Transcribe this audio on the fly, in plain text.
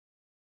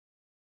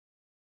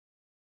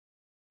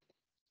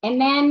And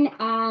then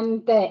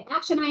the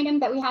action item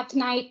that we have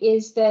tonight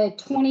is the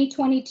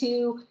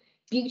 2022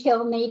 Butte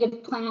Hill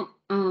native plant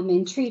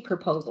and tree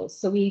proposals.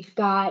 So we've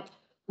got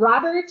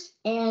Robert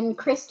and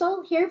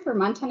Crystal here from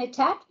Montana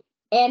Tech,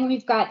 and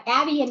we've got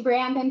Abby and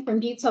Brandon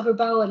from Butte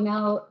Silverbow, and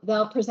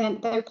they'll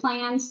present their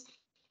plans.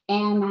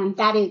 And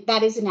that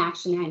is an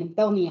action item,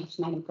 the only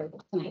action item for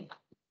tonight.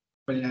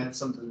 Can I add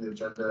something to the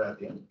agenda at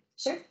the end?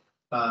 Sure.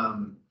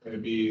 It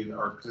would be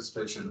our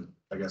participation,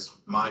 I guess,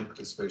 my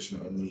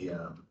participation in the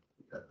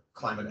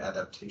climate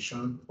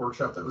adaptation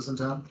workshop that was in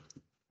town,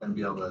 and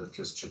be able to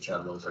just chit chat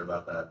a little bit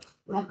about that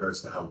with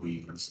regards to how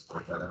we can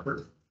support that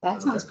effort.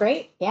 That sounds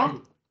great. Yeah.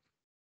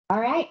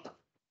 All right.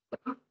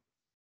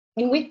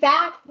 And with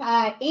that,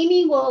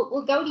 Amy,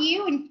 we'll go to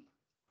you.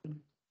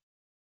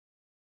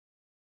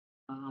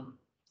 And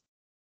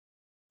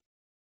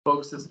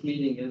folks, this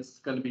meeting is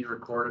going to be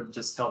recorded. It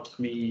just helps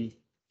me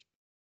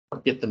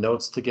get the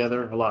notes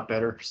together a lot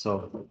better.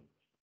 So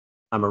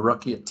I'm a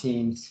rookie at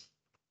Teams.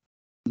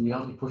 Can you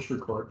help me push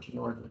record? Do you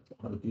know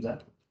how to do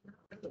that?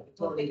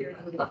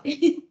 I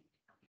think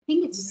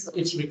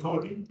It's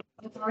recording.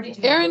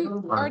 Aaron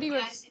already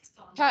was.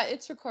 Pat,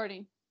 it's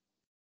recording.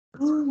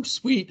 Oh,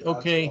 sweet.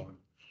 Okay.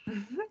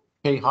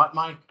 Hey, hot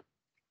mic.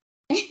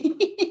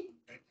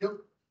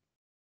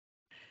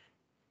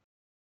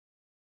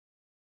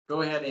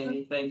 Go ahead,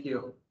 Amy. Thank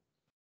you.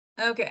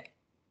 Okay,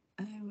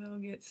 I will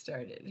get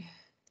started.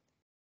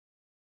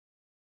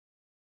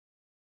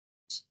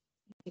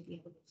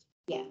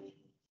 Yeah.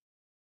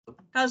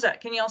 How's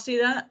that? Can y'all see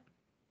that?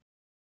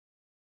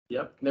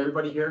 Yep. Can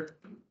everybody hear?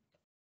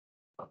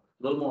 A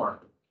little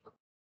more.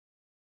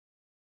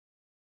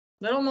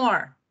 Little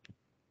more.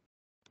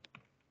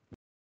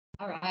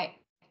 All right.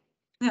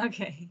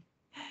 Okay.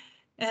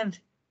 And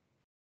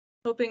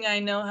hoping I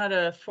know how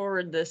to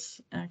forward this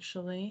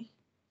actually.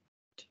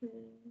 There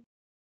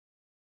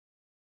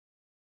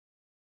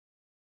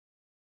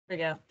we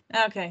go.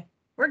 Okay,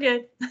 we're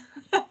good.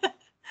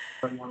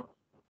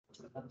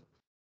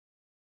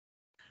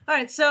 All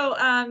right, so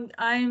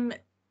I'm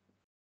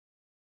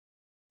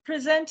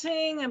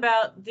presenting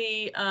about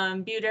the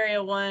Butte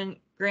Area 1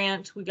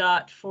 grant we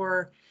got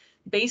for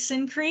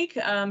Basin Creek,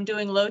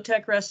 doing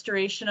low-tech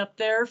restoration up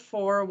there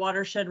for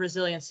watershed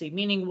resiliency,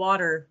 meaning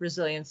water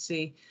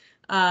resiliency,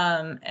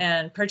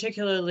 and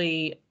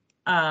particularly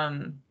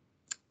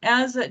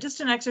as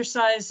just an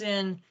exercise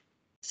in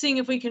seeing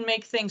if we can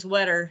make things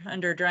wetter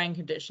under drying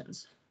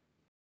conditions.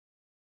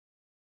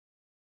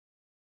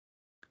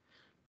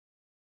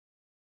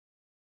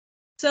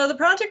 So the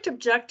project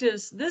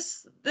objectives,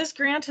 this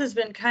grant has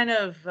been kind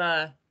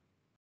of,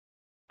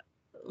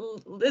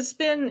 it's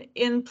been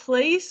in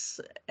place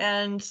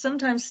and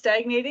sometimes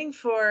stagnating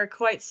for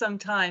quite some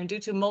time due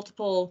to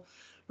multiple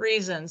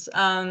reasons.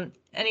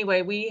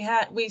 Anyway,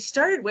 we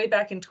started way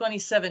back in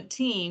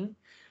 2017,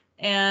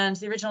 and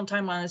the original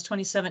timeline is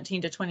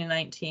 2017 to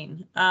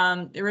 2019.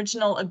 The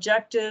original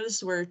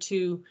objectives were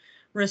to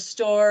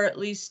restore at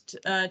least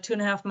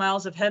 2.5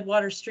 miles of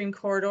headwater stream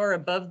corridor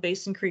above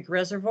Basin Creek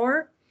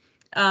Reservoir.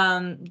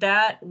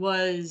 That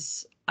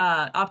was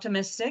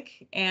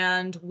optimistic,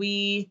 and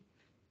we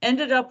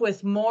ended up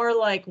with more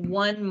like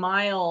 1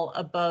 mile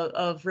above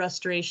of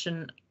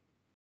restoration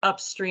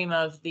upstream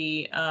of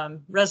the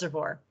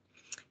reservoir.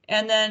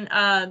 And then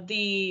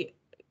the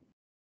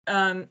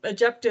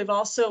objective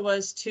also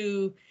was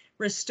to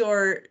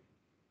restore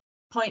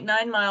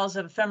 0.9 miles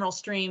of ephemeral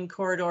stream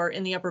corridor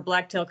in the upper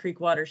Blacktail Creek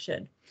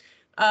watershed.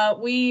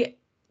 We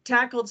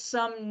tackled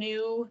some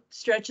new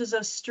stretches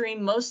of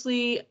stream.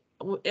 Mostly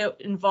it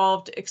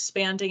involved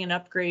expanding and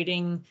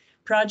upgrading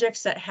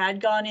projects that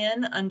had gone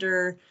in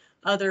under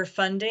other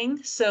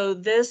funding. So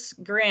this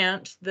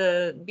grant,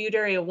 the Butte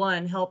Area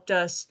 1, helped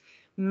us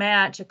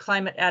match a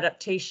climate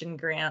adaptation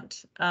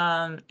grant.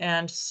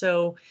 And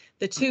so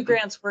the two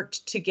grants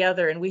worked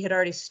together, and we had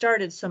already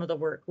started some of the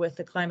work with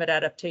the climate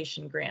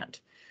adaptation grant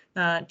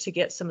to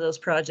get some of those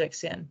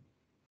projects in.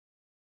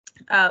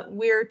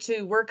 We're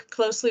to work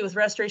closely with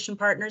restoration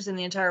partners in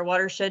the entire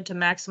watershed to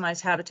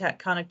maximize habitat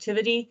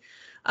connectivity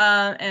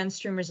and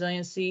stream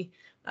resiliency.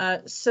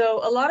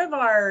 So a lot of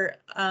our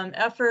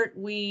effort,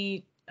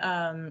 we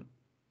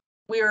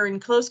were in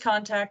close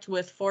contact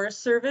with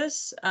Forest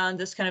Service.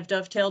 This kind of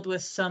dovetailed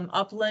with some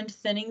upland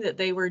thinning that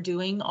they were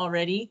doing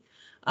already.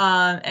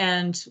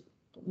 And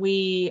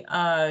we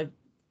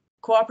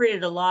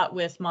cooperated a lot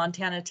with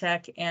Montana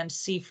Tech and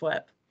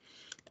CFWEP.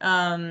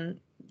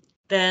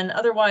 Then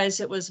otherwise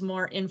it was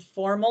more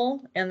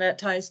informal, and that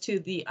ties to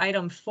the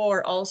item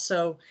 4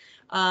 also,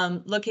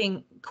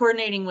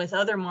 coordinating with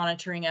other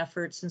monitoring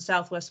efforts in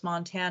Southwest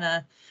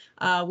Montana.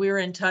 We were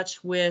in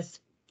touch with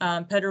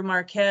Pedro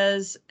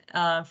Marquez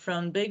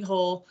from Big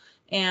Hole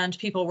and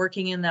people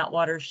working in that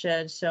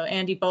watershed. So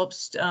Andy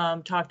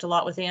Bopst talked a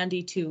lot with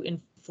Andy to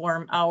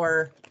inform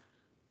our,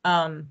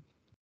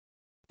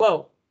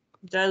 whoa,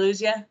 did I lose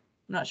you? I'm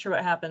not sure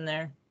what happened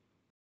there,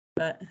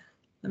 but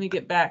let me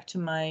get back to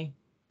my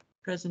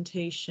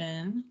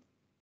presentation.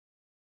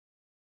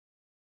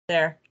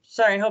 There,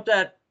 sorry, hope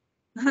that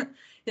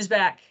is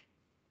back.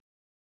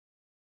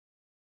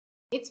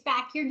 It's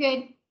back, you're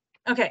good.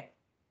 Okay,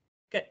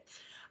 good.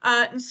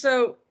 And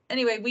so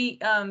anyway, we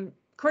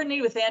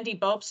coordinated with Andy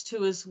Bopst, who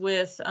was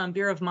with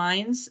Bureau of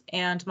Mines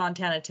and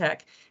Montana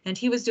Tech, and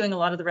he was doing a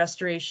lot of the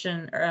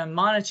restoration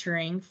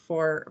monitoring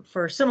for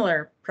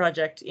similar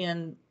projects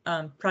in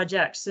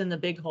the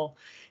Big Hole.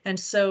 And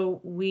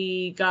so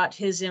we got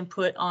his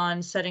input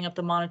on setting up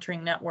the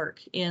monitoring network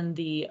in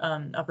the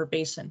Upper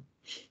Basin.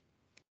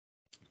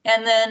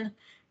 And then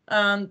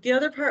the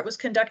other part was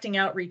conducting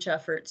outreach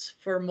efforts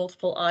for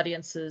multiple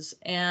audiences,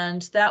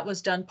 and that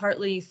was done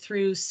partly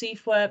through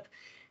CFWEP.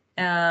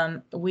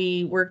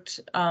 We worked,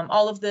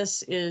 all of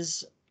this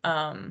is,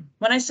 when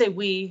I say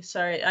we,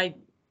 sorry, I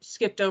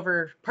skipped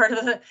over part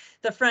of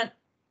the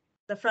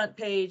front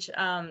page.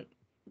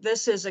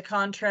 This is a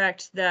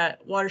contract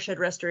that Watershed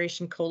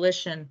Restoration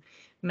Coalition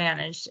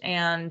managed.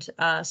 And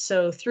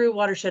so through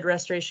Watershed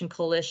Restoration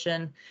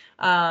Coalition,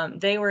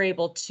 they were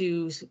able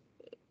to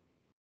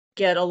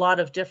get a lot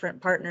of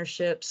different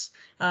partnerships.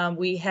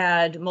 We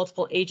had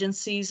multiple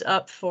agencies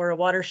up for a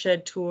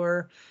watershed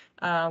tour.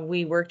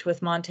 We worked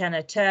with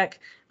Montana Tech,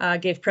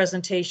 gave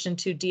presentation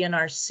to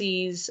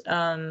DNRC's,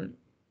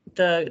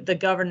 the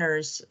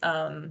governor's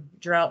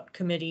drought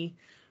committee.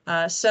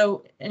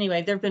 So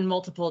anyway, there have been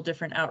multiple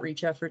different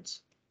outreach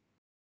efforts.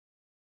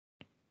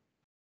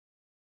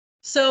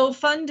 So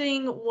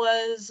funding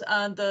was,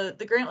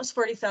 the grant was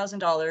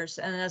 $40,000.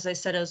 And as I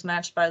said, it was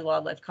matched by the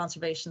Wildlife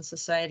Conservation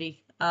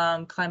Society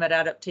climate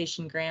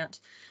adaptation grant.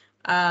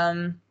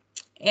 And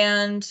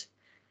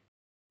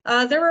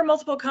there were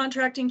multiple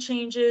contracting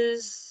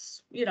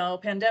changes, you know,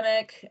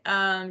 pandemic,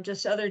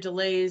 just other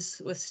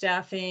delays with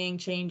staffing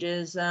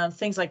changes,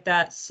 things like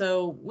that.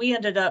 So we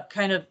ended up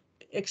kind of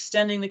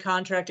extending the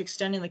contract.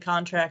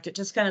 It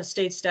just kind of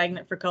stayed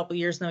stagnant for a couple of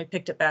years, and then we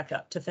picked it back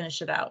up to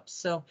finish it out.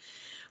 So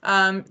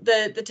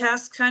the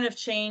task kind of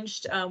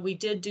changed. We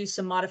did do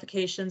some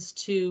modifications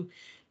to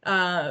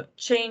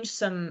change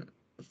some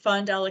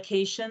fund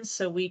allocations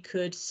so we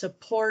could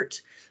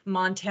support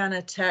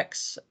Montana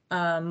Tech's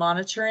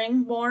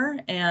monitoring more,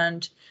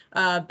 and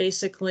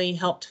basically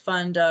helped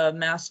fund a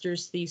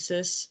master's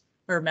thesis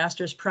or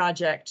master's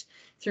project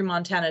through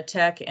Montana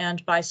Tech,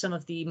 and buy some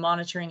of the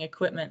monitoring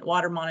equipment,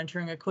 water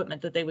monitoring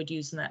equipment that they would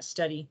use in that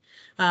study.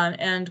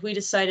 And we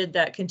decided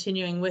that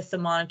continuing with the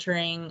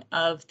monitoring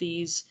of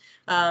these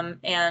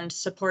and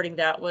supporting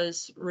that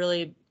was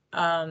really,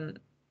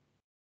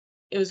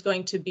 it was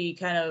going to be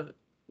kind of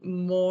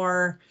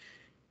more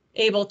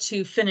able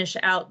to finish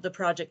out the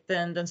project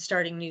than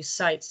starting new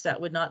sites that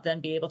would not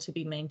then be able to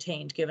be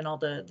maintained given all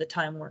the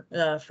time work,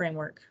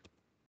 framework.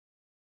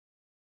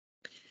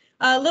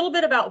 A little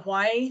bit about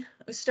why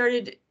we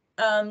started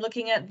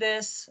looking at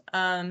this.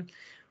 I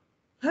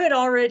had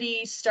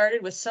already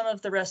started with some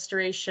of the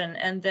restoration,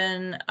 and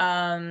then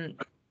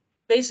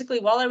basically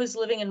while I was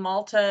living in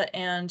Malta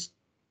and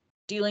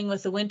dealing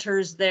with the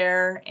winters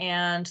there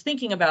and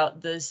thinking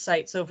about the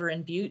sites over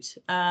in Butte,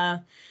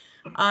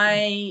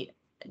 I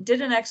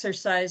did an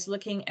exercise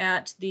looking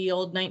at the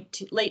old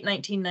late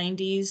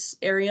 1990s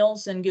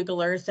aerials in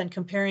Google Earth and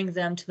comparing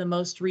them to the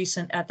most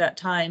recent at that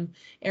time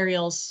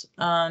aerials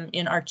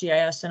in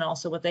ArcGIS, and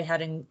also what they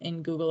had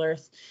in Google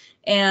Earth,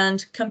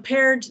 and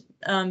compared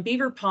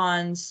beaver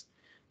ponds,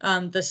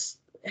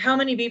 how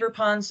many beaver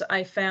ponds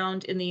I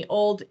found in the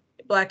old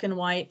black and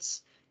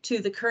whites to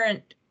the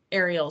current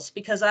aerials,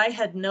 because I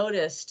had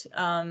noticed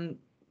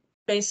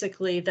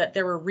basically that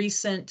there were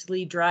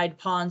recently dried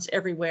ponds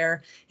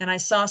everywhere, and I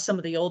saw some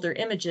of the older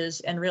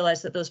images and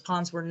realized that those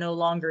ponds were no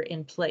longer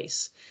in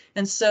place.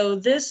 And so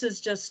this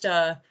is just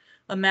a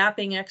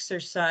mapping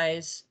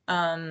exercise.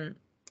 And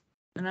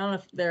I don't know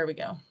if, there we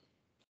go,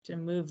 to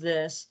move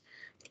this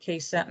in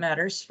case that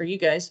matters for you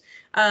guys.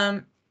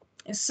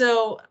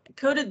 So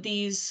coded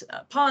these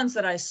ponds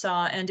that I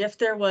saw, and if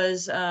there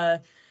was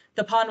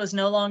the pond was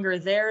no longer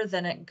there,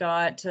 then it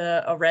got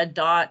a red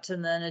dot,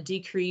 and then a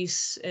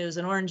decrease is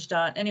an orange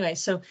dot. Anyway,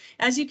 so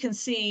as you can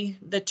see,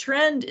 the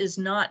trend is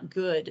not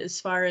good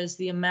as far as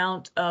the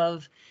amount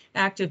of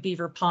active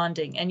beaver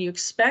ponding, and you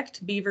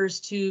expect beavers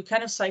to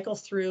kind of cycle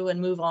through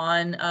and move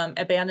on,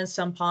 abandon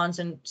some ponds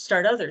and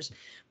start others.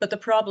 But the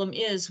problem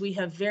is we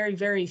have very,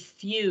 very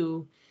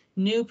few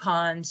new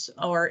ponds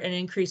or an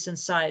increase in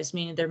size,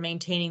 meaning they're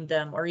maintaining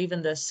them, or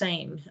even the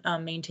same,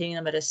 maintaining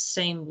them at a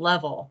same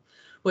level,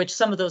 which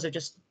some of those are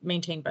just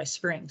maintained by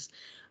springs.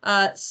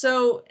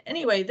 So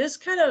anyway, this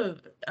kind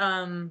of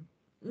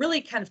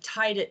really kind of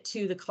tied it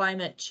to the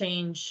climate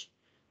change,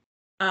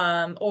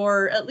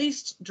 or at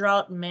least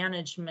drought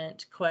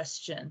management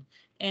question,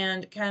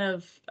 and kind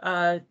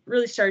of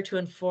really started to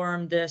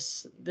inform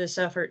this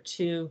effort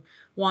to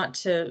want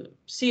to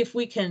see if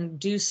we can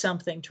do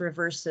something to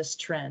reverse this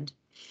trend.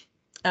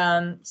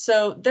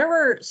 So there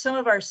were some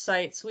of our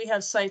sites. We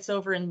have sites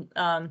over in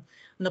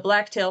the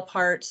Blacktail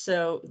part.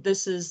 So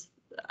this is,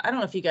 I don't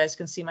know if you guys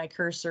can see my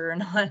cursor or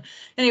not.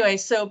 Anyway,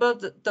 so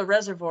above the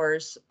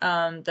reservoirs,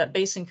 that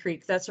Basin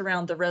Creek, that's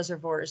around the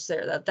reservoirs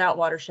there, that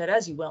watershed,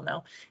 as you well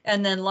know.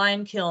 And then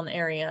Lime Kiln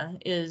area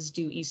is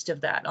due east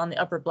of that on the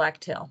upper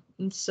Blacktail.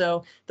 And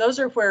so those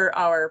are where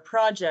our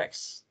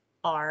projects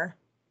are.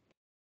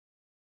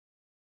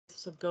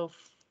 So go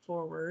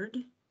forward.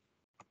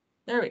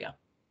 There we go.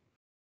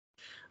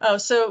 Oh,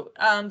 so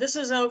this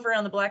is over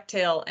on the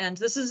Blacktail, and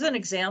this is an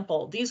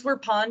example. These were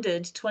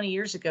ponded 20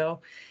 years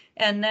ago,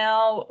 and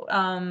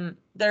now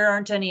there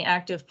aren't any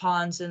active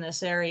ponds in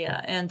this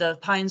area, and the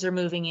pines are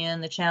moving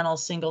in, the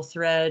channel's single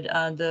thread,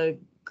 the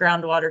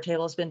groundwater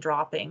table has been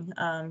dropping,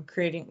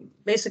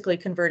 basically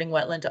converting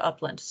wetland to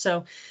upland.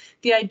 So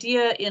the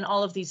idea in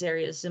all of these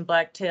areas in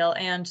Blacktail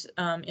and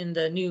in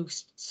the new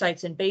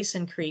sites in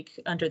Basin Creek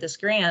under this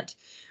grant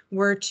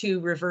were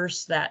to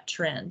reverse that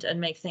trend and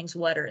make things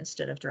wetter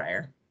instead of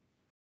drier.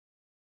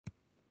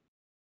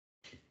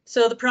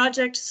 So the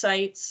project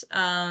sites,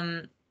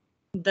 the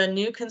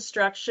new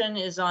construction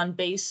is on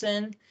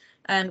Basin,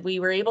 and we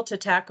were able to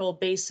tackle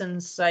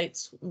Basin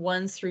sites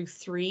 1 through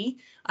 3.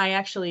 I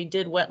actually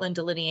did wetland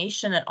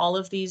delineation at all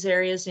of these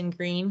areas in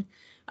green,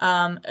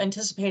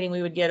 anticipating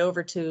we would get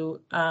over to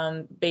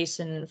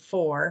Basin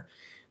 4.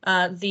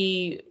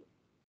 The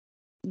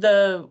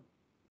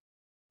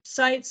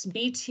sites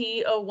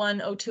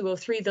BT01, 02,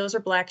 03, those are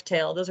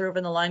Blacktail. Those are over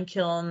in the lime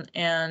kiln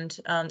and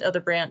the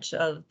other branch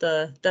of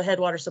the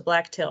headwaters of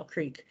Blacktail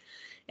Creek.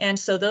 And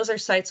so those are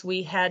sites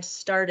we had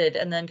started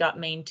and then got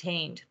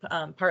maintained,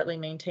 partly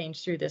maintained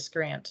through this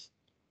grant.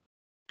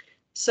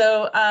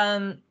 So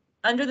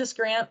under this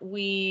grant,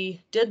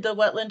 we did the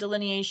wetland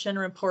delineation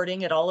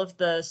reporting at all of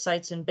the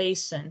sites in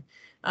Basin,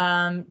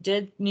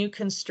 did new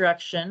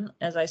construction,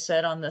 as I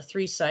said, on the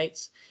 3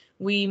 sites.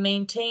 We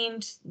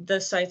maintained the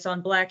sites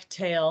on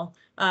Blacktail,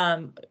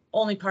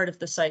 only part of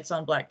the sites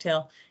on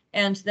Blacktail.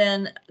 And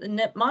then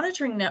the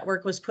monitoring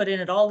network was put in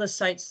at all the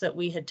sites that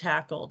we had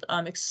tackled,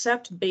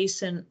 except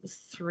Basin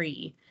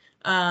 3.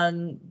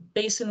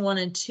 Basin 1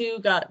 and 2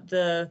 got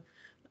the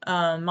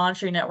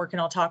monitoring network,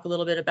 and I'll talk a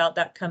little bit about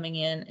that coming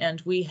in.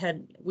 And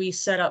we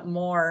set up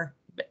more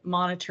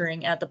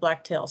monitoring at the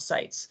Blacktail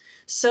sites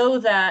so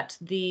that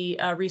the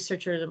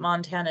researchers at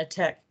Montana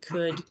Tech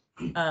could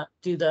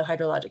do the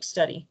hydrologic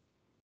study.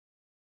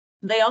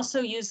 They also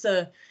use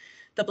the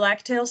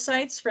Blacktail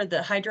sites for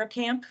the hydro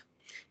camp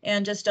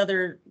and just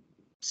other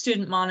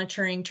student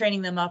monitoring,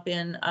 training them up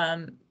in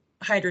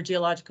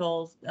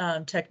hydrogeological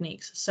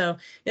techniques. So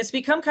it's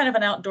become kind of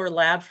an outdoor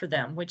lab for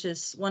them, which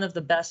is one of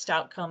the best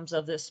outcomes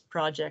of this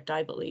project,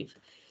 I believe.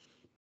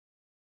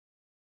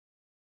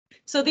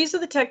 So these are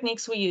the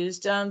techniques we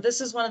used.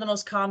 This is one of the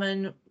most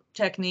common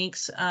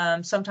techniques,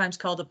 sometimes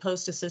called a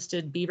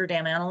post-assisted beaver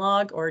dam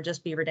analog, or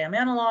just beaver dam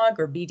analog,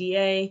 or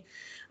BDA.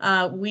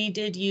 We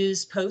did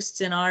use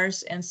posts in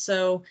ours, and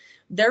so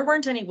there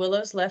weren't any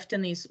willows left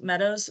in these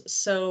meadows.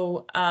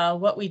 So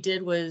what we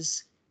did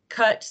was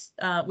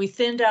we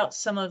thinned out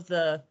some of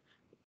the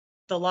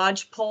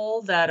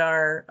lodgepole that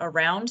are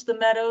around the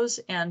meadows,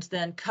 and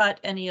then cut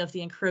any of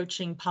the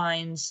encroaching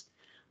pines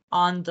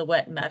on the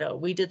wet meadow.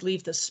 We did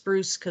leave the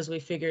spruce because we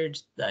figured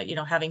that,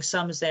 having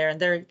some is there, and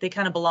they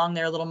kind of belong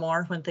there a little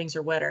more when things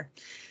are wetter.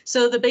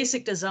 So the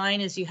basic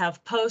design is you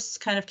have posts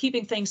kind of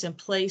keeping things in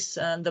place,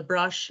 the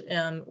brush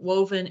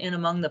woven in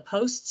among the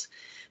posts.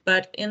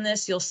 But in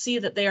this, you'll see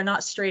that they are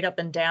not straight up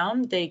and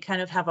down. They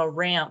kind of have a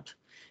ramp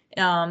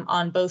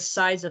on both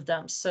sides of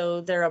them.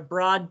 So they're a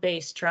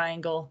broad-based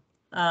triangle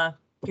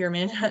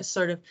pyramid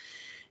sort of.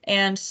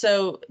 And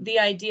so the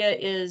idea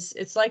is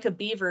it's like a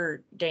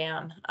beaver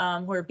dam,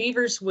 where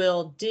beavers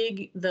will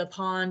dig the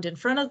pond in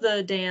front of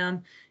the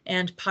dam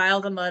and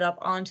pile the mud up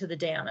onto the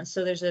dam. And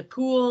so there's a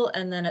pool,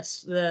 and then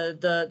it's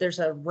there's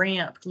a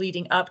ramp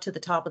leading up to the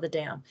top of the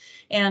dam.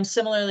 And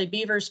similarly,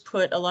 beavers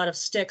put a lot of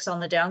sticks on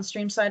the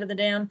downstream side of the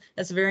dam.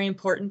 It's very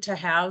important to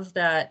have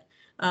that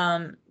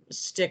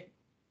stick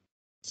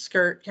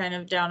skirt kind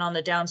of down on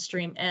the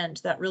downstream end.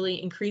 That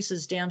really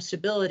increases dam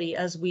stability,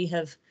 as we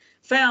have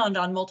found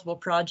on multiple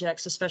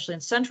projects, especially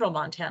in central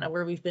Montana,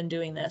 where we've been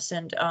doing this,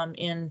 and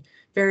in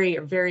very,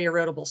 very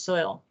erodible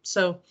soil.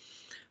 So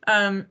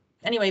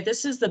anyway,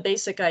 this is the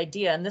basic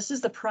idea, and this is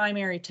the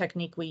primary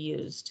technique we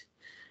used.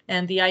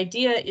 And the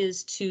idea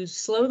is to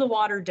slow the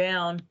water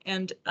down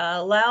and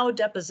allow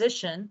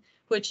deposition,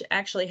 which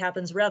actually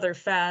happens rather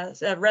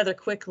fast, rather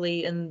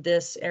quickly in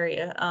this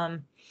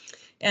area.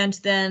 And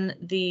then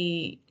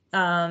the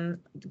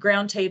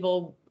groundwater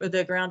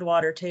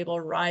table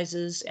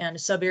rises and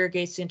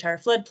sub-irrigates the entire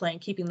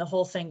floodplain, keeping the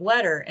whole thing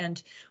wetter.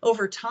 And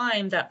over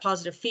time, that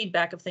positive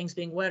feedback of things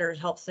being wetter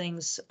help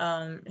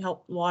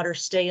water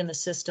stay in the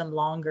system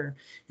longer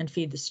and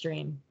feed the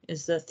stream,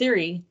 is the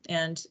theory.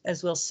 And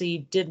as we'll see,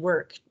 did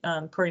work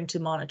according to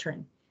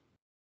monitoring.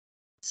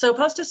 So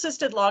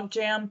post-assisted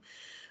logjam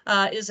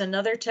is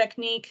another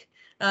technique.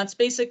 It's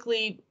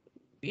basically,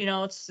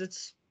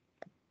 it's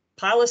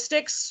pile of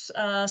sticks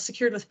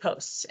secured with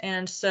posts.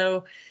 And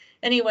so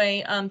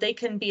anyway, they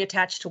can be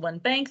attached to one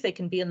bank. They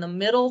can be in the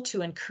middle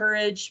to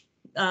encourage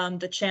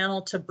the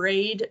channel to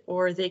braid,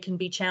 or they can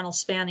be channel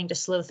spanning to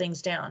slow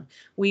things down.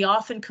 We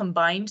often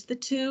combined the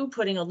two,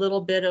 putting a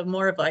little bit of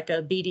more of like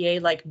a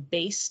BDA like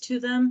base to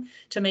them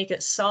to make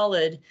it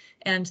solid,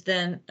 and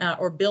then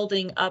or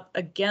building up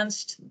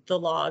against the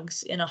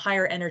logs in a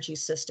higher energy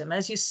system,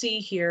 as you see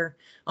here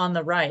on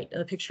the right,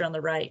 the picture on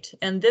the right.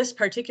 And this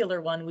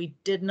particular one, we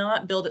did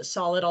not build it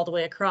solid all the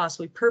way across.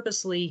 We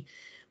purposely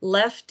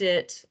left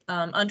it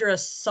under a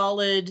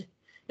solid,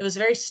 it was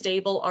very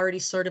stable, already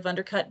sort of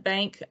undercut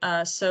bank.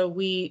 So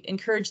we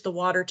encouraged the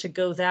water to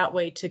go that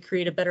way to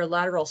create a better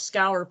lateral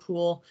scour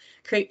pool,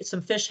 create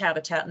some fish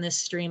habitat in this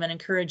stream, and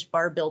encourage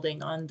bar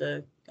building on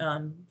the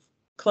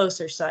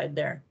closer side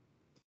there.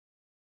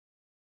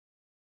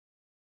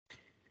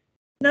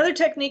 Another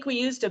technique we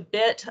used a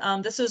bit,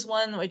 this is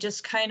one we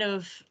just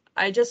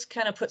I just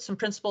kind of put some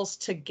principles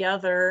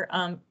together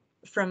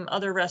from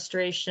other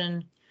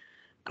restoration.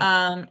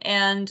 So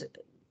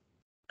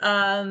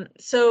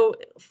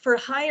for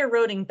high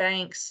eroding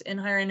banks in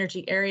higher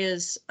energy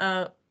areas,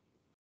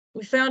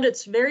 we found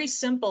it's very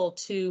simple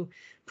to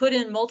put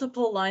in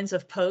multiple lines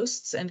of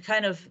posts and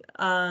kind of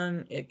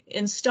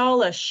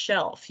install a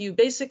shelf. You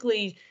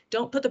basically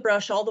don't put the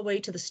brush all the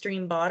way to the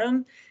stream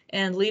bottom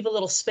and leave a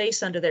little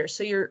space under there.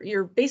 So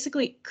you're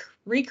basically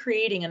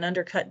recreating an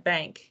undercut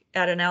bank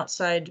at an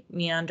outside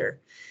meander.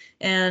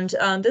 And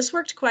this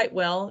worked quite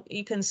well.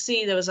 You can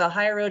see there was a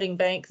high eroding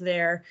bank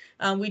there.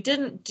 We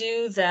didn't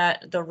do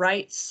that the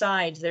right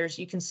side.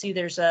 You can see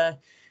there's a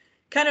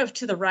kind of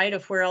to the right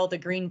of where all the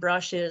green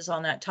brush is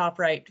on that top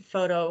right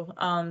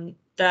photo.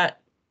 That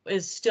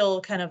is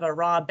still kind of a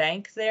raw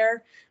bank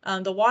there.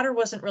 The water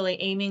wasn't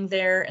really aiming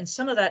there, and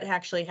some of that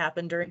actually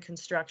happened during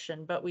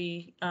construction, but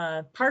we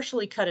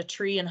partially cut a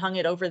tree and hung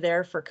it over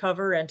there for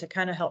cover and to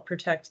kind of help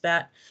protect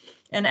that.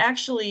 And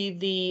actually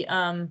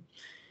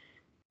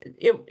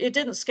it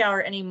didn't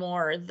scour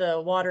anymore. The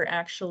water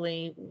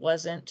actually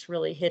wasn't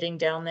really hitting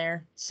down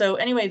there. So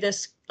anyway,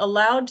 this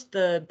allowed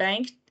the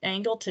bank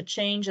angle to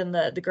change and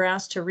the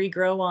grass to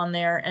regrow on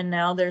there. And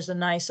now there's a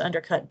nice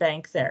undercut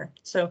bank there.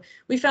 So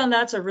we found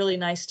that's a really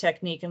nice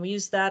technique. And we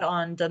use that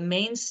on the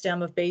main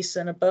stem of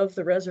Basin above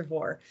the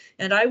reservoir.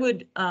 And I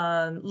would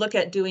look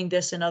at doing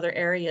this in other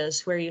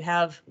areas where you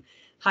have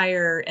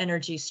higher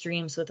energy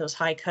streams with those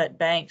high cut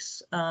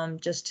banks,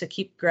 just to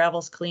keep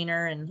gravels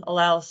cleaner and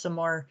allow some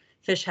more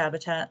fish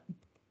habitat.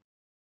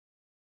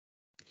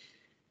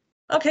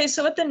 Okay,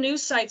 so at the new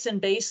sites in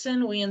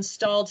Basin, we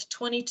installed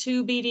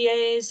 22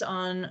 BDAs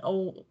on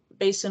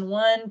Basin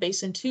 1,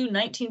 Basin 2,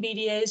 19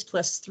 BDAs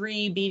plus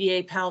 3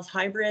 BDA PALV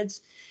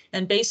hybrids,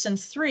 and Basin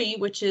 3,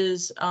 which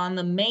is on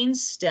the main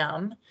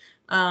stem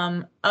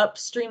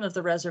upstream of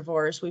the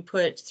reservoirs, we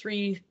put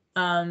 3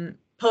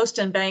 post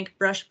and bank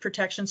brush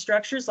protection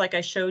structures like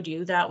I showed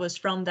you. That was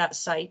from that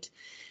site.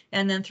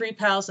 And then 3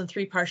 PALs and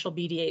 3 partial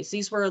BDAs.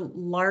 These were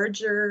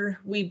larger.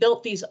 We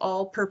built these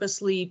all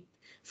purposely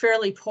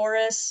fairly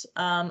porous,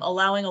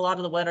 allowing a lot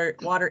of the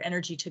water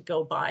energy to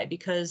go by,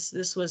 because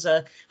this was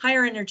a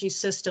higher energy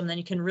system than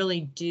you can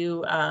really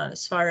do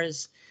as far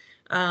as,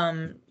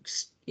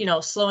 you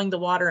know, slowing the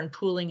water and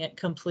pooling it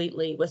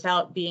completely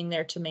without being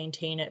there to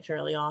maintain it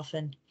fairly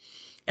often.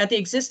 At the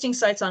existing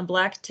sites on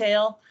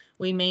Blacktail,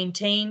 we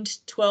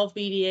maintained 12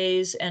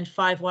 BDAs and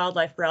 5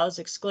 wildlife browse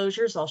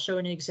exclosures. I'll show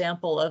an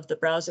example of the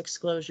browse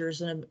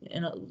exclosures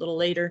in a little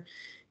later.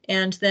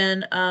 And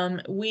then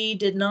we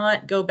did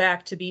not go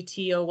back to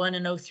BT 01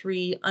 and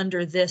 03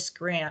 under this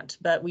grant,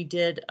 but we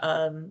did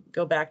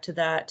go back to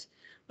that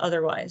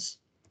otherwise.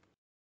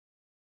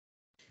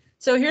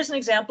 So here's an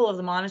example of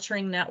the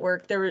monitoring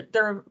network. There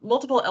are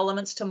multiple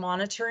elements to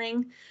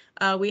monitoring.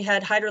 We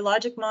had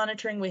hydrologic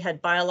monitoring, we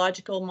had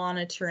biological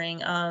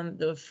monitoring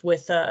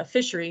with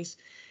fisheries,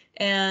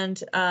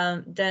 and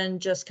then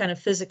just kind of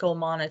physical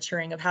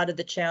monitoring of how did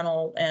the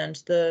channel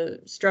and the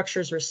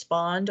structures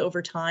respond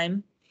over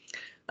time.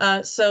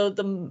 So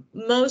the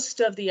most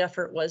of the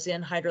effort was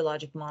in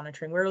hydrologic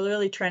monitoring. We're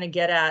really trying to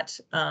get at,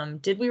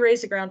 did we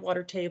raise the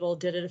groundwater table?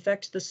 Did it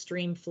affect the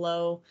stream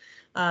flow?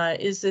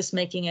 Is this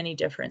making any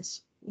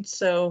difference?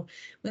 So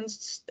when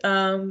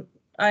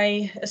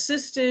I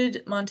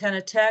assisted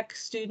Montana Tech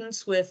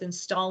students with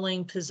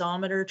installing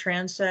piezometer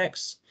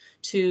transects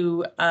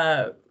to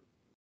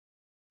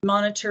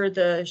monitor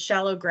the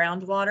shallow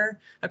groundwater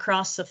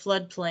across the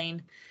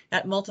floodplain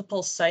at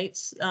multiple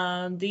sites.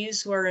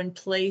 These were in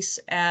place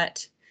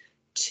at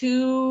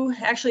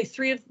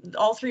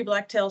all three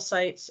Blacktail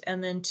sites,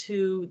 and then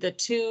the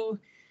two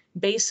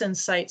Basin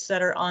sites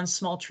that are on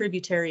small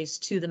tributaries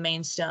to the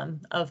main stem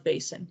of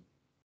Basin.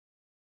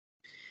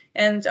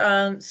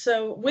 And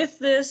so with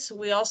this,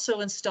 we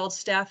also installed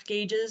staff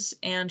gauges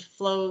and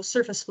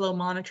surface flow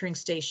monitoring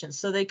stations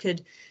so they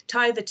could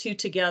tie the two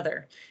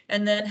together.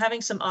 And then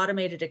having some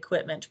automated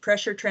equipment,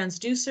 pressure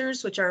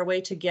transducers, which are a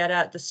way to get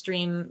at the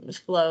stream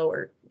flow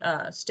or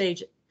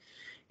stage,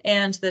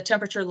 and the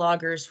temperature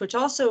loggers, which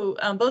also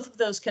both of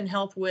those can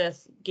help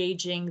with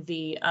gauging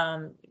the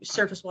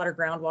surface water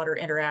groundwater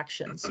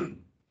interactions.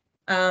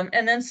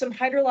 And then some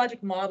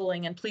hydrologic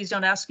modeling, and please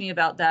don't ask me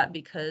about that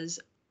because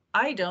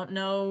I don't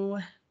know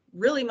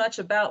really much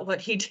about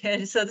what he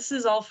did. So this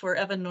is all for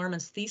Evan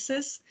Norman's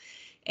thesis,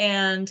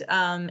 and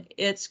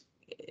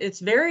it's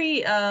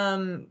very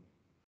a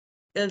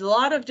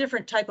lot of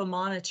different type of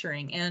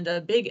monitoring and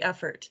a big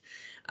effort.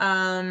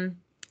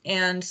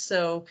 And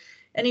so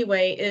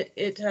anyway,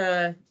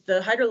 the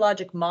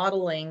hydrologic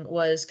modeling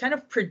was kind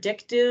of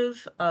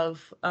predictive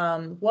of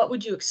what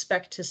would you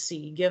expect to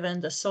see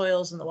given the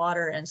soils and the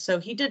water. And so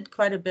he did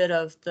quite a bit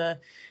of the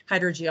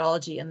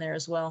hydrogeology in there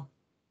as well.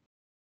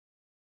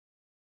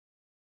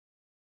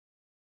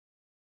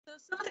 So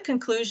some of the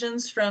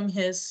conclusions from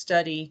his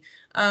study,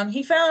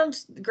 he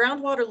found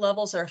groundwater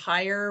levels are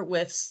higher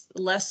with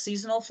less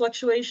seasonal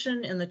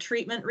fluctuation in the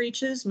treatment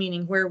reaches,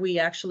 meaning where we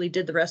actually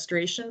did the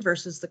restoration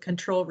versus the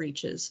control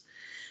reaches.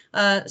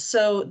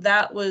 So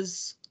that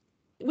was,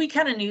 we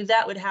kind of knew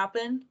that would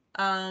happen.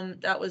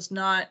 That was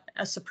not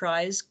a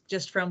surprise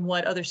just from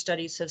what other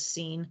studies have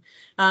seen.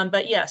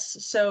 But yes,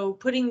 so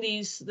putting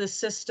the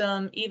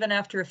system, even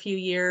after a few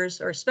years,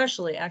 or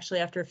especially actually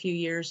after a few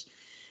years,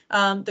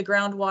 the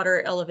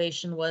groundwater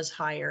elevation was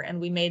higher and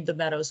we made the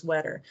meadows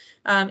wetter.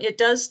 It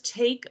does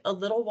take a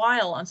little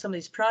while on some of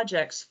these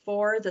projects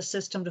for the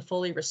system to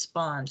fully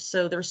respond.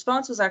 So the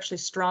response was actually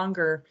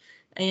stronger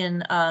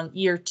in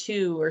year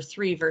 2 or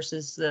 3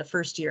 versus the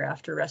first year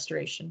after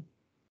restoration.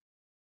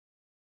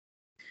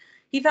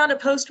 He found a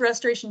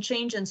post-restoration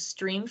change in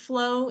stream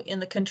flow in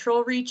the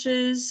control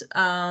reaches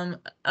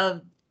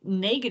of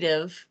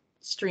negative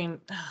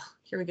stream. Oh,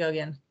 here we go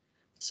again.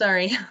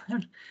 Sorry. I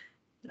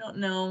don't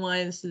know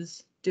why this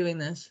is doing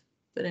this,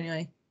 but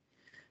anyway.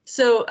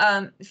 So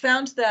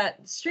found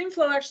that stream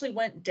flow actually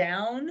went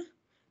down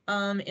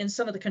in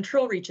some of the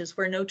control reaches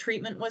where no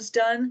treatment was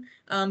done,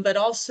 but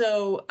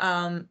also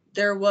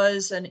there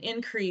was an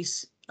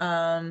increase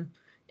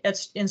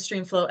in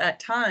stream flow at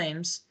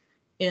times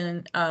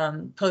in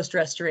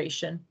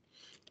post-restoration.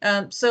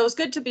 So it's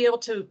good to be able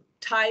to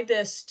tie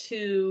this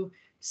to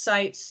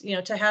sites, you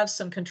know, to have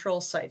some control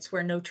sites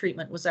where no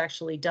treatment was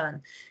actually done.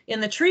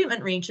 In the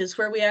treatment reaches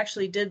where we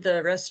actually did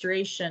the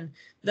restoration,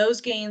 those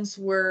gains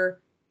were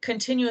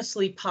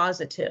continuously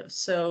positive.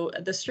 So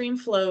the stream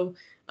flow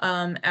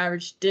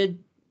average did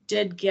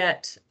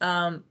get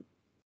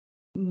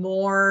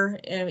more,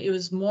 it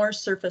was more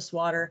surface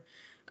water.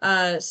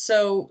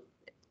 So,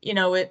 you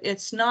know,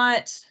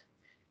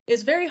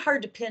 it's very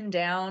hard to pin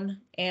down,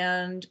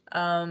 and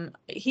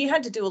he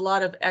had to do a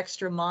lot of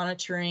extra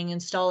monitoring,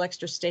 install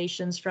extra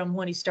stations from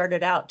when he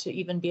started out to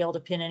even be able to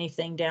pin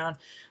anything down.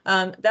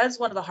 That's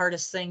one of the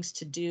hardest things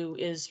to do,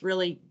 is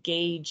really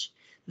gauge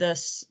the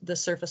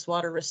surface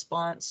water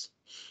response.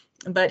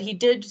 But he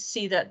did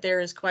see that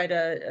there is quite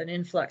an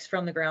influx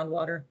from the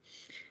groundwater.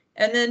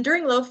 And then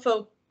during low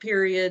flow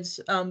periods,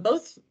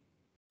 both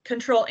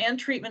control and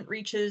treatment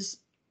reaches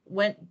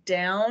went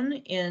down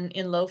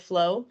in low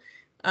flow.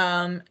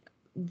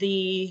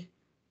 The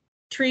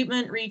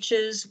treatment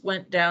reaches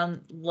went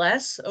down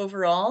less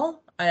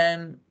overall,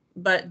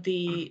 but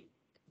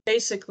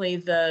basically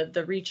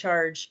the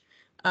recharge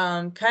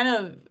kind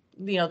of,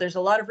 you know, there's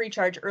a lot of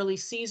recharge early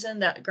season,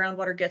 that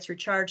groundwater gets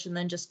recharged and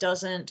then just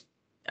doesn't,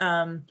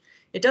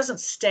 it doesn't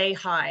stay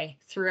high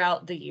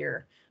throughout the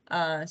year.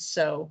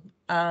 So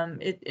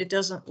it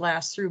doesn't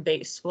last through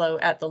base flow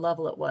at the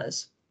level it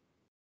was.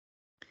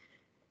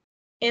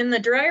 In the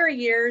drier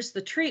years,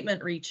 the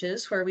treatment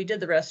reaches where we did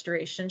the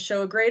restoration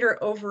show a greater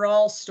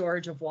overall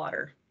storage of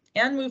water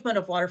and movement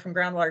of water from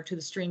groundwater to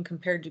the stream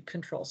compared to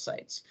control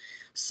sites.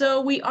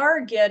 So we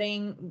are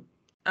getting,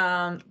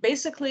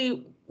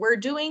 basically, we're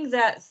doing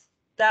that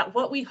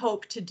what we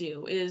hope to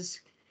do is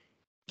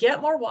get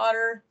more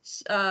water,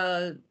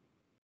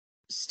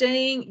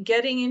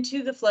 getting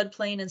into the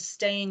floodplain and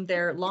staying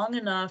there long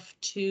enough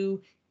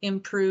to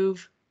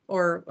improve,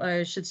 or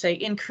I should say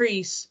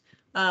increase,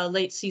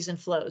 late season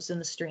flows in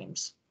the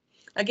streams.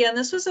 Again,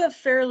 this was a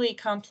fairly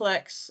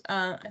complex,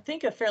 I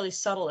think a fairly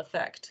subtle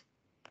effect.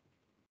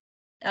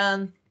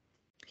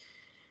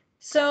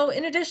 So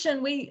in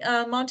addition,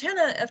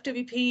 Montana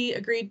FWP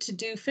agreed to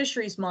do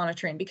fisheries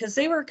monitoring because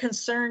they were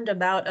concerned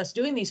about us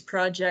doing these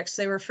projects.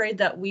 They were afraid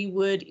that we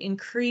would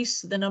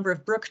increase the number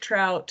of brook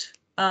trout,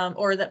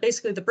 or that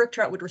basically the brook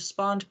trout would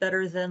respond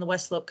better than the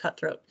West Slope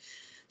cutthroat.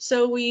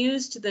 So we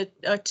used the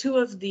 2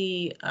 of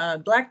the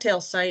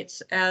Blacktail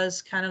sites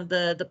as kind of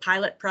the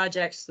pilot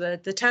projects, the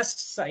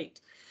test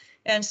site.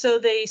 And so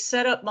they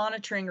set up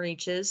monitoring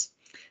reaches.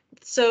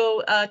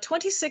 So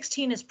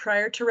 2016 is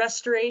prior to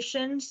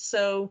restoration.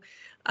 So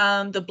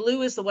the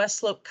blue is the West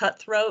Slope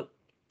cutthroat.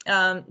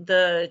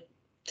 The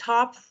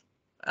top,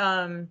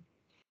 so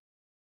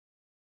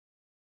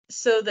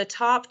the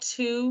top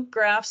 2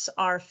 graphs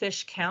are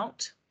fish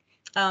count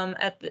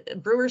at the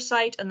Brewer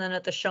site and then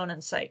at the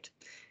Shonen site.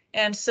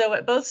 And so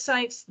at both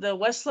sites, the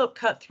West Slope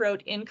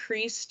cutthroat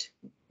increased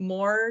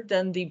more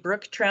than the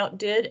brook trout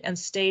did and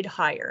stayed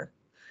higher.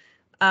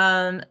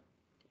 And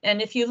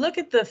if you look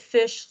at the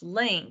fish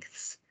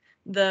lengths,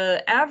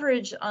 the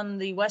average on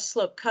the West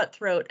Slope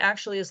cutthroat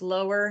actually is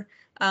lower.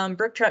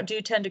 Brook trout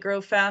do tend to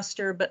grow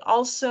faster, but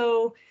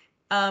also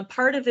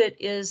Part of it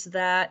is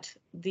that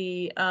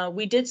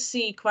we did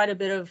see quite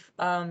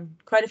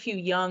a few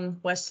young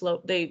West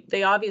Slope.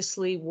 They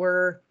obviously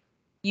were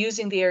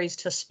using the areas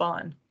to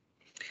spawn.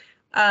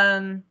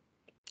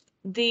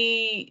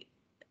 The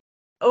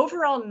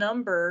overall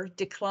number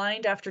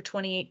declined after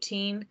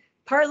 2018,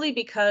 partly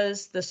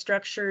because the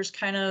structures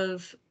kind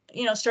of,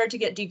 started to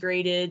get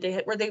degraded.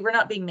 They were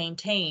not being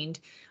maintained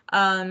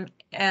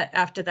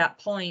after that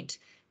point.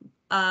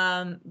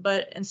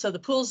 And so the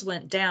pools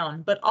went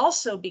down, but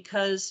also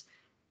because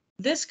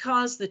this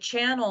caused the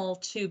channel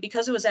to,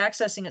 because it was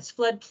accessing its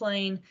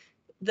floodplain,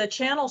 the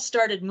channel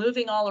started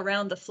moving all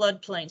around the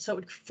floodplain. So it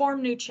would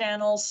form new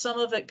channels. Some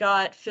of it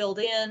got filled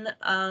in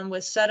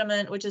with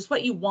sediment, which is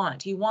what you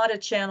want. You want a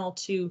channel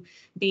to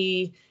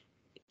be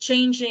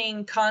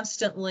changing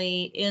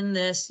constantly in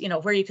this,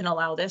 where you can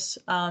allow this,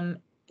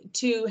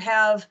 to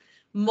have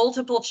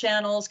multiple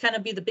channels, kind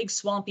of be the big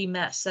swampy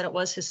mess that it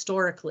was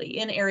historically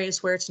in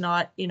areas where it's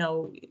not,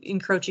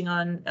 encroaching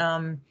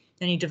on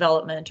any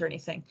development or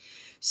anything.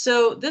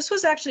 So this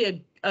was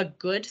actually a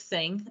good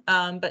thing,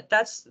 but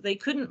they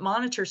couldn't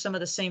monitor some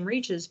of the same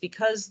reaches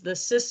because the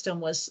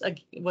system was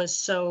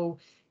so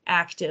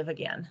active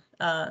again.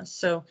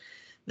 So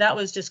that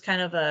was just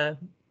kind of a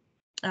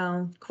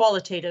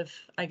qualitative,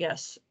 I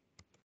guess,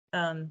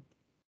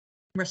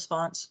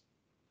 response.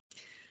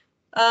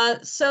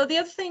 So the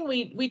other thing,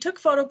 we took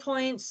photo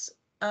points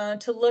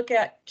to look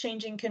at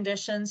changing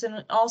conditions,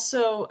 and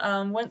also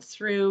went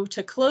through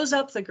to close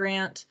up the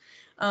grant.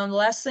 The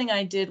last thing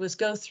I did was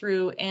go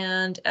through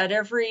and at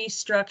every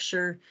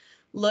structure,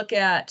 look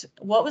at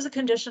what was the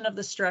condition of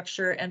the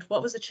structure and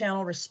what was the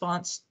channel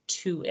response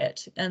to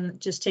it, and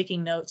just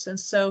taking notes. And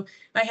so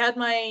I had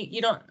my,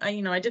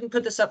 I didn't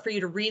put this up for you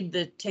to read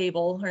the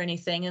table or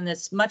anything, and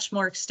it's much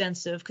more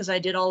extensive because I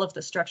did all of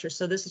the structures.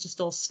 So this is just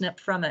a little snip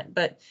from it,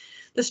 but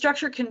the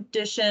structure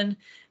condition,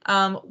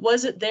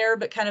 was it there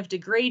but kind of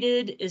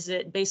degraded? Is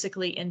it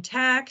basically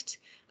intact?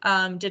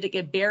 Did it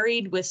get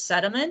buried with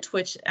sediment,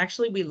 which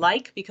actually we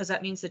like because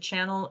that means the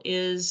channel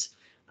is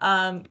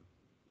higher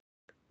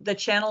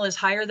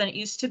than it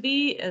used to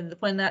be. And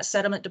when that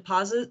sediment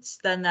deposits,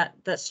 then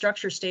that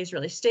structure stays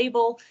really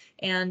stable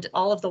and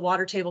all of the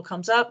water table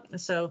comes up.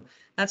 So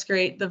that's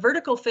great. The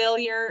vertical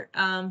failure,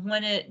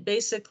 when it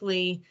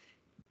basically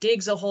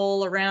digs a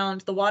hole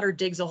around, the water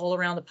digs a hole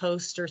around the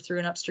post or through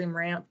an upstream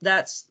ramp,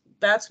 that's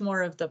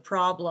more of the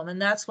problem. And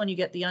that's when you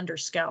get the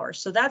underscour.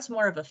 So that's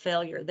more of a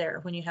failure there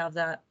when you have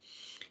that.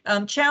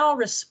 Channel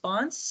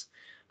response,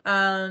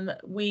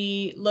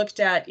 we looked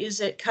at,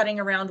 is it cutting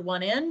around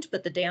one end,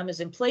 but the dam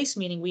is in place,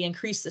 meaning we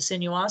increase the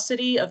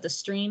sinuosity of the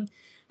stream.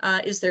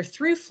 Is there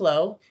through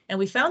flow? And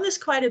we found this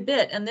quite a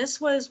bit. And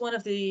this was one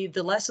of the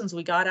lessons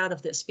we got out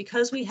of this,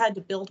 because we had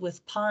to build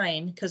with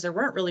pine because there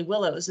weren't really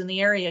willows in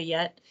the area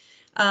yet.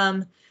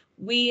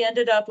 We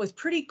ended up with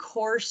pretty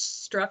coarse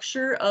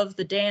structure of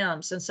the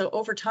dams. And so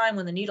over time,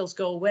 when the needles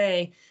go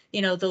away,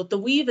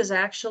 the weave is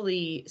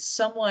actually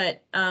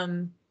somewhat,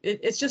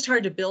 it's just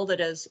hard to build it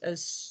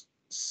as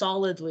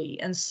solidly.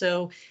 And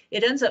so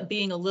it ends up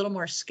being a little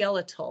more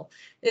skeletal.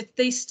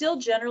 They still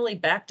generally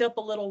backed up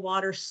a little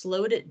water,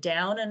 slowed it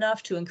down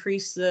enough to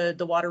increase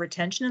the water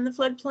retention in the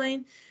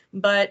floodplain,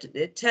 but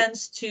it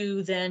tends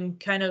to then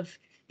kind of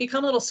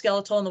become a little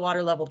skeletal and the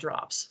water level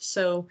drops.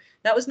 So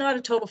that was not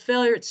a total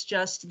failure. It's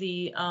just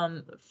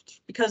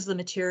because the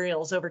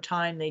materials over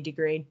time, they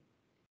degrade.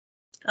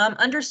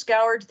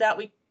 Underscoured, that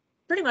we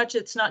pretty much,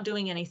 it's not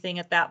doing anything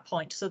at that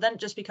point. So then it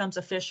just becomes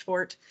a fish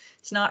fort.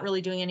 It's not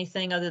really doing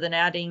anything other than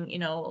adding,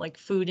 like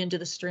food into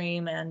the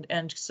stream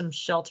and some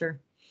shelter.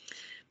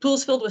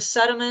 Pools filled with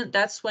sediment,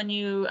 that's when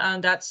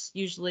that's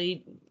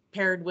usually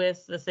paired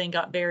with the thing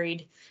got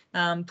buried.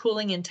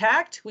 Pooling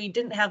intact, we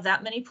didn't have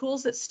that many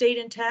pools that stayed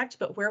intact,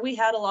 but where we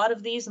had a lot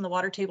of these and the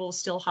water table was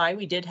still high,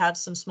 we did have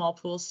some small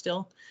pools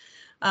still.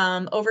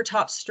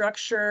 Overtop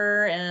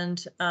structure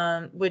and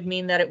would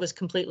mean that it was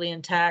completely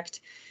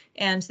intact.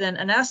 And then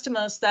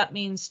anastomos, that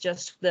means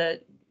just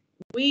that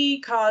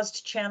we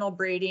caused channel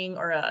braiding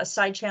or a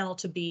side channel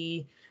to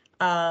be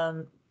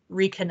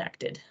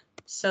reconnected.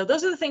 So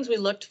those are the things we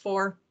looked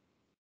for.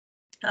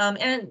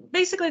 And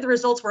basically the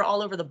results were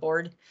all over the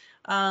board.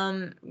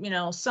 There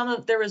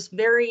was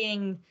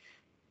varying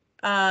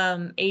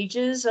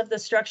ages of the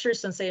structure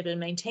since they had been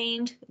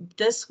maintained.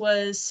 This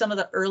was some of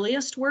the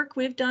earliest work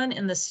we've done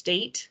in the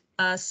state.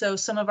 So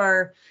some of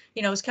our,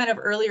 it's kind of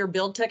earlier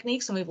build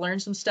techniques, and we've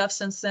learned some stuff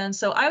since then.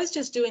 So I was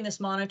just doing this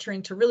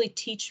monitoring to really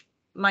teach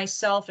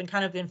myself and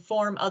kind of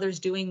inform others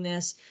doing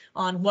this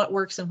on what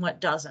works and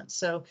what doesn't.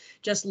 So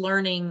just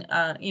learning,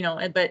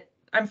 but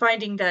I'm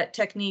finding that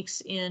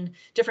techniques in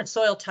different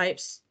soil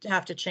types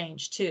have to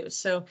change too.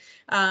 So,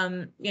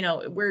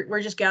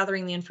 we're just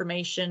gathering the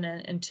information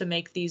and to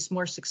make these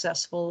more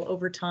successful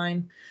over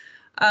time.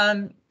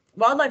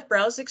 Wildlife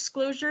browse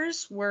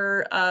exclosures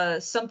were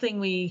something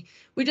we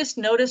just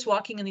noticed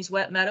walking in these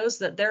wet meadows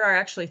that there are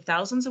actually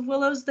thousands of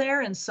willows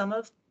there in some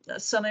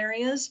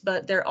areas,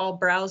 but they're all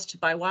browsed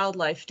by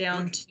wildlife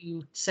down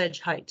to sedge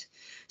height.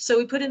 So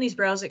we put in these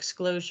browse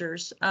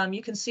exclosures.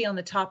 You can see on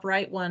the top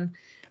right one,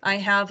 I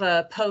have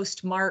a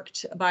post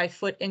marked by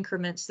foot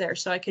increments there,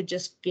 so I could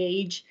just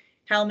gauge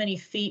how many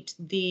feet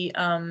the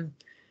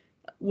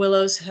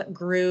willows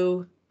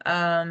grew,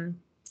 and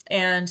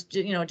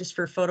just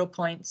for photo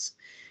points.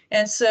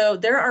 And so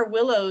there are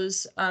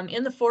willows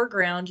in the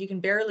foreground. You can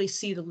barely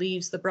see the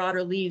leaves, the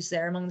broader leaves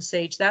there among the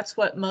sage. That's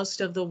what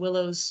most of the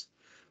willows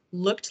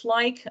looked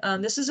like.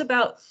 This is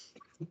about,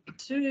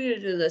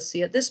 let's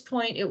see, at this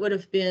point it would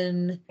have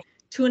been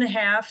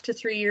 2.5 to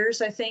 3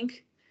 years, I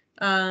think,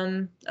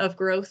 of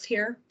growth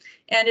here.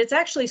 And it's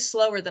actually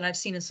slower than I've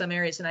seen in some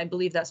areas, and I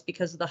believe that's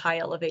because of the high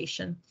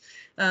elevation.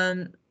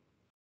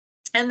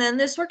 And then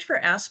this worked for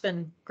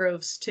aspen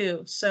groves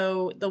too.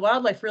 So the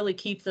wildlife really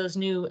keep those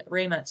new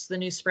ramets, the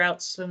new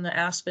sprouts from the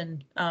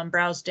aspen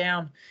browse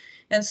down.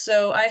 And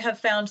so I have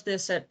found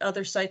this at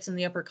other sites in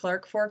the Upper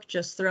Clark Fork,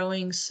 just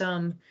throwing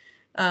some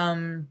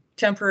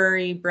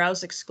temporary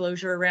browse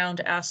exclosure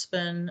around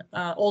aspen,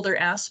 older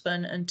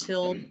aspen,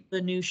 until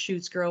the new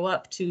shoots grow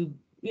up to,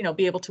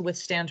 be able to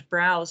withstand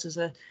browse is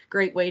a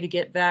great way to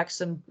get back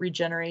some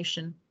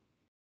regeneration.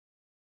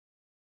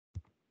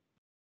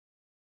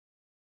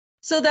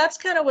 So that's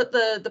kind of what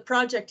the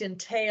project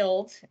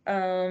entailed.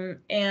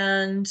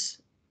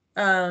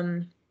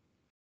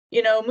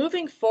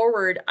 Moving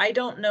forward, I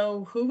don't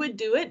know who would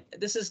do it.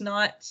 This is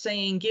not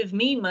saying give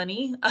me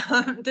money.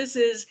 This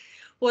is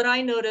what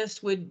I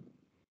noticed would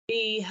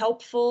be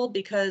helpful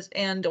because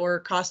or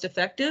cost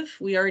effective.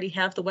 We already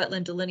have the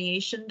wetland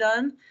delineation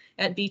done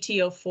at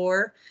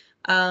BTO4.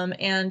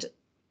 And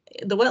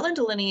the wetland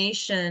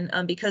delineation,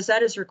 because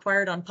that is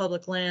required on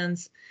public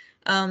lands,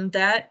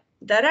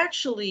 that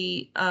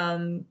actually,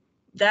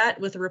 that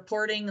with the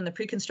reporting and the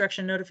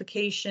pre-construction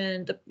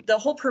notification, the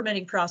whole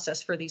permitting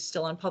process for these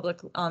still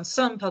on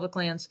some public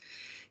lands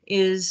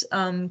is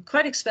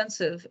quite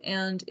expensive,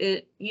 and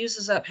it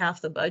uses up half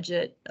the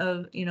budget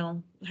of,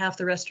 half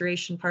the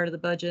restoration part of the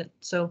budget.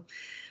 So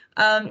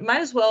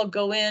might as well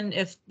go in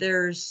if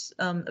there's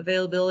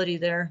availability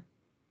there.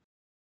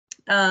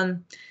 I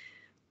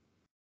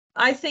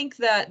think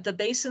that the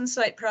basin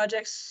site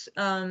projects,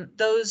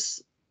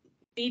 those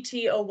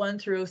BT01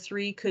 through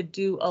 03 could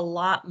do a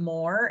lot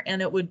more, and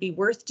it would be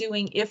worth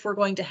doing if we're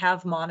going to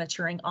have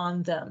monitoring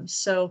on them.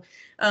 So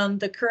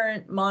the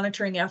current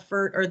monitoring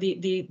effort, or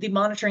the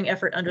monitoring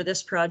effort under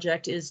this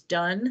project, is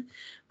done.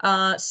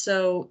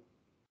 So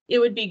it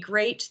would be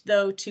great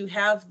though to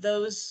have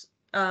those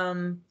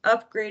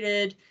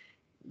upgraded,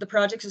 the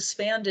projects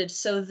expanded.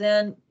 So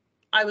then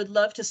I would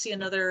love to see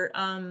another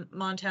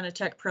Montana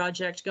Tech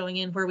project going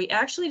in where we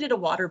actually did a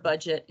water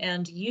budget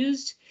and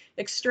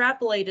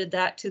extrapolated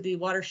that to the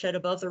watershed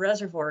above the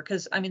reservoir.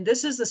 Because I mean,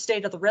 this is the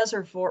state of the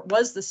reservoir,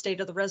 was the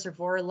state of the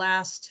reservoir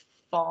last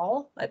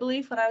fall, I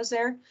believe, when I was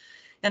there,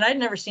 and I'd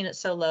never seen it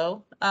so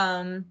low.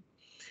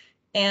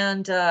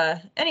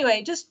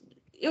 Anyway, just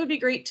it would be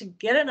great to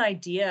get an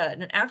idea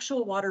and an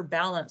actual water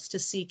balance to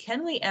see,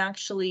 can we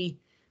actually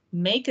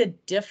make a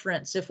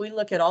difference? If we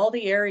look at all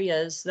the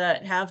areas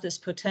that have this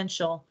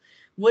potential,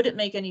 would it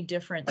make any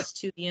difference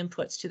to the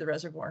inputs to the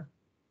reservoir?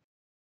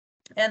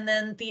 And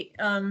then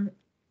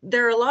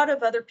there are a lot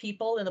of other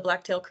people in the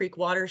Blacktail Creek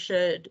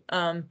watershed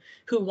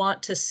who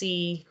want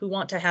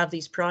to have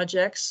these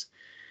projects.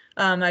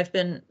 I've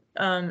been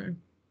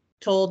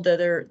told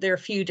that there are a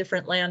few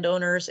different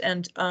landowners,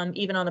 and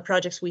even on the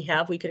projects we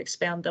have, we could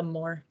expand them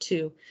more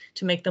to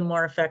make them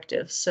more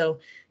effective. So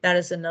that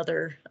is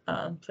another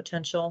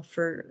potential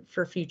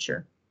for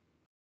future.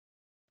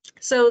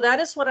 So that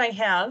is what I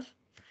have.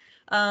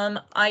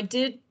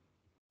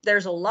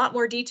 There's a lot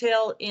more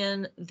detail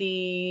in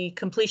the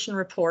completion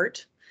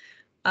report.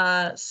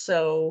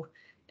 So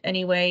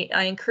anyway,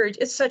 I encourage,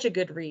 it's such a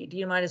good read,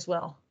 you might as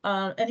well.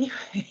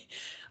 Anyway,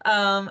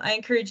 I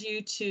encourage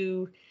you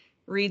to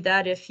read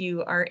that if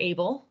you are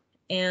able.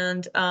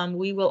 And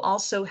we will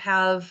also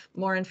have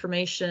more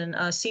information.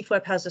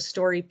 CFWEP has a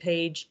story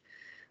page,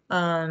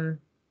 a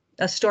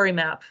story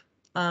map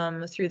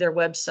through their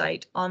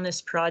website on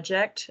this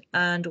project.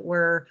 And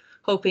we're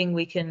hoping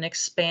we can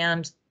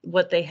expand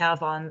what they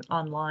have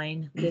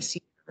online this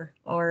year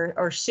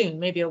or soon,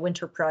 maybe a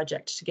winter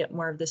project to get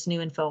more of this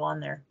new info on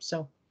there.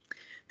 So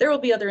there will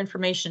be other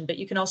information, but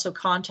you can also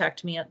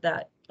contact me at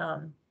that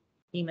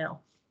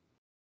email.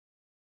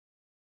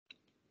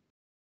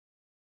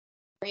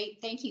 Great,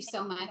 thank you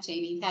so much,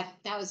 Amy. That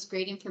was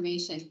great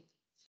information.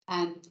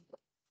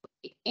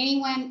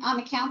 Anyone on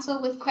the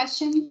council with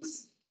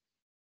questions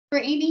for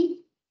Amy?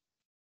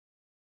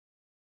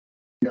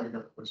 Yeah, I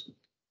got a question.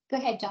 Go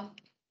ahead, John.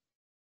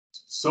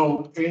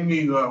 So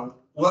Amy,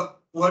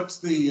 what's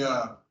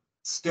the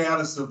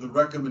status of the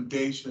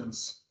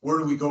recommendations? Where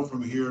do we go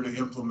from here to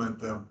implement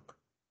them?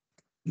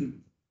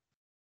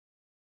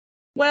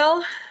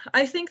 Well,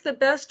 I think the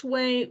best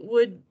way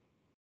would,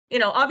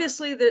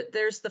 obviously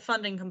there's the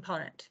funding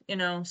component,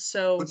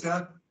 so. What's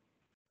that?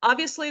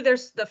 Obviously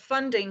there's the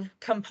funding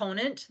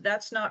component.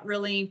 That's not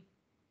really,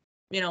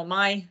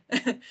 my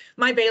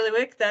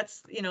bailiwick.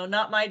 That's,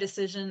 not my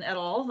decision at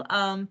all.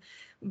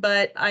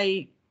 But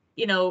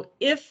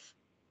if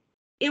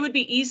it would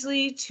be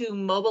easy to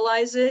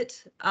mobilize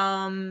it,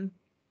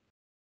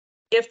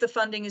 if the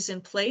funding is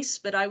in place,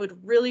 but I would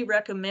really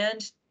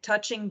recommend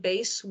touching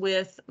base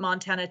with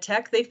Montana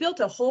Tech. They've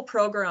built a whole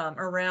program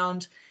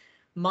around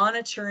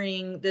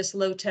monitoring this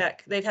low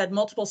tech. They've had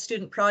multiple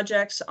student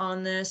projects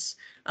on this.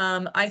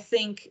 I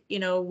think, you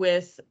know,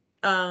 with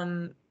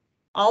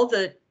all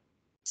the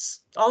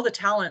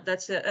talent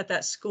that's at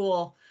that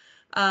school,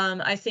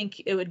 I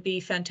think it would be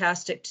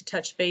fantastic to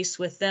touch base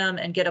with them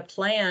and get a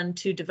plan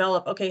to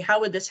develop, okay, how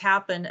would this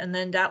happen? And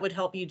then that would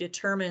help you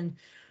determine,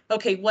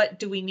 okay, what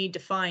do we need to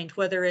find?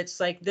 Whether it's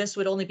like this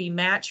would only be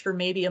matched for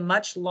maybe a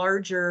much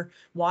larger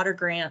water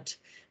grant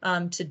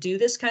to do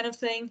this kind of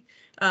thing,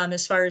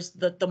 as far as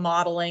the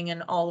modeling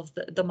and all of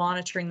the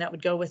monitoring that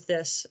would go with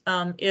this.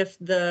 If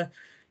there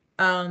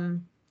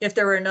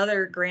were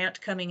another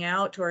grant coming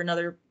out or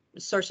another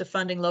source of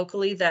funding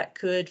locally that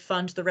could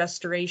fund the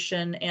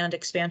restoration and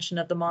expansion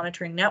of the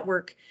monitoring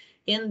network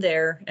in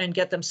there and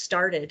get them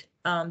started,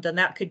 then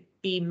that could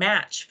be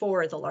match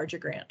for the larger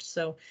grant.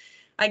 So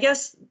I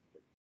guess,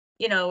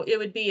 you know, it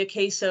would be a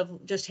case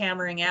of just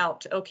hammering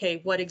out,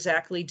 okay, what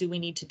exactly do we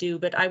need to do?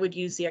 But I would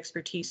use the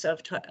expertise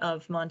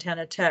of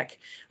Montana Tech.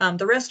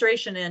 The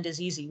restoration end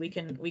is easy. We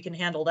can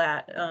handle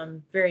that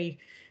very,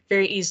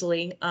 very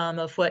easily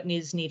of what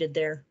is needed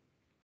there.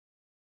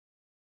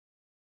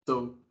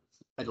 So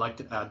I'd like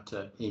to add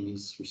to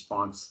Amy's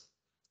response.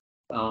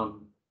 So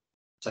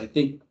I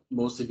think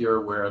most of you are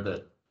aware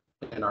that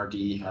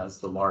NRD has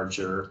the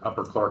larger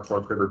Upper Clark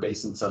Fork River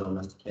Basin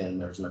settlement,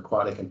 and there's an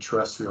aquatic and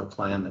terrestrial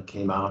plan that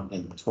came out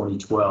in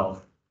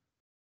 2012.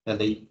 And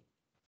they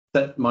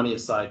set money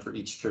aside for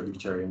each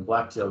tributary, and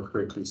Blacktail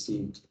Creek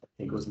received, I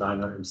think it was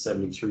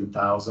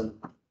 973,000.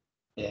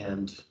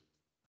 And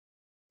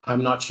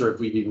I'm not sure if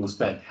we've even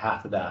spent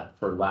half of that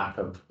for lack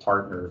of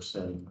partners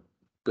and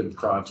good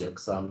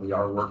projects. We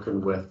are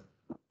working with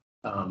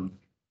the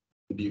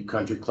Butte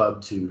Country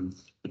Club to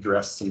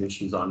address some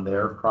issues on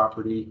their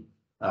property.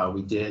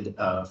 We did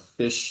a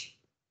fish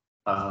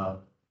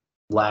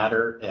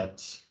ladder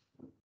at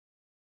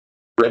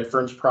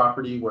Redfern's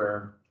property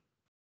where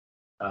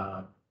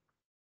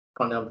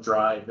Cornell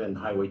Drive and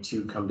Highway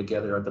 2 come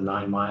together at the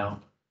 9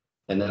 Mile.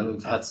 And then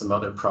we've had some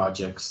other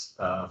projects,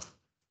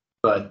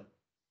 but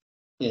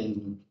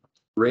in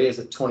Ray, is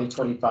it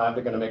 2025,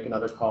 they're going to make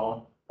another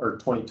call, or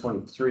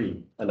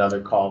 2023, another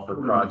call for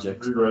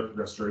projects? We wrote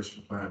the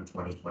restoration plan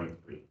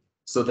 2023.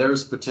 So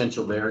there's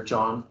potential there,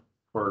 John,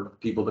 for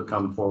people to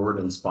come forward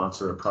and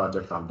sponsor a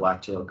project on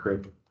Blacktail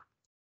Creek.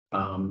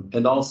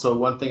 And also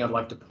one thing I'd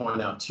like to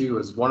point out too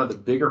is one of the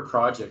bigger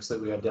projects that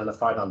we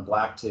identified on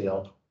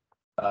Blacktail.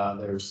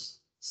 There's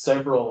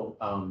several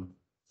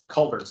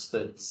culverts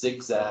that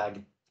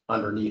zigzag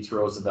underneath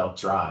Roosevelt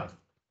Drive.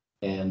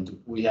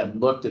 And we had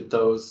looked at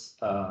those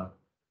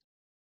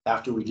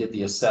after we did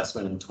the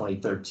assessment in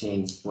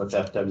 2013 with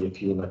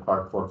FWP and the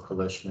Clark Fork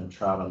Coalition and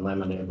Trout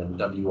Unlimited and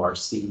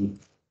WRC.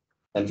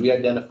 And we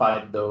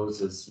identified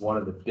those as one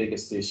of the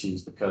biggest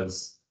issues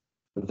because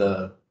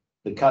the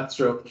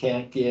cutthroat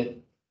can't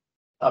get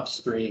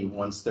upstream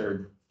once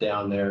they're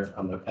down there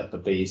at the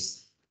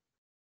base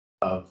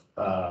of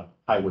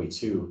Highway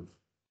 2.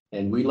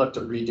 And we looked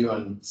at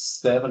redoing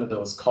 7 of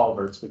those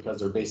culverts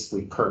because they're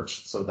basically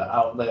perched. So the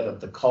outlet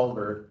of the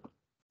culvert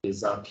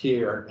is up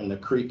here and the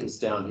creek is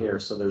down here.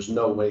 So there's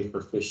no way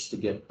for fish to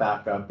get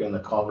back up in the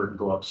culvert and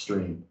go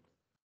upstream.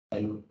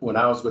 And when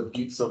I was with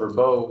Butte Silver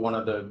Bow, one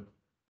of the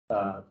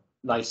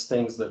nice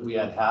things that we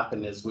had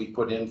happen is we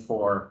put in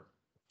for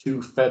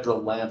 2 federal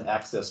land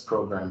access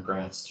program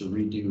grants to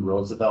redo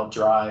Roosevelt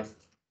Drive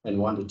and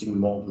one to do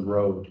Molten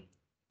Road.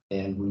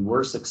 And we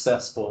were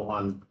successful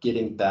on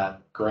getting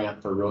that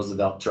grant for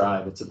Roosevelt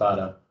Drive. It's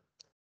about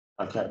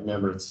I can't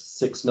remember, it's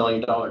 $6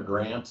 million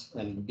grant,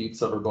 and Butte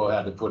Silver Bow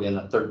had to put in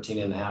a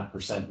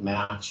 13.5%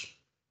 match.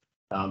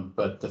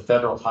 But the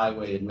Federal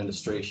Highway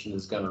Administration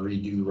is going to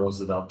redo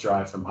Roosevelt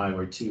Drive from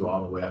Highway 2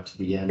 all the way up to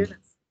the end.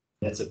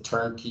 It's a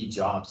turnkey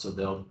job, so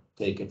they'll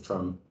take it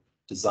from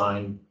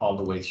design all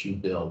the way through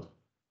build.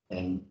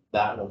 And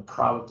that will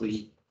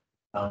probably,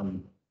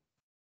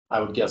 I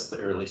would guess the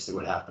earliest it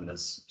would happen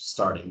is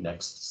starting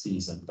next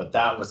season. But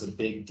that was a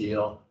big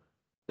deal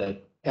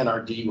that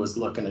NRD was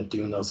looking at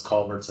doing those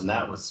culverts, and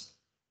that was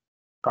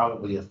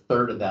probably a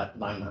third of that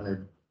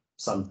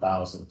 900-some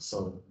thousand.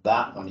 So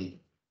that money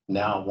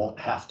now won't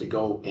have to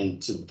go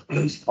into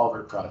these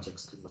culvert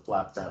projects because the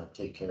flat ground will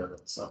take care of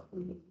it. So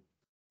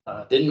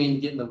didn't mean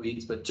to get in the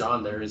weeds, but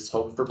John, there is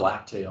hope for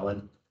Blacktail.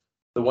 And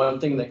the one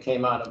thing that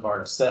came out of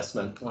our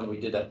assessment when we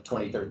did that in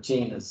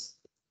 2013 is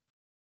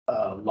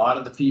a lot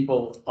of the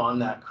people on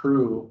that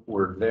crew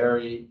were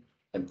very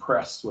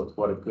impressed with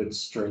what a good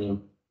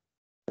stream,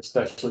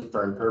 especially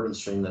for an urban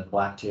stream, that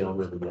Blacktail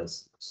really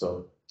is.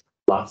 So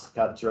lots of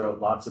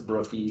cutthroat, lots of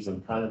brookies,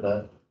 and kind of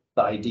the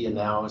idea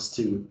now is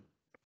to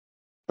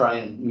try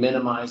and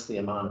minimize the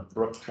amount of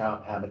brook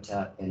trout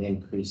habitat and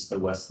increase the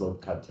West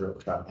Slope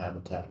cutthroat trout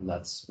habitat. And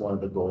that's one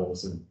of the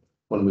goals. And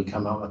when we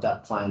come out with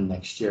that plan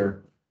next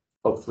year,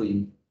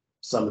 hopefully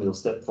somebody will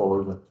step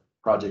forward with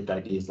project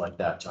ideas like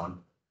that, John.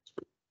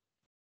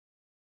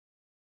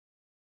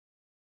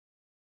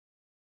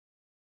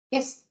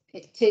 Yes,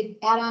 to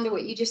add on to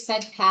what you just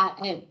said, Pat,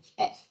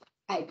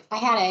 I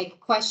had a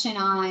question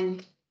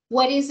on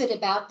what is it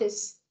about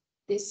this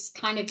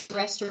kind of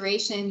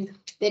restoration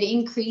that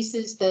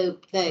increases the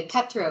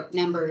cutthroat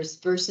numbers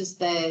versus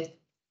the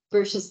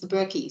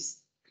brookies?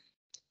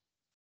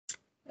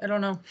 I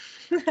don't know.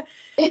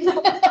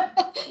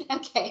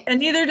 Okay. And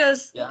neither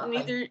does, Yeah,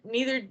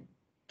 neither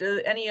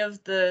do any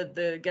of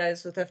the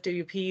guys with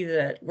FWP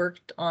that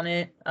worked on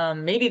it.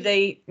 Maybe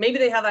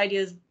they have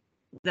ideas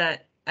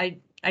that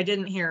I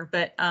didn't hear,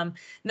 but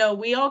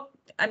no,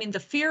 I mean, the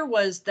fear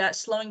was that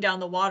slowing down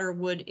the water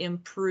would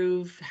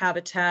improve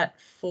habitat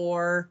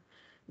for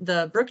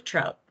the brook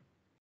trout.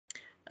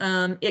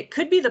 It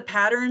could be the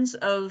patterns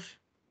of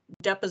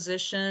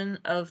deposition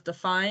of the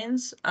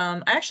fines.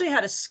 I actually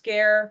had a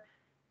scare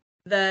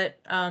that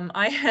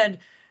I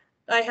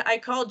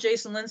called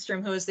Jason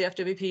Lindstrom, who was the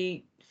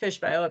FWP fish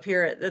bio up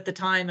here at the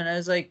time, and I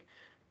was like,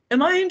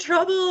 am I in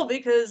trouble?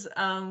 Because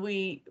when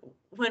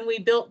we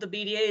built the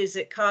BDAs,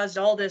 it caused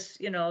all this,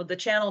 the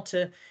channel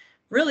to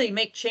really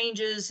make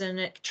changes, and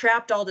it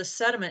trapped all this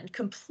sediment and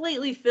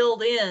completely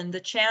filled in the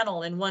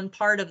channel in one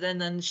part of it,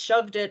 and then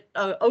shoved it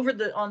over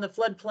on the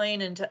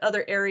floodplain into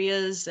other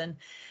areas. And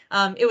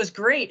it was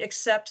great,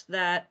 except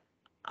that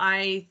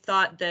I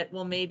thought that,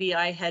 well, maybe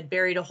I had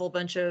buried a whole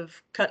bunch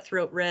of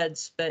cutthroat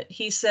reds, but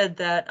he said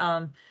that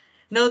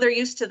no, they're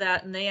used to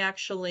that, and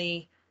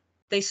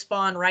they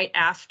spawn right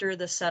after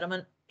the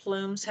sediment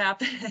plumes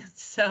happen.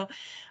 So,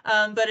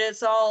 but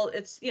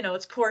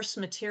it's coarse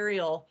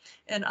material.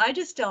 And I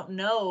just don't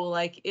know,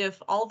 like,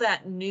 if all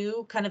that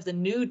the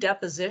new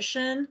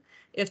deposition,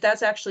 if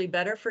that's actually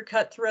better for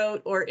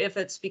cutthroat, or if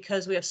it's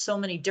because we have so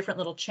many different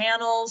little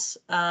channels.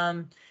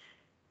 And,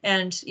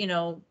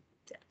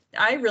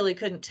 I really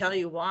couldn't tell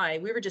you why.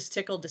 We were just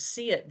tickled to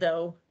see it,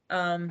 though,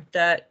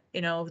 that,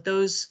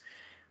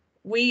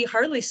 we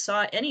hardly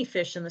saw any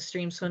fish in the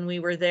streams when we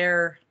were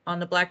there on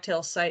the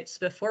Blacktail sites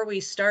before we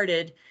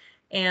started.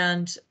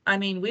 And I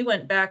mean, we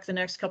went back the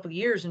next couple of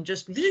years and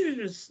just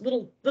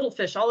little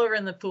fish all over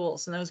in the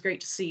pools, and that was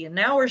great to see. And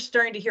now we're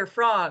starting to hear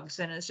frogs,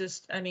 and it's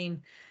just, I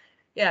mean,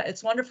 yeah,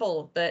 it's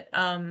wonderful. But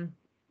I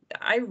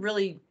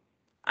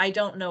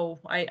don't know.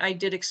 I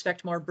did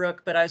expect more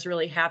brook, but I was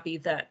really happy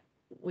that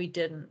we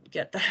didn't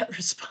get that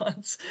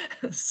response.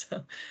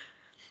 So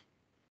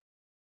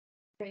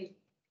Great.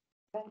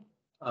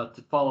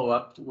 To follow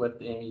up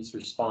with Amy's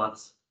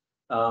response.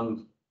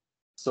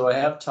 So I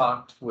have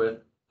talked with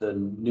the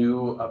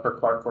new Upper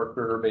Clark Fork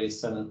River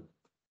Basin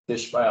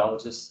fish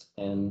biologist,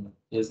 and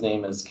his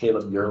name is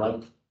Caleb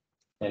Yearling.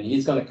 And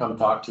he's going to come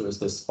talk to us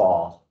this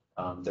fall.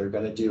 They're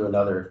going to do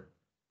another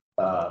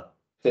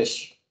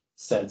fish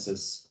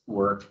census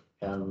work.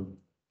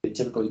 They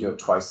typically do it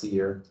twice a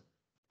year.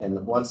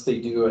 And once they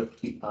do it,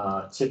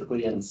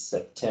 typically in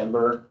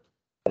September,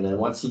 and then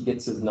once he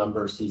gets his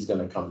numbers, he's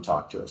going to come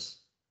talk to us.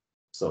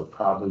 So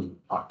probably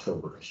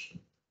October-ish.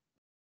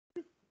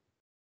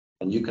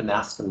 And you can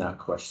ask him that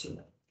question.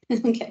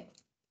 Okay.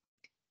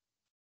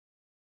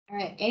 All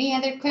right. Any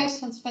other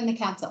questions from the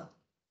council?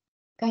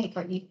 Go ahead,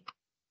 Courtney.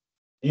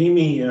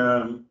 Amy,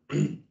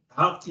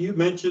 you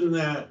mentioned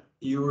that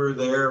you were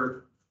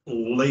there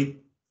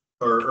late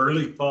or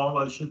early fall,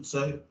 I should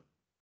say.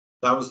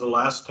 That was the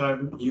last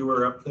time you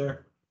were up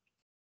there?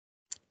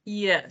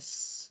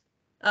 yes.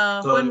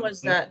 When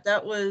was that?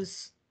 That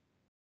was,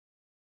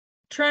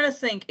 trying to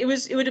think. It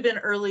would have been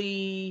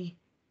early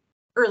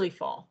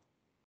fall,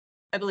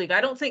 I believe.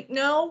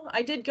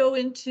 I did go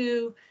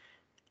into,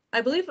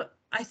 I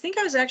think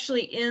I was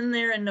actually in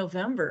there in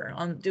November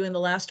on doing the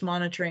last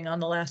monitoring on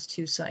the last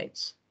two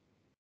sites.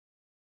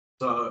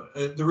 So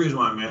the reason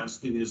why I'm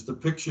asking is the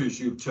pictures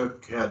you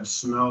took had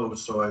snow,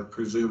 so I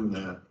presume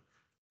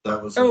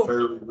that was a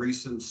fairly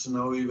recent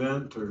snow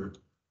event, or?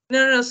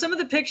 No. Some of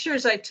the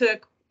pictures I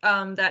took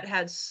that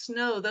had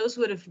snow, those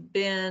would have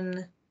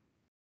been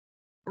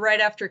right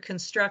after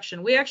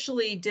construction. We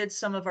actually did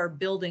some of our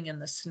building in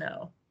the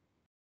snow.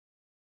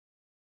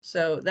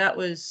 So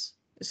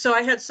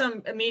I had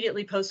some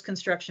immediately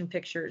post-construction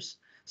pictures.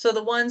 So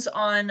the ones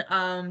on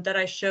that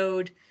I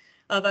showed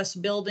of us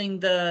building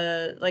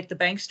the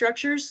bank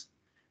structures,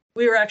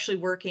 we were actually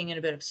working in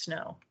a bit of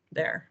snow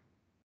there.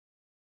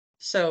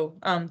 So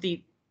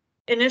the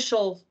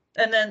initial,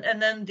 and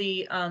then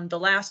the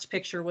last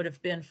picture would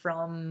have been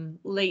from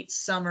late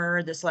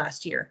summer this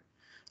last year.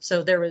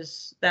 So there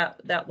was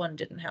that one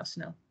didn't have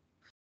snow.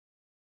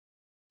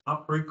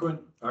 How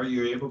frequent are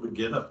you able to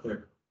get up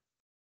there?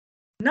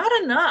 Not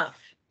enough.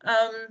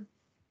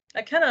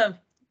 I kind of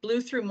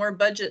blew through more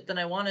budget than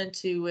I wanted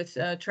to with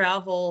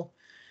travel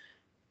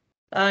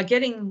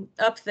getting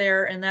up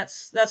there, and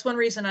that's one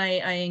reason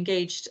I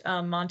engaged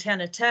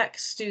Montana Tech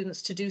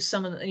students to do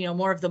some of the,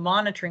 more of the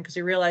monitoring, because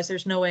we realized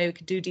there's no way we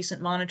could do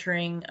decent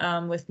monitoring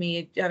with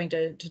me having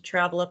to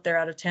travel up there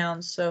out of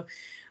town. So,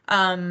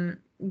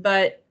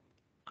 but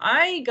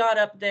I got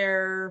up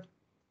there,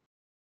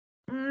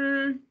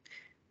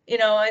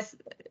 I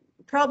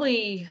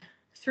probably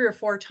 3 or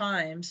 4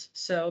 times,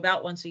 so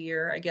about once a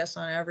year, I guess,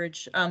 on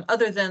average,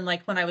 other than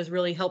like when I was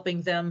really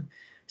helping them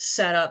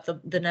set up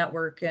the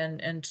network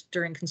and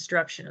during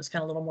construction. It was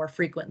kind of a little more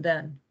frequent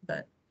then,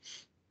 but.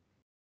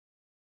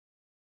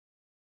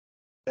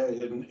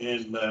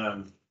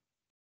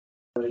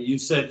 You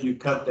said you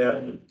cut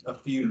down a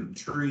few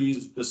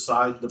trees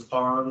beside the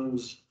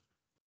ponds.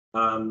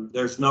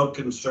 There's no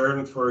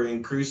concern for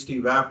increased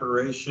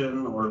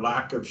evaporation or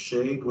lack of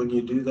shade when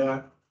you do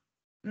that?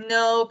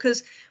 No,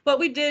 because what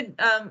we did,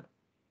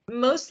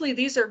 mostly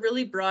these are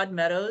really broad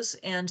meadows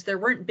and there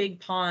weren't big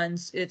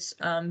ponds. It's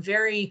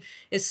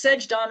it's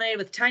sedge dominated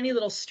with tiny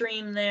little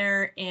stream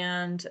there.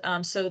 And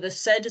so the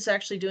sedge is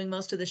actually doing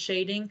most of the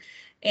shading.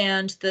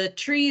 And the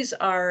trees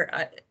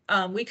are,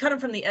 we cut them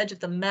from the edge of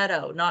the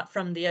meadow, not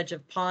from the edge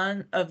of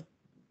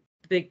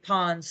big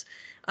ponds.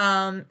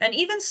 And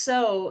even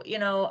so, you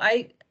know,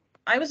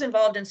 I was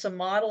involved in some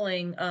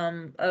modeling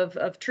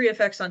of tree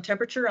effects on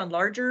temperature on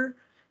larger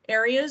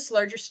areas,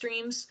 larger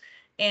streams,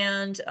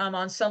 and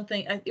on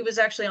something, it was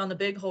actually on the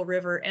Big Hole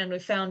River, and we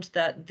found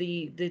that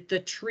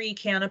the tree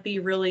canopy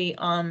really,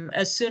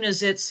 as soon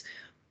as it's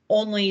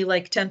only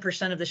like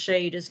 10% of the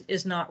shade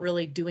is not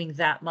really doing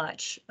that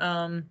much.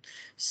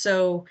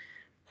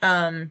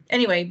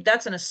 Anyway,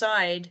 that's an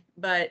aside,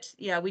 but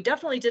yeah, we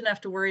definitely didn't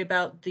have to worry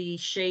about the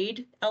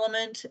shade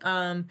element.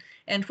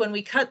 And when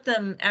we cut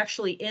them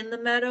actually in the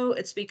meadow,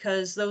 it's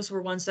because those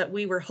were ones that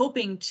we were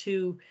hoping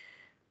to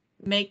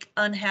make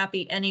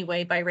unhappy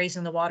anyway by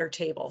raising the water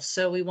table.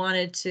 So we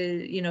wanted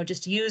to, you know,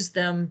 just use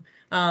them,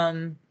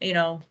 you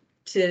know,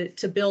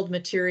 to build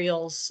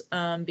materials,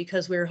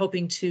 because we were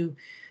hoping to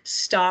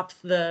stop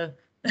it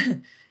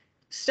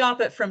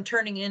from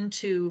turning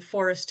into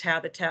forest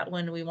habitat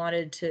when we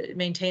wanted to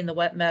maintain the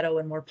wet meadow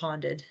and more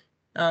ponded.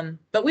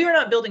 But we were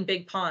not building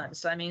big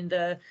ponds. I mean,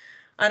 I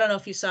don't know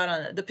if you saw it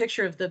on the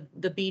picture of the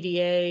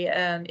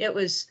BDA, it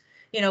was,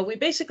 you know, we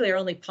basically are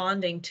only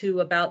ponding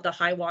to about the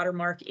high water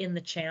mark in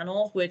the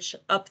channel, which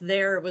up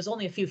there was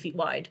only a few feet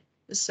wide.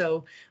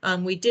 So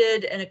we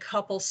did in a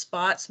couple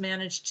spots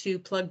manage to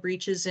plug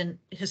breaches in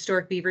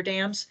historic beaver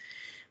dams.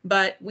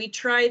 But we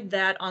tried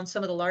that on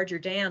some of the larger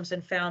dams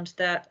and found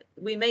that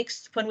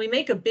when we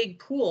make a big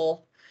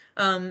pool,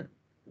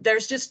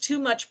 there's just too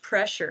much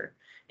pressure.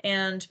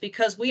 And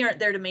because we aren't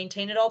there to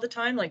maintain it all the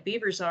time, like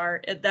beavers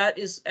are, that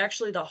is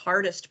actually the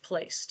hardest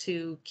place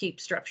to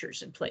keep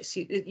structures in place.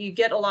 You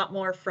get a lot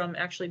more from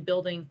actually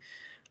building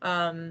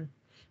in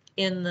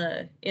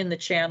the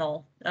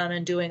channel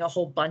and doing a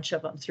whole bunch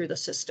of them through the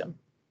system.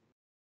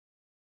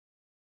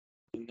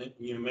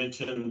 You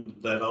mentioned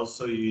that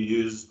also you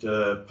used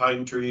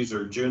pine trees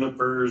or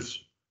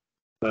junipers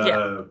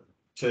to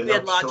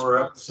help shore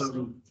up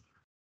some,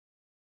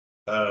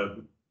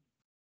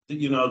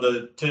 you know,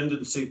 the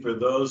tendency for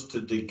those to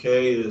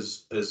decay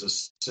is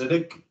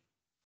acidic.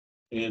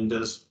 And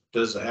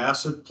does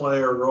acid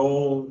play a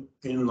role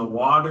in the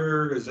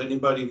water? Is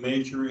anybody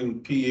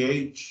measuring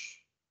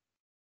pH?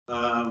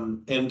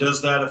 And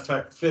does that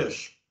affect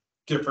fish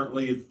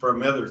differently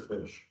from other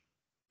fish?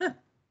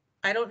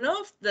 I don't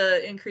know if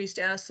the increased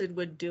acid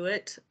would do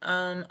it.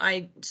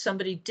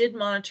 Somebody did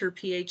monitor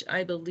pH,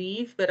 I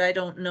believe, but I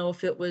don't know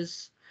if it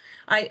was.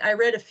 I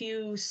read a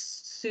few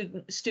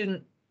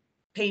student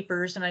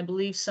papers, and I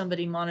believe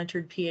somebody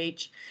monitored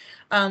pH.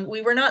 We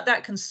were not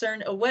that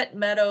concerned. A wet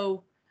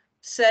meadow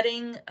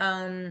setting,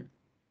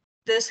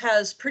 this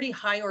has pretty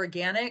high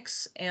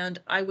organics, and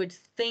I would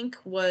think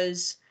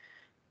was,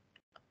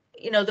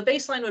 you know, the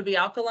baseline would be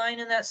alkaline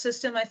in that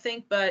system, I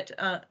think, but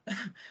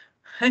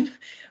I'm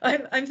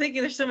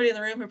thinking there's somebody in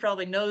the room who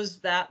probably knows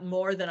that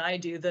more than I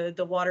do,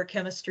 the water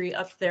chemistry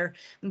up there.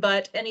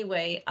 But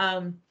anyway,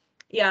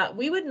 yeah,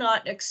 we would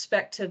not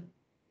expect to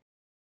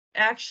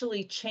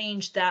actually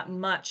change that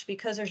much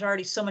because there's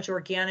already so much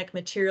organic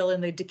material in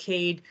the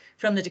decayed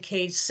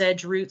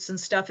sedge roots and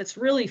stuff. It's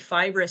really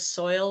fibrous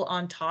soil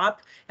on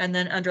top and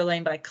then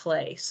underlain by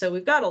clay. So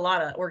we've got a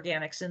lot of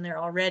organics in there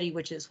already,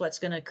 which is what's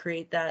going to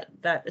create that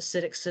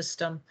acidic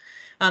system.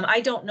 I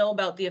don't know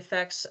about the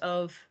effects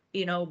of,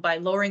 you know, by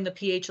lowering the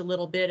pH a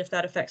little bit, if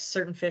that affects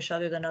certain fish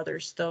other than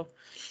others, though.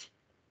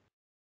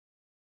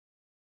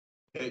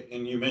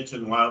 And you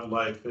mentioned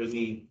wildlife.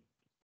 Any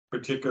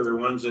particular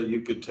ones that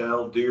you could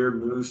tell? Deer,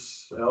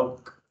 moose,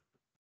 elk?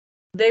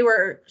 They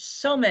were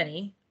so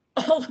many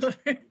all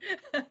over.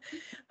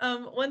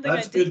 One thing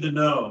That's good to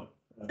know.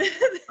 I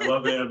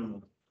love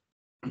animals.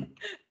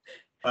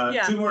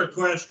 Yeah. Two more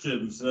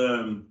questions.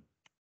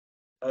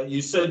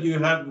 You said you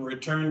hadn't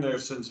returned there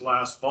since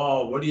last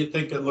fall. What do you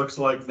think it looks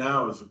like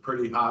now? Is it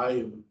pretty high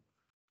in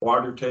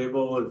water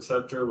table, et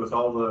cetera, with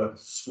all the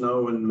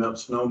snow and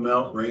snow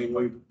melt rain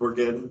we're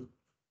getting?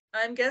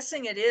 I'm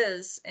guessing it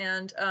is,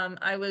 and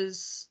I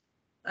was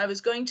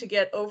going to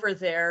get over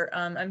there.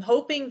 I'm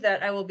hoping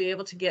that I will be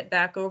able to get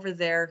back over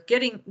there.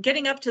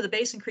 Getting up to the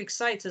Basin Creek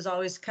sites is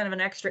always kind of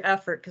an extra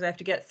effort because I have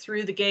to get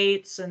through the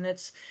gates, and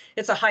it's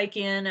a hike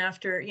in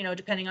after, you know,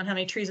 depending on how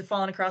many trees have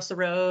fallen across the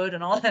road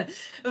and all that.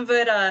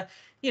 But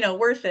you know,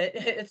 worth it.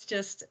 It's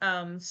just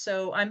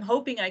so I'm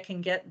hoping I can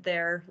get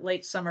there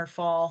late summer,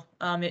 fall.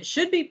 It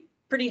should be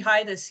pretty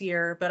high this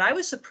year, but I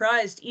was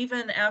surprised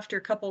even after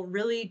a couple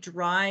really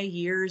dry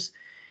years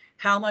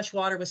how much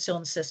water was still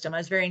in the system. I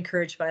was very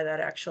encouraged by that,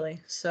 actually.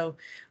 So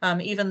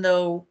even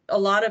though a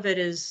lot of it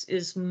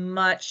is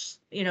much,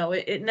 you know,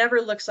 it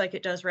never looks like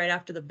it does right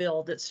after the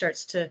build. It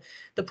starts to,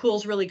 the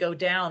pools really go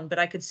down, but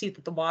I could see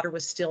that the water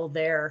was still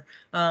there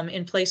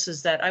in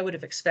places that I would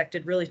have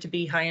expected really to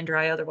be high and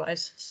dry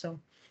otherwise. So.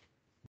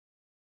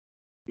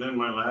 Then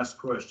my last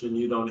question,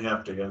 you don't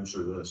have to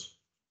answer this.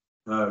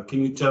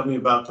 Can you tell me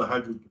about the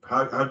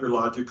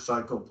hydrologic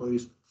cycle,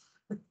 please?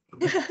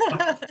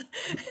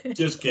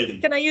 Just kidding.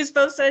 Can I use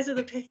both sides of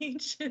the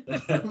page?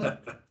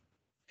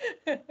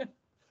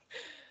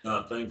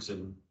 No, thanks.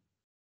 And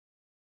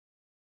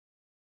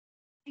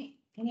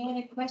Any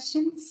other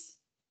questions?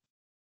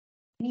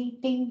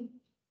 Anything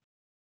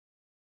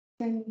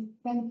from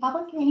the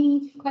public?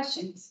 Any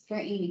questions for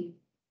Amy?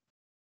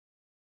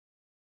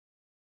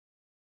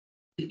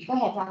 Go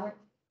ahead, Robert.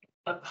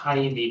 Hi,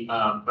 Andy.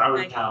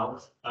 Robert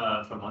Powell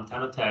from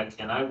Montana Tech,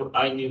 and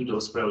I knew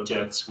those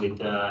projects with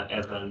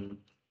Evan,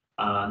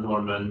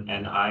 Norman,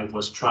 and I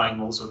was trying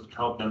also to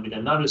help them with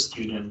another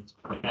student.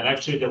 And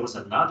actually, there was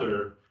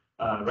another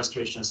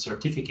restoration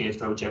certificate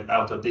project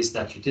out of this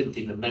that you didn't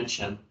even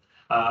mention,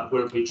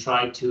 where we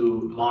tried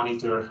to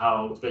monitor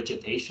how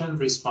vegetation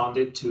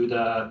responded to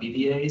the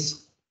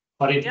BDAs.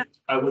 But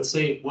I would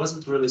say it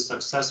wasn't really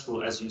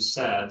successful, as you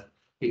said,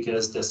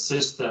 because the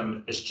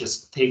system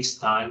just takes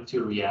time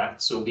to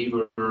react. So we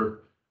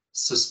were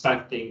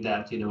suspecting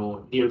that, you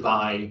know,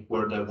 nearby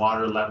where the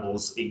water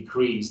levels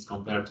increased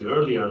compared to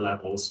earlier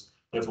levels,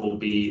 there will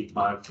be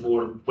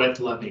more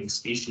wet-loving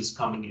species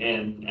coming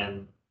in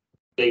and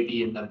they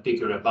be in a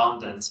bigger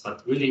abundance,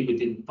 but really we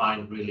didn't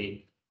find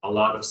really a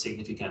lot of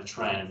significant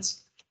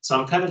trends. So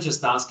I'm kind of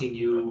just asking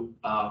you,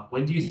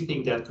 when do you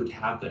think that could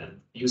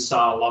happen? You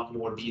saw a lot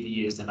more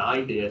BDAs than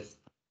I did.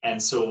 And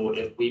so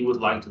if we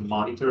would like to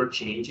monitor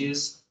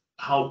changes,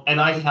 and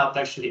I helped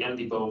actually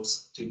Andy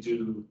Bogues to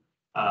do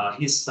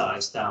his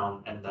size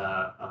down in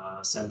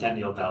the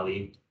Centennial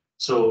Valley.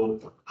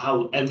 So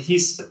and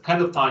he's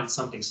kind of find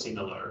something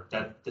similar,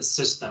 that the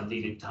system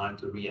needed time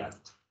to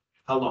react.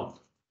 How long?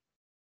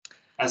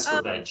 As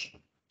for veg.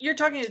 You're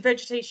talking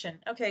vegetation.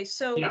 Okay,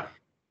 so yeah.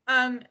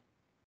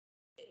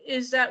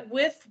 Is that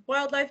with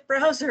wildlife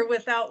browse or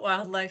without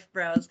wildlife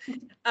browse?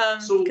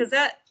 Because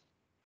that,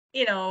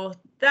 you know,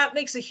 that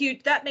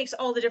makes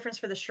all the difference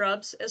for the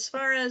shrubs. As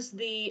far as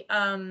the,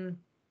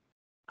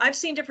 I've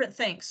seen different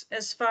things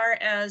as far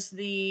as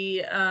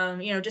the,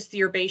 you know, just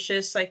the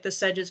herbaceous, like the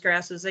sedges,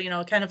 grasses, you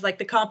know, kind of like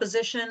the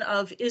composition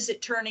of, is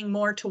it turning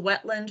more to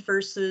wetland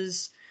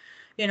versus,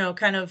 you know,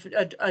 kind of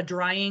a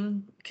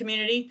drying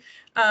community?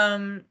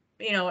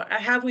 You know,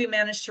 have we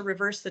managed to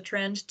reverse the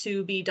trend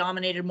to be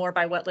dominated more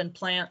by wetland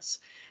plants?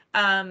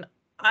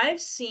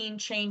 I've seen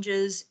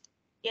changes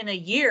in a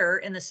year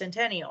in the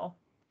Centennial.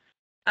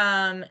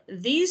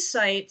 These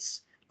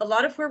sites, a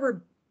lot of where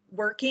we're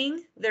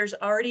working, there's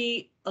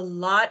already a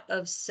lot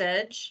of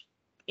sedge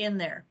in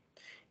there,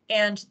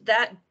 and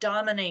that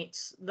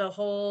dominates the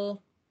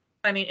whole.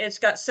 I mean, it's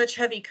got such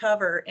heavy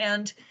cover,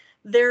 and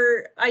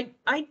there,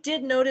 I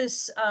did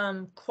notice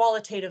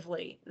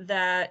qualitatively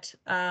that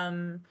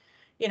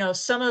you know,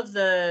 some of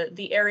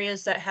the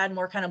areas that had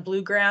more kind of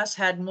bluegrass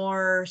had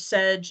more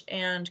sedge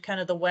and kind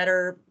of the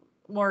wetter,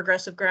 more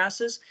aggressive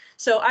grasses.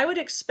 So I would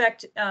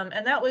expect,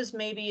 and that was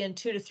maybe in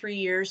 2 to 3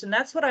 years, and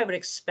that's what I would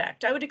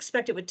expect. I would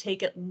expect it would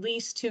take at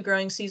least 2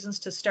 growing seasons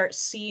to start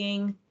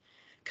seeing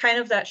kind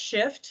of that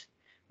shift.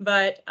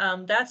 But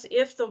that's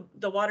if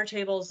the water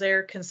table is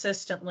there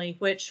consistently,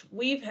 which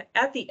we've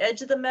at the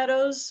edge of the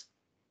meadows,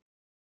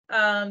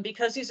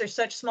 because these are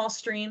such small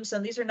streams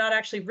and these are not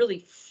actually really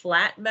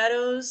flat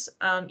meadows.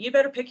 You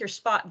better pick your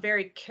spot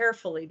very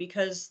carefully,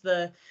 because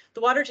the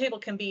water table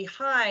can be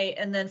high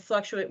and then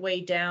fluctuate way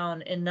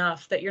down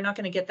enough that you're not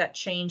going to get that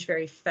change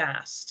very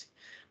fast.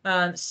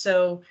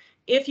 So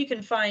if you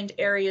can find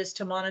areas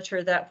to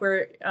monitor that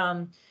where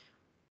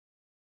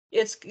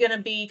it's going to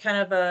be kind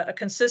of a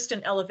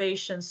consistent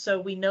elevation, so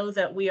we know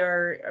that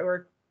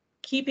we're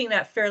keeping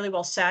that fairly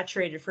well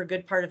saturated for a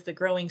good part of the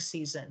growing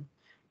season,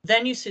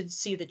 then you should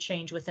see the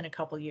change within a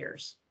couple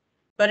years.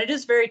 But it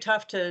is very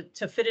tough to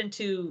fit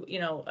into, you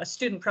know, a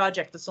student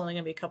project that's only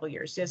going to be a couple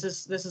years. This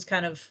is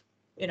kind of,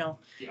 you know,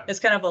 yeah, it's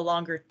kind of a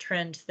longer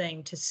trend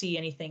thing to see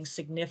anything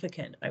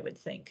significant, I would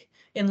think,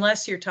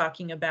 unless you're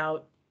talking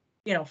about,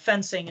 you know,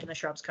 fencing and the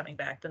shrubs coming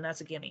back, then that's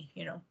a gimme,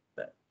 you know.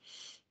 But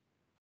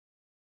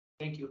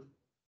thank you.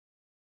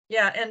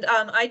 Yeah, and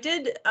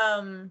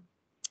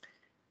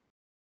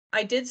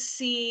I did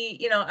see,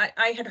 you know,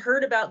 I had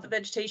heard about the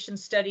vegetation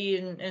study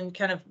and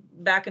kind of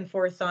back and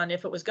forth on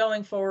if it was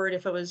going forward,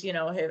 if it was, you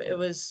know, if it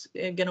was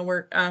going to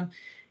work.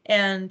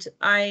 And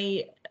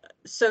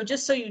so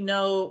just so you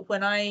know,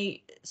 when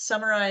I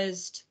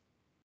summarized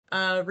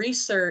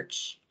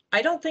research,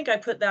 I don't think I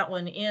put that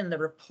one in the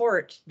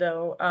report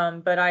though.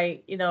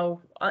 But you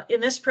know,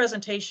 in this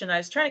presentation, I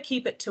was trying to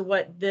keep it to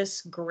what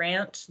this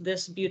grant,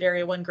 this Butte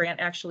Area 1 grant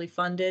actually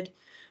funded.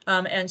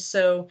 And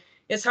so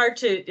it's hard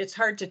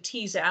to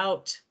tease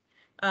out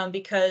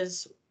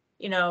because,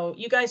 you know,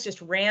 you guys just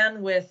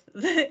ran with,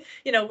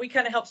 you know, we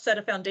kind of helped set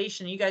a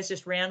foundation. You guys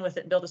just ran with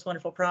it and built this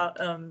wonderful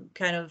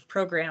kind of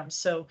program.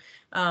 So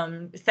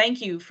thank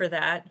you for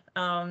that.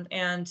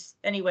 And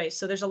anyway,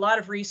 so there's a lot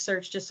of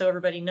research, just so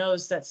everybody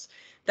knows,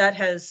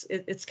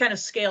 it's kind of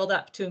scaled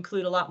up to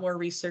include a lot more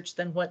research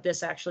than what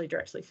this actually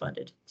directly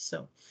funded.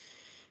 So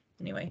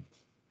anyway,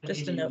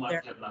 just a note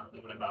there. Have not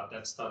known about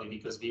that study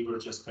because we were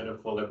just kind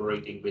of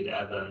collaborating with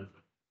Evan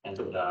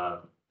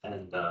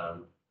and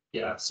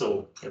yeah,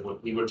 so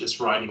we were just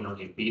writing on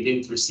it. We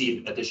didn't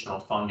receive additional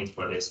funding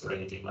for this or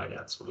anything like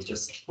that. So we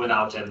just went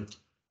out and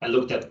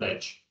looked at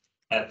Ledge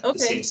at the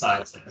same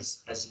size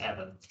as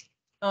Evan.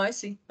 Oh, I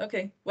see.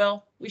 Okay.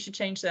 Well, we should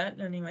change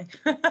that anyway.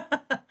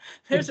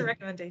 There's a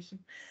recommendation.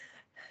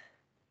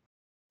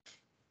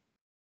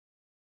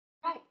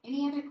 Right.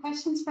 Any other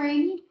questions for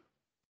Amy?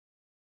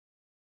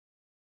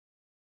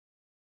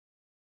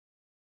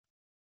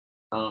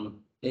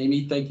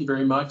 Amy, thank you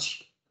very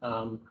much.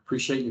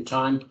 Appreciate your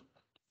time.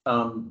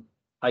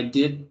 I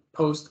did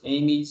post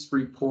Amy's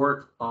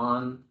report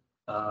on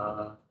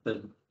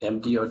the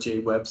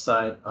MDOJ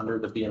website under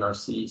the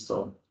BNRC,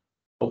 so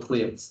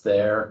hopefully it's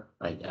there.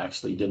 I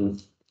actually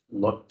didn't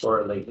look for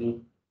it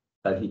lately,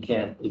 but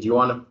if you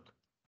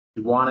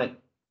want it,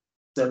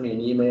 send me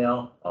an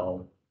email.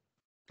 I'll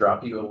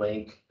drop you a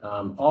link.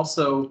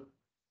 Also,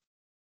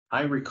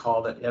 I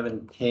recall that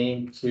Evan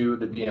came to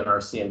the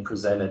BNRC and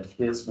presented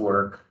his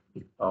work,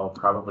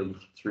 probably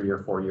 3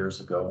 or 4 years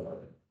ago.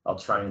 I'll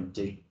try and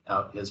dig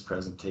out his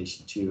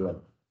presentation too, and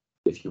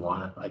if you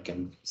want it, I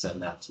can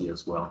send that to you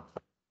as well.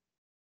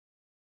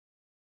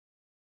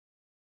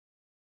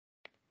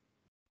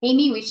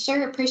 Amy, we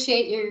sure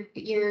appreciate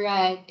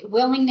your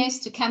willingness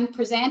to come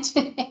present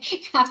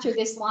after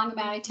this long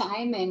amount of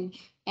time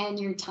and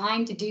your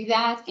time to do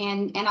that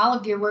and all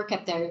of your work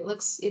up there. It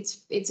looks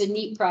it's a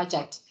neat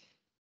project.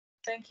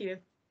 Thank you.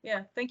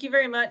 Yeah, thank you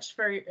very much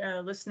for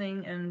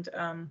listening, and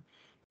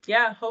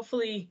yeah,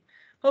 hopefully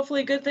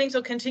good things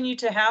will continue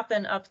to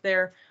happen up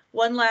there.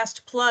 One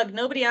last plug.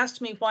 Nobody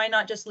asked me why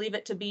not just leave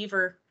it to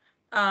beaver,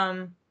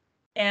 and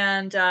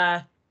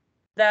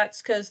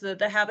that's because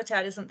the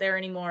habitat isn't there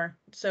anymore.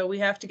 So we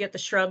have to get the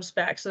shrubs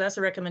back. So that's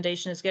a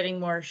recommendation, is getting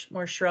more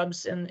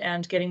shrubs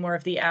and getting more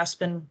of the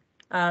aspen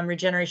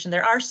regeneration.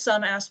 There are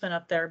some aspen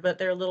up there, but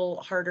they're a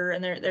little harder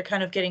and they're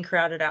kind of getting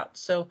crowded out.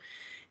 So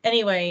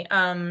anyway,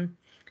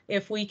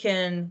 if we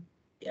can,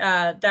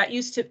 that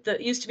used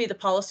to be the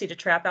policy to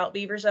trap out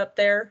beavers up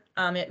there.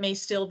 It may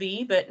still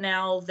be, but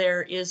now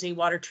there is a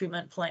water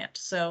treatment plant.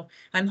 So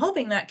I'm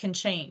hoping that can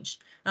change,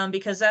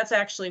 because that's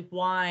actually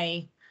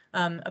why,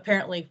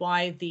 apparently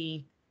why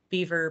the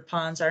beaver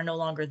ponds are no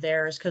longer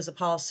there, is because the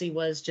policy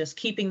was just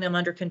keeping them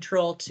under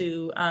control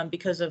to,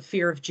 because of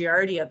fear of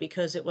giardia,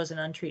 because it was an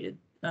untreated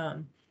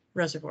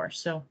reservoir.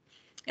 So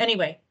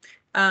anyway,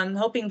 I'm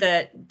hoping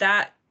that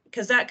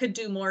because that could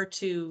do more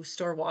to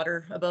store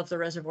water above the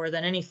reservoir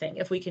than anything,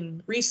 if we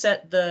can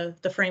reset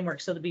the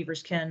framework so the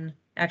beavers can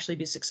actually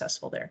be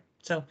successful there.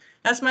 So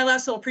that's my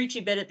last little preachy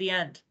bit at the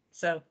end.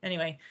 So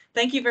anyway,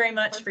 thank you very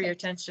much for your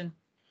attention.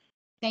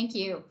 Thank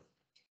you.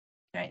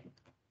 All right,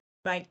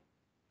 bye.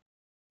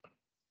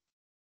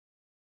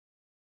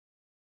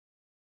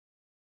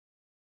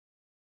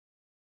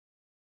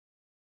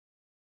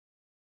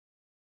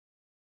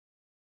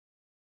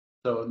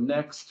 So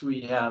next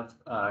we have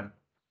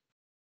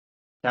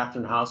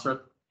Catherine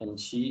Hausrup, and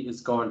she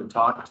is going to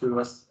talk to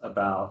us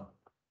about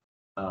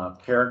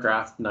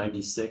paragraph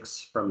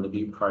 96 from the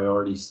Butte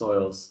Priority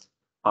Soils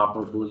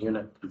Operable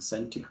Unit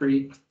Consent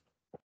Decree.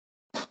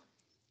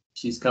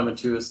 She's coming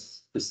to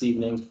us this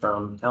evening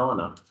from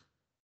Helena.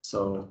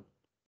 So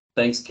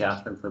thanks,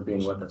 Catherine, for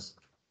being with us.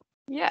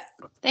 Yeah,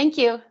 thank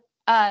you.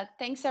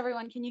 Thanks,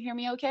 everyone. Can you hear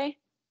me okay?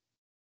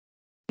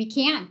 We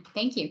can.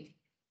 Thank you.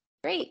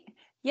 Great.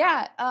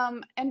 Yeah,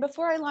 and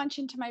before I launch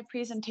into my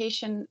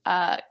presentation,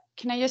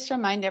 can I just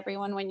remind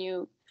everyone, when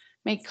you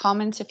make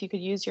comments, if you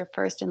could use your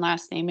first and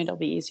last name, it'll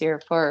be easier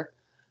for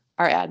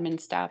our admin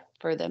staff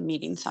for the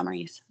meeting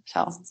summaries.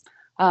 So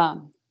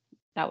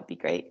that would be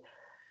great.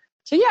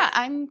 So yeah,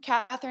 I'm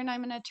Catherine.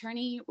 I'm an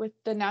attorney with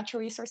the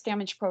Natural Resource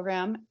Damage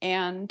Program.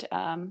 And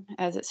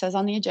as it says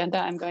on the agenda,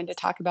 I'm going to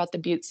talk about the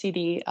Butte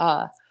CD,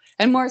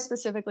 and more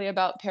specifically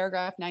about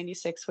paragraph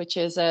 96, which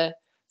is a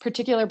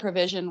particular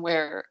provision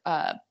where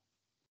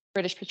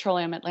British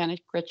Petroleum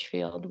Atlantic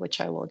Richfield, which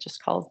I will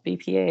just call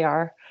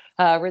BPAR,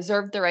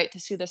 reserved the right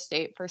to sue the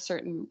state for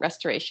certain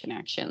restoration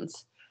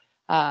actions.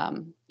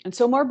 And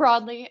so more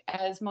broadly,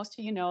 as most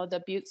of you know,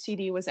 the Butte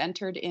CD was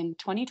entered in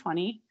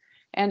 2020,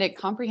 and it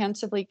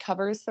comprehensively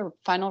covers the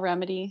final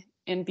remedy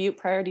in Butte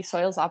Priority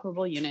Soils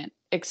Operable Unit,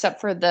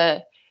 except for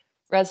the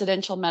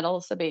Residential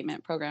Metals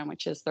Abatement Program,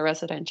 which is the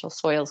residential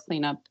soils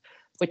cleanup,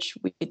 which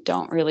we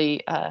don't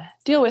really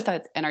deal with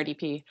at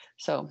NRDP.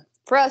 So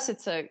for us,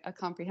 it's a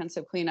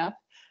comprehensive cleanup.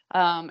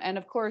 And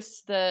of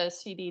course, the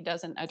CD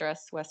doesn't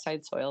address west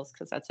side soils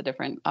because that's a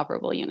different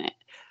operable unit.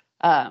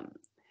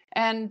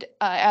 And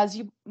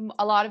as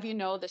a lot of you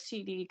know, the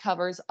CD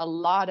covers a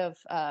lot of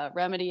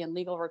remedy and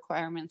legal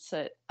requirements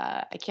that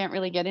I can't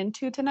really get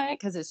into tonight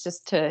because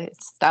it's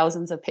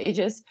thousands of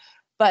pages.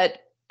 But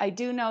I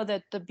do know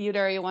that the Butte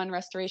Area 1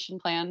 Restoration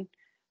Plan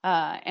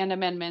and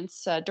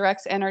amendments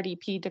directs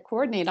NRDP to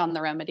coordinate on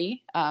the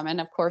remedy, and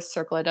of course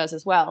CERCLA does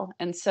as well.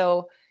 And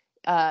so,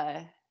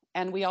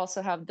 and we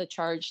also have the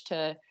charge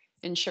to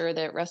ensure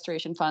that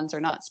restoration funds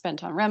are not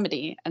spent on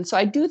remedy. And so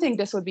I do think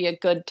this would be a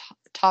good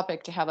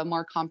topic to have a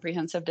more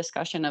comprehensive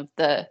discussion of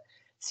the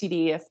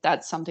CD if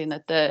that's something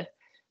that the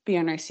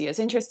BNRC is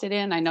interested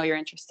in. I know you're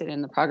interested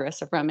in the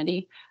progress of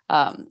remedy.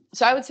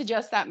 So I would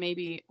suggest that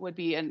maybe would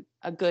be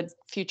a good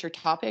future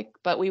topic,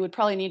 but we would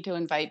probably need to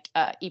invite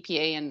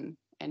EPA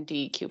and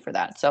DEQ for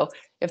that. So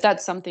if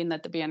that's something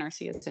that the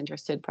BNRC is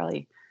interested,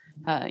 probably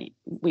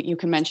you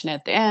can mention it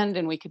at the end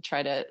and we could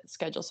try to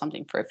schedule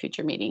something for a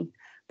future meeting.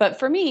 But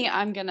for me,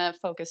 I'm going to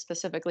focus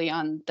specifically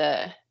on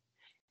the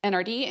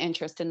NRD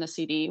interest in the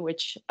CD,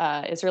 which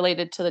is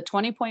related to the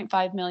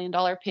 $20.5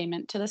 million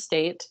payment to the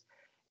state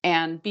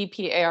and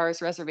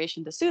BPAR's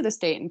reservation to sue the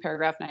state in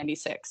paragraph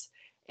 96.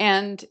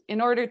 And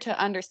in order to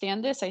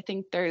understand this, I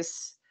think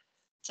there's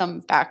some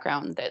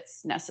background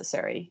that's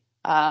necessary.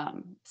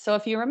 So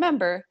if you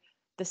remember,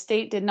 the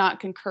state did not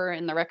concur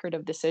in the record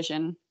of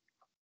decision,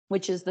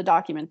 which is the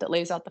document that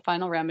lays out the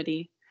final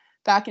remedy,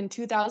 back in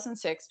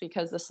 2006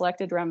 because the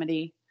selected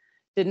remedy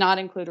did not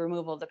include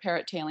removal of the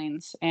Parrot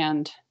tailings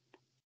and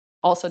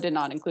also did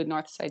not include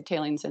Northside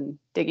tailings and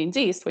Diggings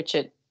East, which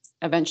it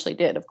eventually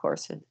did, of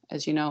course,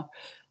 as you know.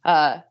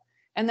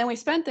 And then we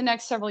spent the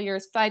next several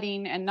years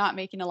fighting and not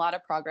making a lot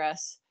of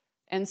progress.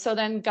 And so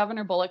then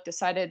Governor Bullock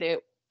decided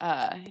it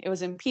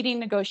was impeding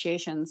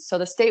negotiations. So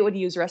the state would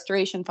use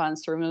restoration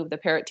funds to remove the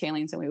Parrot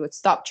tailings and we would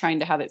stop trying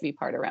to have it be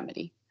part of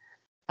remedy.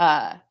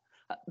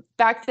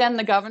 Back then,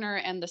 the governor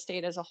and the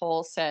state as a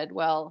whole said,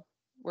 well,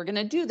 we're going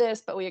to do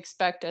this, but we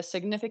expect a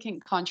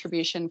significant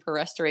contribution for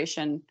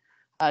restoration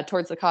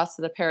towards the cost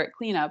of the Parrot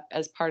cleanup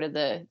as part of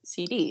the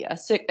CD,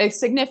 a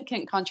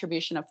significant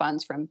contribution of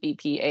funds from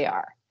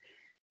BPAR.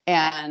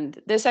 And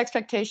this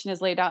expectation is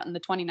laid out in the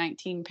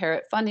 2019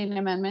 Parrot funding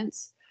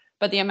amendments,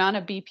 but the amount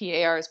of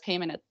BPAR's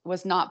payment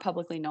was not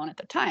publicly known at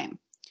the time.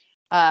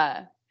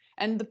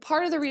 And the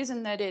part of the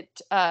reason that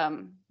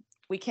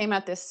we came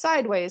at this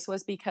sideways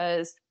was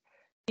because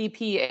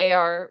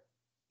BPAR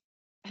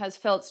has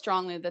felt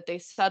strongly that they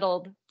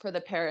settled for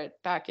the Parrot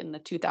back in the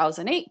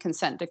 2008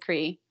 consent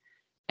decree.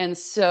 And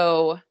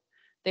so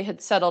they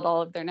had settled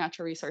all of their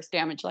natural resource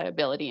damage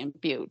liability in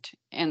Butte.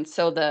 And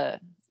so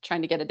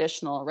trying to get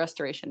additional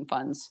restoration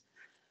funds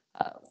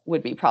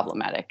would be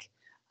problematic.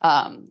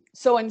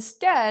 So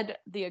instead,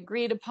 the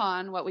agreed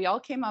upon, what we all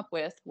came up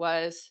with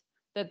was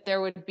that there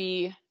would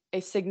be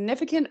a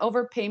significant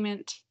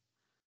overpayment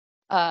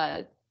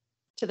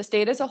to the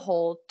state as a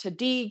whole to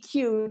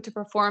DEQ to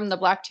perform the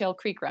Blacktail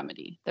Creek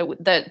remedy,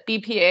 that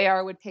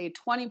BPAR would pay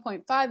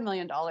 $20.5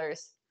 million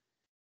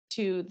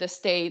to the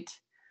state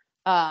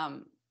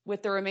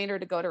with the remainder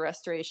to go to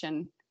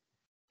restoration,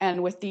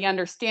 and with the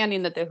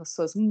understanding that this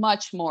was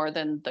much more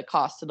than the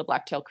cost of the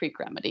Blacktail Creek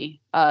remedy.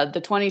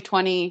 The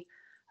 2020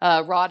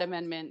 ROD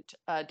amendment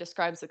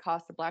describes the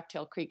cost of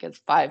Blacktail Creek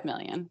as $5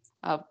 million.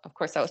 Of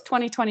course, that was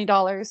 2020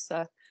 dollars.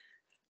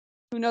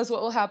 Who knows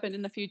what will happen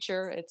in the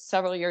future? It's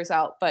several years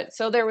out. But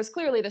so there was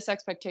clearly this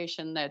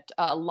expectation that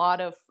a lot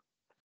of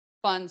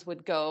funds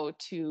would go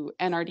to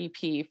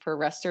NRDP for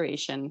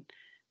restoration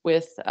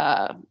with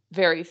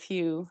very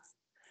few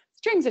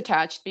strings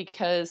attached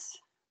because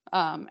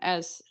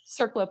as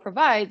CERCLA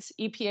provides,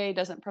 EPA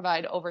doesn't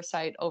provide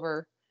oversight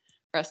over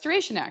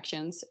restoration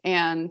actions.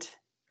 And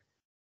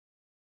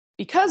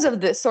because of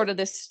this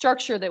this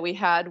structure that we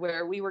had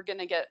where we were going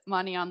to get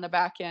money on the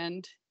back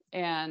end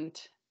and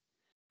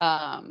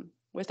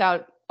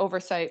without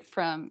oversight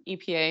from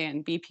EPA,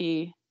 and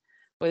BP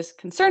was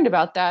concerned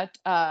about that.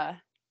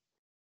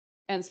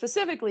 And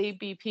specifically,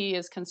 BP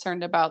is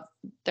concerned about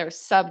their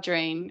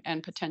subdrain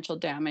and potential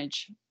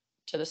damage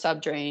to the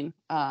subdrain,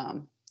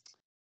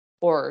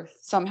 or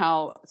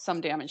somehow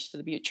some damage to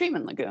the Butte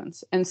treatment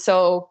lagoons. And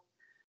so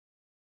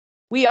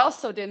we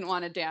also didn't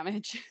want to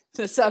damage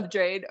the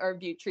subdrain or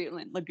Butte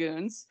treatment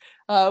lagoons,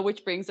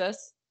 which brings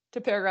us to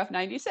paragraph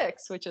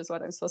 96, which is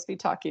what I'm supposed to be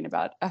talking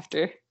about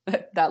after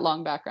that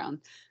long background.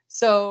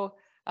 So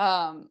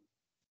I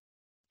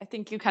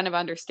think you kind of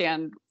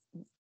understand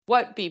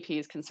what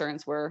BP's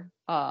concerns were.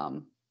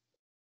 And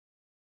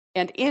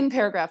in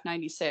paragraph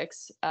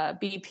 96,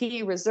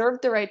 BP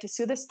reserved the right to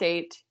sue the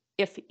state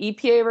if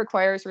EPA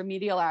requires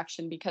remedial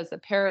action because the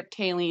Parrot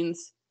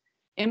tailings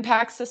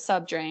impacts the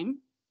subdrain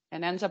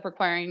and ends up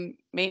requiring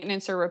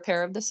maintenance or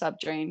repair of the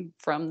subdrain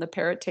from the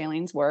Parrot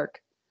tailings work,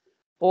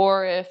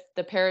 or if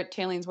the Parrot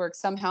tailings work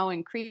somehow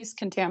increase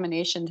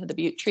contamination to the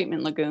Butte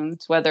treatment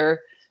lagoons, whether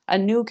a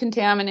new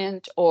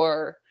contaminant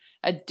or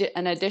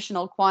an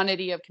additional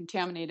quantity of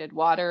contaminated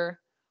water,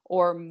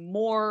 or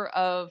more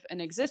of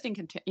an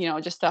existing,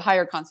 just a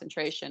higher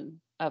concentration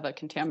of a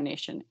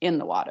contamination in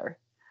the water.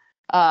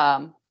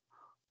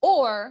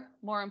 Or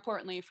more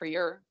importantly for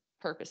your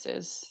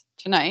purposes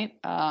tonight.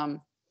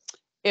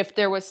 If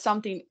there was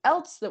something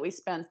else that we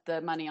spent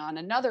the money on,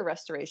 another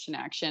restoration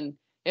action,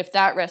 if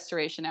that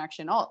restoration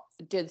action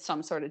did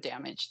some sort of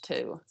damage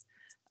to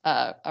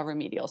a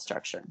remedial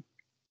structure.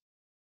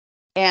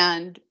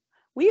 And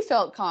we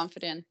felt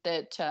confident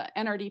that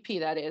NRDP,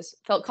 that is,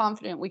 felt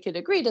confident we could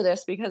agree to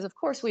this because, of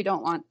course, we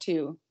don't want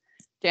to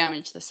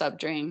damage the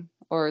subdrain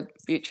or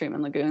Butte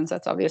treatment lagoons.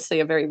 That's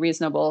obviously a very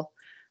reasonable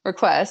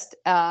request.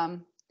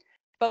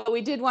 But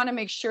we did want to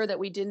make sure that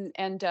we didn't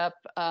end up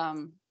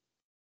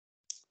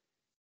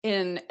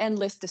in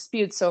endless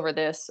disputes over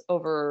this,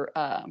 over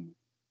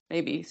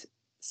maybe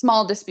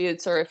small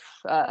disputes, or if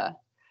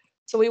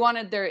so we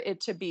wanted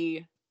it to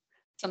be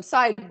some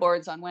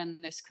sideboards on when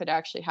this could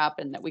actually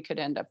happen, that we could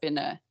end up in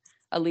a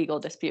legal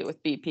dispute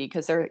with BP,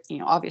 because they're, you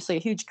know, obviously a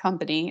huge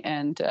company,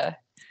 and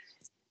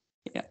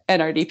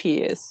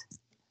NRDP is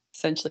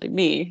essentially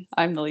me.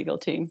 I'm the legal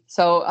team.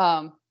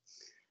 So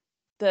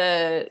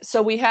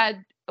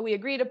we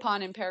agreed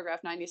upon in paragraph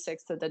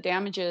 96 that the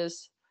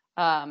damages,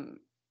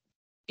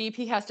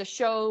 BP has to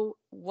show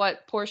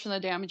what portion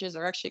of the damages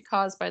are actually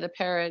caused by the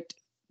parrot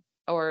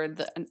or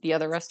the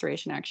other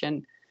restoration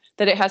action,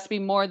 that it has to be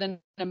more than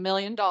 $1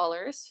 million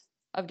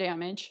of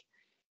damage,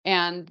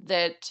 and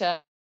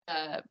that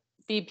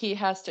BP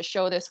has to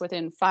show this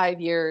within 5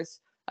 years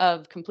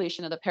of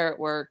completion of the parrot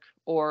work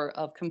or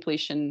of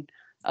completion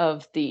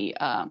of the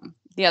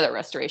other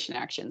restoration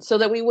action, so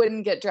that we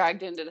wouldn't get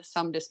dragged into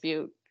some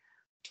dispute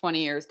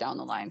 20 years down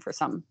the line for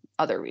some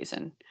other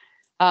reason.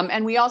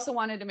 And we also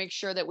wanted to make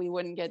sure that we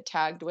wouldn't get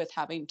tagged with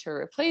having to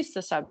replace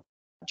the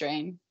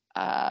subdrain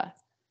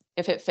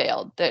if it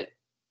failed, that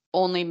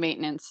only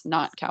maintenance,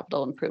 not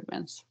capital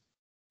improvements,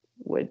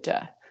 would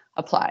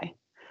apply.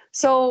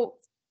 So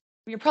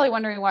you're probably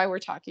wondering why we're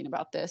talking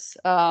about this,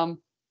 other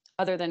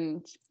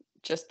than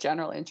just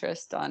general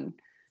interest on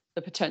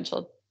the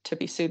potential to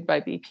be sued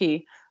by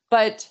BP.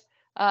 But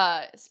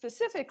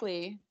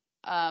specifically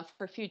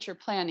for future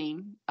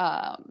planning,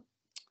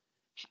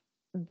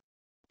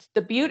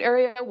 the Butte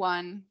Area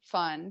 1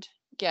 fund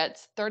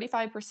gets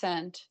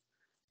 35%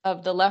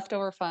 of the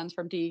leftover funds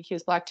from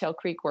DEQ's Blacktail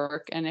Creek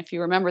work. And if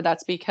you remember,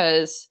 that's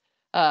because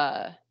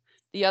the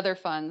other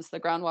funds,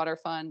 the Groundwater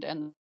Fund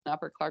and the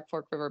Upper Clark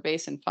Fork River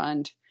Basin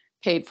Fund,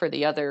 paid for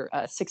the other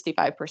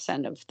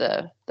 65% of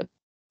the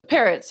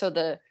parrot. So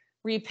the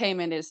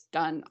repayment is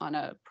done on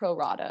a pro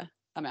rata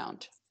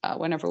amount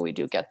whenever we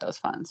do get those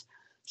funds.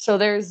 So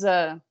there's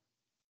a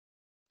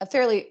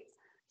fairly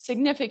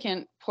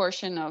significant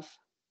portion of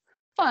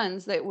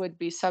funds that would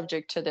be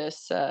subject to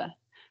this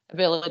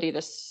ability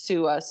to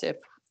sue us if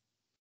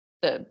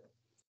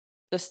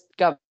this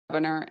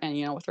governor, and,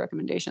 you know, with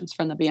recommendations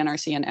from the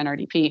BNRC and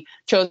NRDP,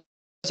 chose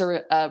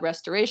a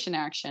restoration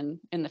action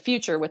in the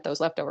future with those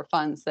leftover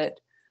funds that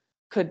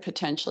could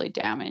potentially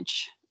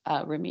damage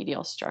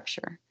remedial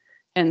structure.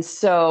 And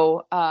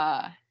so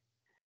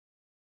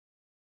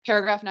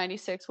paragraph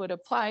 96 would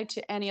apply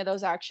to any of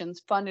those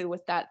actions funded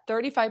with that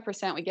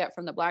 35% we get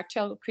from the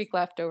Blacktail Creek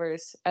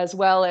leftovers, as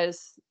well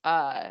as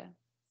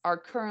our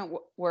current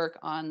work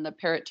on the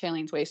parrot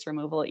tailings waste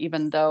removal,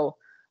 even though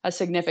a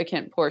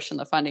significant portion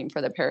of the funding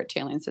for the parrot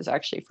tailings is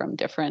actually from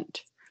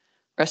different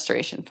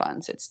restoration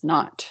funds. It's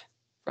not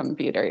from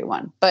Butte Area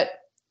 1. But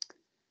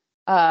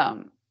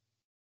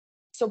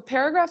so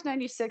paragraph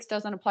 96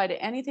 doesn't apply to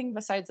anything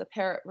besides the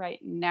parrot right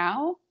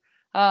now,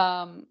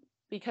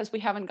 because we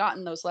haven't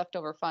gotten those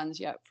leftover funds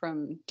yet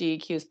from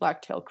DEQ's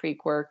Blacktail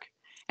Creek work,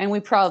 and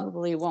we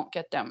probably won't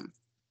get them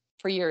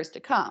for years to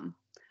come.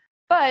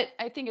 But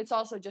I think it's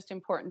also just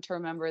important to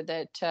remember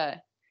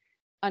that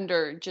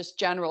under just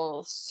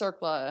general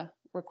CERCLA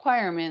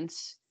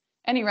requirements,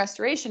 any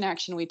restoration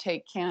action we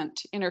take can't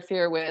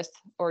interfere with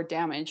or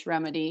damage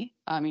remedy,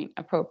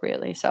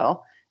 appropriately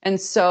so. And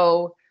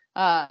so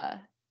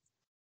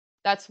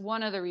that's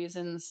one of the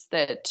reasons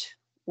that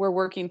we're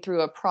working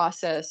through a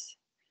process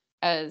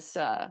as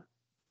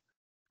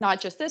not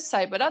just this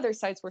site, but other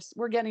sites.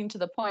 We're getting to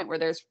the point where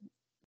there's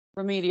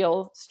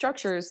remedial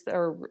structures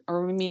or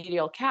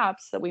remedial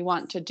caps that we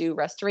want to do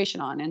restoration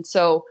on. And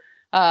so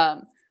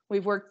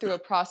we've worked through a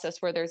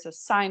process where there's a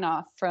sign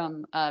off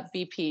from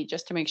BP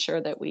just to make sure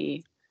that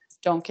we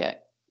don't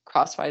get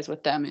crosswise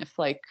with them if,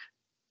 like,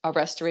 a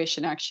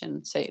restoration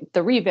action, say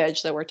the re-veg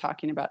that we're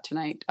talking about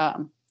tonight,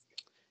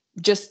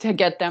 just to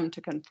get them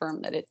to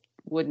confirm that it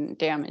wouldn't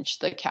damage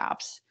the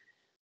caps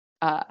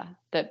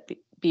that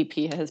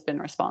BP has been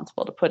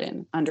responsible to put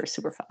in under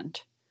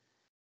Superfund.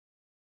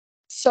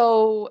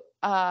 So,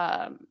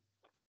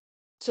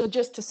 so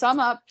just to sum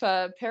up,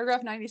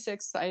 paragraph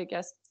 96, I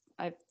guess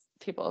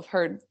people have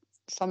heard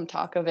some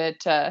talk of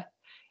it.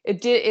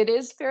 It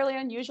is fairly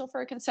unusual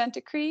for a consent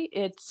decree.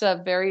 It's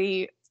a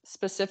very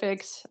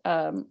specific,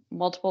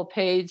 multiple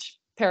page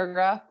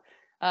paragraph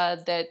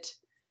that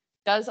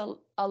does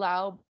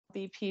allow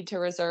BP to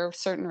reserve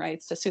certain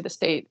rights to sue the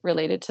state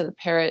related to the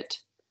parrot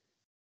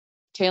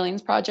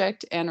tailings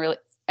project and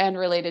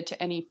related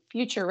to any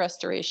future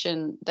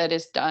restoration that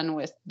is done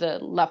with the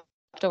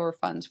leftover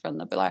funds from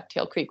the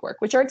Blacktail Creek work,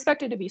 which are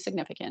expected to be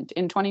significant.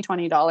 In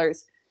 2020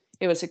 dollars,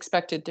 it was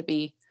expected to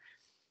be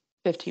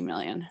 50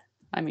 million.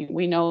 I mean,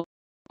 we know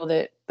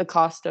that the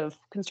cost of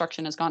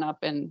construction has gone up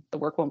and the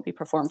work won't be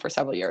performed for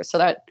several years. So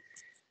that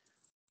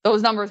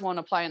those numbers won't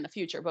apply in the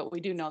future, but we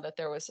do know that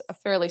there was a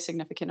fairly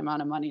significant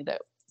amount of money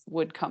that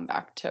would come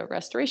back to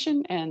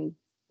restoration, and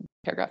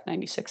paragraph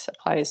 96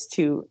 applies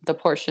to the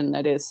portion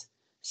that is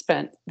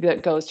spent,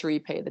 that goes to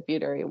repay the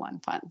Butte Area 1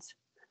 funds.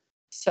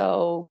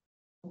 So,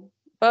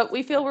 but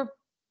we feel we're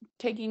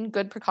taking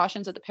good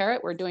precautions at the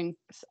Parrot. We're doing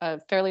a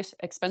fairly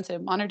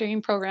expensive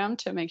monitoring program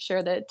to make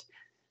sure that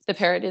the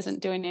Parrot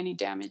isn't doing any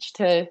damage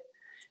to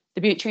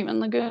the Butte treatment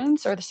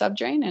lagoons or the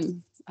subdrain.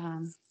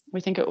 And we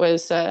think it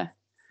was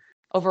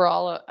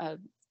overall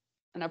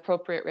an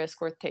appropriate risk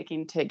worth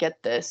taking to get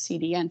the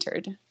CD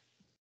entered.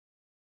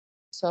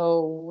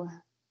 So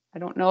I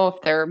don't know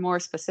if there are more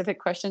specific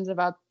questions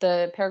about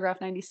the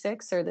paragraph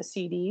 96 or the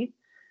CD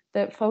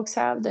that folks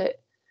have that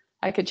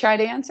I could try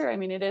to answer. I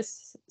mean, it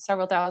is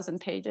several thousand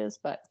pages,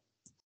 but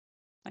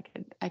I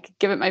could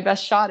give it my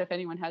best shot if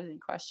anyone has any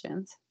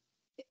questions.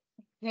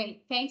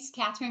 Great. Thanks,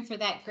 Catherine, for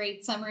that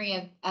great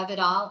summary of it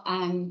all.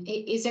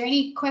 Is there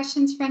any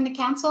questions from the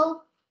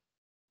council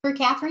for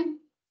Catherine?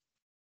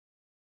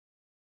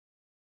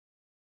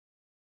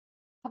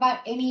 How about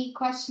any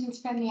questions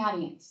from the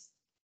audience?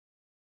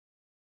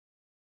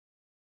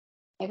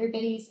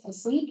 Everybody's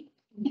asleep?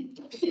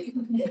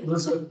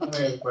 Elizabeth,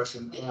 I have a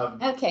question.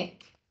 Okay.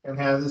 And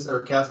have this,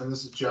 or Catherine,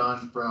 this is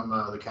John from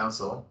the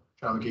council,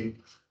 John McKee.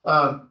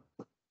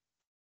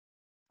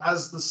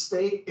 Has the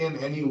state in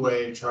any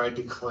way tried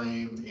to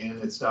claim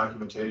in its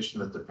documentation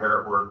that the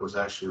Parrot work was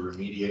actually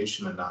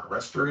remediation and not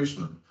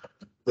restoration,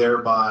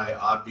 thereby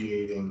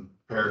obviating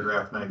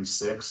paragraph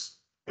 96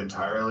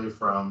 entirely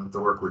from the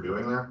work we're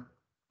doing there?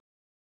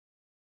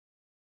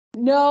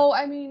 No,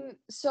 I mean,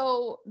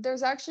 so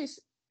there's actually,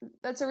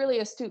 that's a really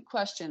astute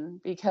question,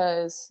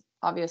 because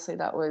obviously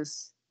that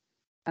was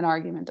an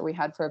argument that we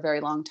had for a very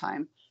long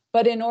time.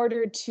 But in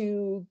order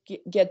to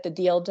get the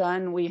deal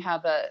done, we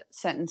have a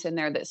sentence in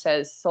there that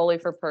says solely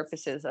for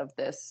purposes of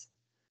this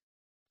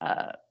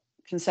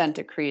consent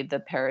decree,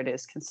 the Parrot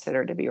is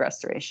considered to be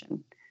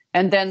restoration.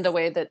 And then the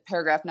way that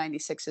paragraph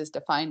 96 is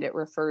defined, it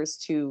refers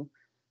to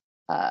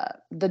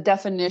the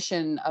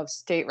definition of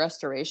state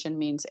restoration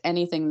means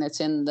anything that's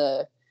in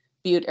the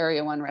Butte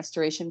Area 1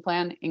 restoration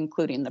plan,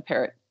 including the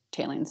Parrot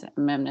tailings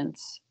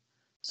amendments.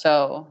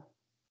 So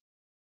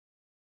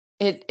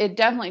it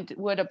definitely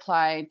would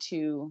apply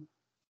to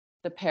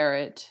the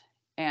Parrot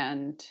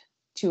and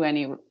to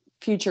any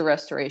future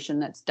restoration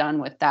that's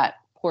done with that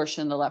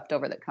portion, the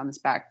leftover that comes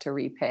back to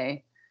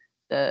repay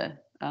the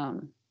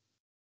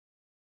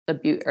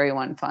Butte Area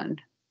 1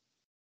 fund.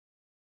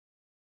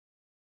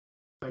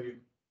 Thank you.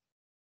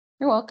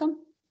 You're welcome.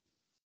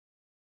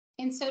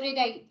 And so did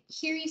I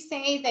hear you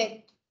say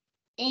that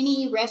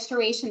any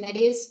restoration that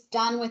is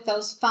done with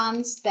those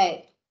funds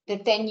that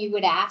then you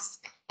would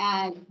ask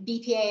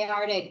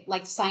BPAR to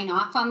like sign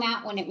off on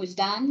that when it was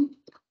done?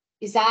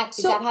 Is that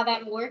how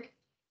that would work?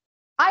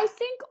 I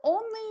think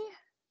only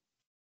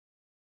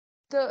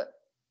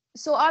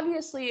so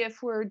obviously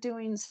if we're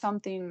doing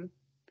something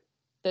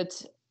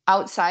that's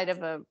outside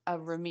of a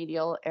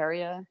remedial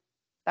area,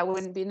 that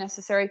wouldn't be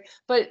necessary.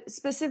 But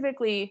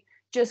specifically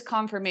just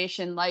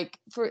confirmation, like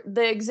for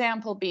the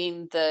example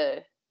being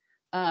the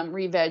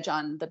re-veg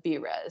on the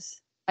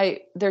B-res.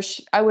 I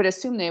would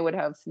assume they would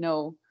have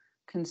no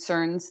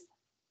concerns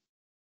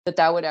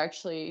that would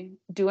actually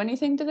do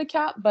anything to the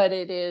cap, but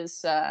it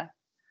is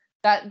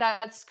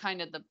that's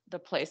kind of the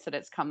place that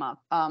it's come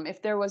up.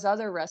 If there was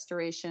other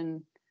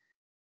restoration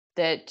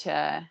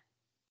that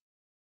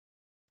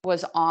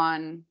was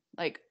on,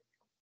 like,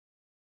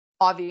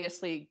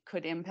 obviously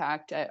could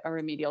impact a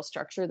remedial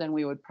structure, then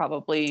we would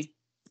probably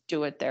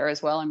do it there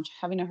as well. I'm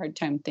having a hard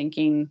time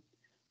thinking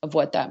of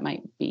what that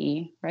might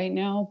be right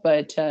now,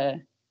 but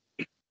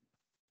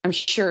I'm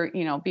sure,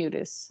 Butte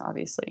is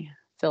obviously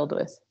filled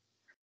with,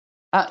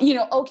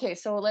 okay,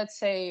 so let's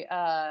say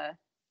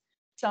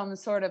some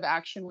sort of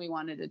action we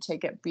wanted to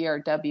take at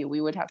BRW, we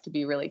would have to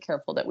be really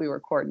careful that we were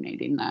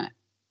coordinating that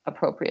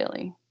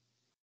appropriately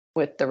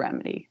with the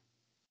remedy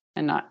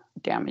and not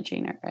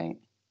damaging it, right?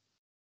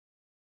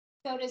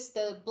 So does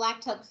the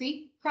Blacktail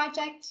Creek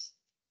project,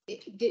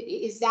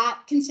 is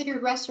that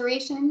considered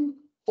restoration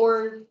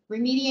or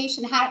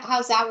remediation?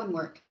 How's that one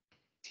work?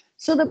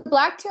 So the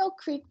Blacktail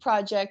Creek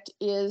project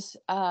is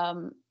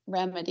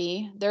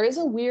remedy. There is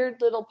a weird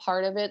little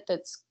part of it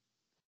that's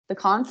the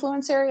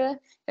confluence area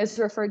is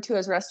referred to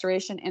as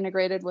restoration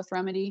integrated with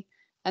remedy.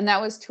 And that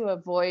was to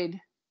avoid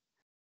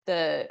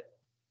the,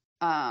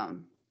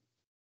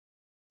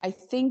 I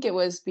think it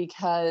was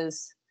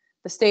because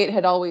the state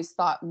had always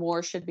thought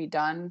more should be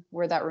done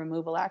where that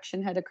removal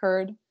action had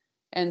occurred.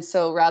 And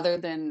so rather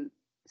than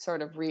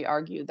sort of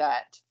re-argue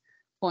that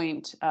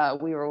point,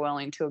 we were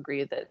willing to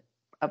agree that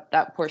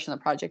that portion of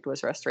the project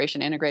was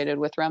restoration integrated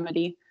with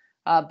remedy,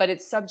 but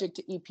it's subject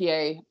to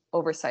EPA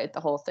oversight, the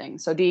whole thing.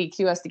 So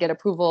DEQ has to get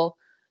approval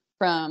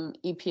from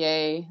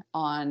EPA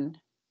on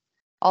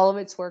all of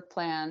its work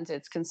plans.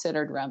 It's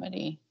considered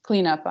remedy,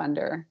 cleanup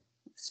under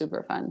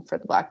super fun for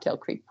the Blacktail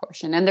Creek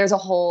portion. And there's a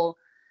whole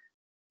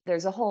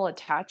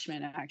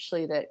attachment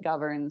actually that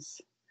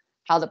governs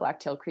how the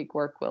Blacktail Creek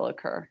work will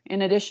occur.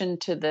 In addition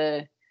to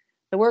the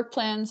work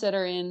plans that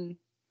are in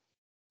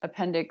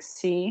Appendix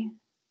D,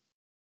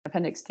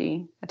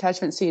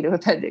 Attachment C to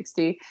Appendix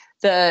D,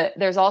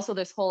 there's also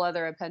this whole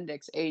other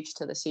Appendix H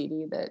to the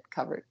CD that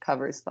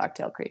covers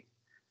Blacktail Creek.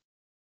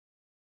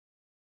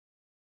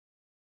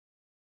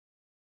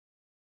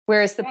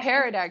 Whereas the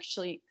parrot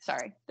actually,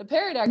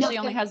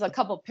 only has a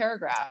couple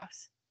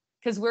paragraphs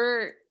because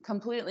we're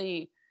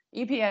completely,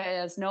 EPA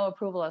has no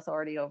approval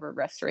authority over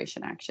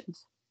restoration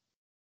actions.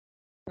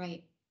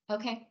 Right.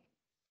 Okay.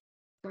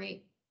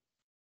 Great.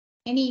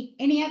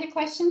 Any other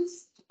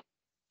questions?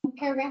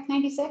 Paragraph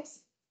 96.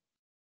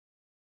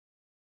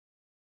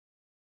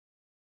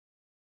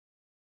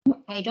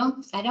 I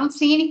don't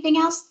see anything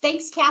else.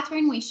 Thanks,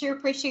 Catherine. We sure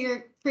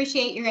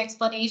appreciate your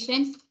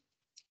explanation.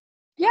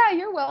 Yeah,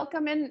 you're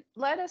welcome. And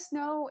let us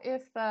know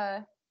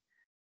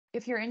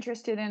if you're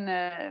interested in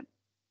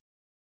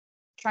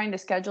trying to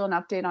schedule an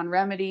update on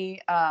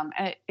remedy.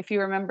 And if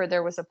you remember,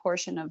 there was a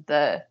portion of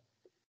the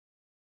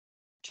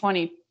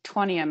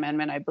 2020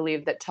 amendment, I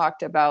believe, that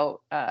talked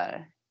about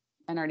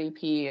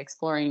NRDP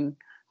exploring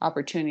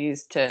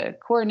opportunities to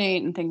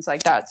coordinate and things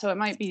like that. So it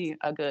might be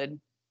a good,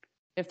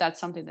 if that's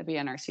something the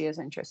BNRC is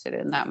interested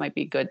in, that might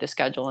be good to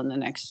schedule in the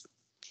next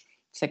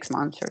 6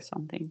 months or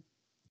something.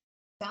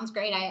 Sounds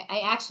great.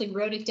 I actually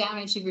wrote it down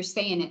as you were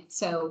saying it,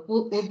 so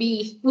we'll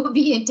be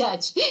in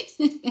touch.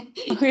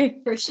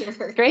 Okay. For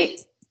sure.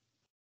 Great.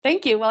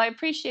 Thank you. Well, I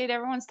appreciate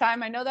everyone's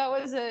time. I know that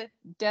was a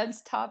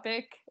dense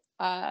topic.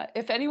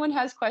 If anyone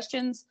has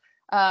questions,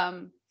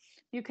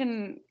 you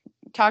can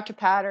talk to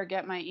Pat or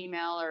get my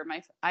email or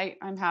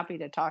I'm happy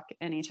to talk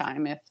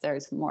anytime if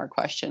there's more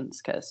questions,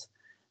 because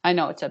I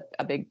know it's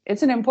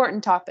it's an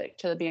important topic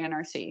to the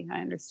BNRC.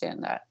 I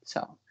understand that.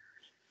 So.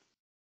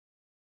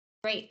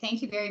 Great.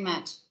 Thank you very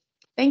much.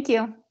 Thank you.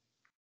 All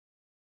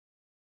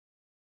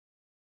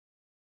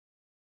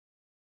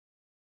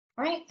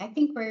right. I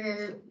think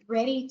we're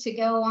ready to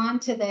go on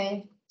to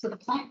the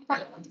plant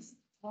projects.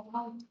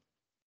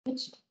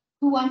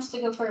 Who wants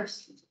to go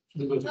first?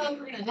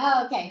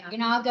 Oh, okay.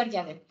 I'll go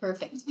together.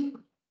 Perfect.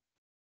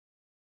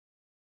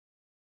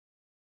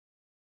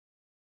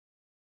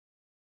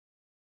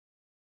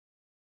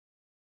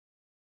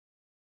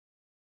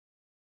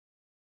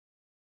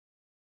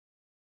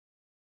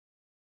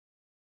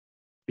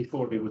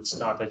 Before we would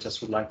start, I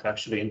just would like to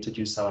actually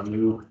introduce our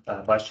new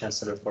Vice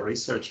Chancellor for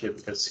Research here,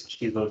 because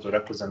she's also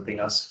representing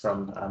us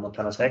from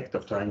Montana Tech,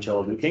 Dr.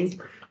 Angela Luking.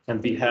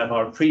 And we have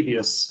our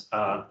previous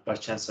Vice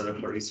Chancellor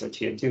for Research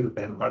here too,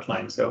 Ben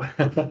Hartline. So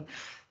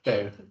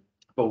they're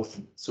both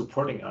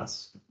supporting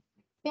us.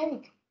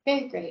 Very,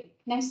 very great.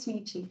 Nice to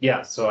meet you.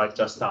 Yeah, so I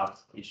just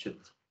thought you should.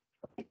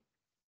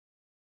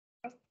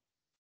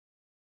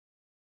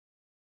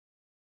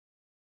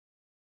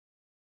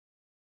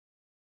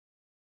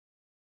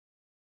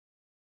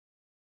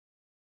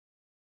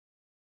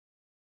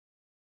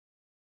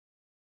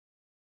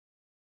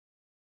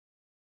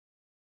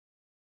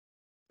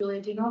 Julia,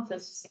 do you know if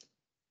this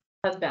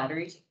has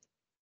batteries?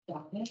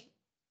 Doubt it.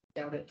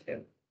 Doubt it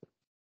too.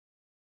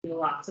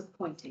 Lots of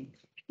pointing.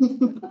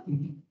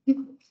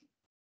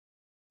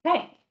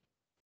 Okay.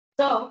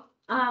 So,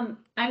 I'm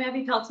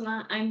Abby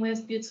Peltzma. I'm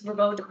with Butte's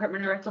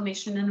Department of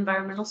Reclamation and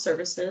Environmental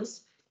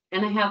Services.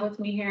 And I have with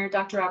me here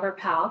Dr. Robert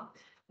Powell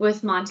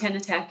with Montana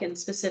Tech and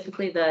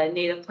specifically the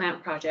Native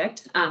Plant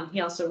Project.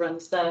 He also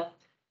runs the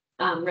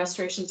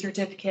restoration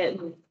certificate,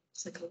 and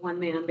it's like a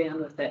one-man band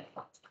with it.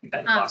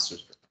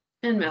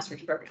 And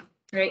master's program,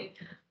 right?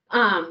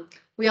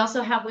 We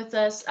also have with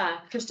us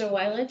Krista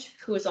Weilich,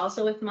 who is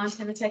also with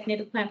Montana Tech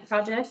Native Plant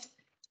Project.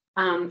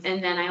 And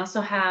then I also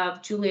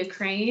have Julia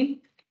Crane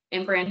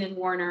and Brandon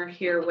Warner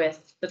here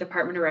with the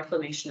Department of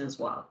Reclamation as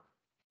well.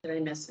 Did I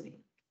miss any?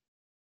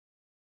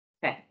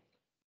 Okay.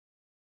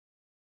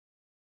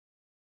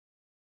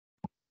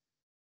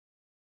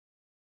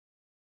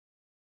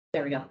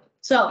 There we go.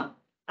 So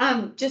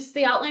just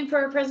the outline for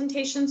our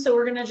presentation. So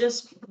we're going to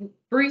just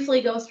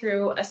briefly go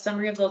through a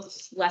summary of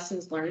those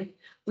lessons learned.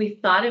 We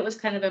thought it was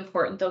kind of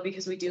important though,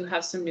 because we do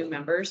have some new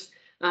members.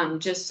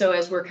 Just so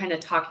as we're kind of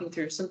talking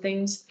through some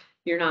things,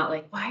 you're not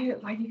like, why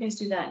do you guys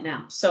do that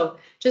now? So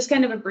just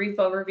kind of a brief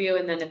overview.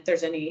 And then if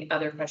there's any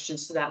other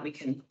questions to that, we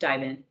can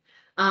dive in.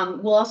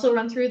 We'll also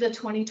run through the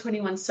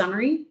 2021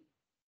 summary,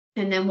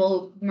 and then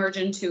we'll merge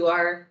into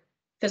our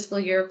fiscal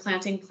year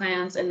planting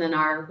plans and then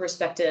our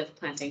respective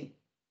planting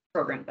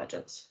program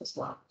budgets as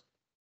well.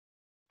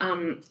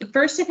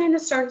 First, to kind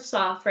of start us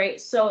off, right?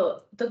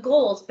 So the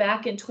goals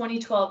back in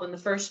 2012 when the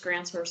first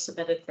grants were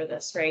submitted for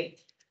this, right?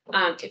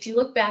 If you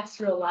look back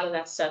through a lot of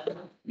that stuff,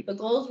 the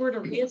goals were to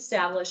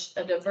reestablish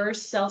a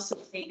diverse,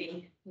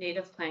 self-sustaining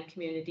native plant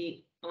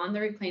community on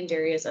the reclaimed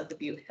areas of the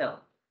Butte Hill.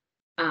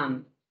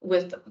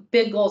 With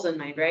big goals in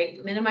mind,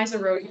 right? Minimize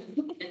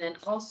erosion and then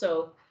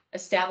also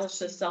establish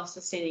a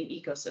self-sustaining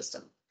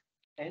ecosystem.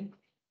 Okay.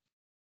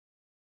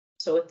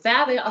 So with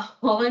that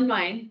all in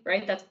mind,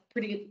 right, that's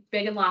pretty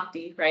big and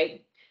lofty,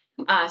 right?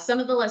 Some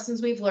of the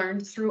lessons we've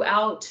learned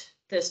throughout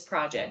this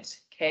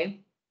project,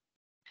 okay,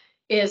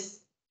 is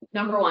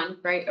number one,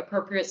 right,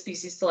 appropriate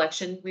species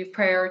selection. We've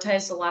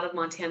prioritized a lot of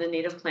Montana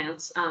native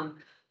plants.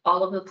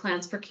 All of the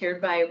plants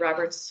procured by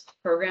Robert's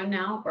program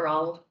now are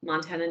all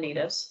Montana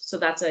natives. So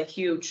that's a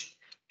huge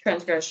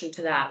transgression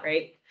to that,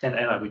 right? And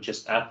I would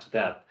just add to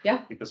that.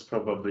 Yeah. Because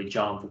probably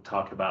John would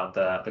talk about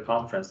the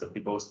conference that we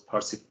both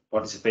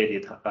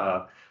participated,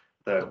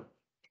 the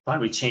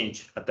climate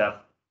change,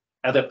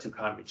 adapt to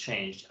climate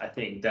change. I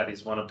think that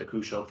is one of the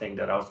crucial things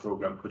that our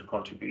program could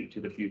contribute to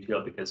the Butte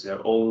Hill, because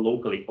they're all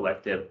locally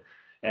collective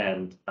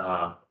and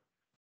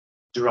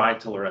dry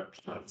tolerant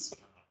plants.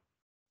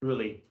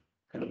 Really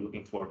kind of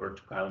looking forward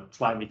to kind of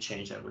climate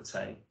change, I would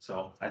say.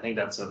 So I think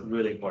that's a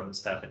really important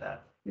step in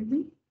that.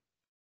 Mm-hmm.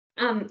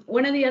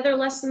 One of the other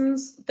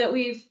lessons that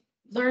we've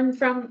learned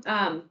from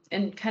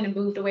and kind of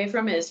moved away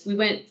from is we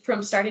went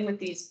from starting with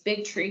these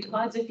big tree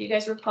quads, if you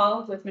guys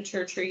recall, with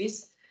mature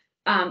trees.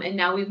 And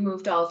now we've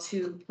moved all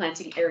to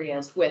planting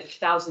areas with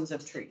thousands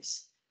of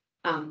trees.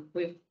 I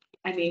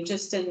mean,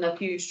 just in the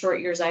few short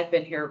years I've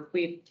been here,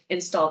 we've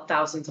installed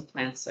thousands of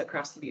plants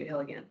across the Butte Hill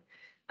again.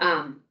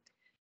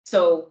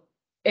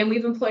 And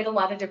we've employed a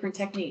lot of different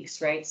techniques,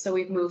 right? So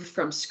we've moved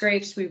from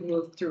scrapes, we've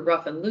moved through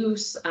rough and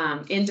loose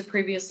into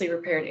previously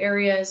repaired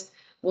areas.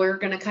 We're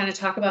going to kind of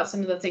talk about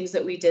some of the things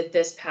that we did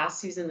this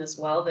past season as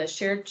well, this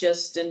year,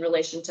 just in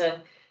relation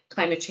to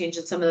climate change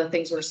and some of the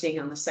things we're seeing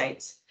on the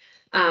sites.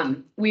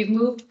 We've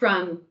moved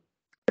from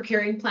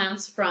procuring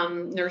plants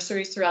from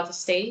nurseries throughout the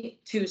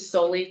state to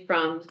solely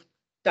from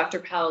Dr.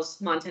 Powell's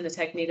Montana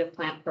Tech Native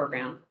Plant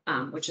Program,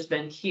 which has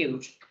been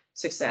huge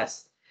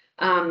success.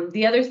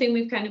 The other thing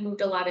we've kind of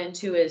moved a lot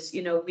into is,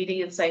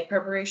 weeding and site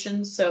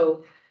preparation.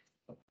 So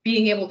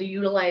being able to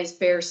utilize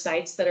bare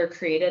sites that are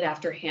created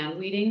after hand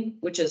weeding,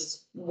 which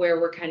is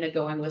where we're kind of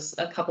going with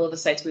a couple of the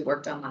sites we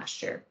worked on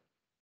last year.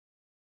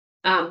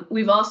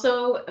 We've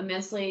also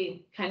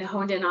immensely kind of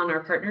honed in on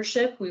our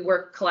partnership. We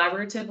work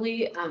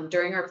collaboratively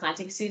during our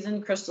planting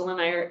season. Crystal and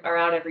I are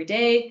out every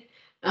day,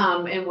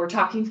 and we're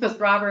talking with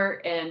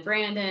Robert and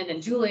Brandon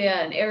and Julia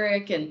and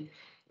Eric and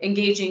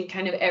engaging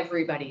kind of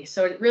everybody.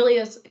 So it really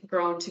has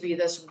grown to be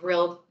this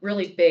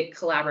really big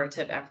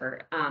collaborative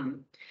effort.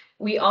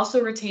 We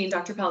also retain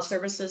Dr. Powell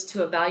services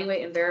to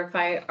evaluate and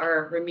verify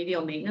our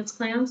remedial maintenance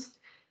plans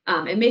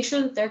and make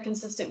sure that they're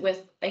consistent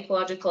with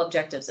ecological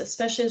objectives,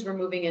 especially as we're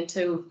moving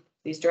into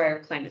these drier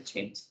climate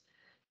changes.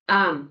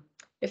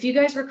 If you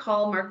guys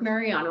recall, Mark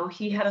Mariano,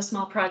 he had a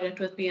small project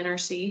with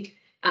BNRC,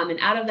 and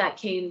out of that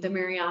came the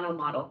Mariano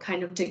model,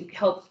 kind of to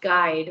help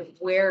guide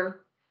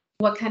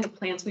what kind of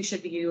plants we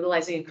should be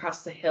utilizing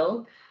across the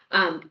hill.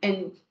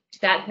 And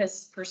that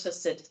has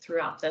persisted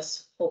throughout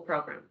this whole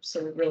program.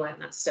 So we rely on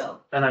that still.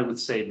 And I would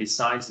say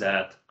besides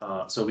that,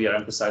 so we are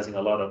emphasizing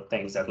a lot of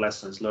things that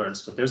lessons learned,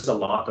 but there's a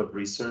lot of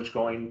research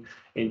going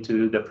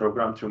into the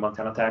program through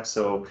Montana Tech.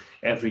 So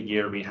every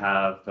year we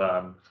have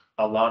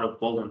a lot of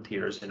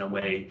volunteers, in a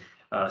way,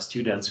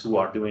 students who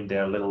are doing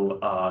their little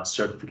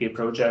certificate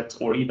projects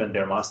or even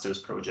their master's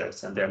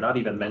projects. And they're not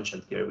even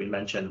mentioned here. We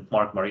mentioned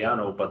Mark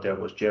Mariano, but there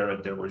was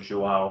Jared, there was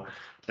Joao.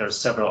 There are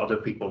several other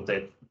people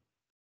that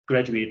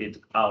graduated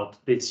out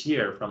this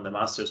year from the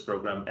master's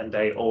program, and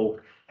they all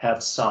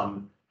have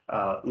some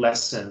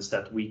lessons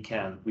that we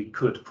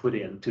could put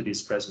into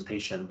this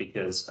presentation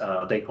because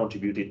they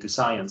contributed to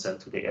science and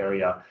to the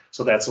area.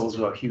 So that's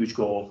also a huge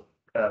goal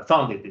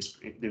founded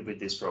with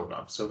this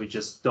program. So we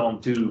just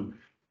don't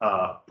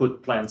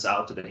put plants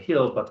out to the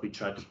hill, but we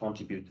try to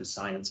contribute to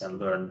science and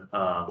learn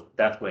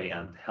that way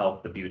and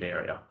help the Butte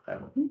area.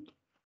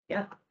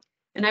 Yeah.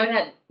 And I would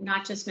add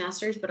not just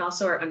masters, but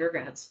also our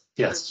undergrads.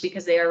 Yes.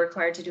 Because they are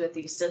required to do a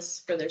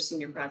thesis for their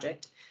senior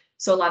project.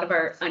 So a lot of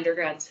our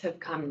undergrads have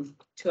come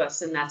to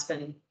us, and that's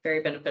been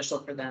very beneficial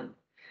for them.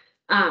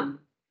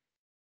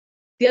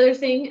 The other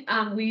thing,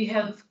 we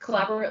have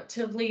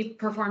collaboratively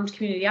performed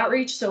community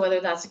outreach. So whether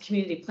that's a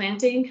community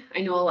planting, I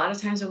know a lot of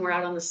times when we're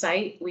out on the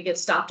site, we get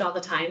stopped all the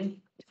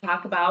time to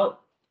talk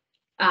about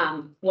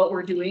what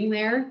we're doing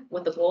there,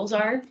 what the goals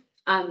are.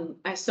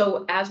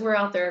 So as we're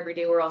out there every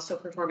day, we're also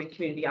performing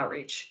community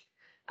outreach.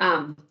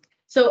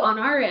 So on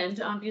our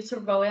end, on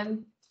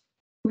BPSOU,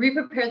 we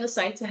prepare the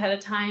sites ahead of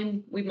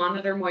time. We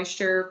monitor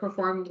moisture,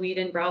 perform weed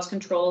and browse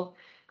control,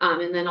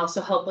 and then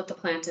also help with the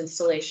plant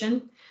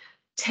installation.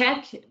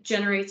 Tech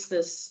generates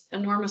this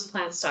enormous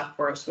plant stock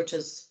for us, which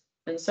has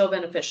been so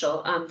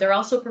beneficial. They're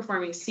also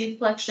performing seed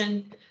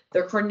collection.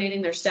 They're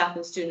coordinating their staff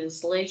and student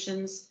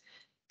installations.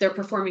 They're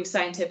performing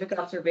scientific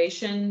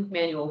observation,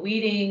 manual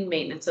weeding,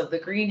 maintenance of the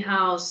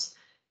greenhouse.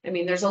 I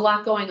mean, there's a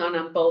lot going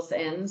on both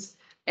ends.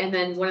 And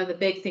then one of the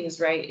big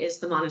things, right, is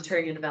the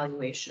monitoring and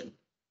evaluation.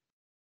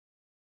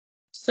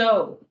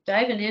 So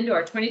diving into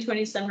our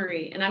 2020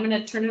 summary, and I'm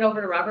going to turn it over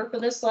to Robert for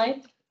this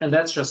slide. And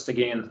that's just,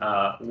 again,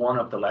 one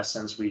of the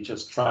lessons we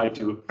just try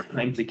to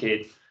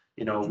implicate.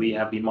 We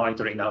have been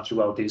monitoring now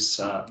throughout this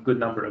good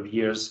number of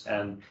years,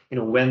 and,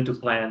 when to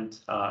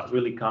plant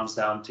really comes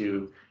down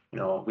to,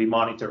 we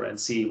monitor and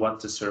see what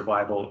the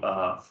survival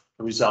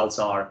results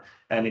are.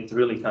 And it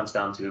really comes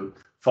down to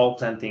fall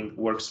planting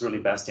works really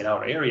best in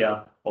our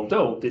area.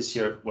 Although this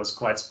year was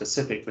quite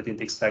specific, we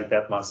didn't expect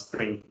that much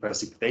spring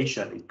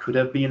precipitation. It could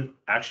have been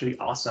actually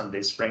awesome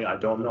this spring. I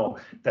don't know.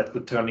 That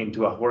could turn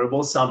into a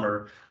horrible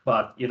summer.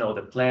 But you know,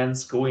 the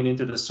plants going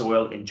into the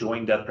soil,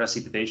 enjoying that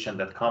precipitation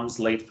that comes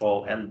late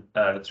fall and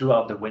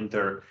throughout the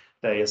winter,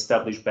 they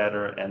establish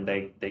better, and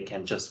they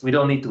can just, we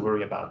don't need to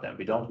worry about them.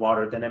 We don't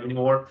water them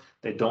anymore.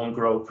 They don't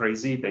grow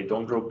crazy. They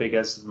don't grow big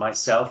as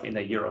myself in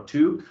a year or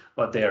two,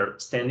 but they're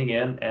standing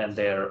in, and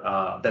they're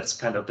that's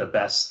kind of the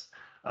best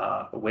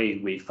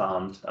way we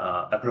found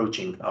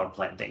approaching our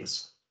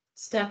plantings.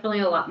 It's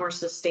definitely a lot more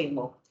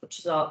sustainable, which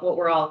is what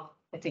we're all,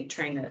 I think,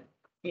 trying to,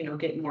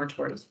 get more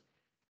towards.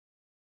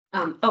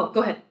 Oh,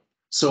 go ahead.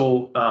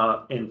 So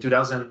in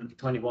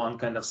 2021,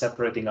 kind of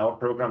separating our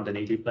program, the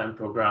native plant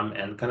program,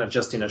 and kind of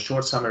just in a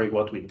short summary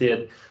what we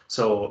did.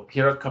 So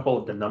here are a couple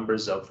of the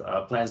numbers of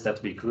plants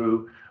that we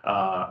grew.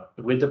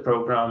 With the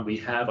program, we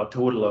have a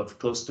total of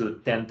close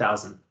to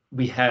 10,000.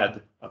 We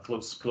had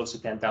close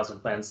to 10,000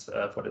 plants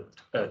for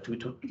the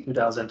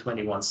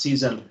 2021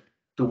 season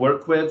to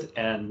work with.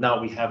 And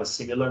now we have a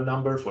similar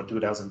number for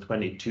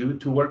 2022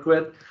 to work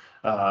with.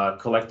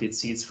 Collected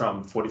seeds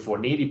from 44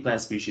 native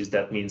plant species.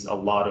 That means a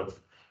lot of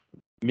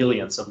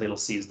millions of little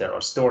seeds that are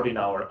stored in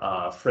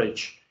our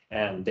fridge,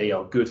 and they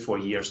are good for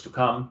years to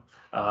come.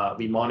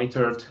 We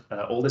monitored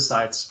all the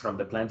sites from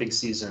the planting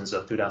seasons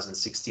of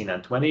 2016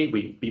 and 20.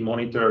 We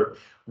monitor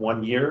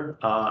 1 year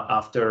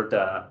after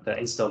the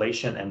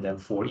installation, and then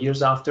 4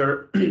 years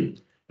after.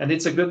 And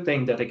it's a good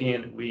thing that,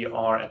 again, we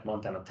are at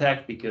Montana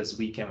Tech, because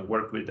we can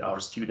work with our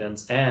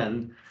students,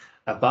 and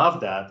above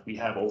that, we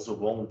have also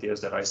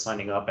volunteers that are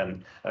signing up,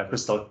 and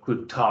Crystal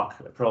could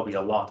talk probably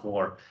a lot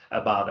more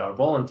about our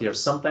volunteers.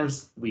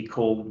 Sometimes we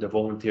call the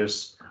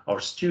volunteers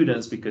our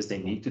students because they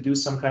need to do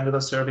some kind of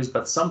a service,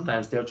 but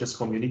sometimes they're just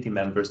community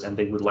members and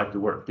they would like to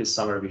work. This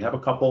summer, we have a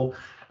couple.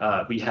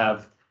 We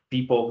have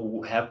people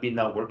who have been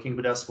now working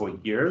with us for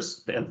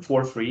years, and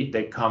for free.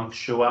 They come,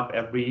 show up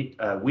every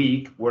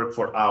week, work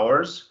for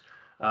hours.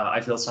 I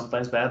feel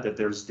sometimes bad that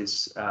there's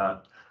this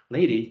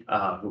lady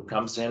who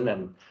comes in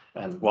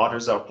and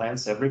waters our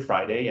plants every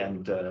Friday,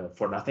 and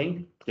for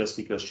nothing, just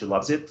because she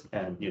loves it.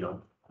 And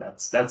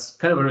that's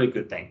kind of a really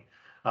good thing.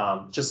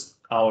 Just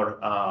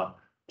our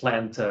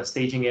plant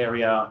staging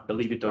area,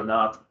 believe it or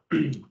not,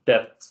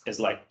 that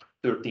is like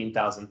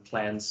 13,000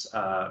 plants.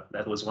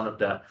 That was one of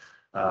the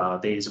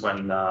days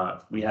when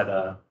we had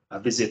a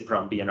visit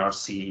from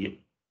BNRC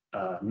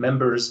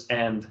members,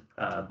 and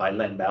by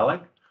Len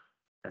Ballack,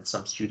 and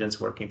some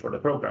students working for the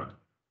program.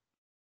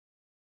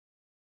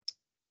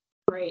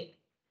 Great.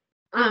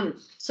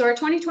 So our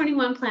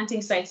 2021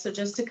 planting sites, so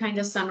just to kind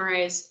of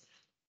summarize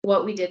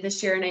what we did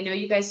this year, and I know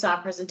you guys saw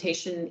a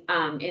presentation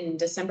in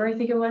December, I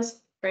think it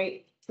was,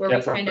 right? Where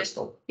we kind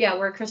of,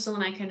 where Crystal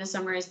and I kind of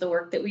summarized the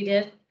work that we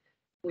did.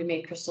 We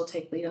made Crystal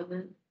take lead on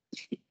that.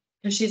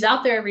 Because she's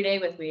out there every day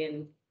with me,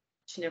 and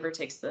she never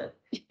takes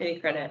any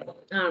credit.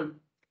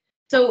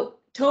 So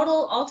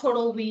all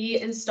total, we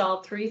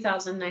installed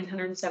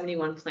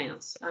 3,971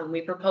 plants.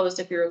 We proposed,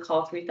 if you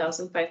recall,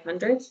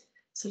 3,500.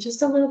 So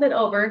just a little bit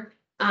over.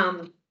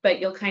 But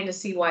you'll kind of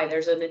see why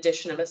there's an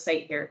addition of a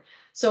site here.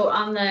 So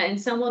on the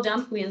Ensemble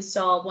dump, we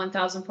installed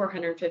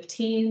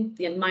 1,415,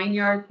 the mine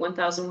yard,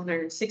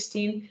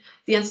 1,116.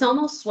 The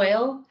Ensemble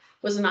swale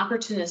was an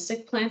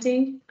opportunistic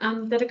planting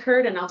that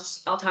occurred, and I'll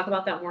talk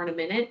about that more in a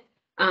minute.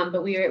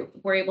 But we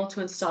were able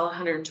to install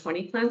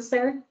 120 plants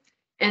there.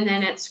 And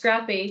then at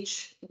Scrap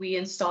H, we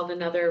installed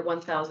another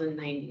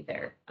 1,090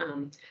 there.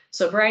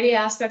 So a variety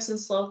of aspects and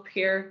slope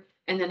here.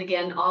 And then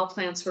again, all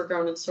plants were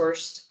grown and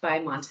sourced by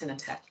Montana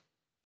Tech.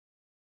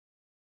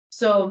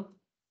 So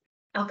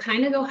I'll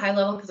kind of go high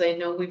level because I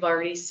know we've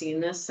already seen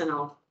this, and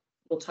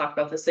we'll talk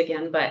about this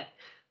again. But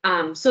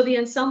so the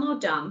Anselmo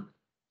dump,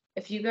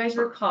 if you guys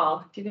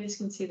recall, if you guys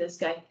can see this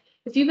guy,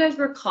 if you guys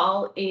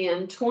recall,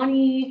 in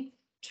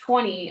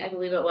 2020, I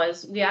believe it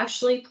was, we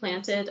actually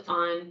planted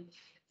on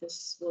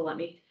this.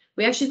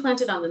 We actually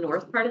planted on the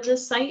north part of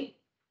this site.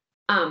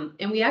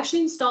 And we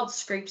actually installed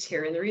scrapes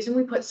here. And the reason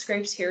we put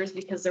scrapes here is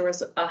because there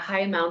was a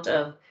high amount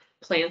of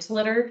plant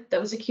litter that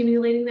was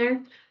accumulating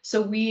there.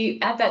 So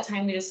at that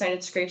time, we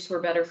decided scrapes were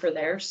better for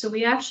there. So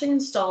we actually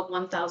installed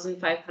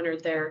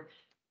 1,500 there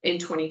in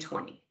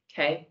 2020,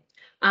 okay?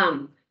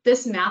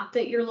 This map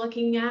that you're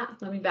looking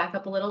at, let me back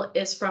up a little,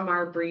 is from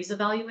our Breeze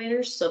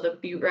evaluators. So the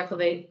Butte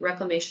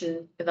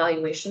Reclamation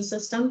Evaluation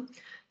System.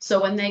 So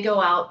when they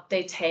go out,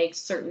 they tag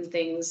certain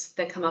things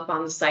that come up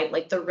on the site,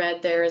 like the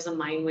red there is a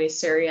mine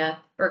waste area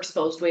or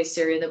exposed waste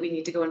area that we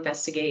need to go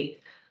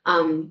investigate.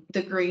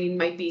 The green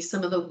might be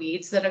some of the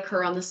weeds that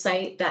occur on the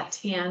site. That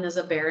tan is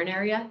a barren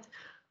area.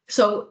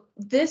 So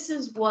this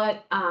is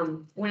what,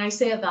 when I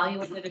say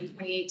evaluated in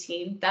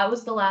 2018, that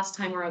was the last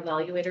time our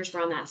evaluators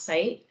were on that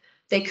site.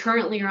 They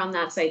currently are on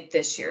that site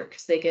this year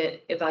because they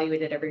get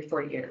evaluated every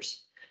 4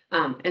 years.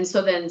 And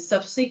so then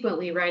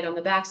subsequently, right on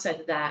the backside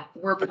of that,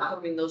 we're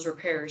performing those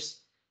repairs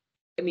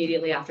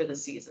immediately after the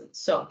season.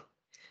 So,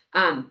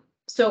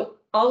 so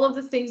all of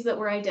the things that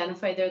were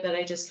identified there that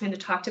I just kind of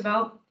talked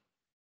about,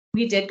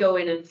 we did go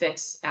in and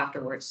fix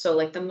afterwards. So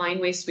like the mine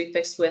waste we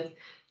fixed with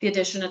the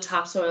addition of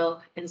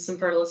topsoil and some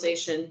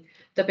fertilization.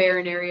 The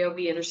barren area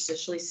we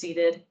interstitially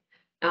seeded.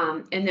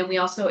 And then we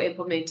also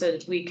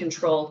implemented weed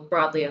control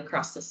broadly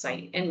across the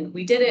site. And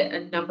we did it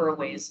a number of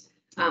ways.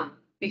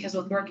 Because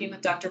with working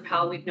with Dr.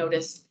 Powell, we've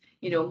noticed,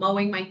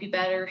 mowing might be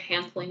better,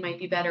 hand pulling might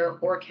be better,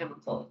 or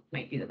chemical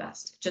might be the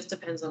best. It just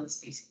depends on the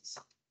species.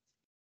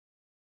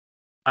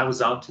 I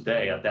was out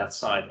today at that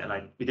site, and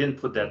we didn't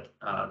put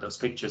those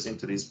pictures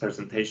into this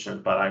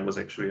presentation, but I was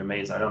actually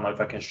amazed. I don't know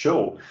if I can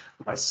show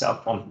my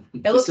cell phone.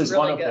 This is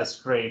one of the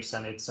scrapes,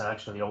 and it's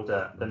actually all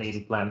the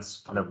native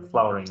plants kind of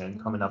flowering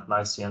and coming up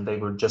nicely, and they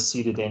were just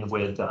seeded in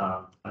with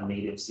a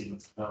native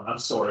seed. I'm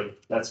sorry,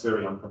 that's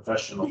very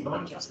unprofessional.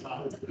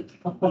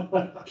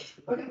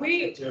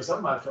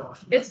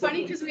 It's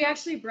funny because we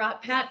actually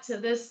brought Pat to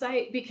this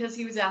site because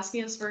he was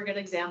asking us for a good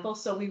example.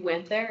 So we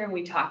went there and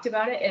we talked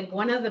about it. And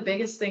one of the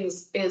biggest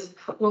things is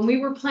when we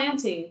were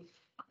planting,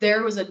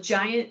 there was a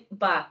giant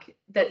buck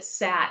that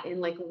sat and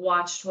like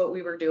watched what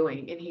we were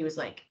doing. And he was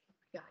like,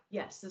 oh God,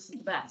 yes, this is the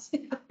best.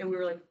 And we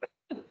were like,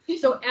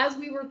 so as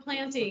we were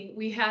planting,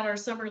 we had our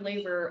summer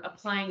labor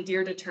applying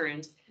deer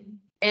deterrent.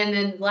 And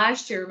then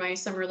last year, my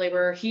summer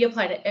laborer, he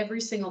applied it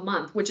every single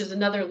month, which is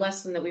another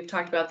lesson that we've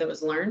talked about that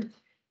was learned.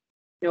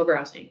 No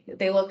browsing.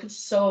 They look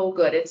so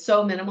good. It's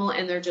so minimal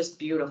and they're just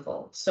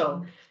beautiful.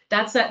 So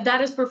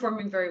that is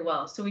performing very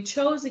well. So we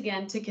chose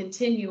again to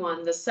continue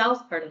on the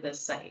south part of this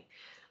site,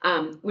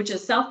 which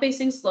is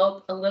south-facing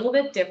slope, a little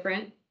bit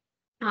different.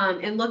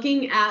 And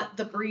looking at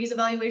the breeze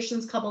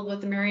evaluations coupled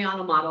with the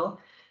Mariana model,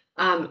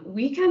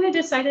 we kind of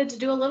decided to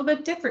do a little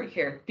bit different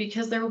here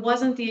because there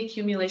wasn't the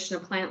accumulation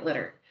of plant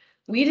litter.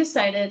 We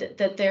decided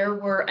that there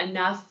were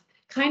enough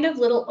kind of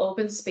little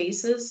open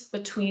spaces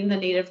between the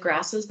native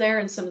grasses there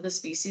and some of the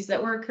species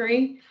that were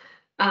occurring,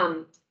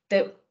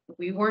 that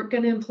we weren't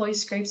going to employ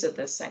scrapes at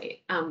this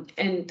site.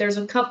 And there's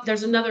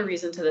another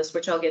reason to this,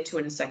 which I'll get to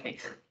in a second.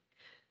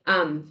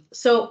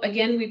 So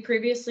again, we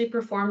previously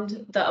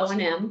performed the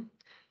O&M.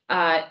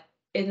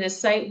 In this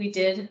site, we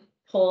did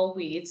pull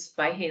weeds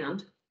by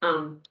hand.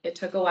 It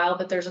took a while,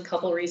 but there's a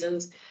couple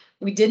reasons.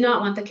 We did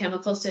not want the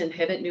chemicals to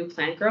inhibit new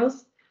plant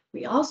growth.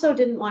 We also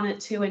didn't want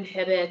it to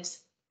inhibit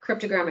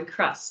cryptogamic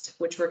crust,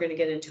 which we're going to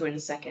get into in a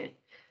second.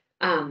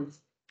 And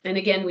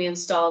again, we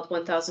installed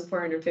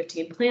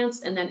 1,415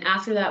 plants. And then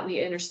after that, we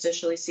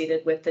interstitially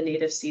seeded with the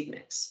native seed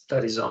mix.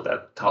 That is on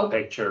that top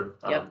picture.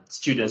 Yep.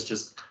 Students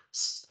just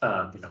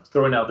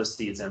throwing out the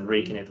seeds and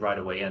raking it right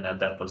away. And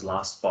that was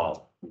last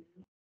fall.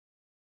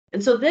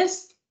 And so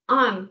this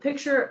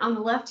picture on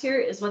the left here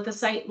is what the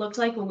site looked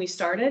like when we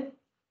started.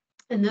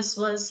 And this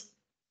was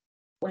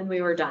when we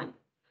were done.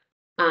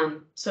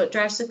 So it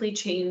drastically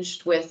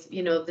changed with,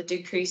 the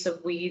decrease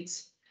of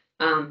weeds.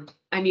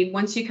 I mean,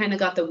 once you kind of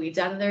got the weeds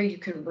out of there, you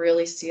could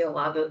really see a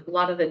lot of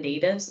the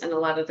natives and a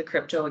lot of the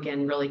crypto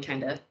again really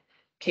kind of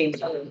came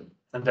through.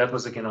 And that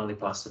was again only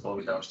possible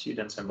with our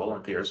students and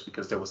volunteers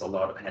because there was a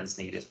lot of hands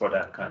needed for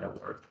that kind of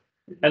work.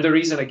 And the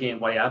reason again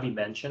why Abby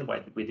mentioned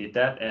why we did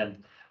that,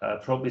 and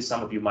probably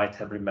some of you might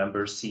have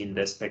remembered seeing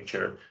this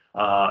picture.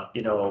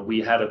 We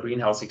had a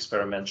greenhouse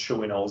experiment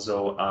showing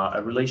also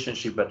a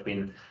relationship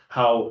between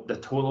how the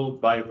total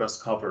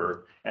biograss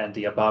cover and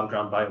the above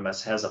ground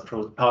biomass has a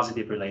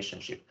positive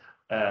relationship.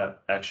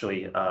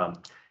 Actually,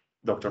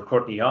 Dr.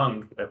 Courtney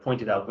Young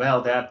pointed out,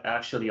 well, that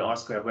actually R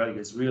square value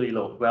is really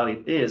low. Well,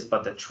 it is,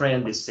 but the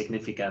trend is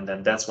significant,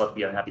 and that's what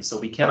we are happy. So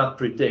we cannot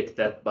predict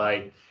that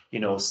by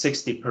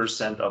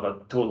 60% of a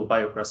total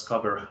biograss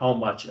cover, how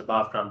much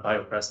above ground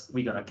biograss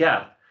we're gonna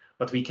get,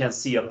 but we can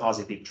see a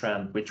positive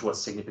trend, which was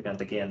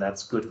significant again.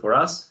 That's good for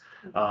us.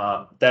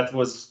 That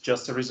was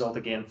just a result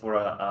again for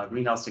a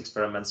greenhouse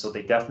experiment, so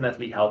they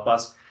definitely help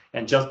us.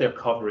 And just their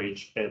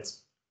coverage,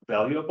 it's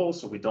valuable,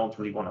 so we don't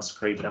really want to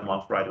scrape them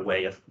off right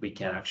away if we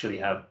can actually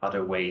have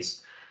other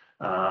ways.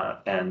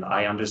 And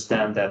I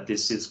understand that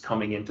this is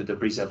coming into the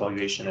breeze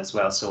evaluation as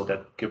well, so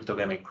that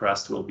cryptogamic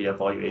crust will be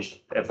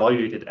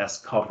evaluated as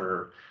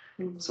cover.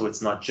 Mm-hmm. So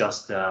it's not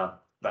just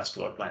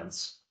vascular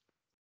plants.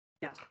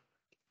 Yeah.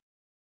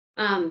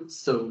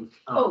 So,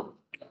 go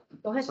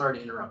ahead. sorry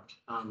to interrupt.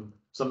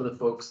 Some of the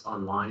folks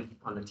online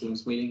on the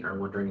Teams meeting are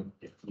wondering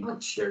if you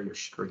could share your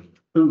screen.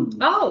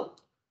 Oh,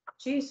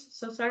 geez,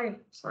 so sorry.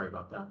 Sorry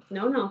about that.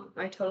 No,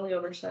 I totally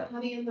overshot.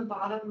 Honey, in the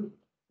bottom,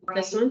 right,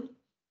 This one?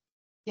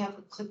 you have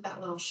to click that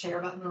little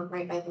share button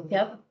right by the.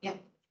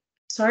 Yep.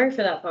 Sorry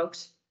for that,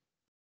 folks.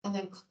 And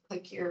then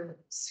click your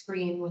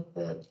screen with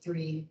the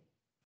 3.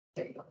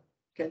 There you go.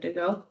 Good to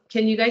go.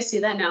 Can you guys see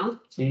that now?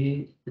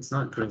 See, it's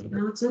not green.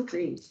 No, it's not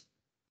green.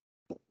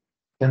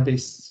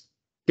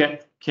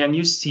 Can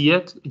you see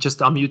it? Just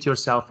unmute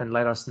yourself and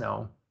let us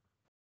know.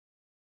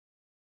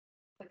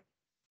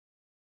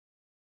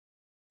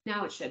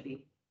 Now it should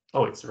be.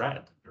 Oh, it's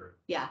red.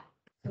 Yeah,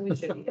 we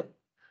should be good.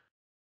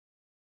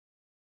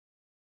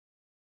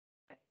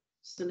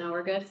 So now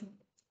we're good.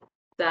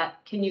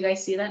 Can you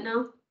guys see that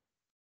now?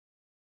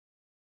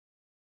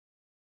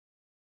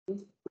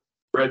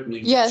 Red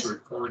means Yes. it's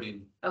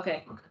recording.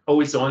 Okay,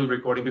 Oh, it's only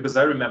recording because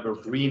I remember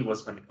green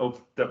was when,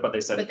 but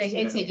they said. But they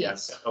said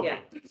yes. Okay.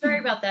 yeah, sorry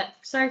about that.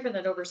 Sorry for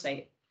that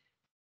oversight.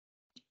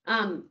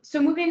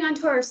 So moving on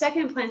to our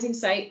second planting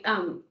site,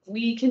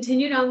 we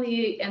continued on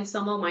the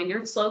Anselmo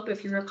Minor slope.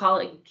 If you recall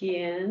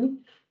again,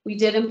 we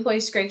did employ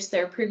scrapes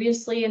there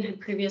previously and had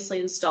previously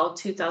installed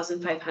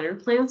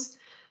 2,500 plants.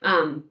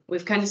 We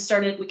kind of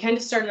started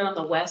on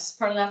the west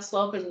part of that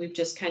slope and we've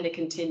just kind of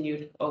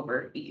continued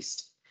over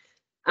east.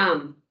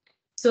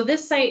 So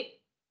this site,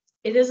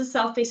 it is a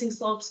south facing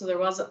slope, so there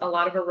was a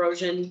lot of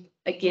erosion.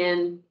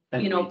 Again,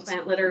 And you know, weeds.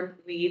 plant litter,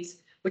 weeds,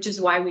 which is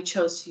why we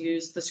chose to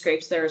use the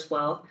scrapes there as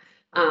well.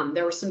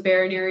 There were some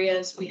barren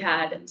areas. We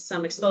had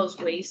some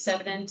exposed waste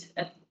evident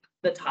at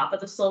the top of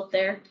the slope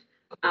there.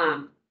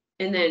 And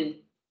then,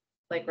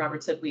 like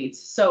Robert said, weeds.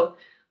 So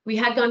we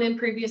had gone in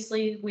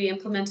previously, we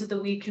implemented the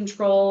weed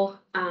control.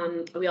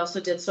 We also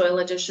did soil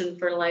addition,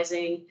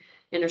 fertilizing,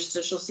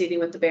 interstitial seeding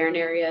with the barren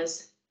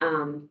areas.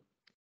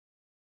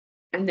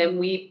 And then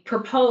we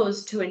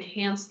proposed to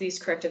enhance these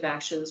corrective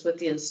actions with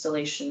the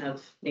installation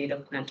of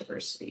native plant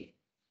diversity.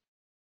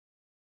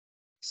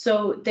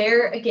 So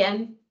there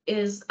again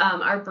is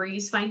our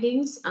breeze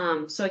findings.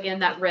 So again,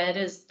 that red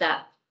is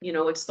that, you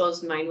know,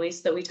 exposed mine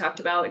waste that we talked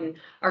about, and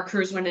our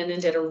crews went in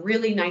and did a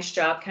really nice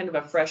job, kind of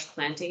a fresh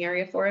planting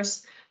area for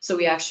us. So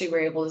we actually were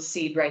able to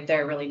seed right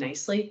there really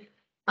nicely.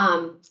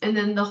 And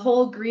then the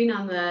whole green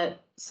on the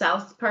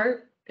south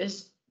part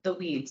is the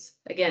weeds.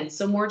 Again,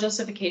 so more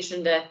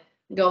justification to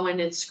go in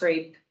and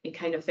scrape and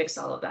kind of fix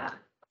all of that.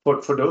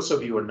 For those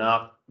of you who are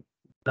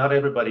not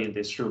everybody in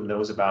this room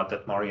knows about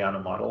that Mariano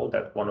model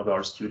that one of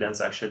our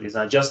students actually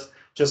designed.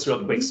 Just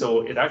real quick,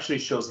 so it actually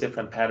shows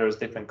different patterns,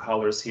 different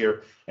colors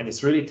here, and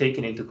it's really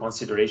taking into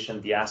consideration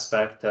the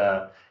aspect,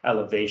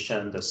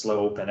 elevation, the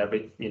slope, and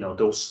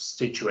those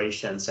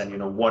situations,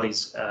 and what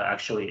is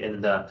actually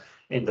in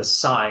the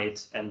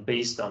site, and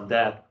based on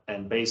that,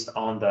 and based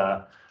on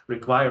the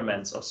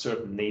requirements of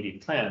certain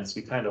native plants,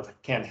 we kind of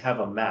can have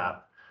a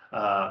map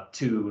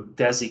to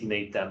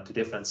designate them to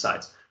different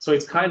sites. So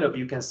it's kind of,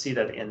 you can see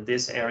that in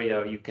this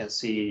area, you can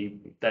see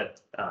that,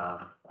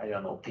 I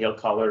don't know, pale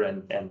color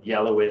and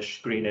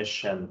yellowish,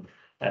 greenish,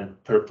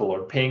 and purple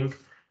or pink.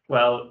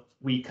 Well,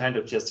 we kind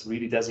of just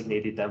really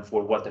designated them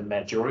for what the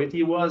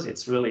majority was.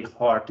 It's really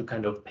hard to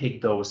kind of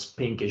pick those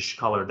pinkish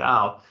colored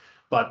out.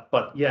 But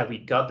yeah, we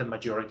got the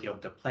majority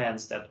of the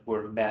plants that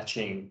were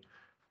matching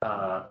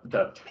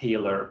the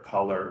paler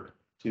color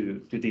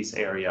to this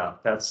area.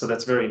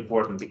 That's very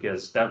important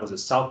because that was a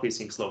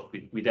south-facing slope.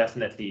 We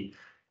definitely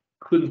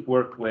couldn't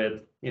work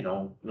with,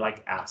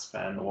 like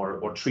aspen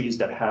or trees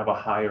that have a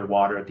higher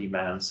water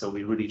demand. So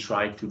we really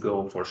tried to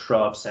go for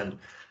shrubs and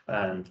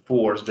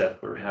forests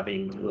that were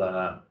having,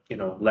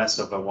 less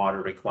of a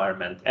water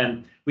requirement.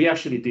 And we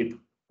actually did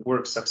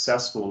work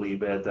successfully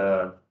with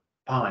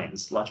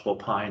pines, lodgepole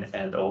pine,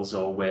 and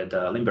also with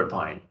limber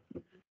pine.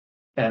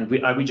 And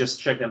we just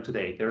checked them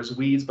today. There's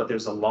weeds, but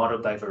there's a lot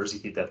of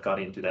diversity that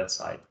got into that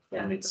site,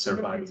 and it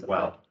survived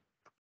well.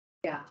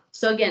 Yeah,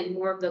 so again,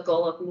 more of the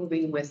goal of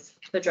moving with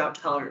the drought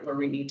tolerant where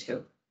we need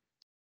to.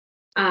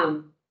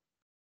 So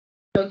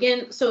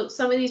again, so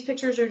some of these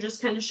pictures are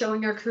just kind of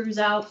showing our crews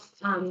out,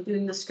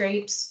 doing the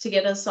scrapes to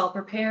get us all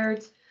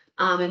prepared,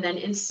 and then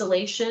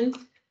installation.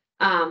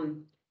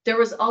 There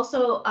was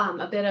also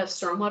a bit of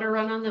stormwater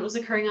runoff that was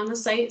occurring on the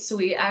site. So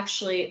we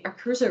actually, our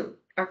crews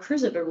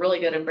have been really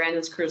good, and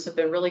Brandon's crews have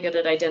been really good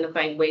at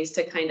identifying ways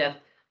to kind of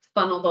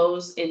funnel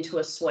those into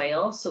a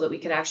swale so that we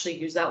could actually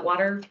use that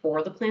water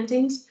for the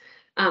plantings.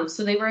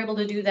 So they were able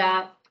to do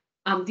that.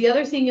 The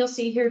other thing you'll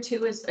see here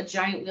too is a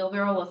giant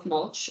wheelbarrow with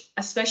mulch,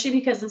 especially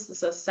because this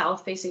is a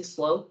south facing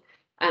slope.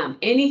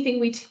 Anything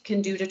we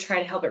can do to try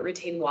to help it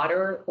retain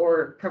water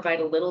or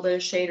provide a little bit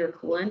of shade or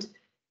coolant.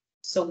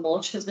 So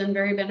mulch has been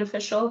very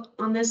beneficial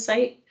on this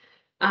site.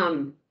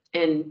 And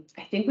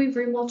I think we've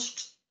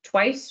remulched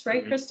twice,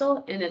 right,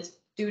 Crystal? And it's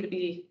due to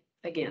be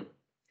again.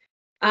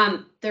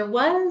 There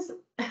was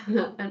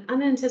an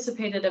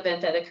unanticipated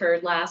event that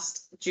occurred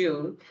last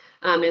June,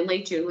 in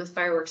late June with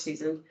fireworks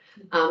season.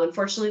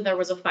 Unfortunately, there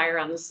was a fire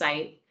on the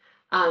site.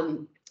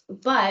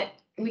 But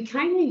we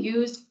kind of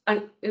used,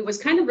 it was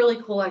kind of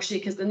really cool actually,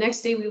 because the next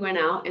day we went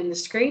out and the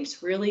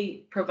scrapes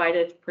really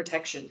provided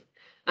protection.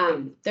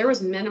 There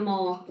was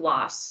minimal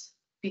loss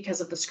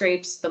because of the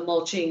scrapes, the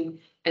mulching,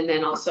 and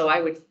then also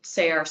I would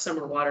say our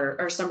summer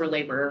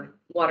labor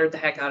watered the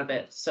heck out of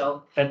it.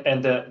 So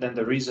and then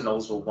the reason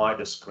also why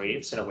the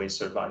scrapes in a way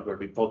survived, where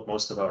we put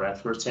most of our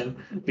efforts in,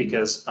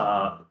 because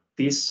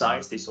these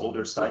sites, these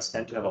older sites,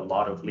 tend to have a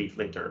lot of leaf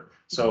litter.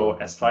 So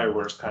as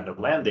fireworks kind of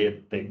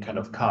landed, they kind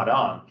of caught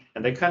on,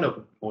 and they kind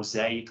of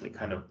mosaically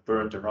kind of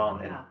burned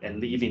around and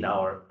leaving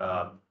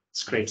our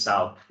scrapes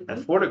out.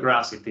 And for the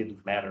grass, it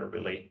didn't matter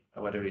really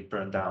whether it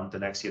burned down the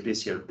next year.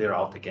 This year, they're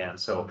out again.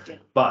 So,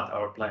 but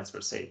our plants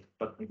were safe.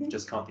 But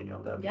just continue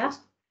on that. Yeah.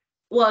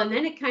 Well, and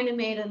then it kind of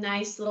made a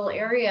nice little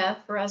area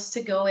for us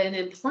to go in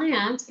and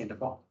plant in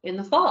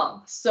the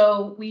fall.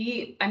 So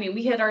we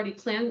had already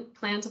planned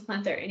to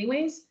plant there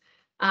anyways.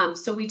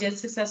 So we did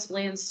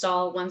successfully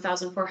install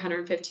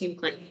 1,415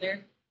 plants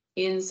there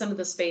in some of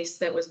the space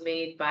that was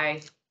made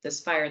by this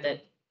fire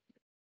that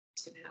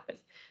didn't happen.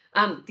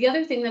 The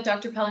other thing that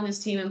Dr. Pell and his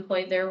team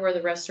employed there were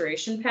the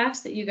restoration packs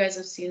that you guys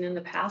have seen in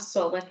the past,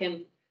 so I'll let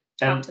him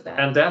talk to that.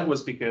 And that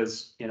was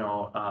because,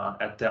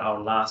 at our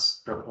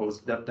last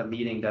proposed, the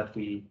meeting that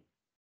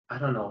I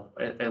don't know,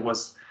 it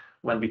was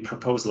when we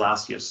proposed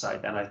last year's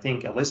site, and I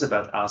think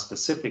Elizabeth asked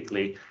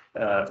specifically,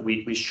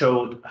 we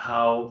showed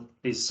how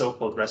these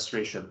so-called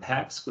restoration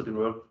packs could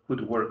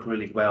work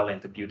really well in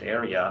the Butte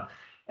area.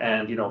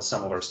 And,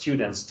 some of our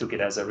students took it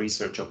as a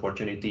research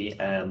opportunity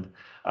and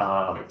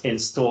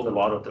installed a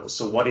lot of those.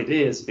 So what it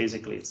is,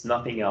 basically, it's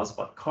nothing else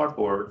but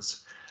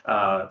cardboards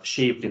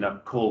shaped in a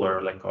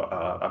cooler, like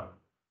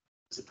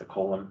is it the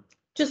column?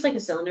 Just like a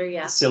cylinder,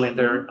 yeah.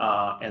 Cylinder,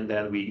 and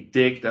then we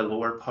dig the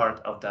lower part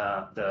of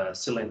the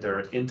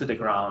cylinder into the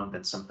ground,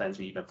 and sometimes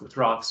we even put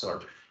rocks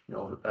or,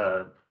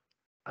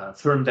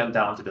 firm them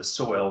down to the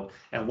soil.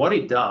 And what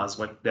it does,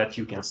 that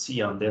you can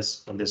see on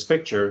this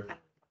picture,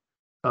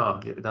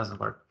 it doesn't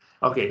work.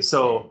 Okay,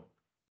 so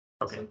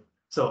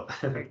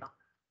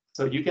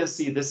so you can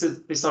see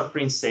these are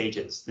fringe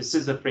stages. This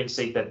is a fringe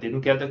stage that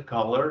didn't get the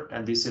color,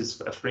 and this is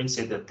a fringe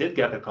stage that did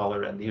get the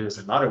color, and here's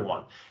another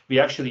one. We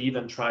actually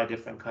even try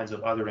different kinds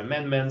of other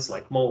amendments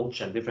like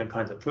mulch and different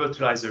kinds of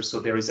fertilizers. So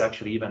there is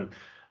actually even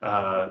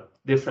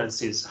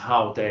differences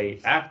how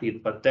they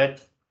acted, but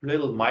that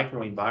little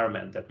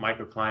microenvironment, that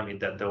microclimate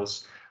that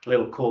those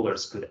little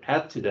coolers could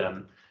add to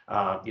them,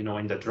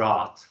 in the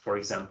drought, for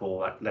example,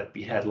 like that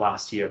we had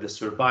last year, the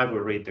survival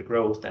rate, the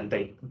growth, and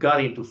they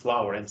got into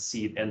flower and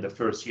seed in the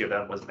first year.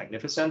 That was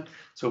magnificent.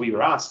 So we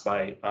were asked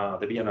by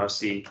the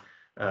BNRC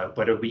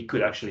whether we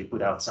could actually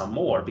put out some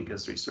more,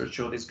 because research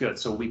showed it's good.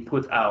 So we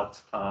put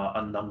out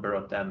a number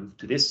of them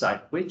to this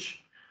site,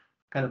 which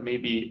kind of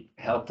maybe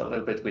helped a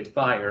little bit with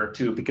fire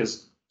too,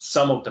 because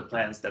some of the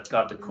plants that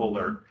got the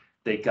cooler,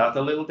 they got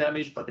a little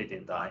damage, but they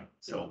didn't die.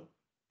 So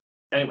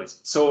anyways,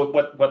 so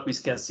what we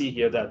can see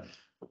here, that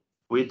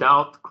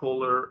without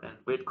cooler and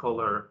with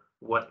cooler,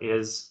 what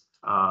is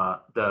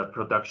the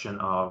production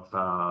of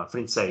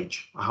fringe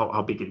sage,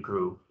 how big it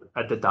grew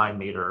at the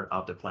diameter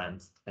of the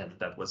plant, and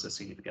that was a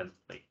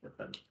significantly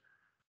different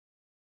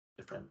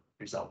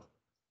result.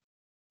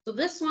 So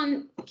this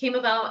one came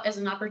about as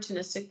an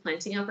opportunistic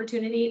planting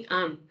opportunity.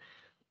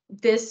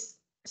 This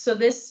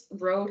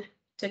road,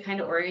 to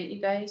kind of orient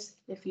you guys,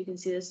 if you can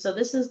see this. So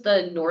this is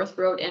the north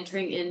road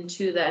entering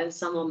into the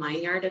Ensemble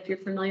Mine Yard, if you're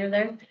familiar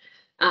there.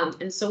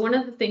 And so one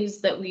of the things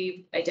that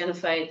we've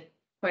identified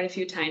quite a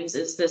few times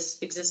is this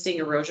existing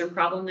erosion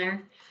problem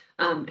there.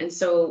 And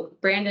so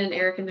Brandon,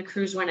 Eric, and the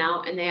crews went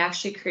out and they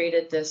actually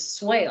created this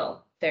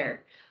swale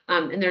there.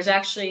 And there's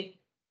actually,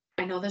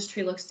 I know this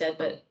tree looks dead,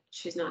 but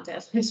she's not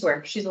dead, I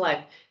swear, she's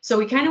alive. So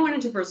we kind of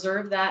wanted to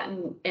preserve that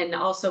and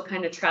also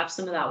kind of trap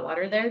some of that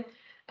water there.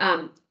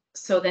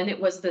 So then it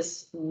was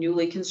this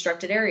newly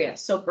constructed area.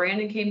 So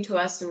Brandon came to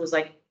us and was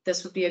like,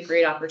 this would be a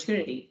great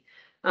opportunity.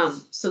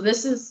 So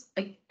this is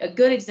a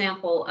good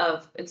example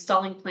of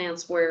installing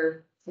plants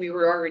where we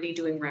were already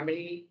doing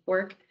remedy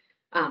work,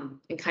 and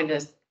kind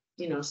of,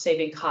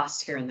 saving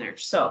costs here and there.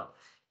 So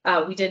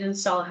we did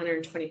install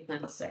 120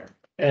 plants there.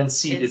 And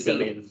seeded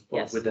them in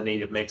with the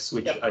native mix,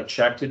 which I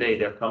checked today.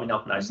 They're coming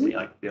out nicely.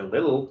 Like they're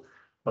little,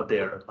 but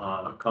they're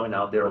coming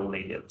out. They're all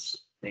native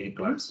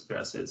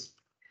grasses.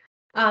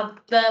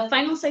 The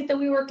final site that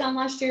we worked on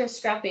last year is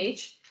Scrap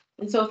H.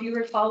 And so if you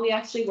recall, we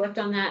actually worked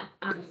on that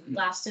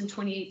last in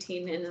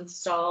 2018 and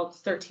installed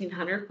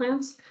 1,300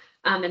 plants.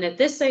 And at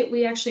this site,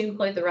 we actually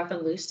employed the rough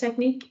and loose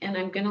technique. And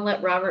I'm going to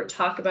let Robert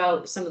talk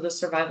about some of the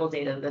survival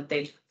data that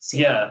they've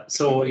seen. Yeah,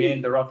 so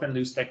in the rough and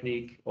loose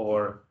technique,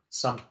 or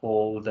some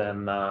call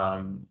them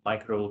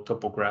micro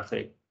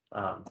topographic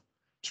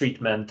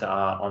treatment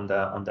on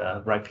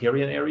the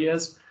riparian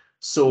areas.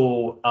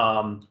 So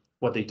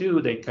what they do,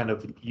 they kind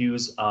of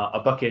use a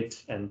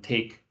bucket and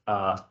take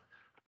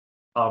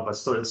of a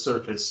soil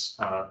surface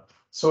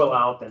soil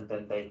out, and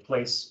then they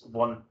place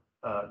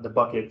the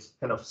bucket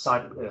kind of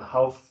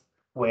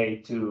halfway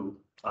to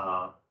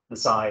the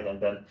side, and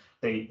then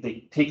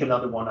they take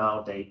another one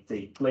out,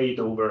 they lay it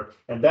over,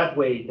 and that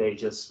way they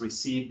just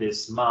receive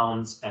these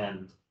mounds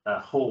and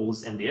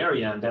holes in the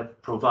area, and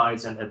that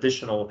provides an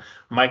additional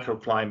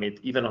microclimate.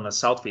 Even on a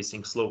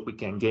south-facing slope, we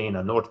can gain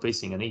a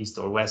north-facing, an east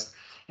or west,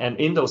 and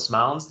in those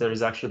mounds there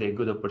is actually a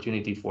good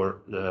opportunity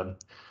for the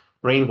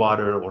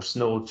rainwater or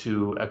snow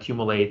to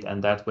accumulate,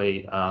 and that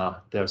way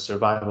the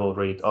survival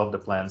rate of the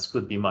plants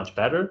could be much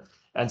better.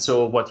 And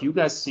so what you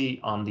guys see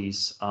on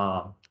these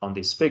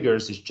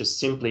figures is just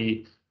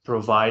simply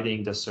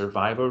providing the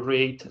survival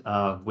rate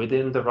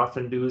within the rough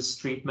and loose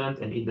treatment.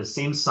 And in the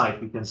same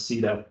site, we can see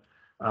that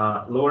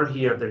lower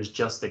here, there's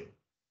just a,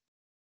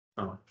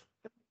 so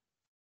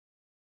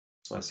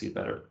I see it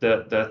better.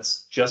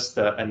 That's just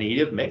a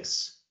native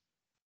mix.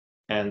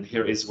 And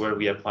here is where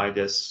we apply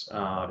this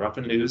rough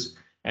and loose.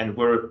 And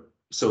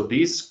so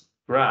this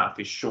graph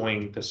is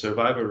showing the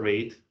survival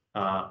rate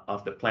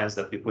of the plants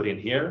that we put in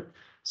here.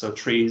 So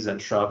trees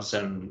and shrubs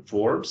and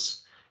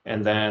forbs.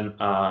 And then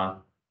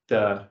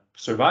the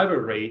survival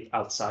rate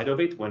outside of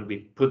it when we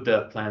put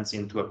the plants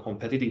into a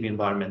competitive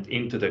environment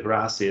into the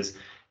grasses.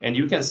 And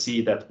you can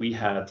see that we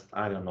had,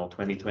 I don't know,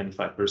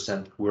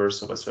 20-25%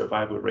 worse of a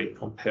survival rate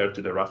compared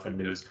to the rough and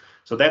loose.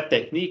 So that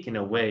technique in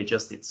a way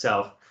just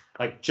itself,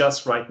 like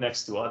just right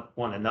next to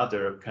one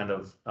another kind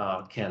of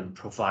can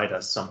provide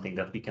us something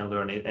that we can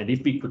learn. And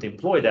if we could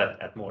employ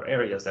that at more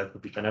areas, that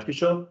would be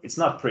beneficial. It's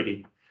not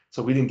pretty.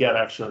 So we didn't get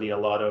actually a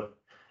lot of,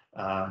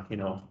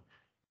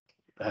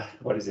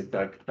 what is it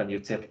like when you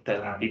tell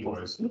people?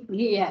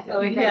 Yeah. Oh,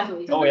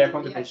 exactly. Oh yeah,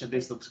 competition,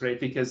 this looks great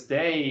because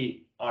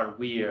they are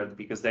weird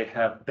because they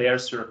have bare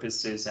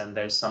surfaces and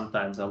there's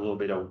sometimes a little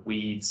bit of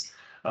weeds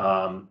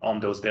on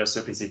those bare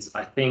surfaces.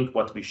 I think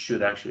what we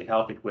should actually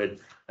help it with,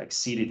 like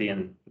seed it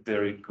in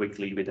very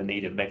quickly with a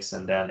native mix,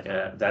 and then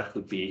that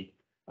could be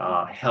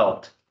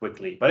helped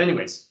quickly. But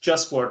anyways,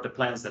 just for the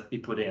plants that we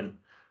put in,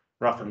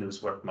 rough and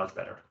loose work much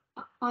better.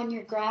 On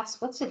your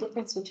graphs, what's the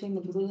difference between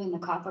the blue and the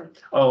copper?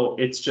 Oh,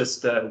 it's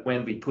just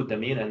when we put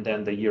them in and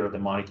then the year of the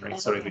monitoring.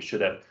 Sorry, we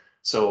should have.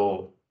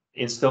 So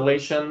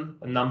installation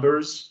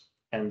numbers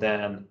and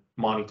then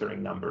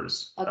monitoring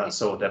numbers. Okay.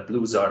 So the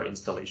blues are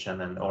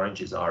installation and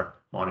oranges are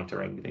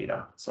monitoring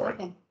data. Sorry.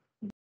 Okay.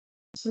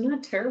 So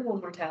not terrible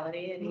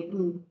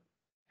mortality.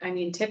 I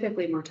mean,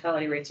 typically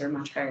mortality rates are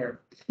much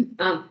higher.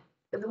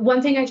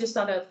 One thing I just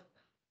thought of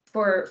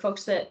for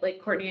folks that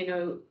like Courtney, I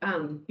know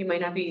you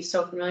might not be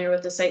so familiar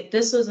with the site.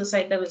 This was a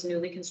site that was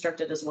newly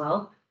constructed as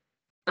well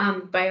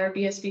by our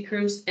BSB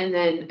crews. And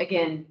then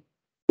again,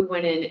 we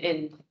went in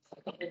and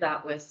did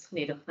that with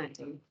native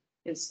planting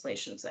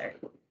installations there.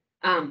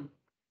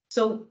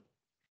 So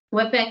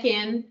went back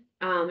in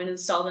and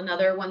installed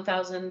another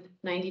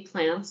 1,090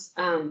 plants.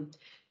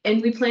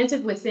 And we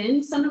planted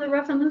within some of the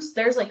rough and loose.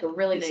 There's like a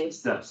really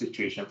nice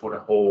situation for the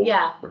whole.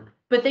 Yeah.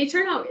 But they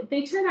turn out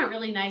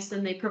really nice,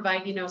 and they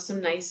provide, you know, some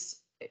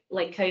nice,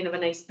 like kind of a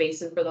nice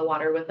basin for the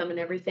water with them and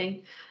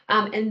everything.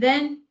 And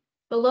then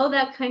below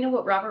that, kind of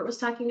what Robert was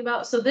talking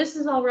about. So this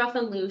is all rough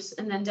and loose.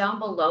 And then down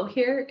below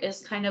here is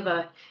kind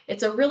of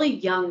it's a really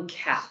young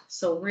cap.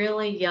 So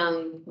really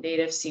young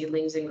native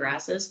seedlings and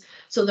grasses.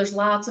 So there's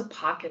lots of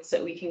pockets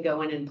that we can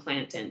go in and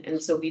plant in. And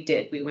so we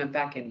went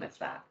back in with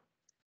that.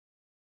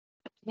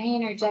 Can I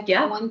interject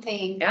one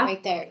thing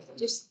right there?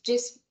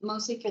 Just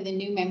mostly for the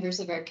new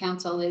members of our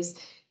council is,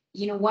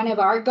 you know, one of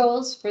our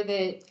goals for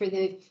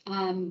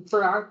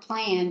our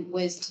plan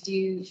was to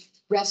do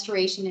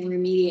restoration and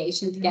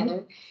remediation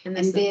together. And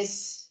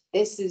this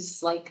is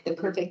like the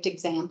perfect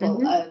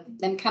example of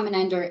them coming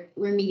under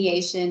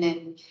remediation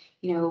and,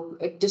 you know,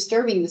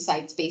 disturbing the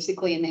sites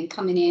basically, and then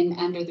coming in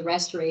under the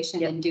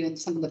restoration and doing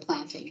some of the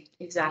planting.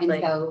 Exactly.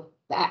 And so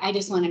I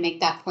just want to make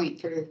that point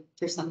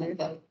for some of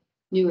the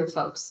newer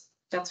folks.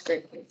 That's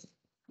great.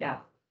 Yeah.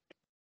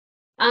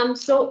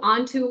 So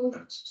on to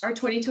our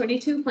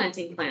 2022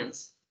 planting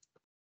plans.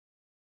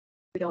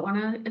 We don't want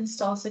to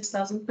install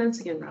 6,000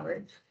 plants again,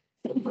 Robert.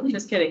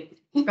 Just kidding.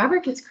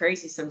 Robert gets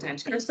crazy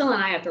sometimes. Crystal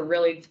and I have to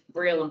really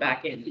reel him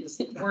back in.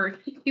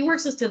 He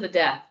works us to the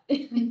death.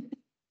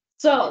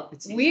 So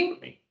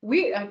we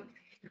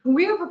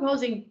are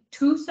proposing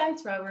 2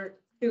 sites, Robert.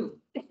 2.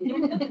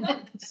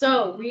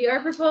 So we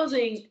are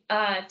proposing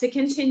to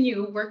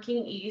continue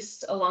working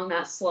east along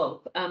that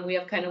slope. We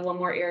have kind of one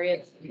more area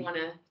that we want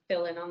to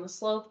fill in on the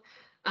slope.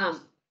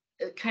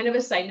 Kind of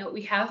a side note,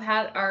 we have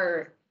had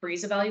our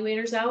breeze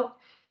evaluators out,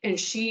 and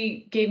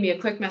she gave me a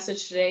quick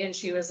message today, and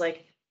she was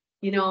like,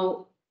 you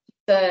know,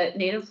 the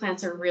native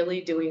plants are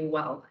really doing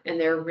well, and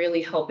they're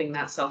really helping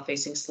that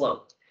south-facing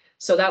slope.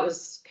 So that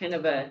was kind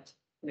of a,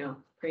 you know,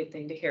 great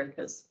thing to hear,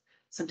 because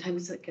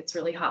sometimes it gets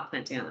really hot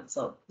planting on it.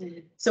 So,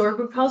 so we're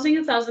proposing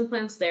 1,000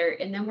 plants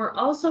there. And then we're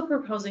also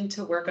proposing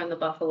to work on the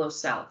Buffalo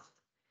South.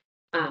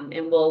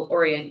 And we'll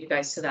orient you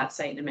guys to that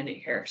site in a minute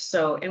here.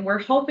 So, and we're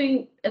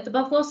hoping at the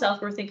Buffalo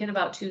South, we're thinking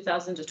about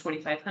 2,000 to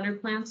 2,500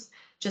 plants.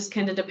 Just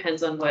kind of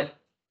depends on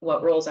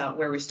what rolls out,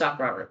 where we stop,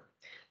 Robert.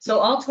 So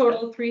all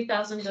total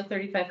 3,000 to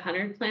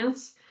 3,500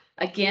 plants.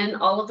 Again,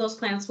 all of those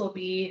plants will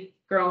be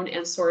grown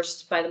and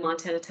sourced by the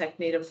Montana Tech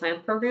Native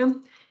Plant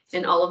Program.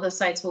 And all of the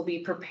sites will be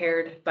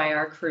prepared by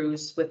our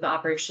crews with the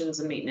operations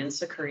and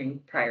maintenance occurring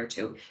prior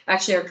to.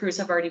 Actually, our crews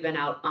have already been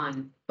out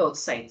on both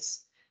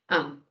sites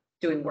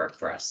doing work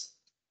for us.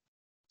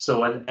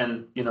 So,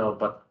 and you know,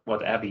 but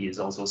what Abby is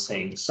also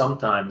saying,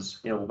 sometimes,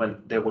 you know,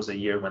 when there was a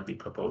year when we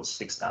proposed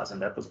 6,000,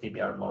 that was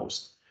maybe our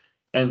most.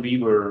 And we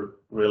were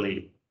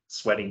really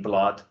sweating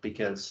blood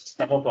because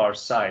some of our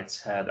sites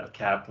had a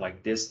cap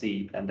like this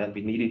deep, and then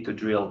we needed to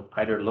drill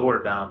either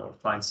lower down or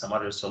find some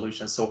other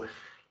solution. So,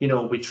 you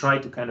know, we try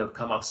to kind of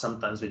come up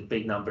sometimes with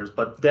big numbers,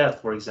 but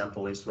that, for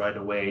example, is right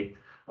away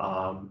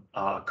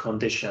a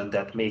condition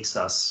that makes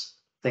us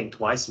think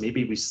twice.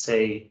 Maybe we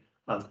say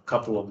a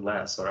couple of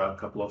less, or a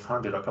couple of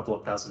hundred, or a couple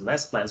of thousand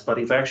less plants, but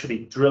if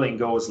actually drilling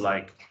goes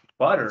like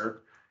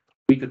butter,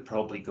 we could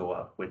probably go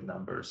up with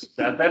numbers.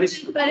 That is.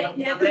 But it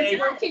never They-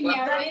 working,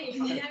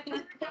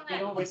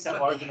 We always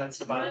have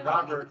arguments about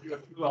number.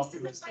 Too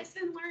optimistic.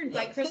 Lesson learned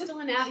by Crystal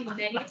and Abby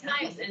many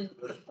times, and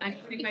I'm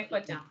putting my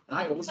foot down.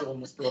 I also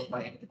almost broke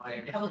my.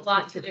 I have a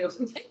lot to do.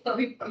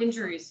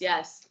 Injuries,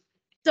 yes.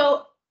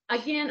 So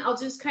again, I'll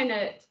just kind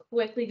of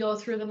quickly go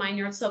through the mine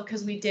yard sale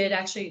because we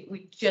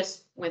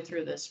just went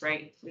through this,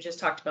 right? We just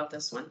talked about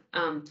this one.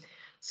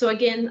 So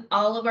again,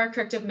 all of our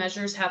corrective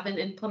measures have been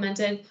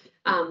implemented.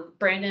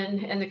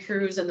 Brandon and the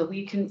crews and the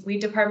weed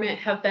department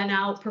have been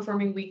out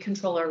performing weed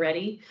control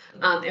already.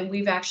 And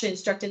we've actually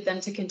instructed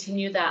them to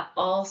continue that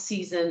all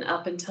season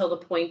up until the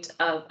point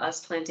of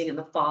us planting in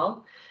the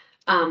fall.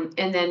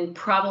 And then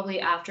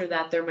probably after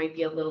that, there might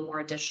be a little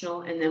more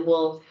additional, and then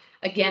we'll,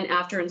 again,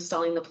 after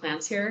installing the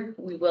plants here,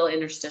 we will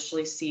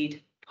interstitially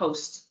seed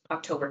post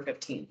October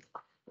 15th,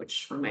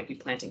 which we might be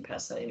planting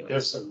past that anyway.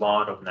 There's a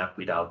lot of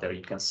knapweed out there.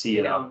 You can see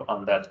it up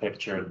on that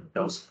picture.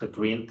 The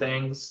green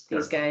things.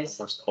 These guys.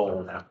 Almost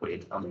all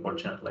knapweed,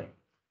 unfortunately.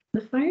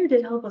 The fire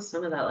did help with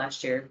some of that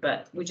last year,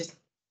 but we just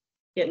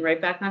getting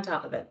right back on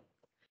top of it.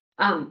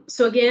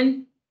 So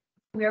again,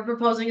 we are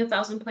proposing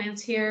 1,000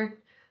 plants here.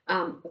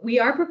 We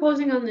are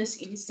proposing on this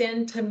east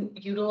end to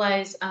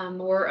utilize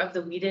more of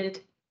the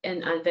weeded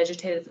and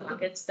unvegetated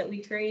pockets that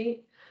we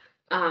create.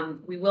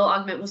 We will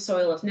augment with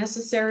soil if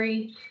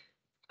necessary.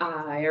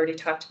 I already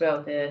talked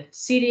about the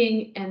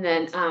seeding, and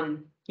then,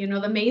 you know,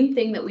 the main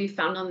thing that we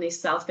found on these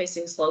south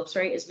facing slopes,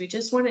 right, is we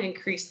just want to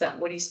increase that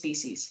woody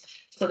species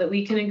so that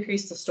we can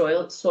increase the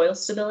soil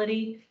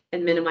stability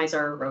and minimize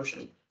our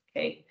erosion.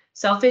 Okay,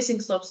 south facing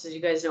slopes, as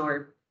you guys know,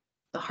 are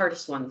the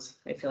hardest ones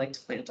I feel like to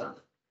plant on.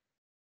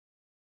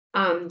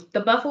 The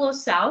Buffalo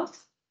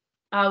South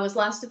was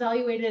last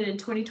evaluated in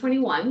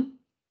 2021.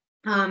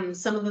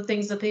 Some of the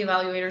things that the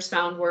evaluators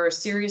found were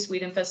serious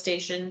weed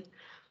infestation,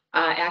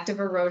 active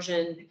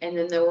erosion, and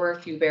then there were a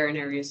few barren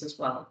areas as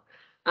well.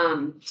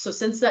 So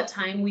since that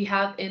time, we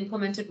have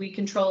implemented weed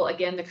control.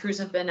 Again, the crews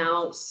have been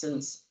out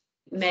since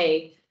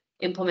May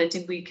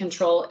implementing weed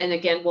control, and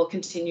again, we'll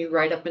continue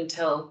right up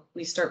until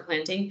we start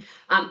planting.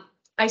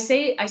 I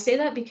say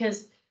that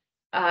because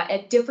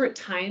at different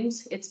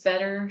times, it's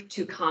better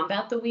to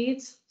combat the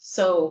weeds.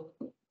 So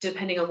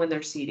depending on when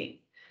they're seeding.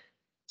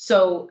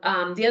 So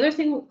the other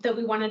thing that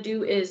we want to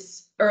do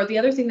is, or the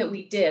other thing that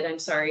we did, I'm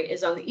sorry,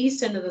 is on the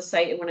east end of the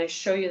site. And when I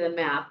show you the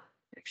map,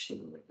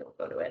 actually, we'll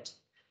go to it.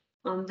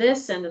 On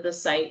this end of the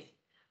site,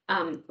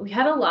 we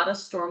had a lot of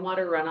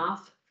stormwater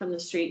runoff from the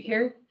street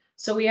here.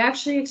 So we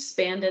actually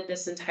expanded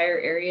this entire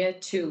area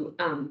to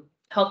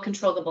help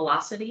control the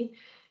velocity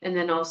and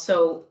then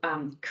also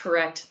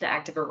correct the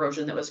active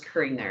erosion that was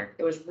occurring there.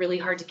 It was really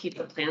hard to keep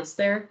the plants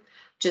there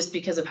just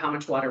because of how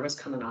much water was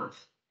coming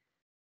off.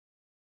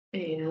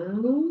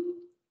 And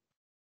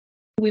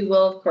we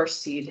will, of course,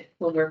 seed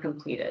when we're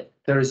completed.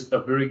 There is a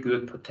very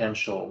good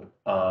potential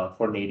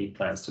for native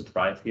plants to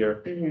thrive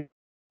here.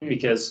 Mm-hmm.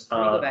 Because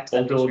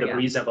although the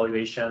Breeze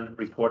evaluation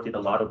reported a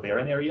lot of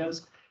barren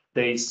areas,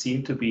 they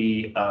seem to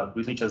be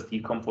really just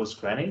decomposed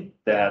granite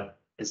that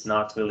is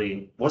not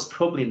really, was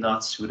probably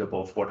not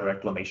suitable for the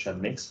reclamation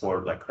mix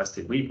for like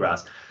crested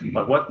wheatgrass. Mm-hmm.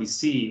 But what we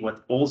see,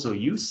 what also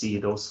you see,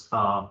 those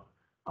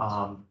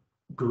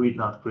green,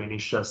 not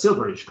greenish,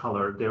 silverish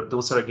color,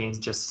 those are again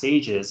just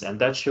sages, and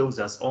that shows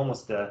us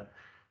almost the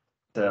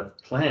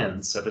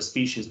plants or the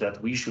species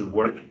that we should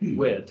work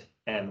with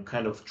and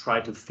kind of try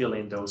to fill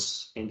in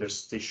those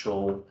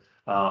interstitial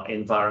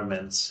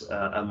environments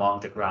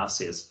among the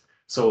grasses.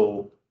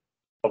 So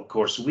of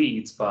course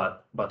weeds,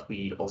 but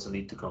we also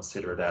need to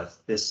consider that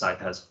this site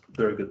has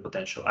very good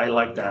potential. I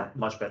like that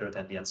much better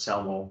than the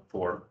Anselmo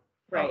for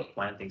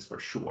plantings for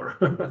sure.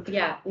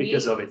 Yeah,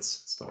 because of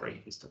its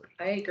history.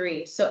 I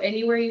agree. So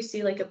anywhere you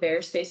see like a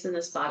bare space in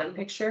this bottom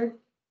picture,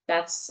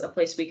 that's a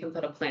place we can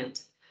put a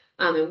plant.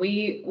 And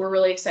we were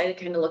really excited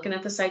kind of looking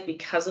at the site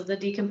because of the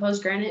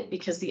decomposed granite,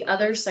 because the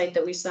other site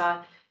that we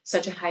saw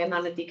such a high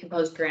amount of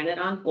decomposed granite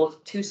on,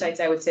 well, two sites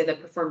I would say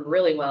that performed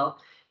really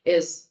well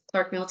is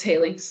Clark Mill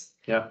Tailings.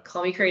 Yeah.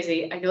 Call me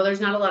crazy. I know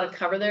there's not a lot of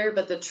cover there,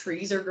 but the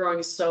trees are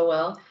growing so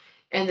well.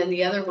 And then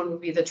the other one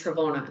would be the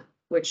Travona,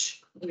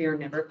 which we are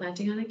never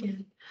planting on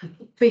again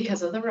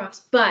because of the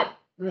rocks. But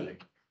really,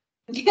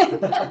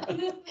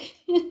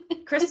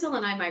 Crystal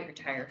and I might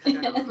retire. I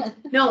don't know.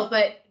 No,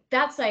 but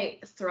that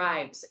site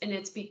thrives, and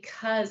it's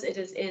because it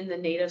is in the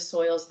native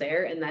soils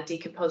there and that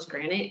decomposed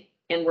granite,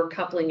 and we're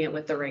coupling it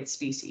with the right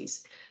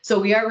species. So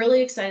we are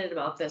really excited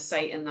about this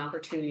site and the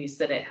opportunities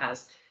that it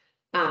has.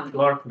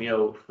 Clark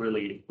Mill,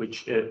 really,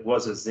 which it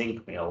was a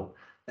zinc mill,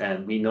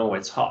 and we know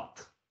it's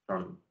hot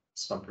from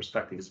some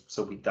perspectives.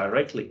 So we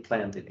directly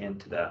planted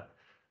into the,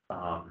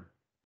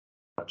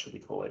 what should we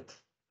call it?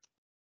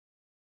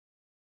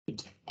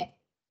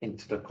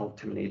 Into the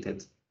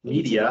contaminated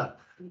media.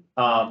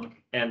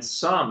 And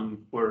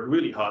some were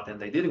really hot and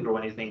they didn't grow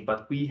anything,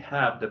 but we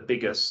have the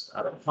biggest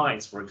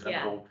pines, for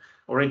example,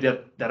 already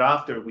that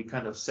after we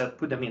kind of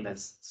put them in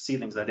as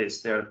seedlings, that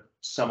is,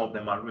 some of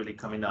them are really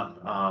coming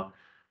up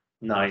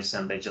nice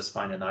and they just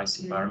find a nice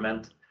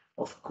environment.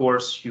 Of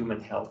course,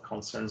 human health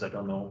concerns, I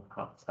don't know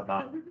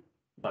about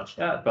much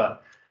that,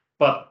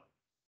 but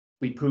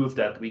we proved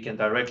that we can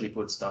directly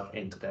put stuff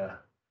into the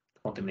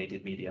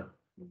contaminated media.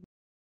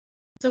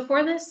 So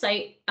for this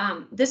site,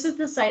 this is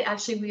the site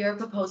actually we are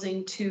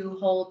proposing to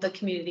hold the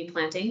community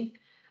planting.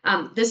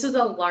 This is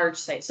a large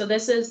site. So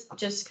this is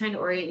just kind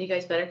of orient you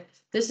guys better.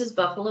 This is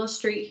Buffalo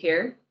Street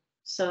here.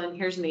 So, and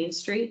here's Main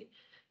Street.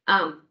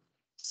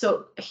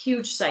 So a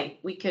huge site.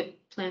 We could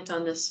plant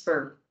on this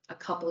for a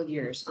couple of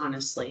years,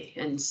 honestly,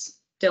 and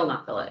still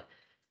not fill it.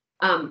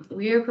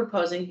 We are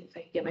proposing, if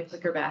I can get my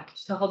clicker back,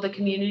 to hold the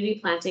community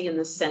planting in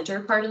the center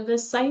part of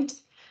this site.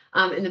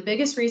 And the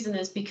biggest reason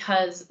is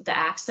because the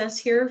access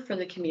here for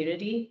the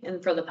community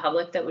and for the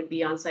public that would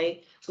be on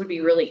site would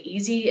be really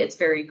easy. It's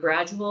very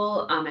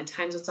gradual. At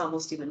times it's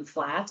almost even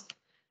flat.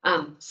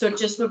 So it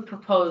just would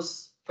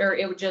propose, or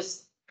it would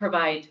just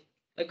provide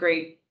a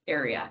great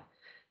area.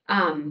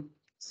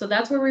 So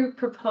that's where we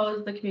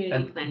propose the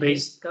community planting.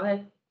 Go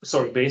ahead.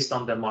 So based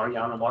on the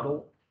Mariana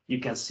model, you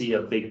can see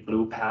a big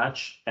blue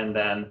patch, and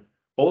then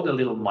all the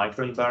little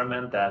micro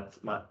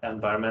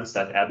environments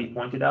that Abby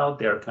pointed out,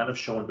 they're kind of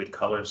shown with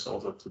colors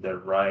also to the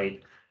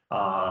right.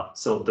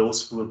 So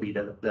those will be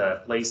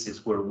the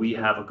places where we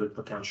have a good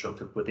potential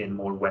to put in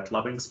more wet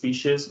loving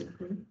species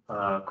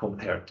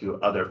compared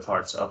to other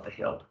parts of the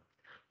hill.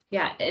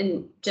 Yeah,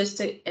 and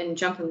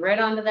jumping right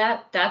onto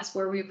that, that's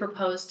where we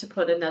propose to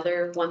put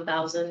another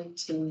 1,000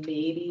 to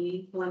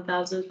maybe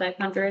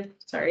 1,500,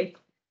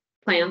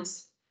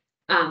 plants.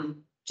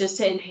 Just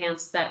to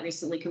enhance that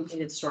recently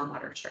completed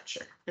stormwater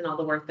structure and all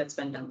the work that's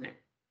been done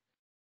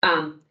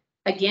there.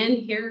 Again,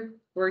 here,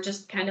 we're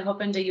just kind of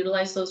hoping to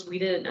utilize those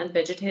weeded and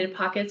unvegetated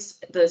pockets.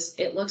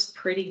 It looks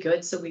pretty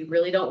good, so we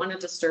really don't want to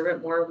disturb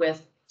it more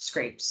with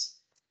scrapes.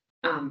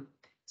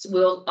 So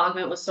we'll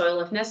augment with soil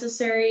if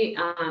necessary.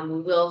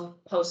 We will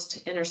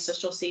post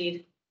interstitial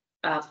seed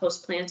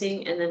post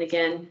planting, and then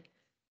again,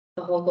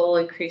 the whole goal,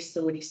 increase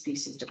the woody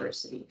species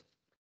diversity.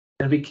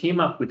 And we came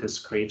up with a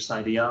scrapes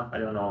idea. I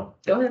don't know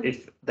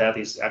if that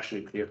is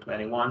actually clear to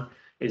anyone,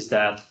 is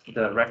that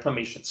the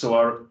reclamation. So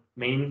our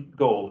main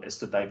goal is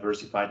to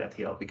diversify that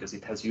hill because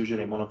it has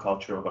usually a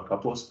monoculture of a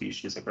couple of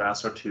species, a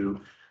grass or two.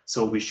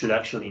 So we should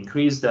actually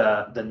increase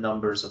the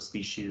numbers of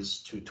species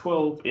to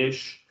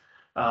 12-ish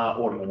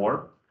or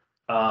more.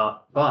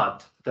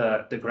 But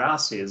the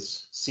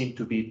grasses seem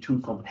to be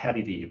too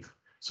competitive.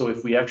 So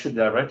if we actually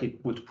directly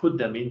would put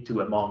them into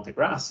among the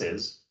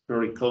grasses,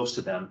 very close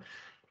to them,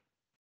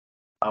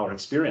 our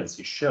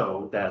experiences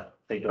show that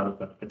they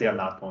are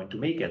not going to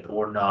make it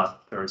or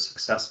not very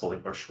successfully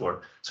for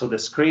sure. So the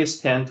scrapes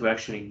tend to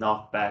actually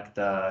knock back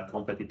the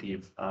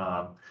competitive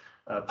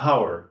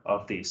power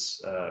of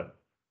these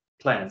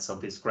plants, of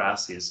these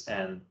grasses.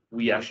 And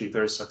we actually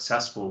very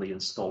successfully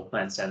install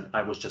plants. And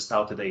I was just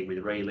out today with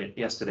Raylene,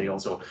 yesterday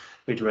also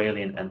with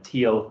Raylene and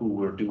Teal, who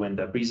were doing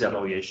the breeze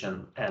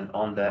evaluation, and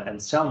on the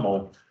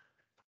Anselmo,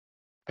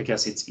 I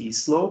guess it's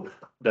east slope.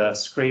 The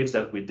scrapes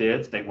that we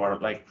did, they were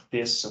like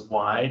this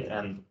wide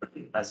and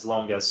as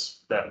long as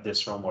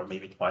this room, or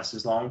maybe twice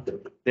as long.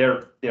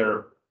 They're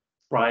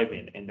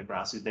thriving in the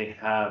grasses. They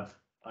have,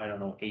 I don't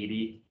know,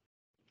 80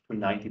 to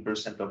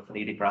 90% of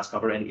native grass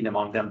cover, and in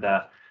among them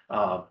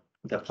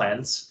the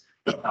plants.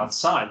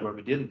 Outside where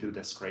we didn't do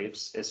the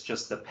scrapes, it's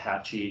just the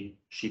patchy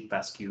sheep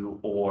fescue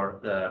or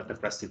the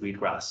crested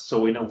wheatgrass.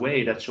 So in a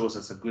way that shows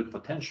us a good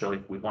potential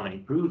if we want to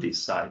improve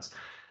these sites.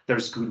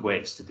 There's good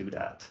ways to do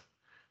that.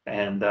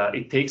 And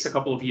it takes a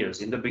couple of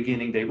years. In the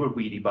beginning, they were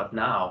weedy, but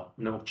now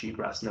no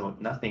cheatgrass,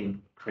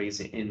 nothing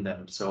crazy in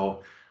them.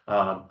 So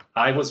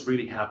I was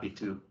really happy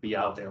to be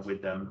out there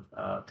with them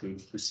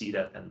to see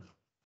that. And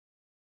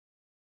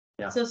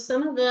yeah. So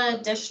some of the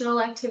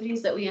additional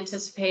activities that we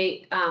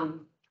anticipate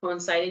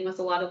coinciding with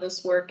a lot of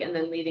this work and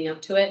then leading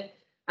up to it,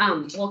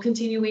 we'll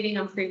continue weeding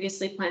on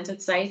previously planted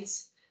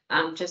sites,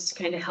 just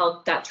to kind of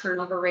help that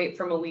turnover rate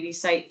from a weedy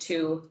site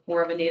to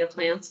more of a native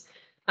plants.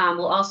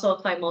 We'll also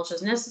apply mulch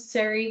as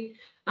necessary.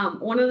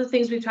 One of the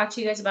things we've talked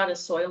to you guys about is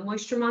soil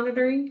moisture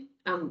monitoring.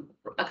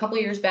 A couple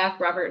of years back,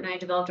 Robert and I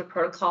developed a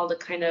protocol to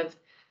kind of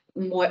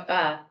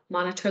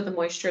monitor the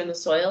moisture in the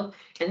soil.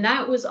 And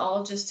that was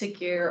all just to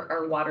gear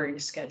our watering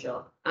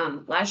schedule.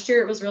 Last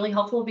year, it was really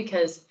helpful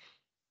because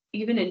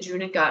even in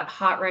June, it got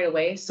hot right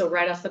away. So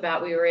right off the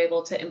bat, we were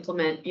able to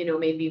implement,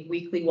 maybe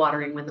weekly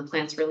watering when the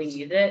plants really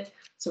needed it.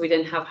 So we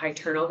didn't have high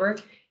turnover.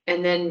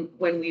 And then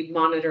when we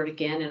monitored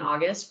again in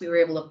August, we were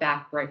able to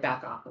back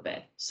off of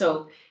it.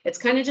 So it's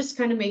kind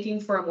of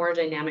making for a more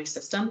dynamic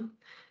system.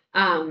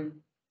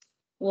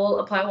 We'll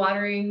apply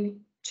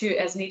watering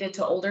as needed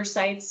to older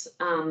sites.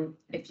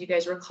 If you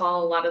guys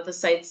recall, a lot of the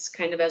sites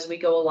kind of as we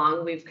go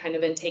along, we've kind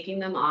of been taking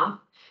them off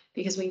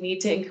because we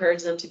need to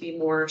encourage them to be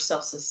more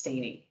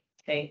self-sustaining.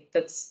 Okay,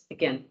 that's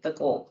again the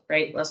goal,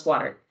 right? Less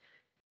water.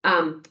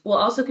 We'll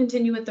also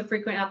continue with the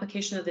frequent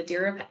application of the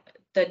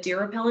deer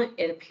repellent.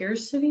 It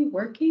appears to be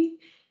working.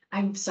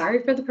 I'm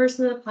sorry for the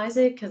person that applies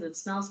it because it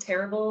smells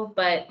terrible,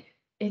 but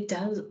it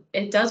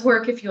does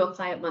work if you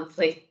apply it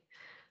monthly.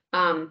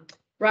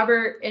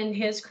 Robert and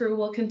his crew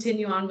will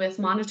continue on with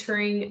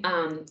monitoring,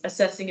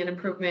 assessing and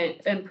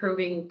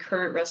improving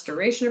current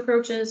restoration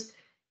approaches.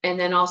 And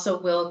then also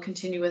we'll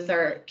continue with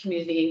our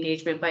community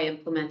engagement by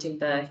implementing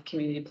the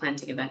community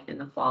planting event in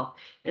the fall.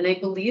 And I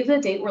believe the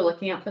date we're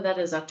looking at for that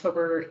is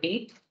October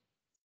 8th.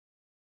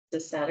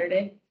 This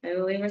Saturday, I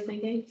believe we're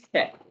thinking.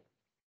 Okay.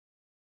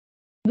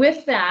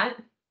 With that,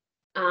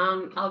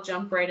 I'll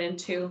jump right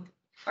into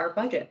our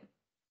budget.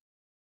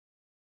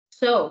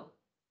 So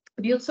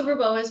Butte Silver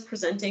Bow is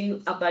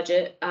presenting a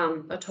budget,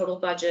 a total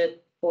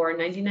budget for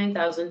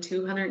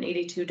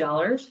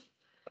 $99,282.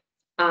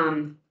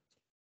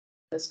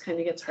 This kind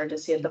of gets hard to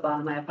see at the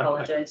bottom. I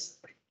apologize.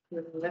 Thank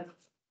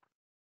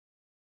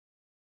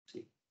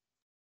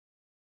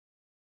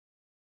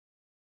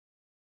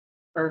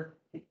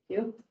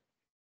you.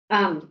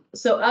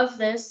 So of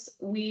this,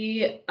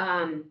 we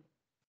are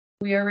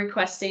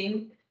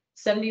requesting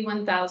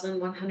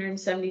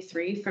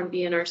 71,173 from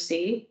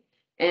BNRC,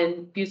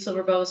 and Butte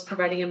Silver Bow is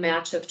providing a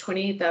match of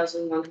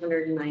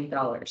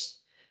 $28,109.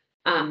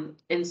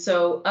 And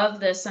so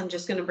of this, I'm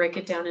just going to break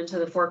it down into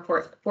the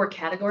four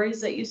categories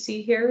that you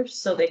see here.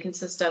 So they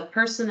consist of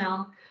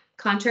personnel,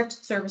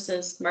 contracted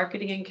services,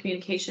 marketing and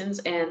communications,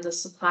 and the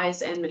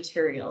supplies and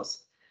materials.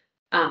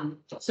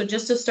 So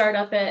just to start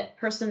up at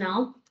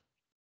personnel,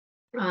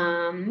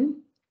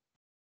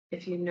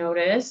 if you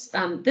notice,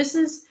 this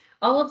is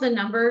all of the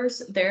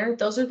numbers there.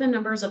 Those are the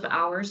numbers of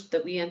hours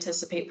that we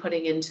anticipate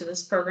putting into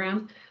this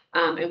program.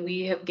 And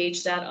we have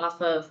gauged that off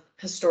of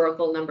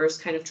historical numbers,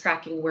 kind of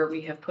tracking where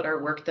we have put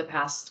our work the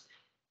past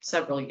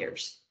several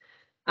years.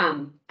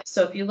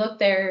 So if you look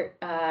there,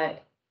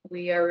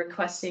 we are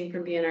requesting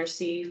from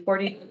BNRC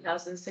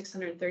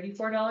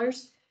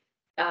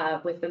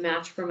 $48,634 with the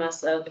match from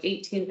us of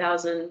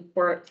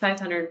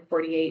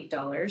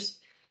 $18,548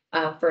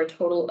 for a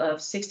total of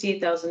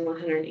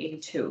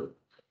 $68,182.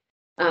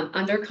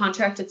 Under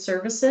contracted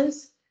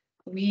services,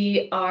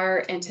 we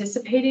are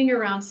anticipating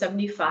around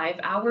 75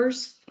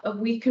 hours of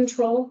weed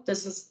control.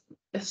 This is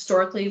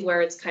historically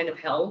where it's kind of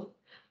held.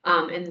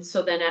 And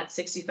so then at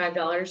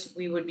 $65,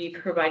 we would be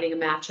providing a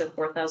match of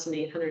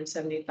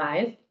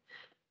 $4,875.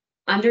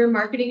 Under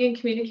marketing and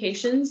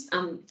communications,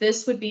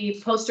 this would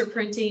be poster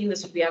printing,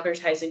 this would be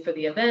advertising for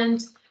the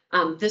event.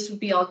 This would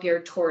be all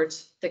geared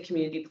towards the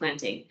community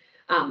planting.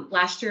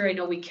 Last year, I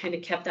know we kind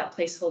of kept that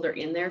placeholder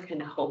in there,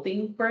 kind of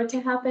hoping for it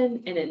to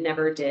happen, and it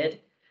never did.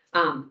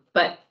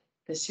 But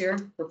this year,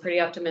 we're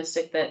pretty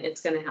optimistic that it's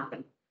going to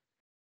happen.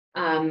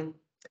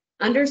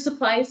 Under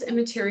supplies and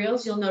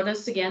materials, you'll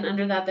notice again,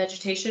 under that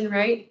vegetation,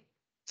 right?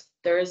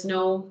 There is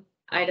no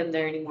item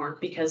there anymore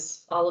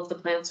because all of the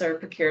plants are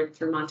procured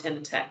through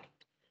Montana Tech.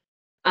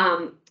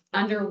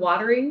 Under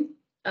watering,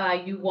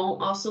 you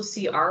won't also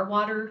see our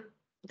water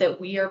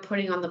that we are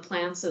putting on the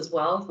plants as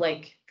well,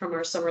 like from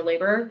our summer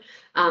labor.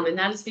 And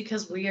that is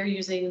because we are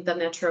using the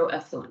Metro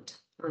effluent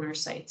on our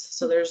sites.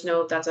 So there's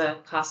no, that's a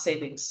cost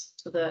savings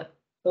to the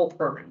whole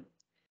program.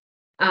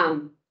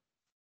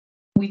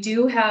 We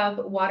do have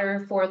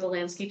water for the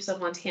landscapes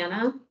of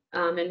Montana.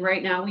 And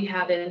right now we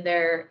have it in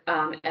there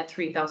at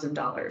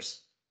 $3,000.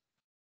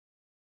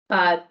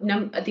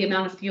 The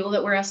amount of fuel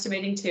that we're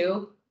estimating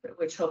too,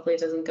 which hopefully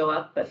it doesn't go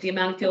up, but the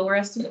amount of fuel we're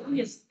estimating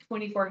is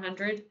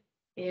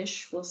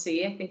 2,400-ish. We'll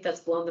see. I think that's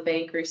blown the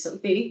bank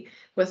recently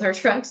with our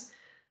trucks.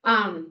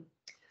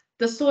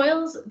 The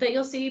soils that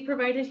you'll see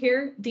provided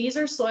here, these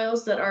are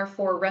soils that are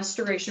for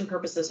restoration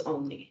purposes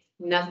only,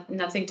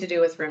 nothing to do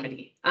with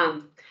remedy.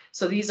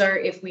 So these are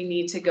if we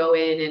need to go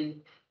in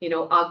and, you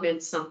know,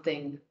 augment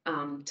something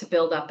to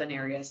build up an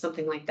area,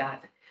 something like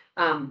that.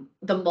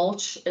 The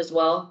mulch as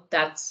well,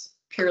 that's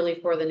purely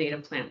for the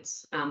native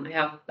plants. I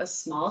have a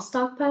small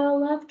stockpile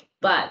left,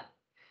 but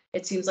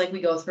it seems like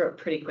we go through it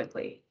pretty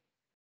quickly.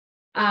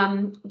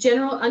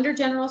 Under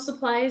general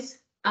supplies,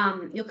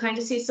 you'll kind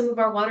of see some of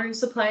our watering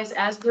supplies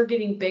as we're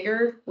getting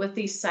bigger with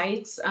these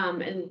sites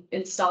and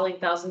installing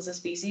thousands of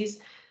species.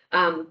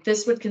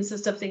 This would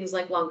consist of things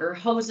like longer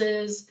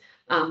hoses.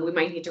 We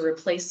might need to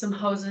replace some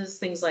hoses,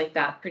 things like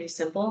that, pretty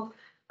simple.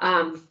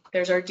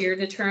 There's our deer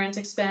deterrent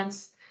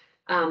expense.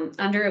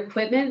 Under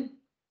equipment,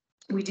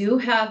 we do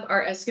have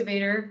our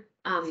excavator,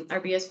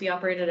 our BSB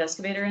operated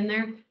excavator in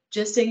there,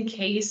 just in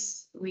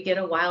case we get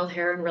a wild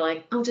hair and we're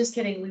like, oh, just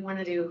kidding, we want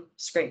to do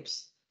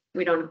scrapes.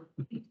 We don't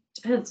know,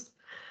 depends.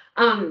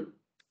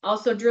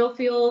 Also drill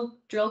fuel,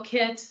 drill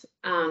kit,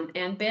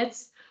 and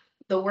bits.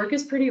 The work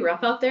is pretty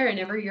rough out there, and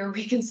every year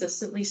we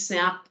consistently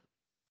snap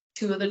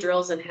 2 of the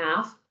drills in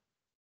half,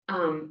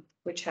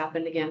 which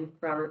happened again,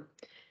 Robert.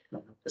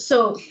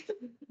 So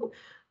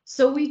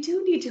we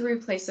do need to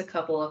replace a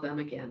couple of them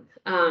again.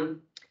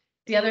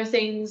 The other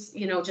things,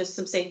 you know, just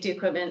some safety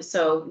equipment.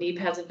 So knee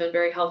pads have been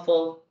very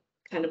helpful,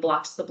 kind of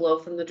blocks the blow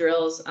from the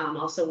drills.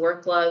 Also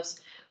work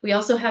gloves. We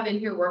also have in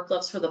here work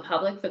gloves for the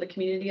public for the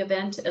community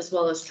event, as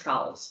well as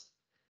trowels.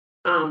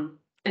 And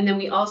then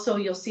we also,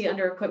 you'll see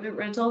under equipment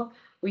rental,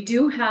 we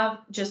do have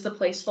just the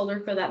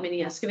placeholder for that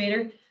mini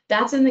excavator.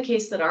 That's in the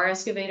case that our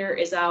excavator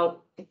is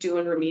out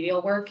doing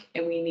remedial work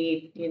and we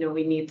need, you know,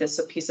 we need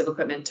this piece of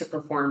equipment to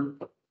perform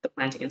the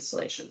planting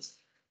installations.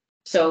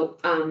 So,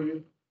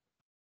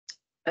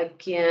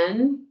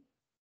 again,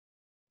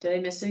 did I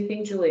miss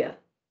anything, Julia?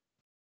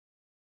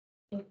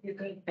 You're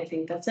good. I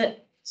think that's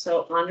it.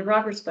 So on to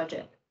Robert's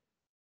budget.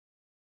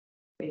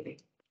 Maybe.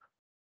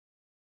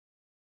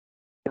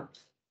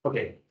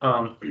 Okay,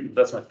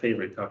 that's my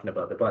favorite, talking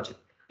about the budget.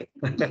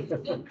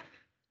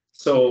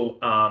 So,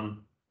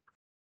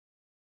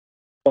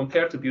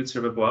 compared to Butte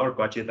Servable, our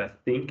budget, I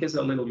think, is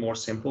a little more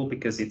simple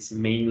because it's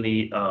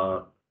mainly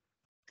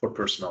for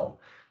personnel.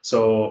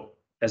 So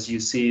as you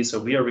see, so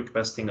we are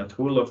requesting a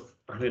total of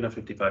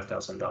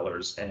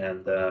 $155,000,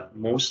 and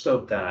most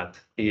of that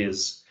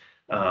is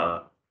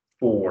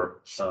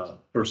for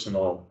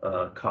personal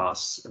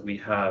costs. We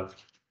have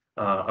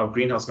our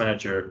greenhouse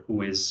manager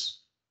who is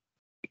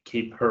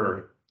keep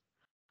her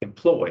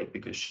employed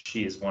because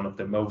she is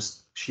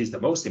she's the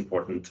most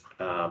important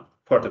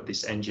part of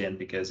this engine,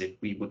 because if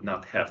we would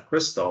not have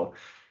Crystal,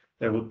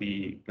 there would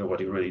be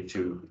nobody really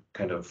to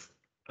kind of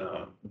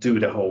do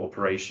the whole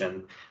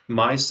operation.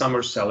 My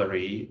summer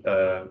salary,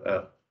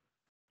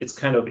 it's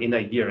kind of in a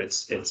year,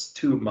 it's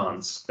 2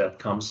 months that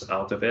comes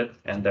out of it,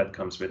 and that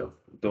comes with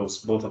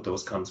both of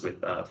those comes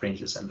with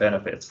fringes and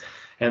benefits.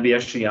 And we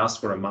actually asked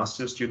for a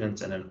master's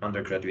student and an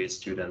undergraduate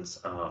student's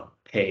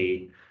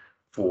pay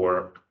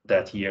for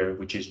that year,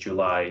 which is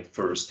July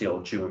 1st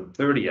till June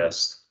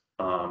 30th.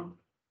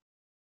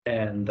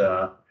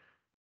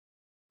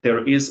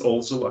 There is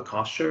also a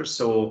cost share.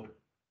 So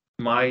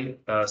my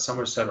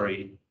summer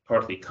salary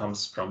partly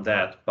comes from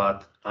that,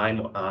 but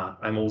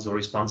I'm also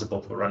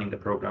responsible for running the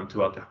program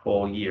throughout the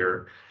whole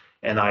year.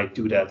 And I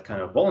do that kind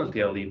of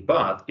voluntarily,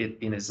 but it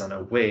is in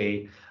a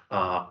way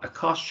a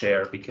cost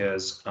share,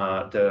 because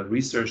the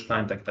research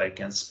time that I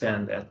can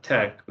spend at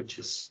Tech, which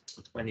is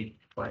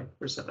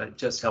 25%,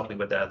 just help me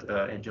with that,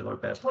 Angela or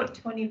Beth.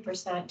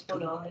 20%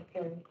 total.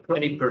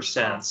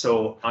 20%.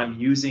 So I'm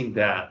using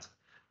that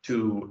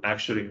to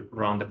actually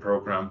run the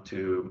program,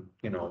 to,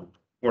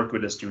 work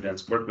with the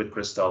students, work with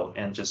Crystal,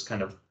 and just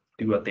kind of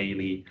do a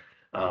daily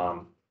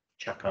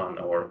check on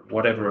or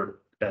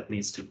whatever that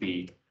needs to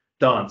be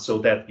done, so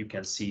that you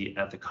can see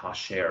at the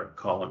cost share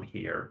column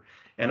here.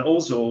 And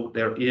also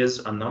there is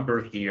a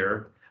number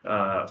here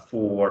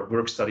for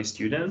work study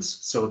students.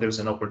 So there's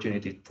an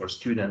opportunity for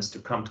students to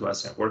come to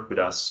us and work with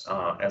us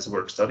as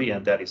work study,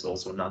 and that is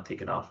also not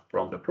taken off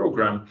from the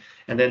program.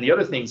 And then the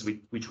other things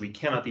which we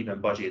cannot even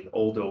budget,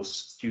 all those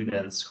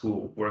students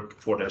who work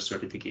for their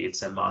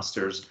certificates and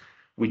masters,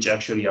 which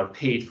actually are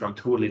paid from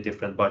totally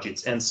different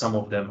budgets, and some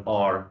of them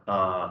are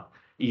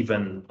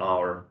even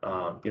our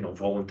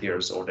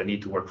volunteers, or they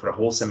need to work for a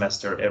whole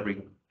semester.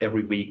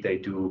 Every week they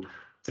do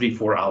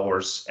 3-4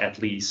 hours at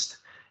least,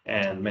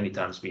 and many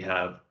times we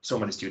have so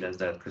many students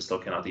that Crystal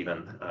cannot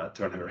even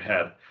turn her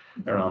head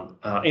around.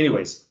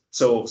 Anyways,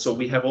 so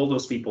we have all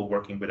those people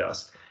working with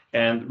us,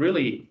 and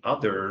really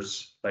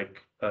others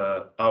like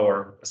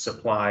our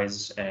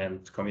supplies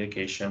and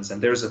communications.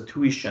 And there's a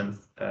tuition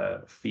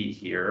fee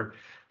here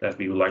that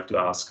we would like to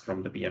ask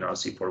from the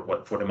BNRC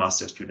for the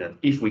master student,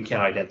 if we can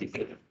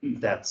identify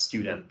that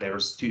student.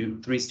 There's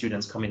 3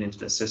 students coming into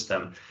the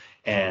system,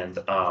 and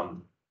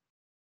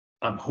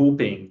I'm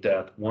hoping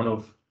that one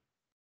of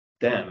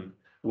them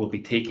will be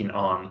taking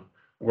on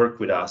work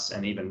with us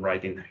and even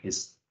writing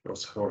his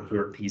or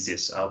her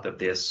thesis out of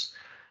this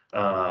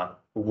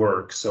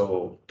work.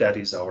 So that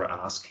is our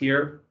ask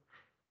here.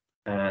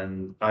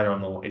 And I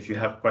don't know if you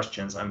have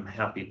questions. I'm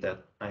happy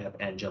that I have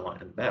Angela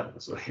and Matt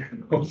also here.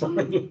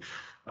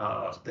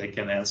 They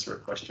can answer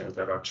questions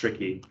that are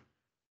tricky.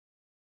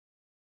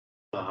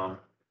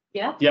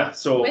 Yeah.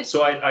 So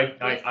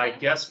I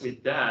guess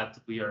with that,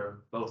 we are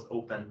both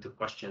open to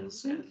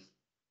questions.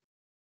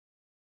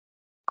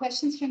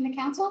 Questions from the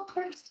council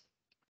first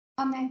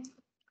on the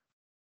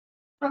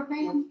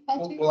program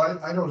budget? Well,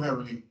 I don't have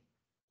any.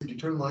 Did you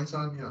turn the lights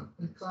on? Yeah.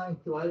 Trying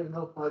to, I didn't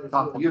know how to.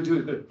 Oh, you do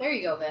it good. There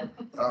you go, Ben.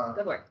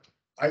 Good work.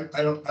 I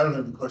don't have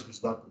any questions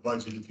about the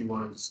budget, if you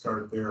wanted to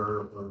start there,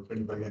 or if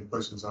anybody had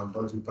questions on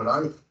budget, but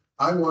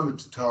I wanted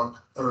to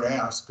talk or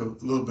ask a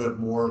little bit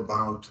more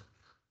about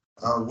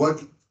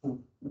what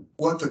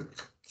the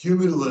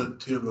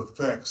cumulative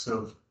effects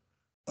of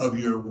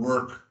your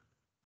work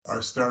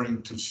are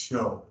starting to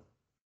show.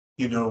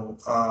 We've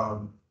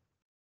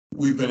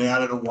been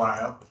at it a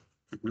while.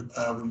 We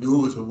knew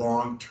it was a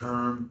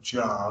long-term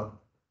job.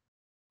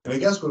 And I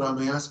guess what I'm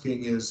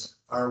asking is,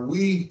 are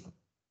we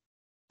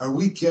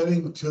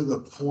getting to the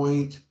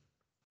point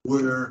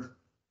where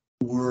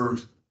we're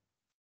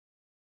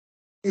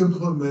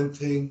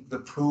implementing the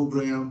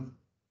program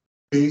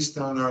based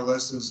on our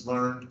lessons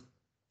learned,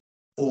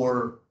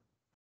 or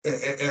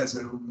as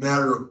a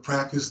matter of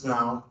practice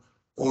now,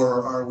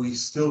 or are we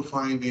still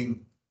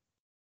finding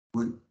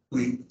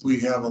we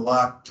have a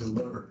lot to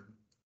learn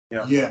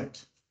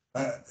yet?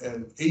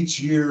 And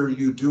each year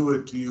you do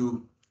it, do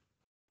you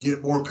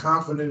get more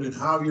confident in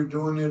how you're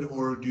doing it,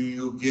 or do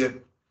you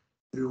get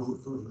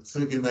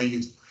thinking that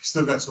you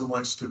still got so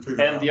much to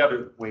figure out? And the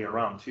other way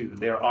around too,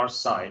 there are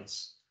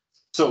sites.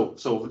 So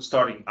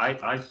starting,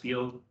 I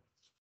feel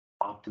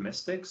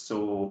optimistic.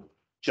 So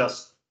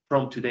just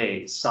from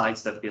today,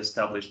 sites that we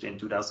established in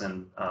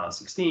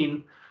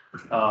 2016.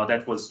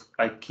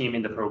 I came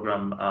in the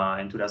program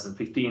in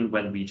 2015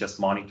 when we just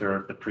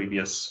monitored the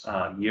previous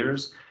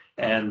years.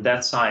 And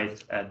that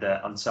site at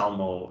the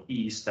Anselmo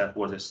East that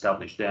was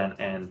established then,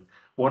 and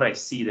what I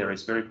see there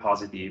is very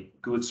positive,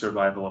 good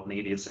survival of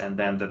natives, and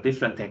then the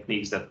different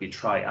techniques that we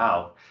try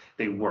out,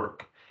 they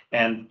work.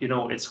 And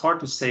it's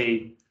hard to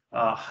say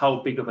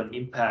how big of an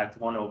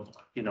impact one of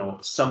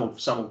some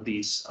of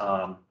these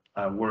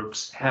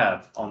works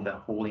have on the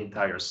whole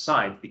entire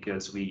site,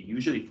 because we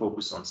usually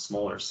focus on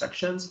smaller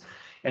sections.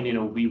 And,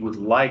 we would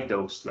like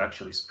those to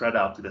actually spread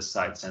out to the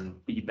sites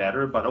and be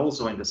better, but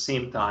also in the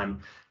same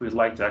time, we'd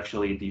like to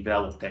actually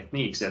develop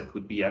techniques that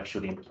could be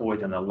actually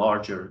employed on a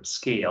larger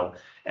scale.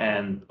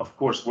 And of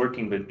course,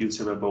 working with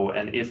BPSOU,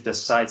 and if the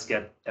sites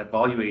get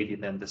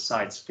evaluated and the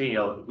sites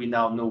fail, we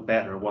now know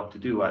better what to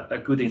do. A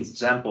good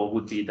example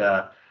would be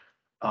the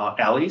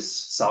Alice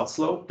South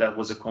Slope. That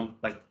was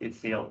it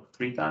failed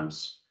 3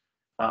 times.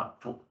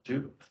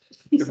 2.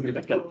 Yeah,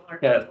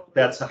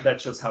 that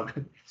shows how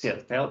good. Yeah,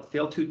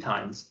 failed 2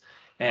 times,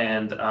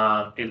 and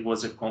it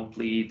was a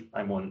complete.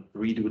 I won't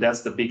redo. That's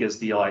the biggest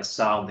deal I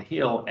saw on the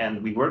hill,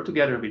 and we worked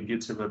together with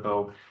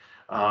BPSOU,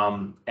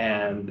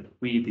 and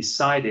we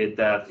decided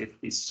that it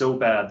is so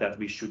bad that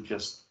we should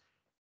just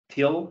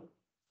till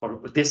or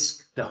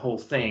disc the whole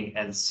thing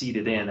and seed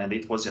it in, and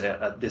it was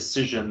a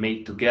decision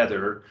made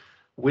together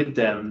with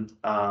them,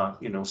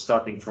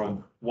 starting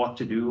from what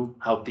to do,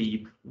 how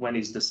deep, what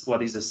is the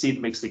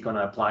seed mix they're going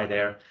to apply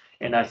there.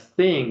 And I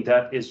think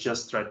that is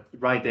just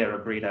right there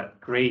a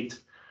great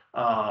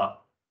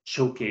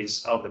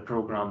showcase of the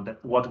program,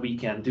 that what we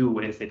can do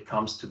if it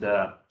comes to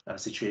the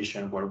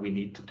situation where we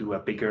need to do a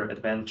bigger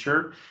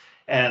adventure.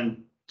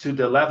 And to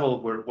the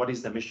level where what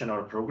is the mission of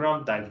our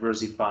program,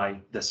 diversify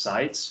the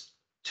sites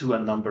to a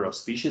number of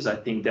species. I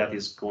think that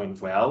is going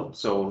well.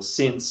 So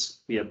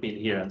since we have been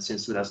here and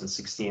since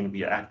 2016,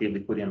 we are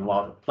actively putting a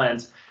lot of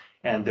plants,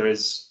 and there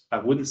is, I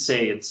wouldn't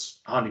say it's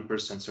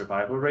 100%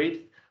 survival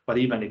rate, but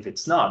even if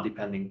it's not,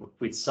 depending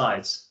which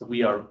sites,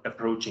 we are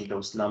approaching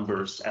those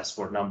numbers as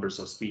for numbers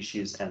of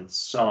species, and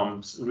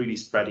some really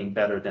spreading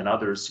better than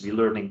others. We're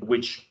learning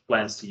which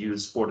plants to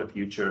use for the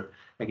future,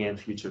 again,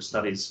 future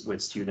studies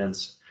with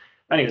students.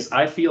 Anyways,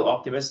 I feel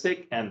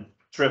optimistic, and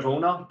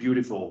Trevona,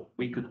 beautiful.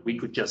 We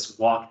could just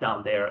walk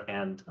down there,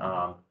 and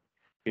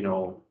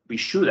we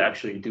should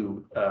actually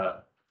do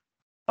a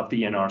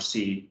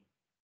BNRC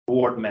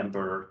board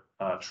member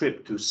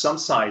trip to some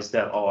sites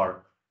that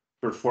are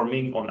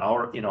performing in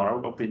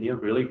our opinion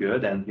really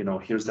good. And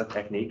here's the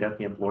technique that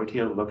we employed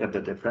here. Look at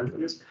the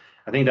differences.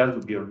 I think that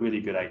would be a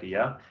really good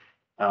idea.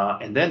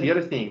 And then the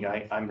other thing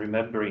I'm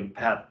remembering,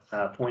 Pat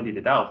pointed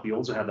it out. We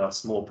also had a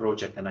small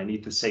project, and I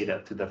need to say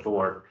that to the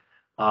board.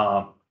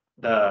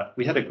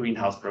 We had a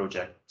greenhouse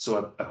project.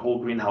 So a whole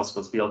greenhouse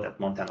was built at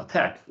Montana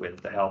Tech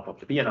with the help of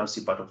the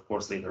BNRC, but of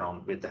course later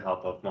on with the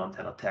help of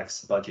Montana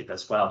Tech's budget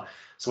as well.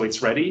 So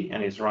it's ready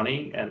and it's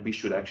running, and we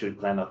should actually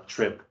plan a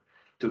trip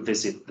to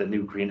visit the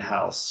new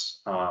greenhouse,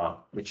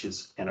 which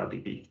is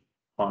NRDP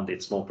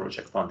funded, small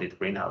project funded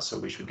greenhouse. So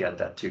we should get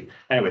that too.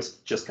 Anyways,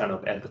 just kind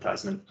of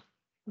advertisement.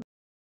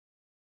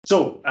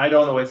 So I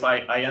don't know if I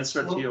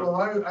answered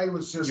I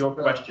was just your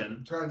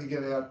question. Trying to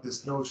get at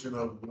this notion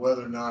of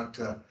whether or not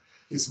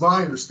it's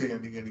my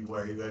understanding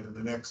anyway that in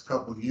the next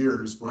couple of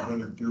years we're going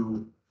to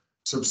do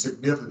some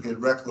significant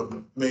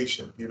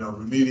reclamation,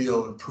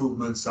 remedial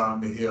improvements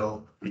on the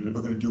hill. Mm-hmm.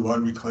 We're going to do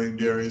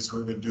unreclaimed areas.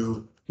 We're going to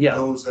do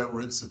those that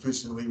were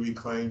insufficiently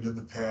reclaimed in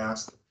the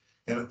past.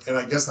 And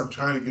I guess I'm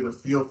trying to get a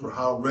feel for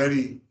how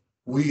ready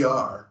we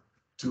are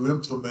to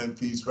implement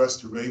these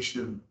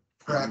restoration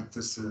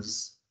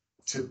practices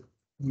to,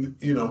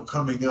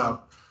 coming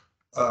up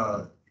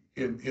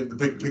in the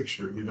big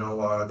picture,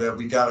 that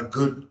we got a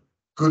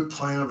good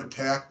plan of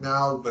attack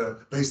now,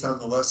 but based on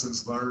the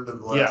lessons learned in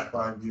the last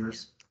 5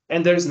 years.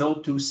 And there's no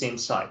 2 same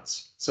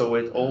sites. So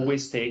it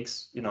always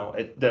takes,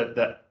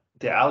 the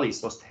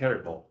alleys was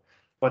terrible,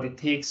 but it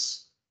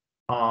takes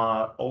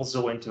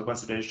also into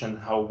consideration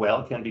how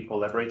well can we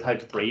collaborate, how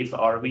brave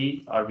are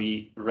we? Are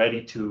we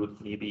ready to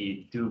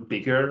maybe do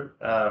bigger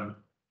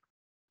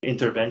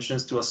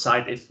interventions to a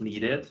site if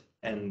needed?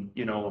 And,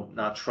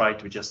 not try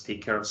to just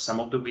take care of some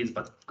of the weeds,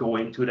 but go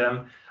into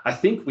them. I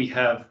think we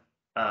have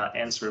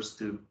answers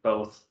to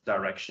both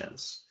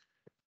directions.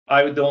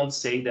 I don't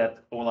say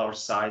that all our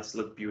sites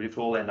look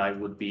beautiful and I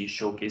would be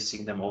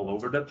showcasing them all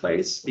over the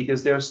place,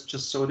 because they're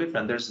just so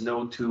different. There's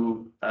no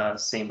 2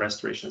 same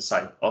restoration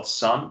site. Of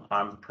some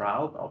I'm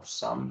proud, of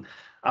some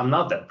I'm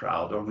not that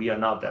proud, or we are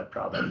not that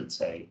proud, I would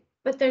say.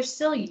 But they're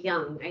still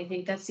young. I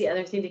think that's the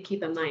other thing to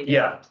keep in mind.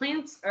 Yeah.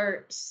 Plants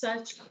are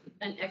such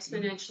an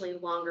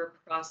exponentially longer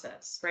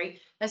process, right?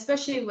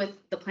 Especially with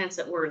the plants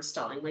that we're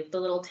installing, like the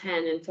little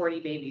 10 and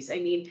 40 babies. I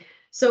mean,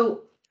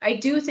 so I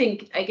do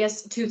think, I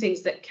guess 2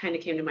 things that kind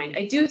of came to mind.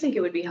 I do think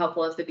it would be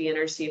helpful if the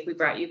BNRC, if we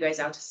brought you guys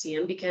out to see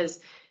them,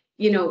 because,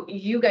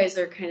 you guys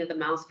are kind of the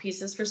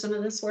mouthpieces for some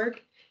of this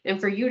work. And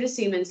for you to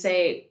see them and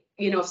say,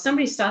 if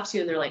somebody stops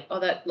you and they're like, oh,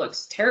 that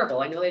looks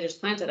terrible. I know they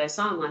just planted, I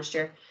saw them last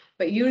year.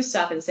 But you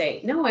stop and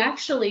say, no,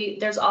 actually,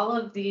 there's all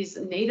of these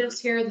natives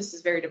here. This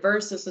is very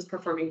diverse. This is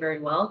performing very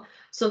well.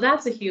 So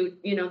that's a huge,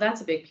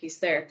 that's a big piece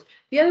there.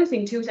 The other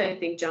thing too, I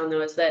think, John,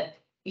 though, is that,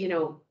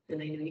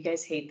 and I know you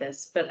guys hate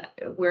this, but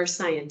we're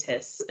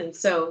scientists. And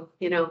so,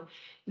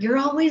 you're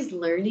always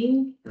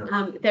learning.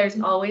 There's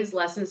always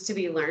lessons to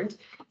be learned.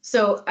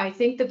 So I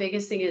think the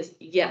biggest thing is,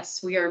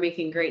 yes, we are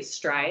making great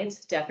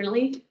strides,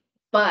 definitely.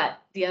 But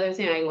the other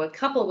thing I would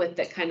couple with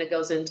that kind of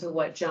goes into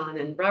what John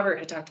and Robert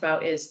had talked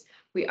about is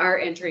we are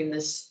entering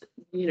this,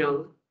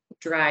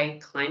 dry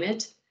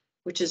climate,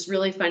 which is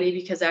really funny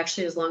because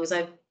actually, as long as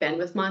I've been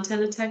with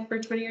Montana Tech for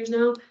 20 years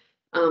now,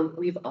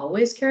 we've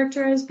always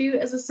characterized Butte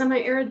as a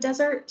semi-arid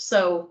desert.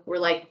 So we're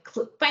like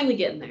finally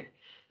getting there.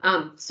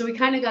 So we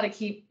kind of got to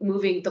keep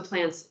moving the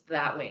plants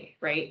that way,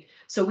 right?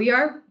 So we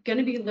are going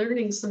to be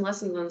learning some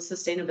lessons on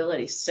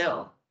sustainability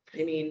still.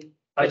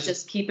 I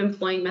just keep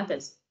employing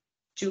methods.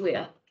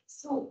 Julia.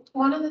 So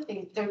one of the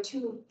things, there are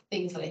two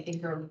things that I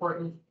think are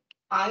important.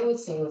 I would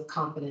say with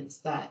confidence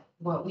that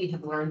what we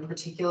have learned,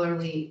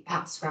 particularly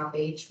at Scrap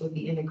H with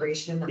the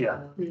integration of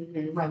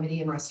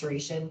remedy and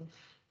restoration,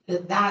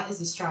 that is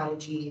a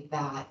strategy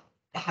that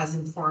has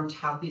informed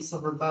how Butte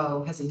Silver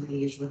Bow has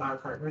engaged with our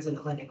partners in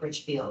Atlantic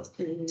Richfield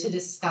to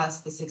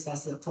discuss the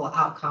successful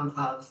outcome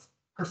of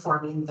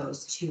performing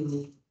those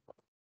two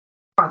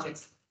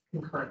projects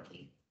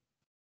concurrently.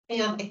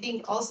 And I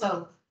think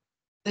also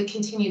the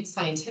continued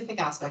scientific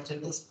aspect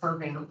of this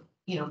program,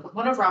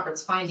 one of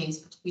Robert's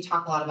findings, we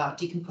talk a lot about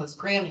decomposed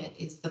granite,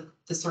 is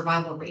the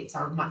survival rates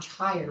are much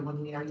higher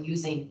when we are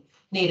using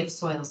native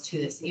soils to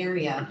this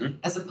area,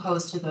 as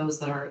opposed to those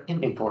that are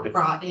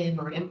brought in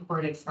or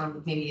imported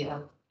from maybe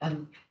a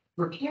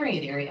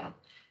riparian area.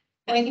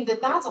 And I think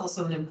that that's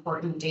also an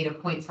important data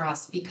point for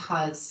us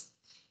because,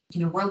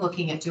 we're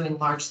looking at doing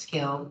large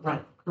scale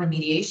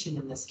remediation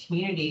in this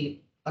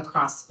community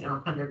across,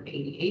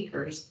 180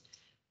 acres.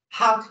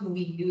 How can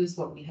we use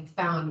what we have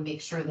found to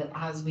make sure that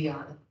as we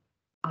are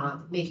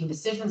making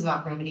decisions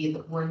about remedy,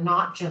 that we're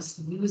not just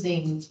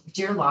using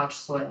Deer Lodge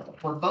soil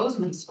or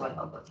Bozeman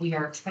soil, but we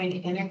are trying to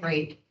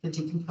integrate the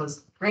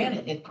decomposed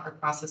granite in our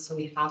process so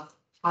we have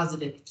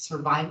positive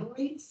survival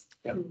rates,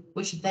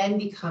 which then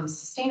becomes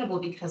sustainable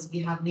because we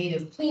have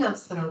native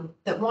plants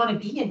that want to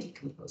be in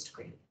decomposed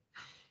granite.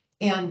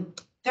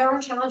 And there are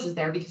challenges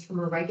there because from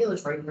a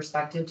regulatory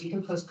perspective,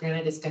 decomposed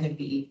granite is going to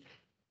be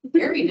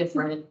very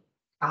different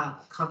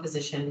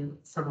composition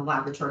from a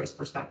laboratory's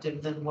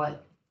perspective than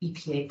what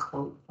EPA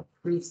quote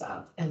approves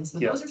of. And so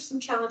those are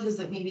some challenges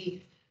that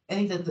maybe, I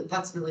think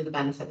that's really the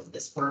benefit of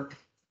this work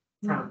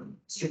from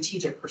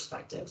strategic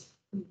perspective.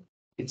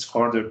 It's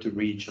harder to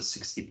reach a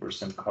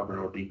 60%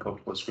 cover or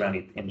decomposed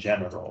granite in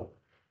general.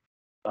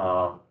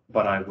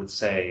 But I would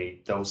say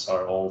those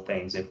are all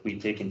things, if we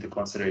take into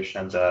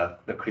consideration the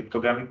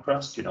cryptogamic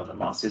crust, the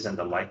mosses and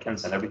the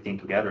lichens and everything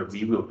together,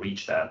 we will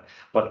reach that.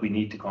 But we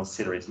need to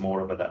consider it more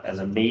of as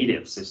a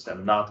native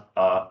system, not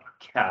a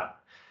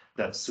cap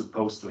that's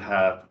supposed to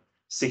have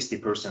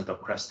 60% of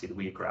crested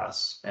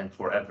wheatgrass and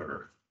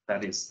forever.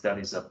 That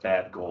is a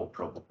bad goal,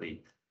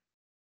 probably.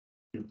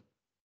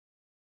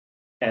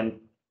 And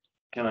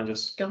can I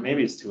just,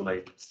 maybe it's too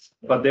late,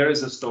 but there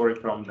is a story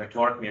from the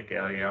Clark Milk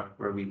area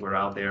where we were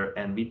out there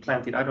and we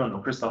planted, I don't know,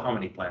 Crystal, how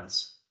many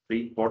plants?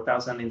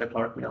 3,000-4,000 in the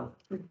Clark Mill?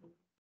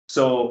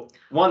 So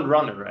one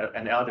runner,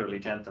 an elderly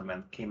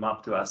gentleman, came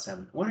up to us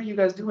and, what are you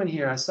guys doing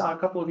here? I saw a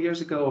couple of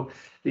years ago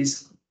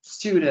these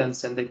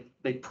students and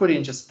they put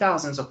in just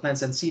thousands of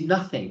plants and see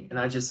nothing. And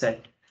I just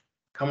said,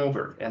 come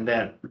over. And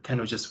then we kind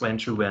of just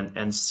went through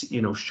and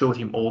showed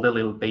him all the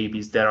little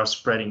babies that are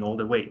spreading all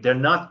the way. They're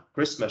not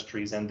Christmas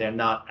trees and they're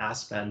not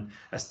aspen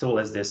as tall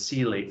as their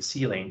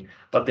ceiling,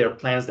 but they're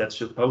plants that's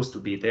supposed to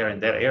be there in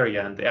that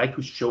area. And I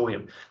could show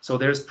him. So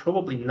there's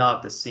probably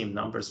not the same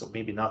numbers, so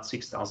maybe not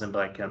 6,000,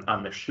 but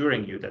I'm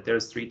assuring you that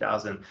there's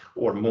 3,000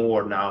 or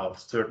more now of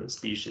certain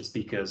species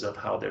because of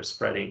how they're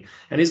spreading.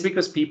 And it's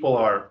because people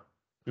are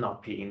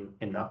not paying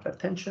enough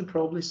attention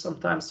probably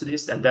sometimes to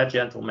this, and that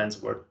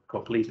gentleman's work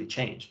completely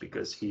changed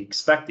because he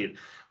expected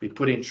we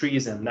put in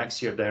trees and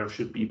next year there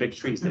should be big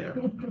trees there.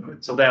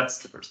 So that's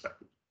the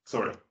perspective.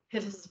 Sorry.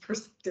 It is the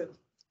perspective.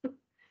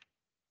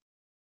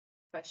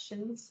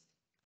 Questions?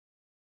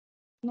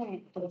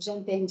 Right, I'll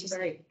jump in just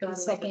Sorry, go a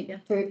ahead,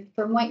 second. Elizabeth,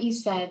 From what you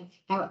said,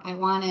 I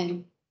want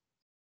to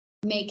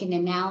make an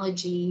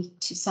analogy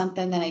to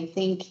something that I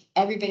think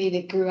everybody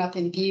that grew up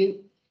in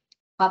Butte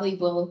probably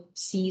will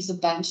seize a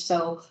bunch.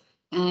 So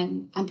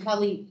I'm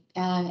probably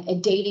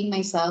dating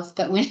myself,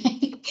 but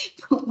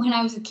when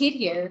I was a kid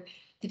here,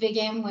 the Big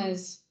M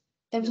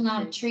there was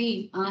not a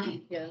tree on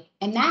it. Yeah.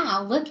 And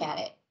now look at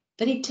it,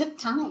 but it took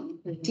time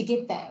to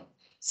get there.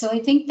 So I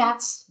think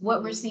that's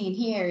what we're seeing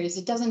here is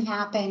it doesn't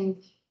happen,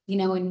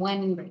 in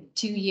 1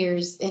 2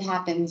 years, it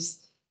happens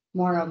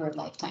more over a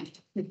lifetime.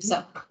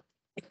 So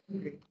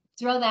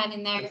throw that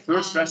in there. The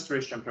first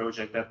restoration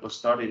project that was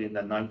started in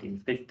the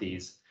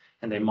 1950s,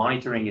 and they're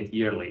monitoring it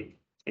yearly.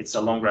 It's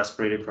a long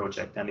respirated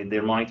project, and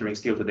they're monitoring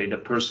still today. The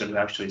person who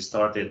actually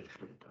started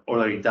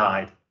already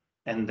died,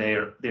 and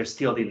they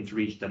still didn't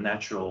reach the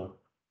natural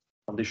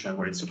condition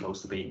where it's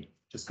supposed to be.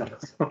 Just kind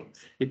of,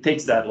 it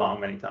takes that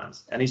long many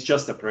times, and it's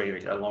just a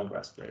prairie, a long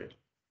grass prairie.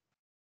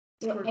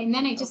 And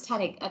then I just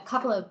had a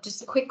couple of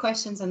just quick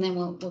questions and then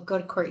we'll go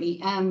to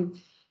Courtney.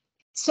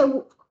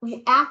 So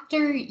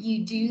after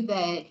you do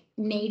the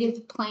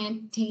native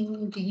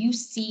planting, do you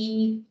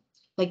see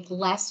like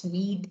less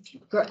weed?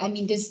 I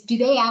mean, do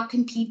they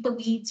outcompete the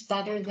weeds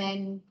better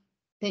than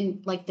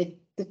like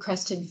the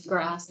crested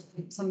grass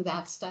and some of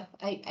that stuff?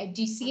 I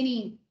do you see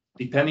any?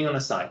 Depending on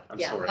the site, I'm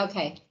Yeah. sorry.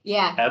 Okay,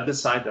 yeah, At the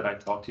site that I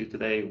talked to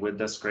today with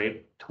the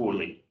scrape,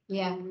 totally.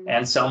 yeah,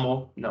 And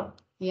Selmo, no.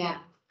 yeah,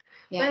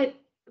 yeah.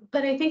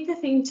 But I think the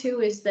thing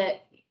too is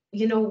that,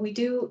 you know, we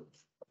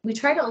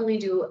try to only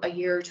do a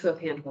year or two of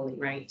hand holding,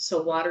 right?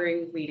 So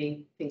watering,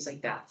 weeding, things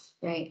like that.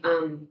 Right.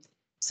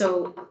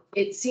 So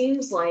it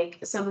seems like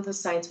some of the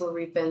sites where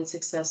we've been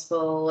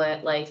successful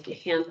at like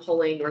hand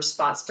pulling or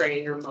spot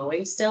spraying or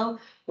mowing still,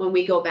 when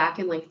we go back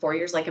in like 4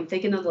 years, like I'm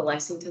thinking of the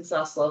Lexington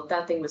South Slope,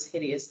 that thing was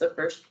hideous the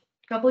first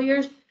couple of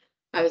years.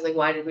 I was like,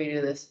 why did we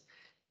do this?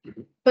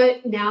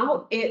 But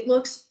now it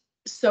looks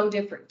so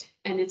different.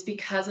 And it's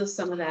because of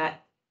some of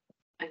that,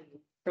 I mean,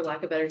 for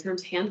lack of better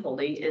terms, hand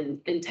holding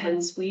and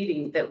intense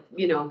weeding that,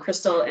 you know,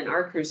 Crystal and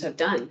our crews have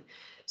done.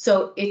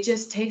 So it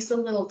just takes a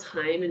little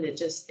time and it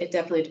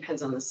definitely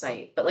depends on the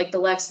site. But like the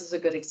Lex is a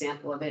good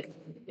example of it.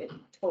 It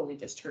totally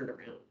just turned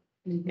around.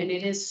 Mhm. And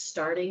it is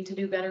starting to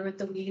do better with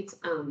the weeds.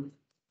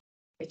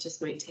 It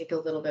just might take a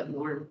little bit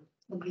more.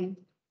 Okay.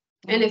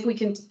 And if we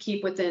can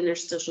keep with the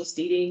interstitial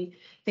seeding,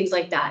 things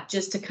like that,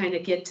 just to kind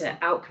of get to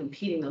out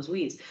competing those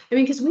weeds. I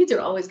mean, because weeds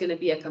are always going to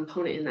be a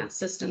component in that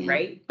system, Yeah.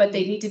 right? But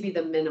they need to be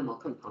the minimal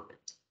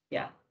component.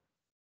 Yeah.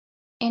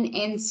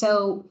 And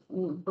so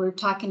we're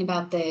talking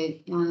about the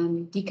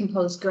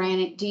decomposed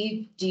granite. Do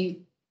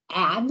you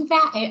add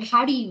that?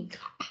 How do you,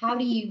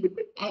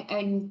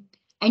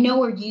 I know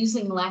we're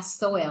using less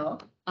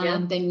soil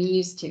Yeah. than we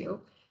used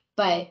to,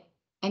 but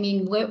I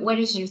mean, what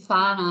is your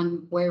thought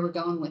on where we're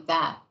going with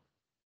that?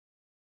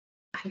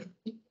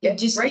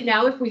 Just right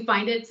now, if we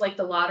find it, it's like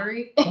the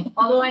lottery.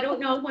 Although I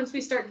don't know, once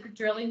we start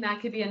drilling,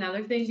 that could be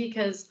another thing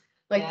because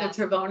like Yeah. the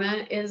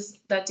Travona is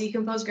that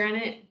decomposed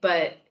granite,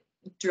 but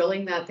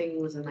drilling that thing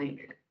was a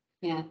nightmare.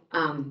 Yeah.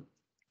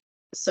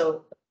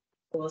 So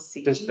we'll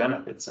see. There's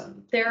benefits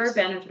and. There are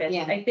benefits.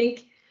 Yeah. I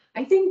think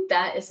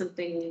that is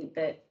something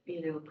that,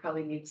 you know,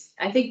 probably needs,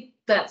 I think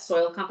that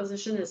soil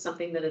composition is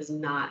something that is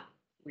not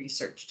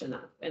researched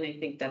enough. And I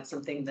think that's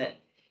something that,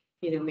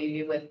 you know,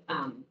 maybe with,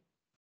 I'm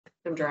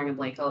drawing a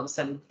blank all of a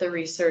sudden, the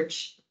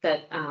research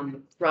that,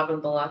 Robin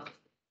Bullock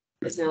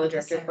is now the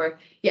director for.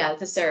 Yeah,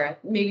 the Sarah,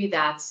 maybe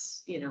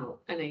that's, you know,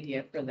 an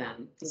idea for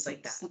them, things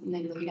like that. Something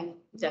they look at.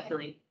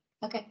 Definitely.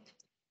 Okay.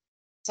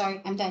 Sorry,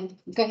 I'm done.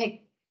 Go ahead.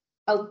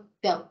 Oh,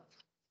 Bill.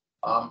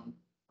 I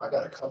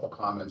got a couple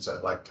comments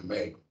I'd like to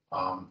make.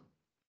 I'm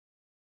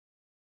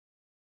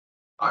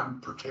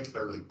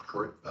particularly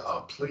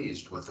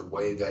pleased with the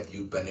way that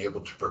you've been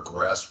able to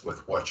progress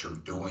with what you're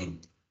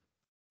doing.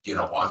 You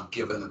know,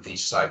 given that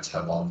these sites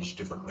have all these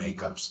different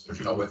makeups,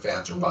 there's no ifs,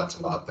 ands, or buts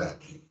about that.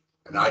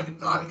 And I did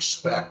not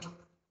expect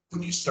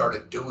when you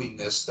started doing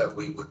this that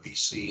we would be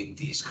seeing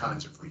these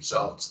kinds of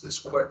results this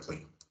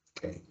quickly.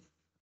 Okay.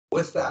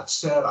 With that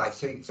said, I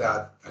think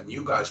that, and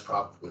you guys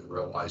probably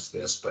realize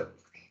this, but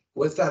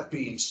with that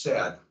being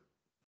said,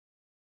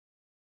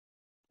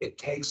 it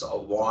takes a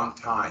long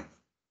time,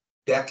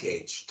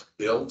 decades, to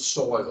build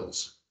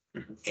soils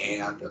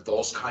and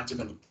those kinds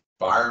of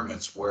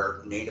environments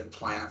where native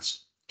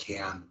plants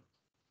can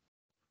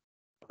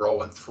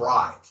grow and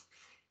thrive.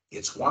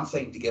 It's one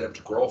thing to get them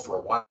to grow for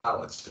a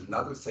while. It's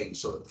another thing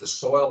so that the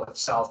soil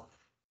itself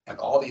and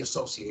all the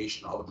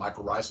association, all the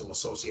mycorrhizal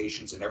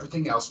associations and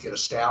everything else get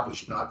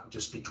established, not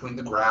just between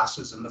the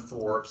grasses and the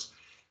forests,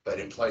 but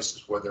in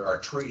places where there are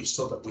trees,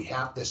 so that we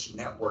have this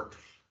network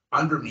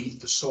underneath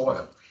the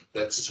soil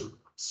that's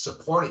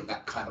supporting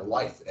that kind of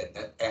life.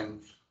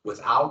 And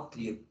without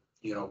the,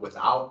 you know,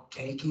 without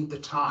taking the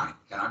time,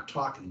 and I'm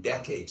talking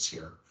decades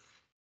here,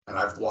 and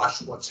I've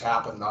watched what's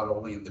happened not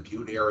only in the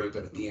Butte area,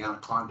 but in the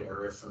Anaconda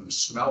area from the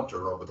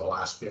smelter over the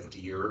last 50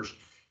 years.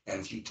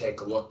 And if you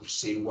take a look and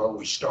see where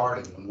we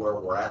started and where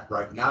we're at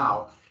right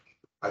now,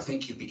 I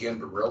think you begin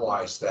to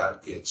realize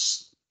that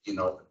it's, you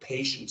know,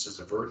 patience is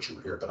a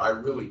virtue here. But I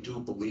really do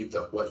believe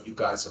that what you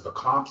guys have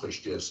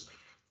accomplished is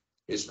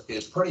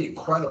pretty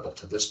incredible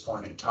to this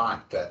point in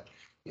time. That,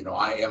 you know,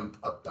 I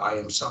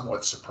am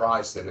somewhat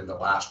surprised that in the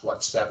last,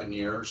 7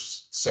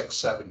 years,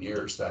 6-7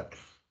 years, that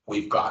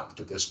we've gotten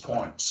to this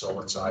point.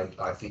 So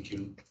I think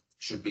you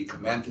should be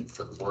commended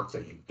for the work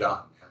that you've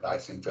done. And I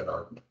think that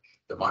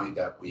the money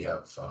that we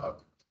have,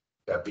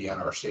 that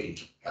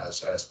BNRC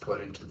has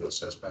put into this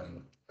has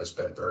been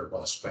very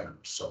well spent.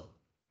 So.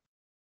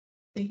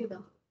 Thank you,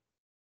 Bill.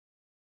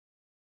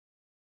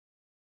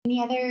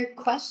 Any other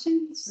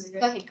questions? Go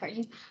ahead,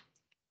 Courtney.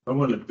 I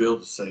wanted Bill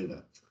to say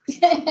that.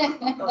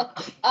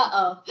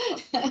 Uh-oh.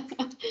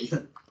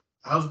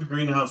 How's the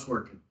greenhouse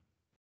working?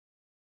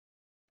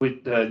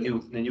 With the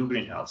new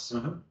greenhouse,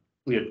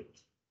 we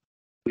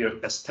are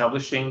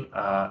establishing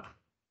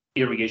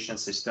irrigation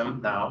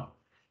system now,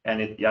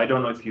 And I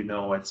don't know if you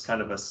know, it's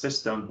kind of a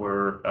system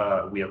where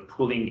we are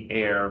pulling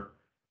air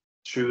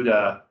through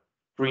the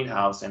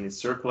greenhouse and it's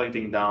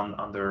circulating down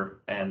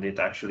under, and it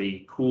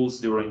actually cools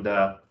during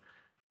the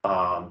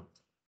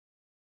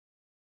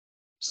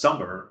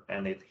summer,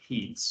 and it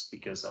heats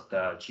because of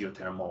the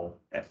geothermal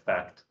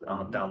effect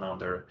down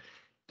under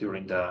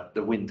during the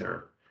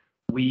winter.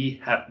 We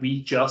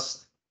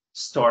just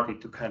started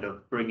to kind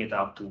of bring it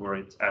up to where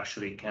it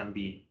actually can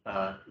be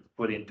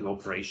put into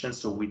operation.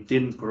 So we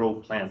didn't grow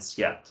plants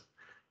yet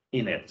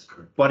in it,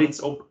 but it's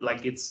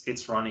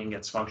running,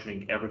 it's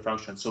functioning, every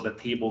function. So the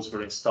tables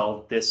were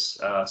installed this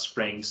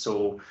spring.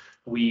 So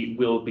we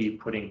will be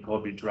putting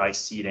probably dry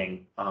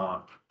seeding,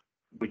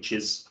 which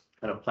is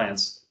kind of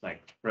plants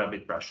like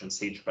rabbitbrush and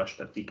sagebrush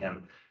that we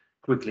can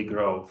quickly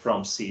grow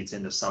from seeds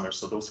in the summer.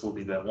 So those will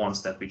be the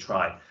ones that we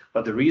try.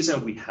 But the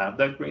reason we have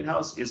that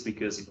greenhouse is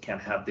because it can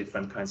have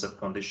different kinds of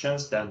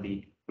conditions than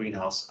the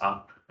greenhouse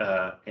up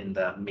in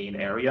the main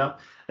area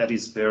that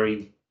is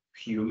very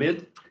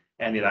humid,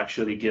 and it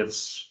actually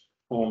gives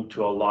home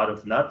to a lot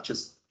of not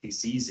just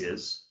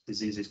diseases.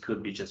 Diseases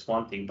could be just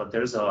one thing, but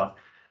there's a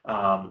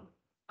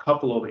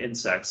couple of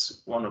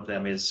insects. One of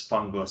them is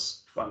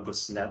fungus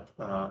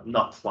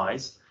nut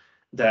flies,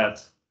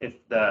 that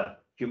if the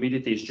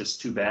humidity is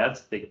just too bad,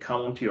 they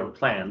come onto your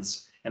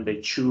plants and they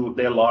chew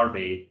their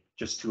larvae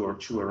just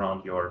chew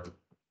around your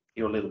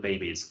little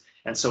babies.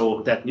 And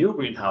so that new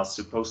greenhouse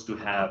is supposed to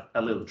have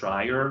a little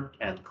drier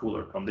and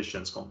cooler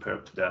conditions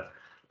compared to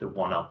the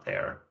one up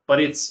there, but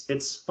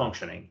it's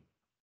functioning.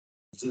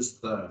 Is this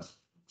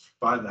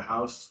by the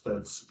house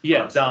that's?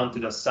 Yeah, down to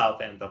the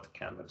south end of the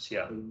campus,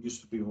 yeah. It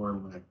used to be where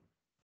I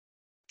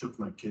took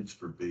my kids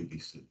for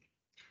babysitting.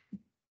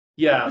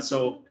 Yeah,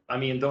 so, I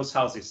mean, those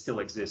houses still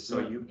exist, so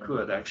you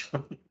could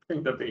actually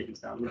bring the babies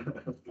down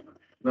there.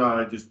 No,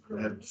 I just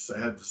had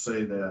to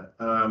say that.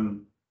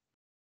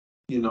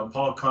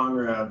 Paul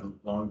Conrad, a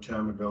long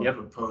time ago,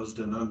 proposed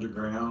an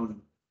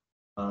underground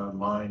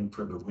mine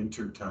for the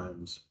winter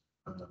times.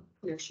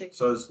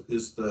 So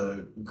is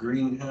the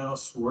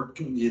greenhouse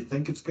working? Do you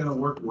think it's gonna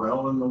work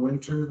well in the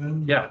winter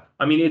then? Yeah,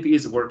 I mean, it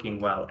is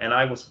working well, and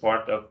I was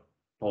part of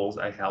polls.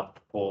 I helped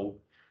poll.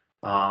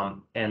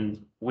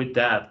 And with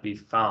that, we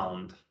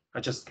found, I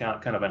just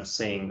kind of am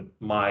saying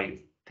my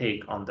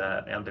take on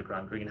the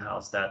underground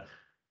greenhouse, that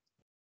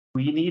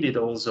we needed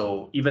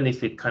also, even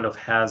if it kind of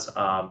has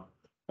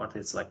what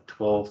is like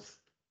 12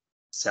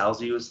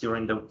 Celsius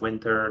during the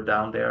winter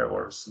down there,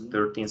 or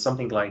 13,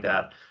 something like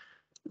that,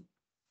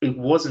 it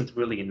wasn't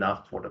really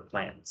enough for the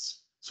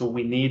plants. So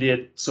we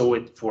needed,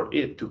 for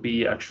it to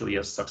be actually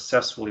a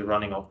successfully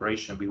running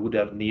operation, we would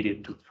have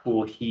needed to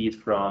pull heat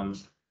from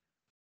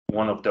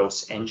one of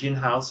those engine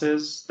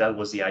houses. That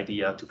was the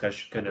idea, to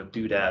kind of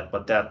do that,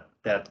 but that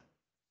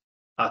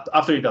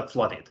after it got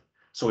flooded,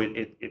 so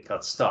it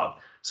got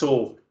stopped.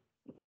 So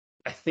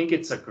I think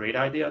it's a great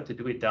idea to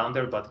do it down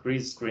there, but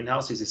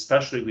greenhouses,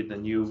 especially with the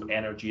new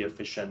energy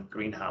efficient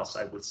greenhouse,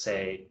 I would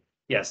say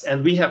yes.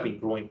 And we have been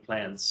growing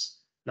plants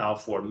now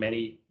for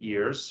many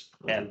years,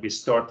 and we're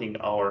starting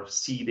our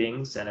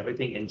seedings and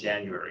everything in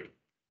January,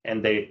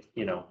 and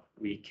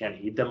we can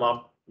heat them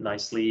up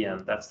nicely,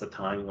 and that's the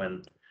time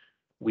when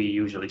we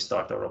usually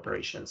start our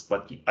operations.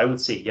 But I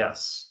would say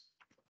yes.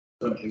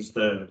 So is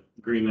the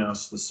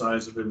greenhouse the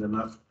size of it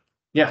enough?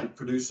 Yeah. To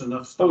produce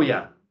enough stuff? Oh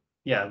yeah,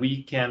 yeah.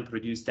 We can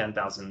produce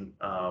 10,000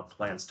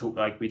 plants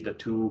like with the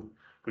two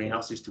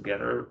greenhouses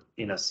together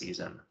in a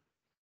season.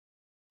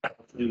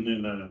 And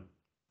then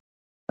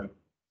a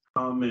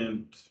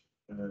comment,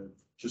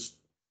 just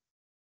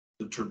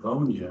the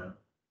Trivonia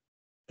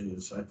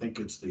is, I think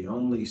it's the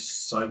only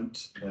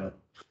site that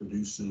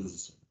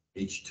produces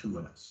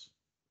H2S.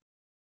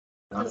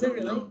 Does it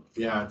really?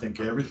 Yeah, I think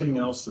everything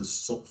else is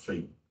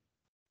sulfate.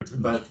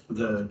 But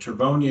the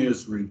Trivonia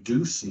is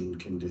reducing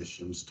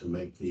conditions to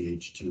make the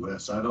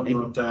H2S. I don't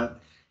know if that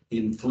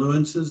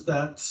influences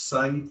that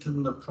site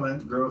and the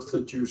plant growth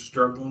that you're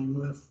struggling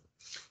with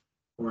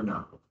or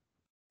not.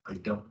 I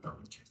don't know.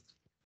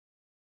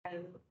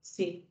 And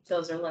see,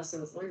 those are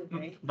lessons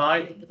learned,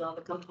 right? With all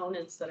the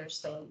components that are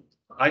still.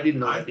 I didn't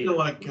know. I feel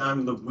like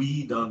I'm the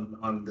weed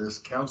on this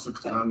council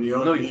because I'm the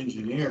only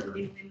engineer.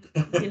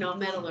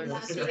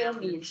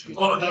 Metallurgy.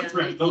 Oh, that's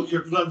right. No,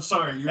 I'm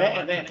sorry. You're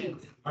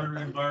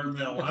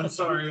environmental. I'm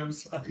sorry.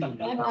 But you're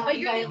the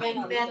only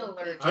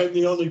metallurgist. I'm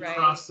the only right?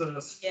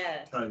 process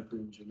Yeah. type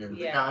engineer. The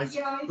Yeah. guys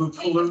who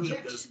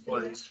polluted this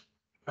place.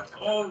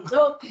 Oh,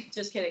 Oh,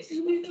 just kidding.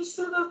 you need to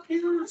sit up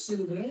here,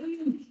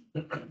 Susan.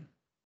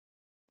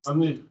 I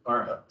mean, all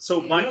right.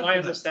 So my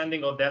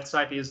understanding of that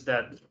site is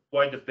that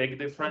why the big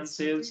difference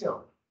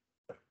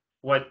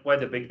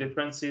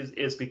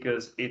is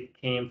because it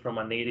came from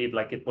a native,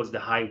 like it was the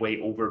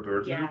highway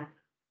overburden. Yeah.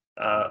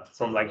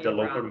 From like the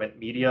local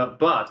media,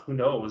 but who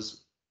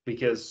knows,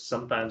 because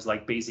sometimes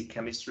like basic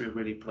chemistry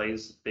really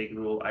plays a big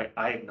role. I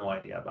have no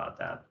idea about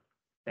that.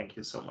 Thank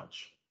you so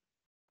much.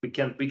 We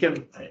can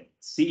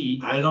see.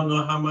 I don't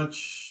know how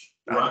much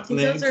rock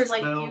Those are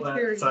like smell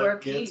future that site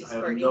Europeans gets. I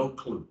have for no you.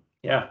 clue.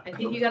 Yeah. I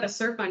think you got a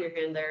CERC on your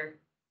hand there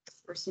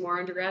for some more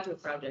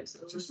undergraduate projects.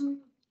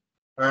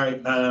 All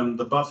right,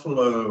 the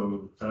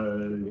Buffalo,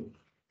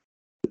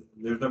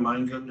 there's the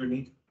mines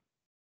underneath?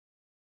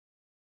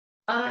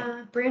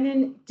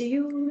 Brandon, do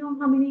you know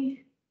how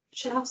many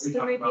shafts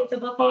there might be at the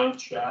Buffalo?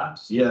 5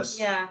 shafts. Yes.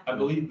 Yeah. I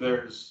believe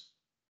there's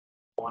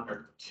 1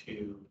 or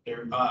 2.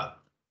 They're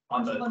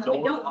on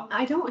the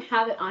I don't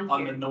have it on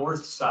on the here.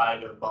 north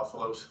side of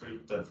Buffalo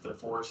Street, the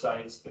 4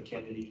 sites, the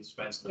Kennedy's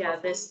fence. Yeah,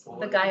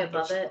 the guy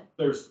above it.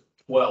 There's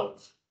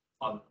 12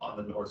 on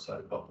the north side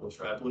of Buffalo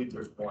Street. I believe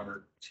there's 1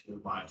 or 2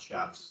 mine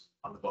shafts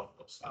on the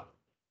Buffalo side.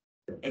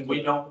 And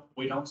we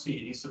don't see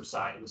any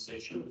subsidence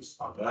issues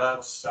on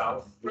that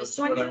south. This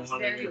one is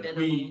very minimal,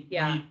 We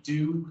yeah.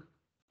 do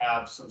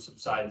have some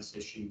subsidence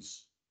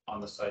issues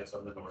on the sites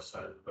on the north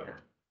side of the road.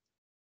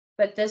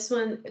 But this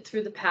one,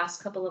 through the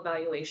past couple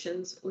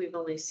evaluations, we've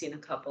only seen a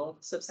couple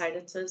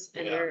subsidences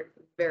and Yeah. they're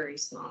very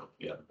small.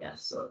 Yeah.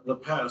 Yes. So the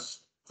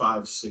past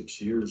 5-6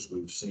 years,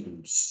 we've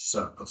seen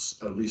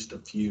at least a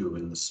few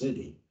in the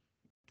city.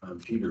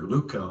 Peter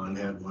Lucan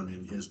had one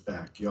in his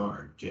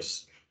backyard,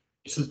 just,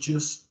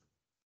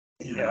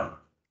 you know,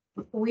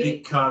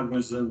 be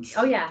cognizant.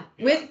 Oh, yeah.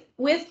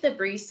 With the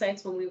breeze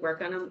sites, when we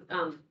work on them,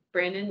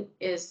 Brandon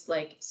is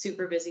like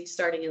super busy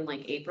starting in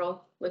like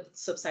April with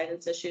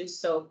subsidence issues.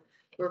 So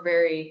we're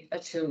very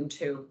attuned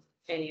to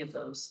any of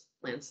those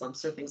land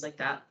slumps or things like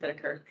that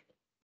occur.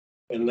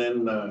 And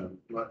then,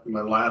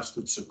 my last,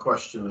 it's a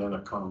question and a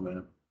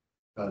comment.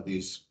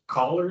 These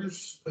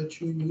collars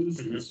that you use,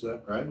 is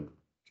that right?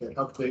 Okay,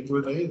 how big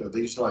were they? Are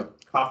these like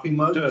coffee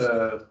mugs?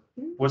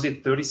 Was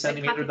it 30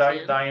 centimeter coffee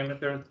can.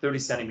 diameter, 30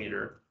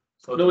 centimeter?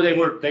 So no, they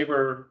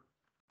were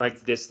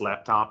like this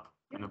laptop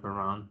kind of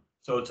around.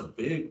 So it's a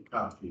big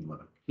coffee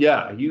mug.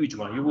 Yeah, a huge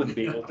one. You wouldn't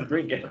be able to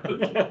drink it.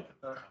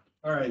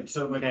 All right,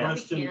 so my Yeah.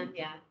 question,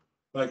 Yeah.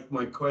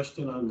 my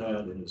question on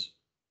that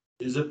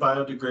is it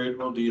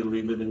biodegradable? Do you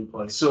leave it in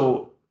place?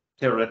 So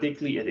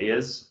theoretically it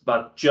is,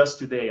 but just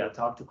today I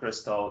talked to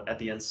Crystal at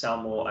the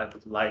Anselmo. I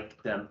would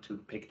like them to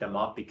pick them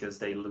up because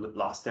they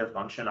lost their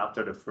function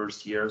after the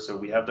first year. So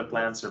we have the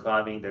plants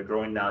surviving, they're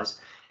growing nice.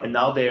 And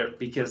now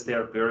because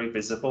they're very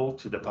visible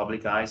to the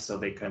public eye, so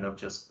they kind of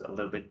just a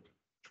little bit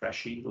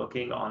trashy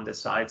looking on the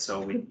side. So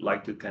we'd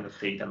like to kind of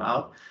take them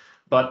out.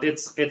 But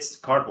it's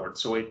cardboard,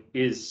 so it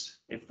is,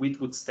 if we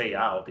would stay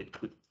out, it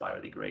could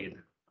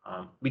biodegrade.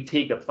 We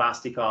take the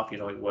plastic off,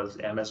 it was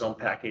Amazon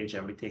package,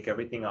 and we take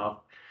everything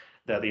off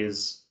that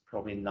is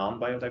probably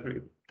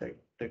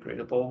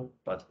non-biodegradable,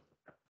 but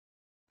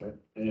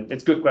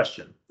it's a good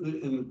question.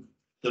 And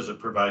does it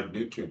provide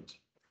nutrients?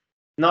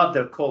 Not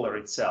the color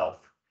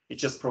itself, it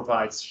just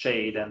provides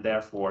shade, and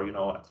therefore, it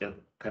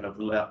kind of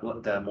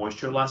the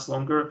moisture lasts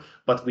longer.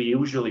 But we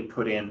usually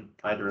put in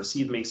either a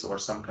seed mix or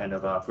some kind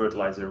of a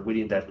fertilizer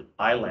within that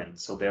island,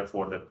 so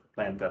therefore the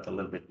plant got a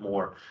little bit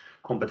more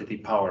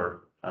competitive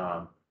power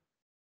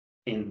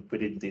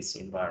within this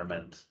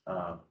environment.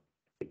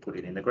 We put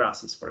it in the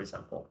grasses, for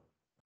example.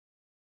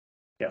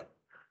 Yeah.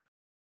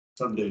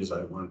 Some days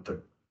I want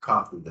the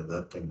coffee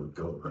that thing would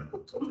go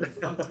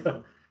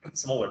around.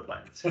 Smaller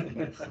plants. All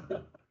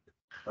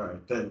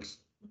right, thanks.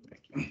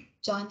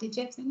 John, did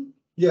you have something?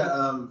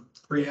 Yeah,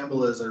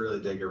 preamble is I really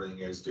dig everything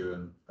you guys do,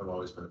 and I've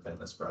always been a fan of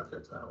this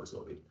project, and I always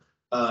will be.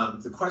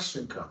 The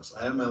question comes,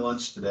 I had my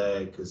lunch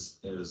today because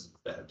it was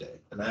a bad day,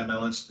 and I had my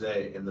lunch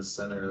today in the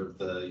center of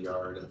the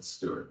yard at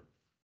Stewart.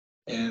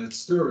 And at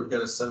Stewart, we've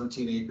got a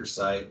 17-acre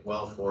site,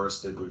 well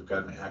forested, we've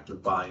got an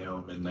active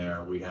biome in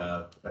there, we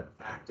have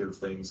active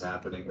things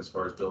happening as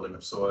far as building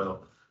up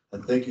soil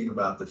and thinking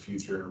about the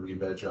future and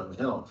re-veg on the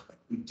hill.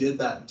 We did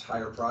that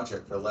entire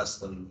project for less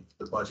than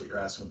the budget you're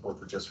asking for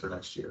just for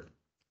next year.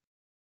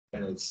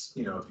 And it's,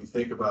 if you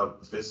think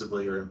about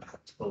visibly or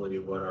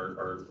impactfully what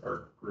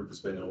our group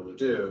has been able to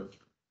do,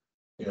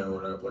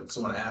 when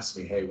someone asks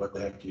me, hey, what the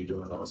heck are you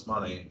doing with all this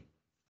money?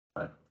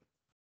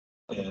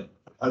 And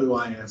how do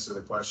I answer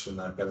the question?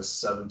 I've got a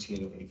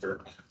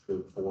 17-acre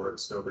active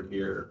forest over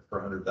here for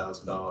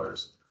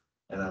 $100,000,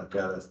 and I've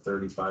got a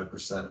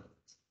 35%,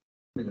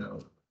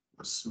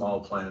 small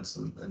plants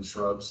and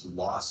shrubs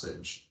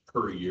lossage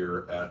per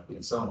year at the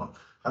Anselmo.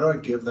 How do I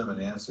give them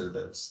an answer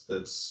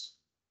that's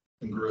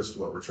congruous to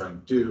what we're trying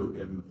to do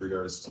in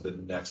regards to the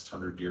next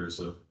 100 years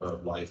of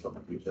life on the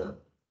Butte?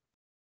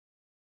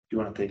 You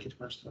want to take it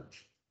first? All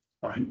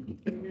right. I'm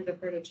gonna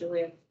defer to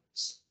Julia.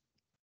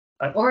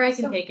 Or I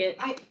can take it.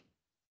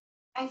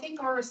 I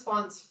think our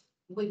response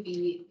would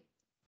be,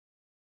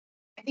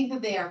 I think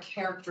that they are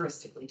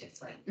characteristically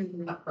different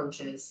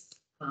approaches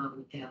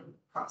and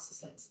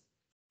processes.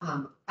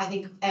 I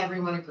think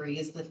everyone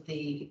agrees that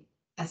the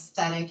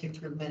aesthetic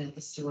improvement at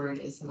the Stewart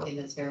is something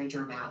that's very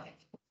dramatic.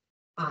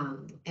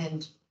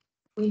 And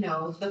we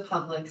know the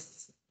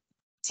public's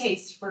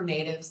taste for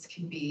natives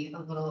can be a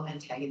little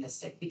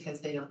antagonistic because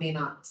they may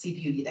not see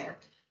beauty there.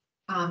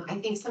 I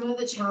think some of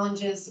the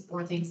challenges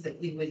or things that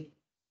we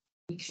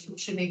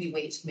should maybe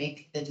wait to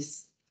make the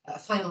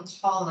final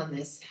call on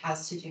this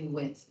has to do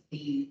with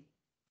the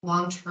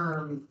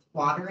long-term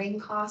watering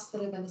costs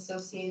that have been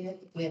associated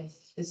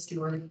with the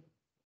Stewart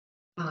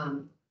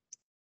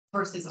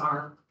versus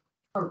our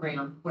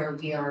program where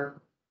we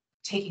are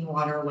taking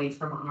water away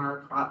from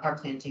our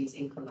plantings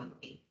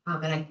incrementally.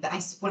 And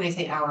when I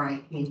say our,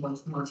 I mean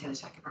both Montana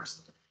Tech and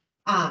ours.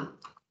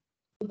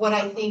 What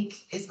I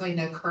think is going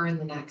to occur in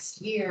the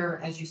next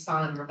year, as you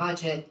saw in our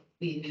budget,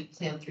 we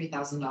planned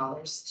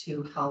 $3,000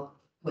 to help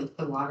with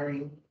the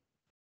watering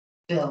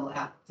bill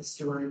at the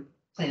Stewart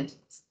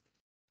plantings.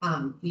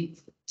 We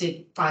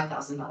did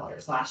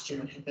 $5,000 last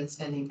year and have been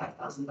spending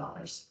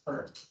 $5,000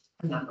 for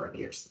a number of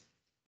years.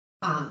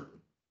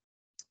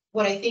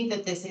 What I think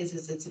that this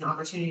is it's an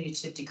opportunity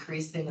to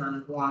decrease the amount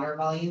of water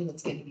volume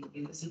that's going to be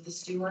used at the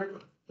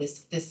Stewart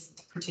this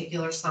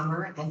particular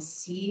summer and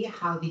see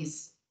how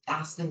these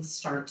aspens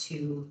start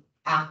to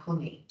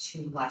acclimate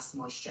to less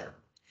moisture.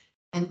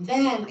 And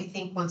then I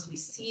think once we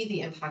see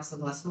the impacts of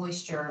less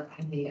moisture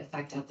and the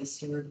effect of the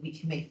Stewart, we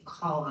can make a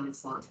call on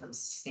its long-term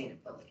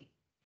sustainability.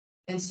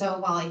 And so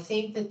while I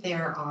think that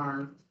there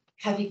are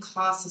heavy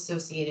costs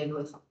associated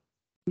with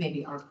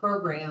maybe our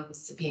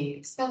programs being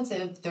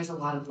expensive, there's a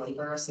lot of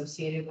labor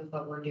associated with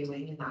what we're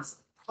doing, and that's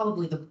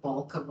probably the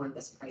bulk of where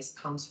this price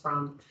comes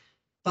from.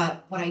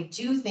 But what I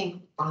do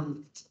think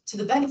to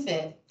the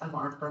benefit of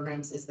our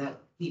programs is that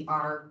we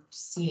are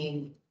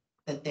seeing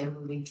that they're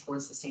moving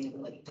towards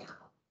sustainability now,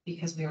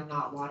 because we are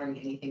not watering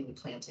anything we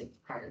planted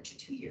prior to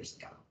 2 years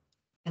ago.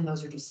 And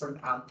those are just sort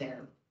of out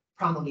there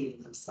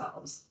promulgating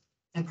themselves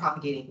and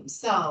propagating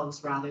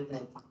themselves rather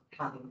than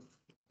having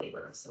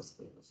labor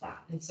associated with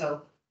that. And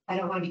so I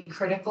don't want to be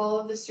critical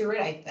of the Stewart.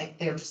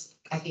 They're just,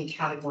 I think,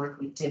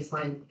 categorically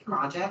different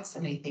projects.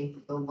 And I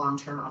think the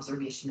long-term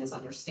observation is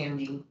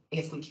understanding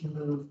if we can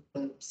move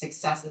the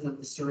successes of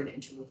the Stewart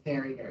into a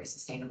very, very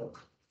sustainable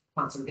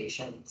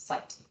conservation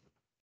site.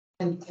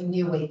 And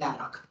you weigh that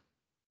up.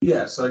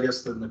 Yeah, so I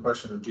guess then the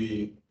question would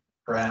be,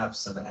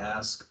 perhaps an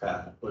ask,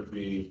 Pat, would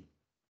be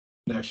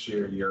next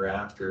year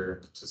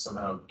after, to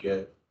somehow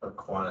get a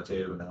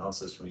quantitative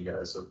analysis from you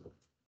guys of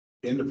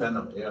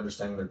independently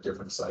understanding their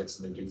different sites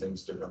and they do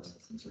things differently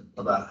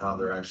about how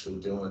they're actually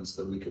doing,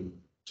 so that we can,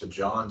 to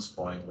John's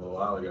point a little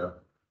while ago,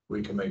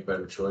 we can make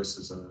better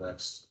choices in the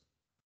next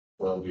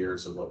 12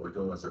 years of what we're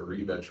doing with our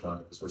re-veg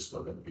money, because we're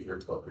still going to be here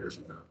 12 years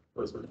from now.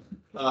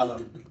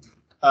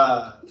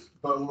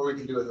 But what we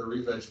can do with the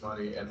re-veg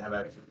money and have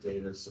actual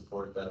data to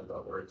support that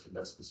about where it can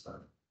best be spent.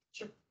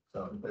 Sure.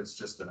 So it's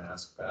just an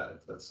ask, Pat,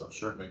 if that's something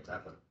to make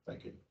happen.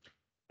 Thank you.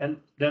 And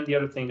then the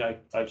other thing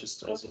I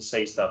just also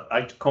say is that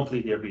I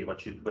completely agree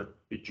what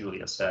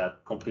Julia said.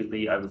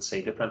 Completely, I would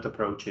say different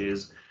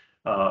approaches.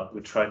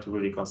 We try to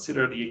really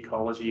consider the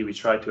ecology. We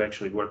try to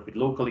actually work with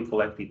locally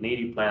collected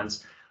native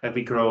plants. If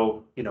we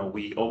grow,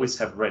 we always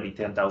have ready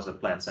 10,000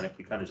 plants. And if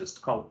we kind of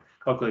just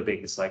calculate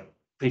big, it's like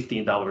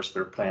 $15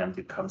 per plant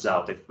it comes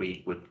out if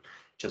we would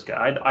just get,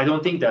 I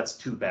don't think that's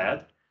too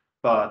bad,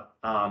 but.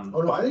 Oh,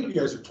 no, I think you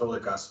guys are totally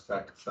cost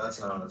effective.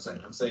 That's not what I'm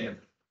saying. I'm saying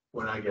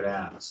when I get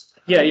asked.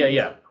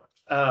 Yeah.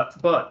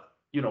 But,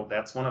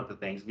 that's one of the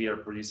things. We are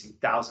producing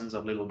thousands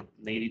of little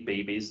native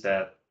babies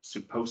that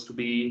supposed to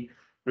be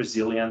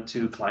resilient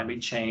to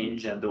climate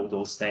change and all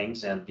those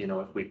things. And,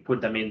 if we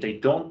put them in, they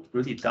don't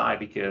really die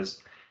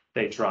because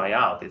they dry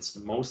out. It's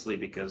mostly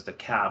because the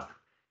calf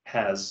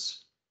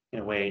has, in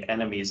a way,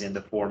 enemies in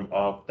the form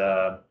of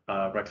the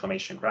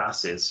reclamation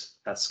grasses.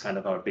 That's kind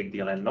of our big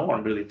deal. And no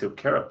one really took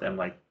care of them.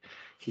 Like,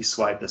 he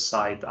swiped the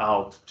site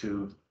out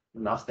to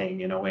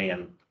nothing in a way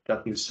and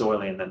got new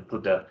soil in and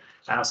put the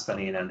aspen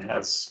in and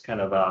has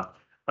kind of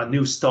a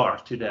new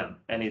start to them.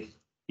 And it,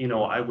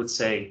 I would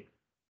say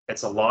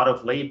it's a lot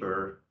of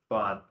labor,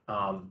 but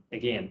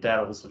again, that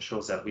also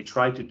shows that we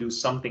try to do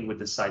something with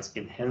the sites,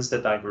 enhance the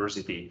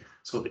diversity.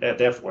 So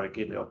therefore,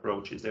 again, the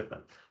approach is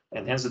different.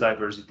 Enhance the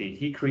diversity.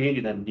 He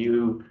created a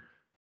new,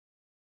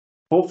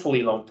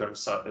 hopefully long-term,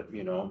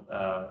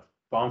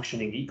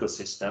 functioning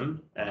ecosystem,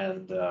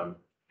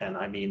 and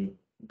I mean,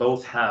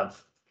 both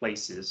have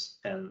places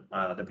in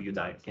the Butte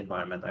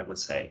environment, I would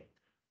say.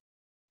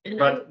 And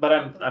But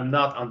I'm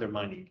not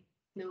undermining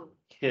no.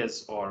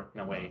 his, or in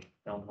a way,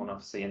 I don't want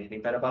to say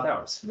anything bad about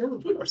ours. No.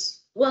 Of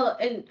course. Well,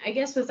 and I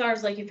guess with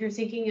ours, like if you're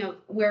thinking of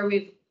where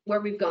we've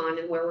gone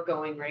and where we're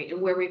going, right,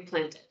 and where we've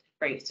planted,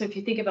 right? So if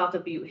you think about the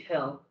Butte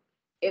Hill,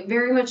 it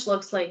very much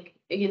looks like,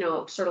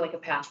 sort of like a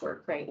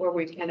patchwork, right, where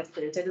we've kind of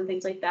planted and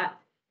things like that.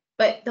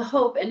 But the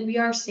hope, and we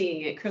are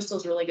seeing it,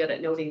 Crystal's really good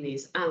at noting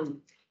these,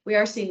 we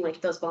are seeing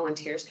like those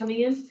volunteers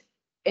coming in.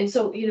 And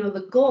so,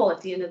 the goal at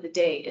the end of the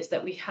day is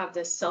that we have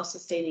this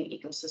self-sustaining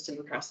ecosystem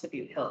across the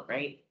Butte Hill,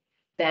 right?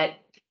 That,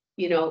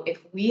 if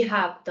we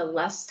have the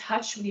less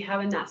touch we have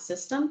in that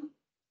system,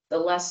 the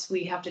less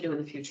we have to do in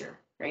the future,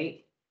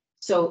 right?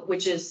 So,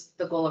 which is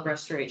the goal of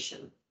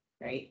restoration,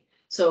 right?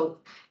 So,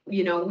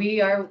 we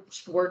are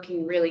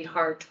working really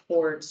hard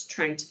towards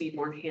trying to be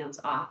more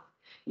hands-off.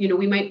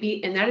 We might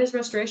be, and that is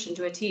restoration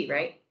to a T,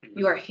 right?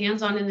 You are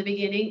hands-on in the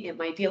beginning. It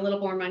might be a little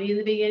more money in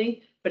the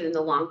beginning, but in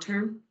the long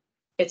term,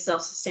 it's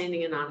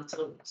self-sustaining and on its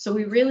own. So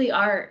we really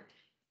are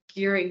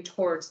gearing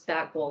towards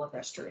that goal of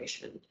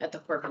restoration at the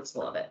core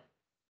principle of it.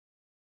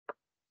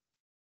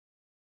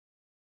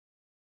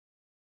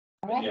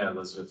 Yeah,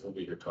 Elizabeth will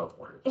be here 12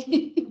 more.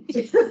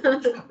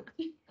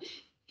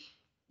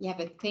 Yeah,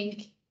 but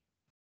think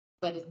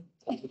but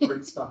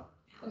Great stuff.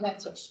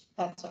 that's what.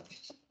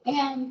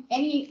 And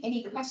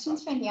any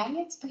questions from the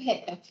audience? Go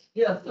ahead, Doug.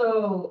 Yeah,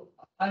 so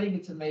I think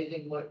it's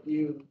amazing what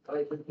you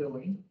guys are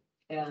doing,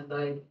 and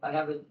I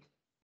haven't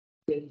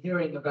been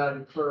hearing about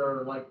it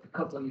for like a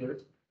couple of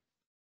years.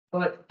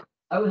 But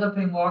I was up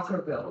in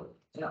Walkerville,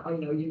 and I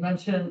know you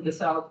mentioned the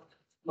south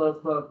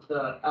slope of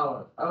the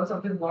hour. I was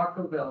up in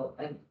Walkerville,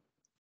 and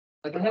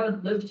like I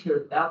haven't lived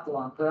here that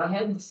long, but I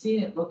hadn't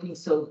seen it looking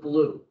so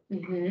blue.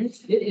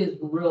 It is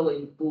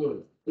really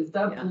blue. Is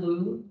that Yeah.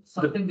 blue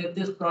something that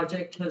this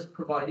project has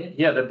provided?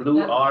 Yeah, the blue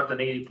That- are the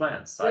native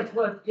plants. That's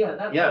what, yeah,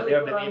 that's Yeah, they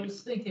are what the I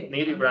was thinking.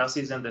 native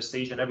grasses and the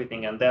stage and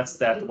everything, and that's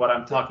what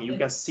I'm talking. You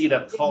can see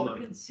that You color.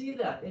 can see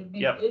that. I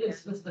mean, Yep. it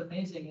is just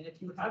amazing. And if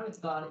you haven't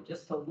gone,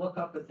 just to look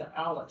up at the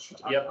Alex,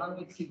 Yep. I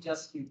would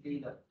suggest you do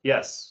that.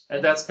 Yes,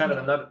 and that's kind of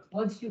another,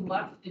 Once you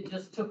left, it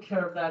just took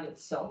care of that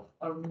itself.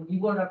 You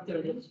weren't up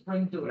there this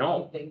spring doing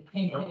No. anything,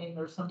 painting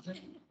or something.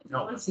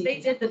 no. Once they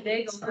did the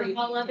big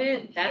overhaul of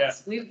it,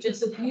 that's, we've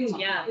just,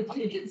 yeah.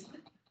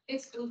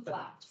 It's blue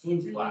flags.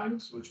 Blue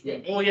flags, which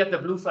we. Oh, yeah, the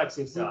blue flags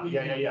is, yeah.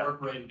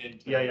 Incorporated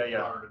into.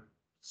 Yeah. our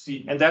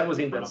seed. And that was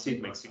in the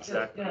seed mix,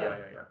 exactly. Yeah.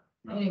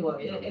 Yeah.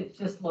 Anyway, it's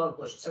just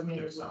lovely. I mean,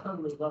 it's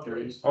totally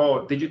lovely.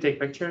 Oh, did you take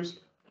pictures?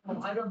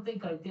 I don't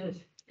think I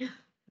did.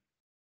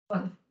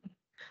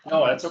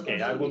 No, that's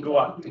okay. I will go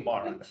out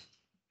tomorrow.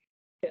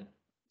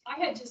 I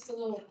had just a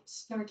little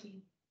snarky,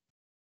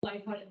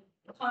 lighthearted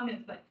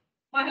comment, but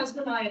my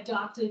husband and I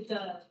adopted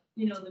the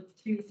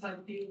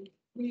 2-5 view.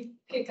 We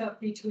pick up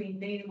between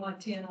Maine and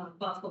Montana on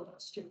Buffalo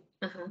Street.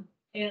 Uh-huh.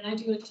 And I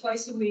do it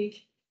twice a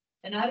week.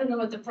 And I don't know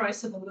what the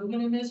price of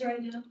aluminum is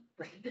right now,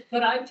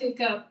 but I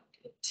pick up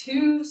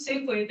 2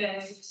 Safeway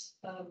bags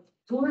of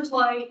Coors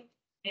Light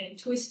and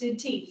Twisted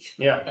Tea.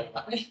 Yeah.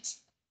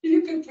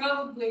 You could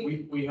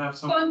probably We have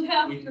some, fund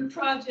half we- your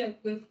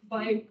project with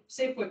my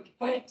Safeway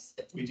bags.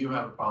 we do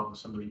have a problem with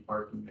somebody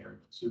parking there,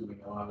 consuming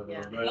a lot of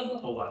Yeah. the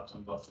pull-outs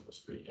on Buffalo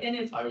Street. And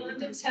if I would-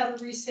 condoms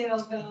have a resale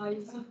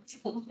value,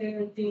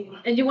 there'd be.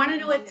 And you wanna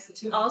know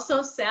what's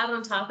also sad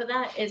on top of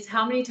that is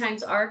how many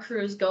times our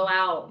crews go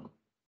out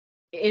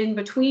in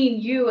between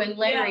you and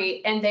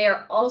Larry, and they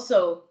are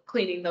also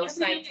cleaning those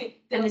sites.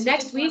 And the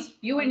next week,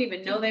 you wouldn't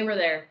even know they were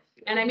there.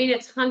 And I mean,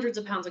 it's hundreds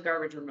of pounds of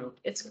garbage removed.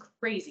 It's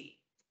crazy.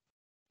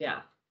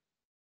 Yeah.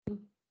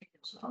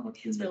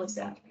 It's really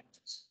sad.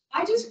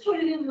 I just put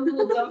it in the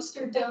little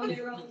dumpster down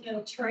there on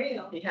the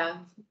trail. Yeah,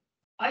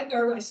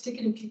 I stick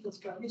it in people's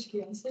garbage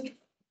cans.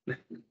 yeah,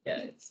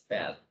 it's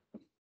bad.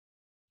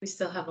 We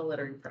still have a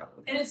littering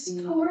problem. And it's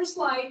Coors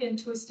Light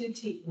and Twisted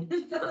Tea.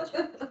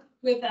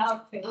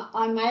 Without fail.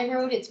 On my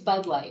road, it's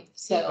Bud Light,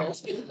 so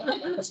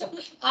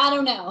I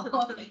don't know.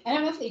 I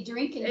don't know if they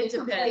drink in It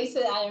different depends.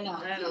 places. I don't know.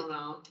 I don't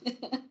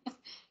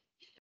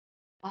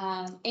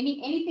know.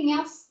 Anything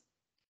else?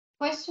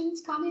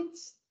 Questions,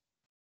 comments?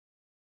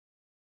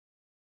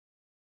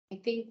 I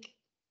think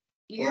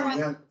you're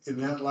Well, on. in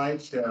that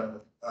light,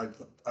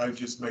 I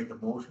just make a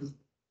motion.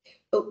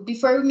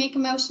 Before we make a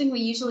motion,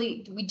 we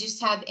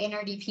just have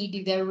NRDP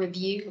do their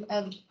review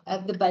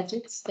of the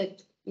budgets,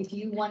 but if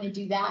you want to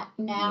do that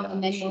now,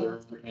 and then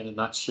we'll. Sure. In a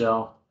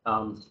nutshell,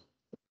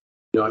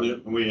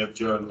 We have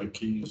John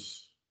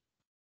McKee's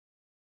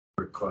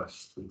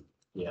request.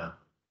 yeah.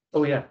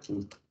 Oh, yeah.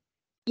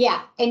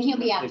 Yeah, and he'll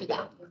be after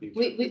that.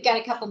 We've got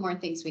a couple more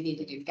things we need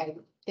to do. We've got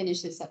to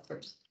finish this up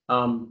first.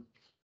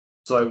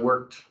 So I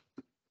worked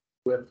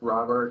with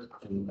Robert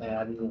and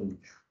Addie and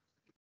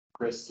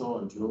Crystal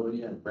and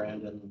Julia and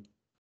Brandon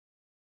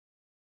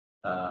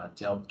to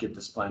help get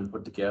this plan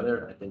put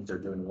together. I think they're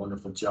doing a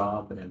wonderful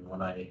job, and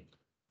when I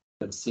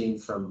have seen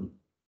from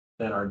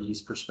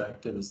NRD's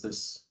perspective is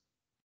this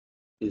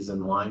is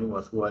in line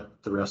with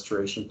what the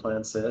restoration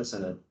plan says,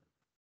 and I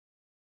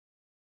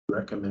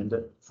recommend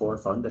it for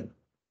funding.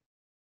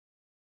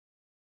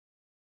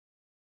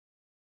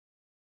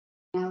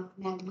 Now,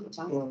 you,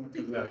 John. Well,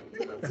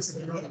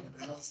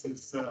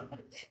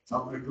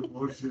 I'll make a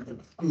motion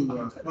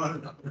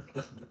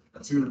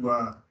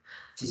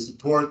to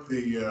support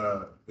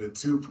the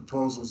 2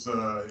 proposals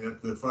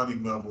at the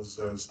funding levels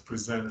as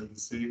presented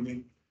this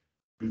evening.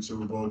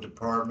 Municipal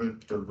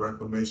Department of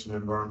Reclamation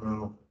and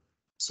Environmental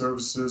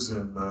Services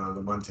and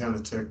the Montana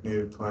Tech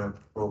Native Plant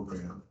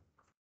Program.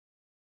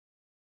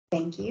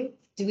 Thank you.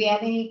 Do we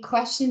have any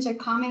questions or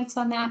comments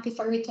on that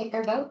before we take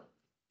our vote?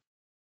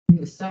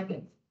 Need a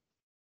second.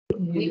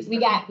 We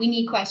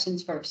need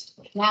questions first.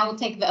 Now we'll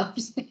take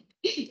votes.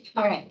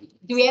 All right.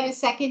 Do we have a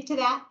second to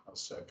that? I'll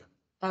second.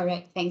 All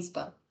right. Thanks,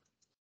 Bill.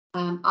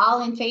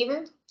 All in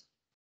favor?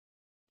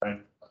 Aye.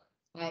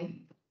 Aye.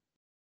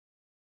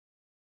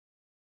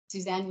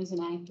 Suzanne was an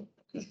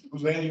aye.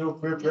 Suzanne, you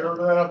prepare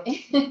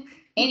that?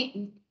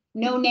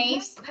 No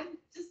nays? I'm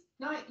just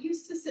not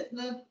used to sitting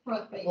in the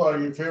front. Well, are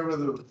you in favor of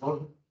the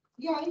motion?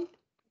 Yeah.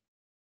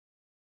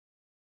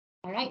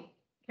 All right.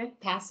 Okay.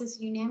 Passes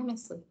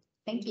unanimously.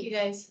 Thank you.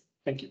 guys.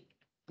 Thank you.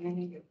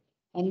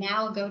 And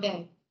now I'll go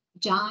to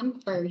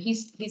John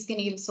he's going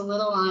to give us a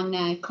little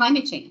on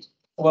climate change.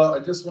 Well, I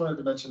just wanted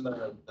to mention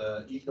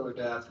the Eco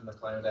Adapt and the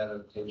Climate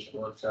Adaptation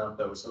Workshop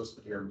that was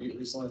hosted here in Butte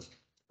recently.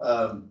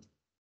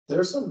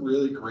 There's some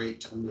really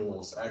great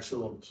tools,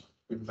 actual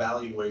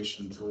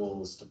evaluation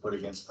tools to put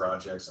against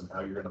projects and how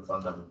you're gonna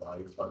fund them and how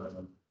you're funding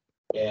them.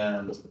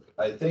 And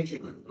I think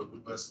it would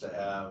behoove us to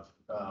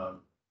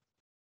have,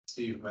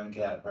 Steve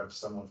Mencat, perhaps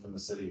someone from the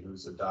city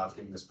who's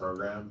adopting this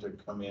program to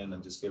come in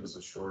and just give us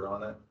a short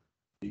on it.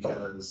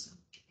 Because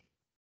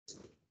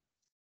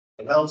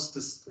it helps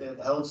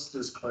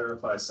just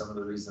clarify some of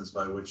the reasons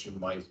by which you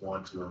might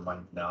want to or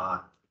might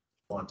not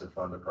want to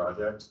fund a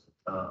project.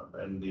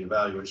 And the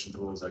evaluation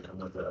tools that come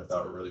with it, I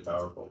thought were really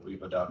powerful.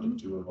 We've adopted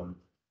 2 of them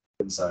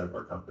inside of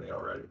our company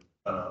already.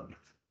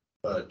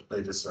 But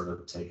they just sort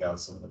of take out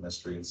some of the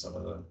mystery and some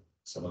of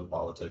the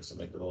politics and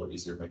make it a little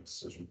easier to make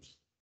decisions.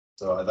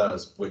 So I thought it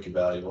was wicked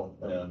valuable,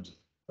 and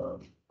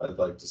I'd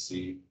like to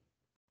see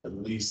at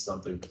least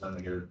something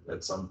done here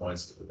at some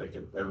points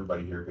that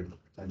everybody here could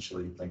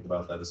potentially think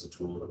about that as a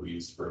tool that we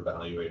use for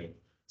evaluating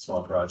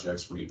small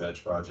projects, re-veg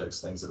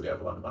projects, things that we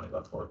have a lot of money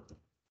left for.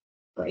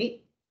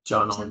 Great.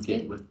 John, I'll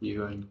get with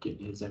you and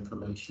get his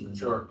information. And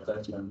Sure.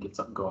 And get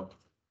something going.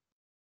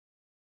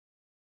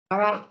 All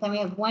right, then we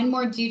have one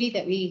more duty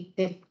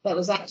that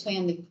was actually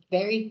on the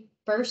very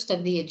first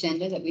of the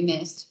agenda that we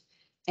missed.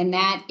 And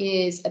that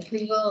is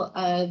approval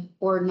of,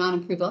 or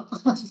non-approval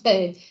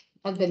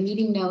of the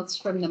meeting notes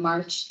from the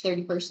March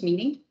 31st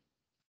meeting.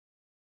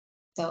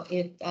 So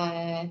if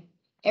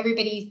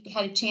everybody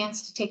had a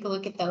chance to take a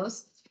look at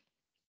those.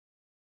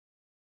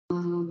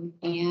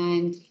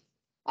 And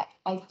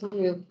I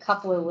threw a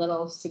couple of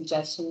little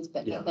suggestions,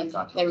 but Yeah,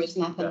 there was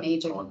nothing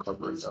major I'll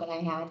incorporate that I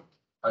had.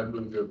 I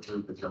moved to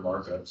approve with your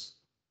markups.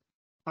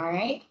 All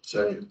right,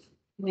 Second.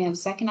 we have a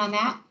second on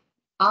that.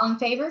 All in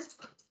favor?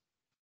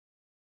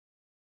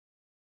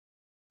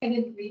 I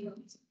didn't read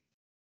them.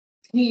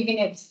 You can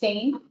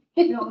abstain?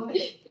 No,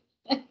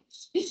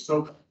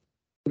 So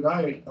could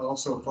I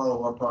also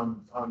follow up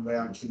on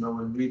that, you know,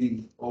 in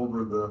reading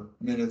over the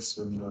minutes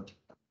and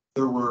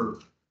there were,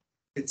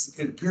 it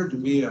appeared to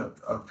me a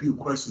few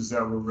questions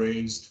that were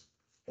raised,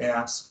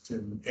 asked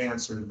and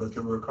answered, but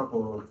there were a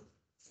couple of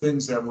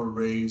things that were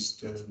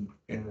raised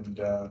and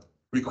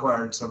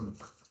required some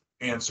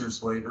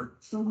answers later.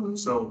 Mhm.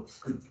 So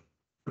could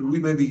we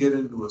maybe get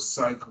into a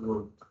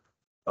cycle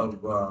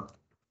of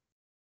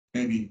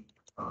maybe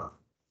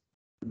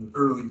in the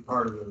early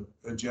part of the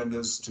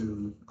agendas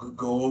to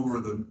go over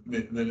the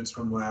minutes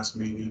from last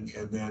meeting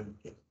and then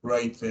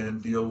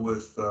deal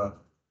with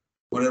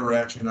whatever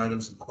action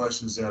items and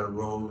questions that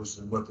arose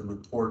and what the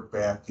report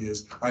back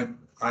is.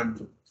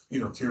 I'm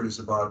curious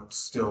about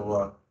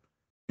still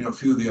a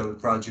few of the other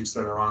projects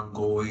that are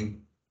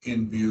ongoing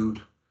in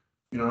Butte.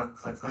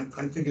 I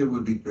think it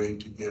would be great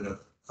to get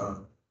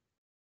a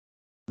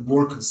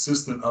more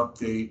consistent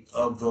update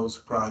of those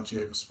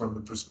projects from the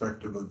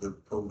perspective of the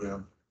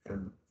program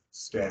and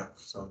staff,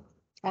 so.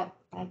 I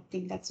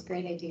think that's a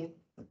great idea.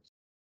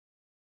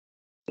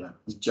 Yeah,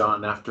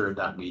 John, after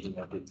that meeting,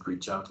 I did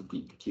reach out to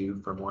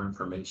DPQ for more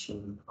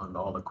information on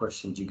all the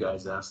questions you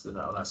guys asked in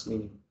our last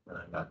meeting, and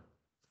I got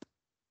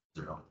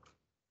 0.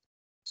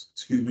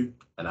 Excuse me?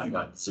 And I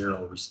got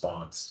 0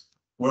 response.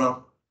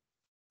 Well,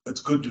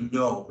 it's good to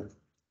know,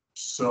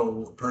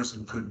 so a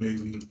person could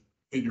maybe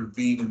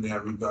intervene in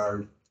that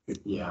regard.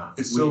 Yeah.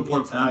 It's so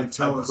important for you to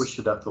tell I us pushed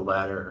it up the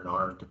ladder in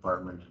our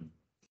department and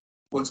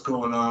what's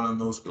going on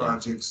those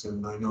projects,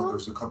 and I know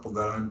there's a couple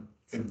that I'm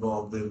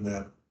involved in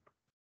that.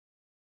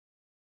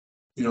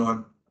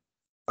 I'm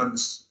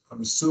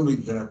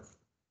assuming that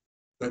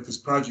this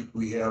project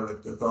we have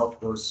at the golf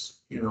course,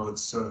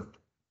 it's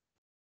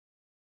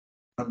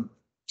I'm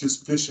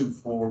just fishing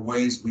for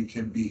ways we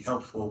can be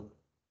helpful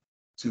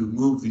to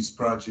move these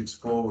projects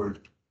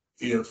forward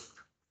if,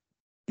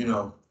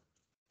 the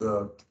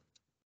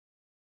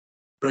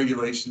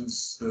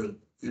regulations, the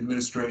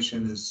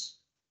administration is,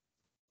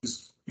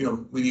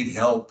 we need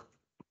help.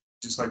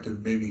 Just like to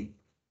maybe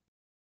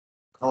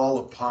call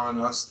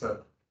upon us to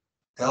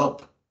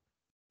help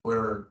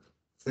where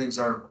things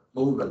aren't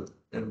moving,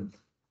 and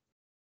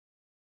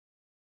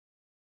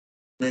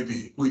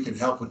maybe we can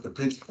help with the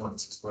pinch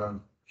points is what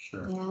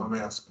I'm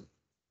asking.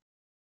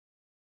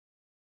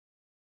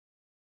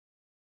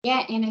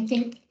 Yeah, and I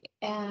think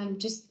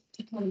just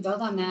to kind of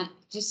build on that,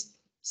 just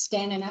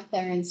standing up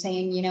there and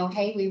saying,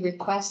 hey, we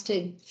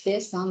requested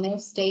this on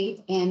this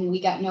date and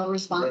we got no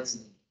response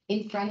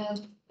in front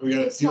of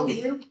this whole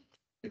group.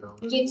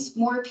 Gives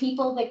more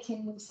people that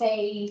can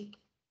say,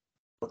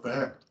 what the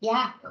heck?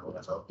 Yeah,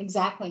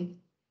 exactly.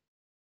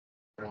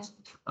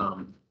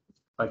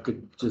 I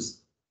could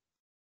just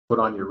put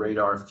on your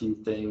radar a few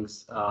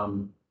things.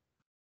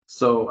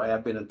 So I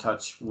have been in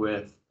touch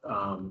with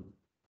the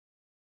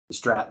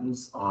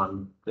Strattons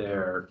on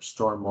their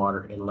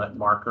stormwater inlet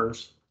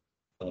markers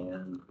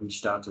and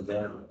reached out to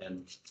them,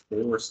 and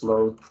they were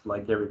slowed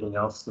like everything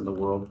else in the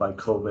world by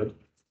COVID.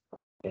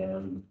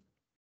 And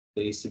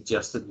they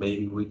suggested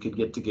maybe we could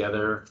get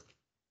together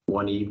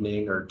one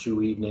evening or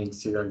 2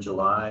 evenings here in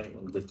July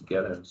and get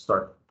together and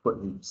start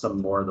putting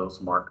some more of those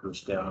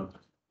markers down.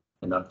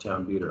 in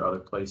Uptown Butte or other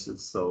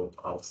places. So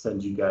I'll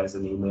send you guys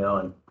an email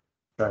and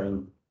try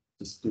and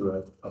just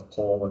do a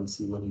poll and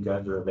see when you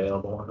guys are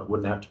available. And it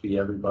wouldn't have to be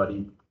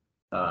everybody.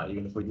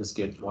 Even if we just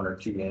get 1 or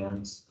 2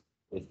 hands,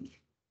 it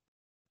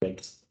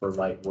makes for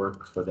light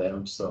work for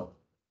them. So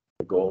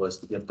the goal is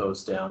to get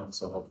those down.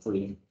 So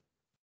hopefully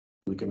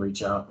we can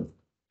reach out.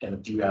 And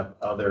if you have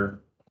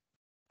other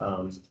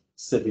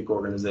civic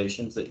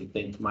organizations that you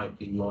think might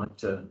be willing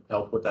to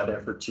help with that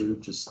effort too,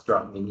 just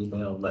drop me an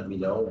email and let me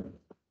know. And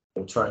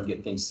we'll try and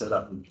get things set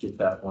up and get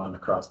that one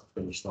across the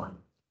finish line.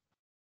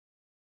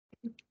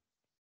 Is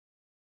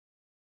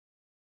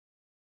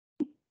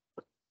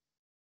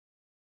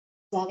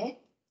that it?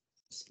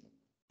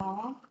 All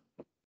right.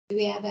 Do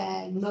we have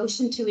a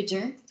motion to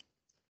adjourn?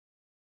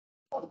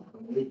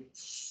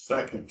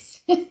 Second.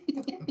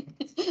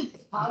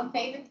 All in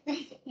favor?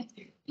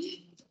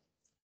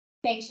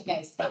 Thanks, you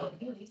guys.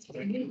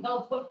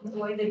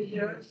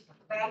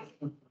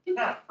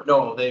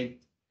 No,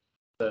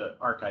 the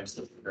archives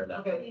will figure it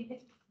out.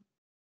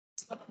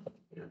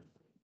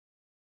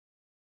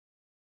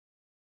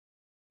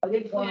 I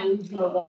didn't want to lose you.